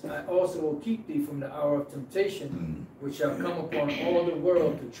patience, I also will keep thee from the hour of temptation, which shall come upon all the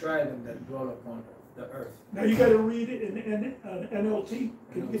world to try them that dwell upon the earth. Now you got to read it in NLT.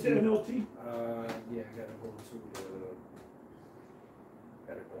 Can you get the NLT? Yeah, I gotta go to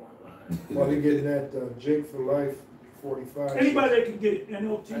gotta go online. While you're getting that, Jake for Life 45. Anybody that can get it,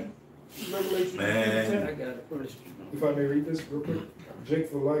 NLT, Revelation. Man. I got it. If I may read this real quick. Jake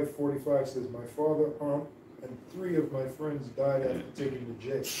for Life 45 says, my father, aunt, and 3 of my friends died after taking the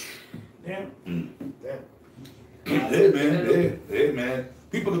J. Damn. Damn. Hey man.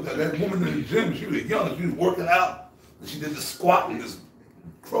 People look at that woman in the gym. She was young. She was working out. And she did the squat and just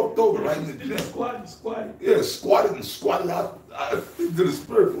croaked over right in the gym. Squatting. Yeah, squatted out into the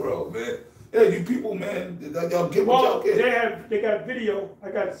spirit world, man. Yeah, you people, man, y'all get what y'all Well, get. they got video. I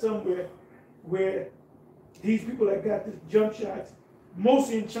got it somewhere where these people that got this jump shots,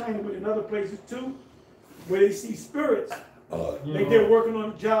 mostly in China, but in other places too, where they see spirits. Like they're working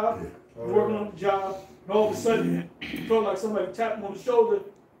on a job, and all of a sudden it felt like somebody tapped them on the shoulder,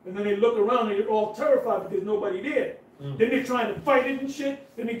 and then they look around and they're all terrified because nobody there. Then they're trying to fight it and shit,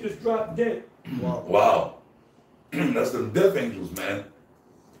 then they just drop dead. Wow. That's the death angels, man.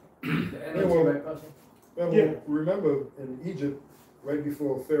 Well, remember in Egypt, right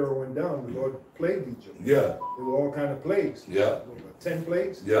before Pharaoh went down, the Lord plagued Egypt. Yeah. There were all kind of plagues. Yeah. 10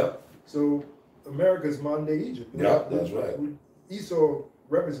 plagues. Yeah. So America's modern day Egypt. Yeah, that's right. Esau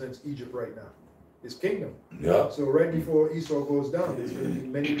represents Egypt right now, his kingdom. Yeah. So right before Esau goes down, there's going to be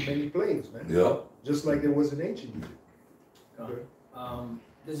many plagues, man. Yeah. Just like there was in ancient Egypt.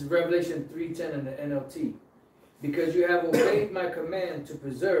 This is Revelation 3:10 in the NLT. Because you have obeyed my command to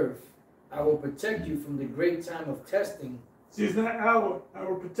preserve, I will protect you from the great time of testing. See, it's not I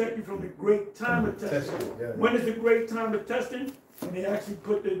will protect you from the great time of testing. When is the great time of testing? When they actually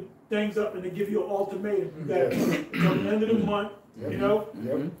put the things up and they give you an ultimatum. You got from the end of the month, you know?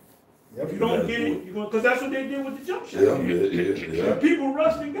 If you don't get it, you're going, because that's what they did with the jump shot. Yeah. People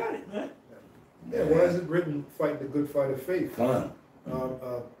rushed and got it, man. Yeah, why is it written, fight the good fight of faith? Fine.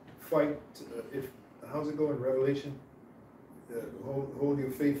 Fight, how's it go in Revelation? Hold your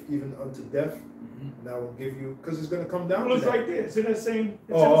faith even unto death, and I will give you, because it's going to come down Well, to it's that. like this. It's in the same.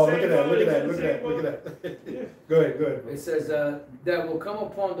 Look at that. Yeah. Go ahead. It says that will come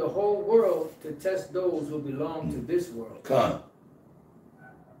upon the whole world to test those who belong to this world. Come.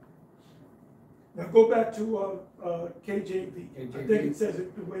 Now go back to KJV. I think it says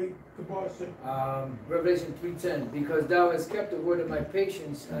it the way Kabar said. Revelation 3:10. Because thou hast kept the word of my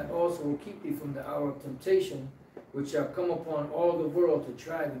patience, I also will keep thee from the hour of temptation, which shall come upon all the world to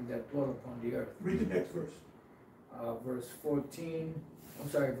try them that dwell upon the earth. Read the next verse. Verse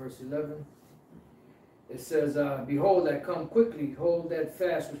 11. It says, behold, I come quickly, hold that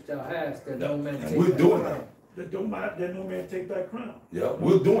fast which thou hast, that no man take We're thy doing crown. That no man take thy crown. Yeah,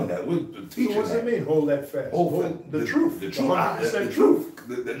 we're doing that. We're So teaching what does it that. mean, hold that fast? Hold the truth. The truth. 100% The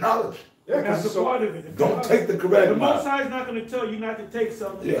truth. The knowledge. Yeah, That's because a part of it. Don't take the correct The Most mind. High is not going to tell you not to take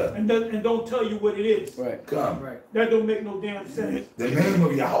something, Yeah. and don't tell you what it is. Right. Come. Right. That don't make no damn sense. The name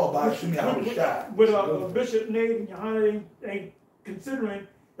of Yahweh Bashim Yahweh Shai. What Bishop Nate and Yohana ain't considering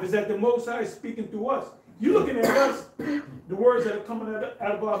is that the Most High is speaking through us. You looking at us, the words that are coming out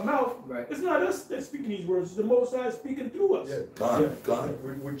of our mouth. Right. It's not us that's speaking these words. It's the Most High speaking through us. Come.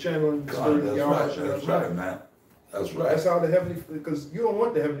 We're channeling the Come. spirit of That's Yahweh. right. That's right, man. That's right. That's how the heavenly, because you don't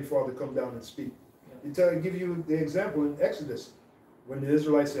want the heavenly Father to come down and speak. Give you the example in Exodus, when the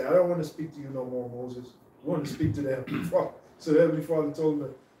Israelites said, "I don't want to speak to you no more, Moses. I want to speak to the heavenly Father." So the heavenly Father told them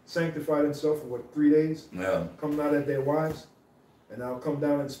to sanctify themselves for 3 days, Yeah. come out at their wives, and I'll come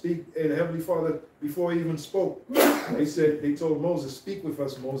down and speak. And the heavenly Father, before he even spoke, they told Moses, "Speak with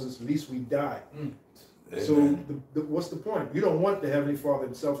us, Moses, lest we die." So what's the point? You don't want the heavenly Father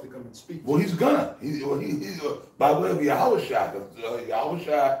himself to come and speak. Well, he's gonna. He's by way of Yahweh Shai. Yahweh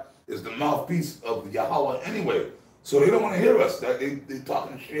Shai is the mouthpiece of Yahweh anyway. So they don't want to hear us. They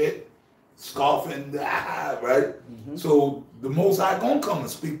talking shit, scoffing, right? So the Most High gonna come and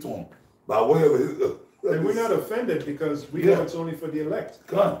speak to him by way of his. And we're not offended because we know it's only for the elect.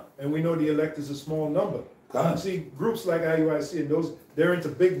 Come. And we know the elect is a small number. Come. See, groups like IUIC and those, they're into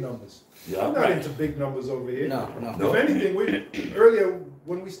big numbers. Yeah. We're not into big numbers over here. No, no. No. If anything, earlier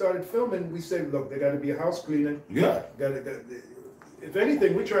when we started filming, we said, look, there got to be a house cleaning. Yeah. If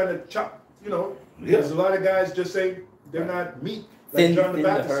anything, we're trying to chop. Yeah. There's a lot of guys just say they're not meat. Like Thin- John the thin the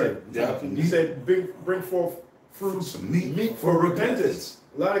Baptist said. herd. Yeah. He said, bring forth fruits, Meat for repentance.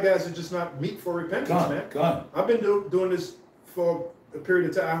 A lot of guys are just not meat for repentance, man. Come. I've been doing this for a period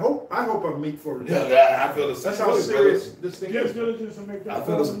of time. I hope I'm meat for repentance. Yeah, I feel the same. That's how way, serious brother. this thing Yes, is. diligence to make that I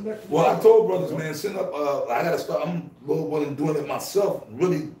feel call the and let you Well, know. I told brothers, man, send up. I gotta start. I'm willing doing it myself.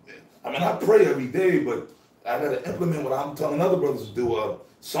 Really, I mean, I pray every day, but I gotta implement what I'm telling other brothers to do.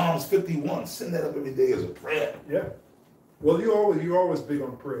 Psalms 51. Send that up every day as a prayer. Yeah. Well, you're always big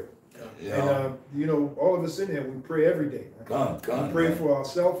on prayer. Yeah. And all of us in here, we pray every day. Man. Come. We pray man. for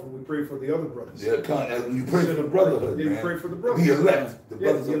ourselves and we pray for the other brothers. Yeah, come. And you pray for the brotherhood, Yeah, man. you pray for the brothers. The elect. The Yeah,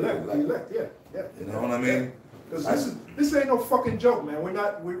 brothers the of elect. Yeah. You know what I mean? Because this ain't no fucking joke, man.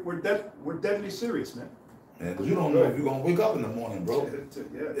 We're deadly serious, man. Yeah, because you don't know if you're gonna wake up in the morning, bro.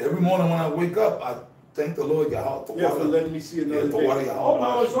 Yeah. Every morning when I wake up, I thank the Lord your heart for Yeah, for water. letting me see another Yeah, for water day. your Oh, heart.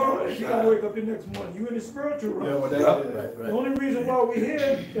 no, it's all right. You gotta wake up the next morning. You in the spiritual realm. Yeah, well, Yeah. right. The only reason why we're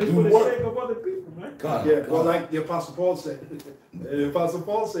here is Do for the work. sake of other people, man. Come. Yeah, well, like the Apostle Paul said. The Apostle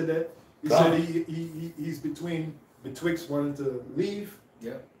Paul said that. He said he's betwixt wanting to leave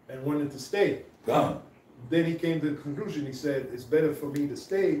and wanting to stay. Come. Then he came to the conclusion, he said, it's better for me to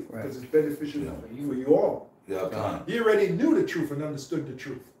stay because it's beneficial Yeah. for you all. Yeah, come. He already knew the truth and understood the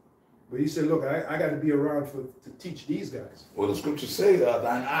truth. But he said, look, I got to be around to teach these guys. Well, the scriptures say,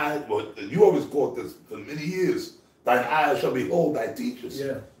 thine eyes, well, you always quote this for many years, thine eyes shall behold thy teachers.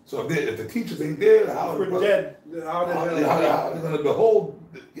 Yeah. So if the teachers ain't there, how We're dead. How the How hell? they going to behold?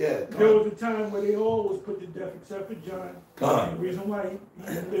 Yeah, There come. was a time where they all was put to death except for John. Come. The reason why he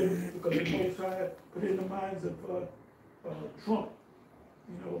lived because the Most High put in the minds of Trump.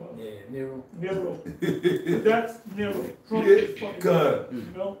 Nero. That's Nero. Trump is fucking. Good.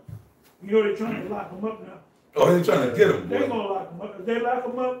 They're trying to lock him up now. Oh, they're trying to get him, They're boy. gonna lock him up. If they lock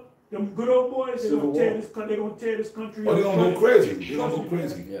him up, them good old boys, they're gonna tear this country. They're gonna tear this country. Oh, they're up. going to go crazy. They're going to go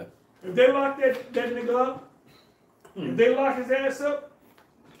crazy. Yeah. If they lock that nigga up, if they lock his ass up,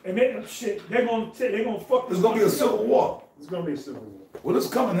 and they're gonna fuck. There's going to be a civil war. It's going to be a civil war. Well, it's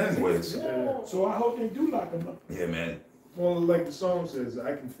coming anyways. So I hope they do lock him up. Yeah, man. Well, like the song says,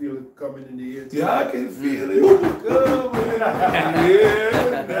 I can feel it coming in the air. Yeah, I can feel it coming.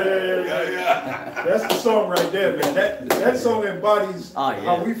 Yeah. That's the song right there, man. That song embodies Oh, yeah.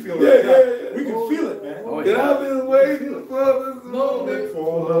 how we feel. Yeah, right now. yeah. We can feel it, man. Oh, And I've been waiting for this moment For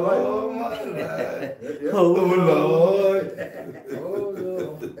all the life. all my life. Yeah. Oh, Lord.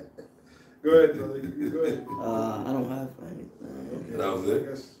 Go ahead, brother. You go ahead. I don't have anything. That was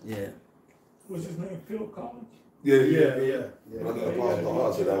it? Yeah. What's his name? Phil Collins? Yeah. Brother Apostle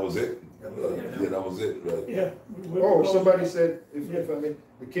Hart said that was it. Yeah, that was it, right? Yeah. Oh, somebody said, if I may,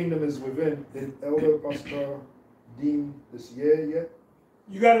 the kingdom is within. Did Elder Pastor deem this year yet?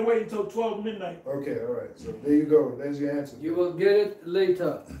 You gotta wait until 12 midnight. Okay, all right. So there you go. There's your answer. You will get it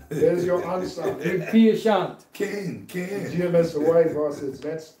later. There's your answer. Be patient. King. GMS Hawaii Bar says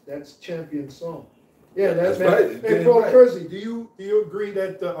that's champion song. Yeah, that's That's right. Hey, Damn Paul right. Kersey, do you agree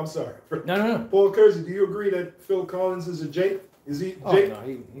that I'm sorry, No. Paul Kersey, do you agree that Phil Collins is a Jake? Is he Jake? Oh,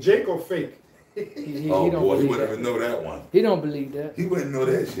 no, Jake or fake? he Oh don't boy, he believe wouldn't that. even know that one. He don't believe that. He wouldn't know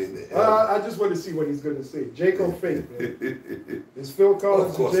that shit. I just want to see what he's going to say. Jake or fake? Man? Is Phil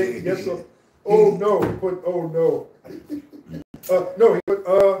Collins Of course a Jake? he- Yes or? Oh no! He put oh no. No, he put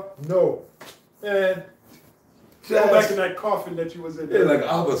no. Man, go back in that coffin that you was in. Yeah, like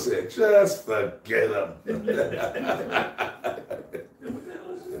Abba said, just forget him.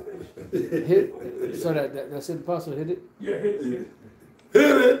 Hit. So that's it. Apostle hit it. Yeah, hit it. Hit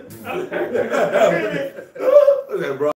it. That bro.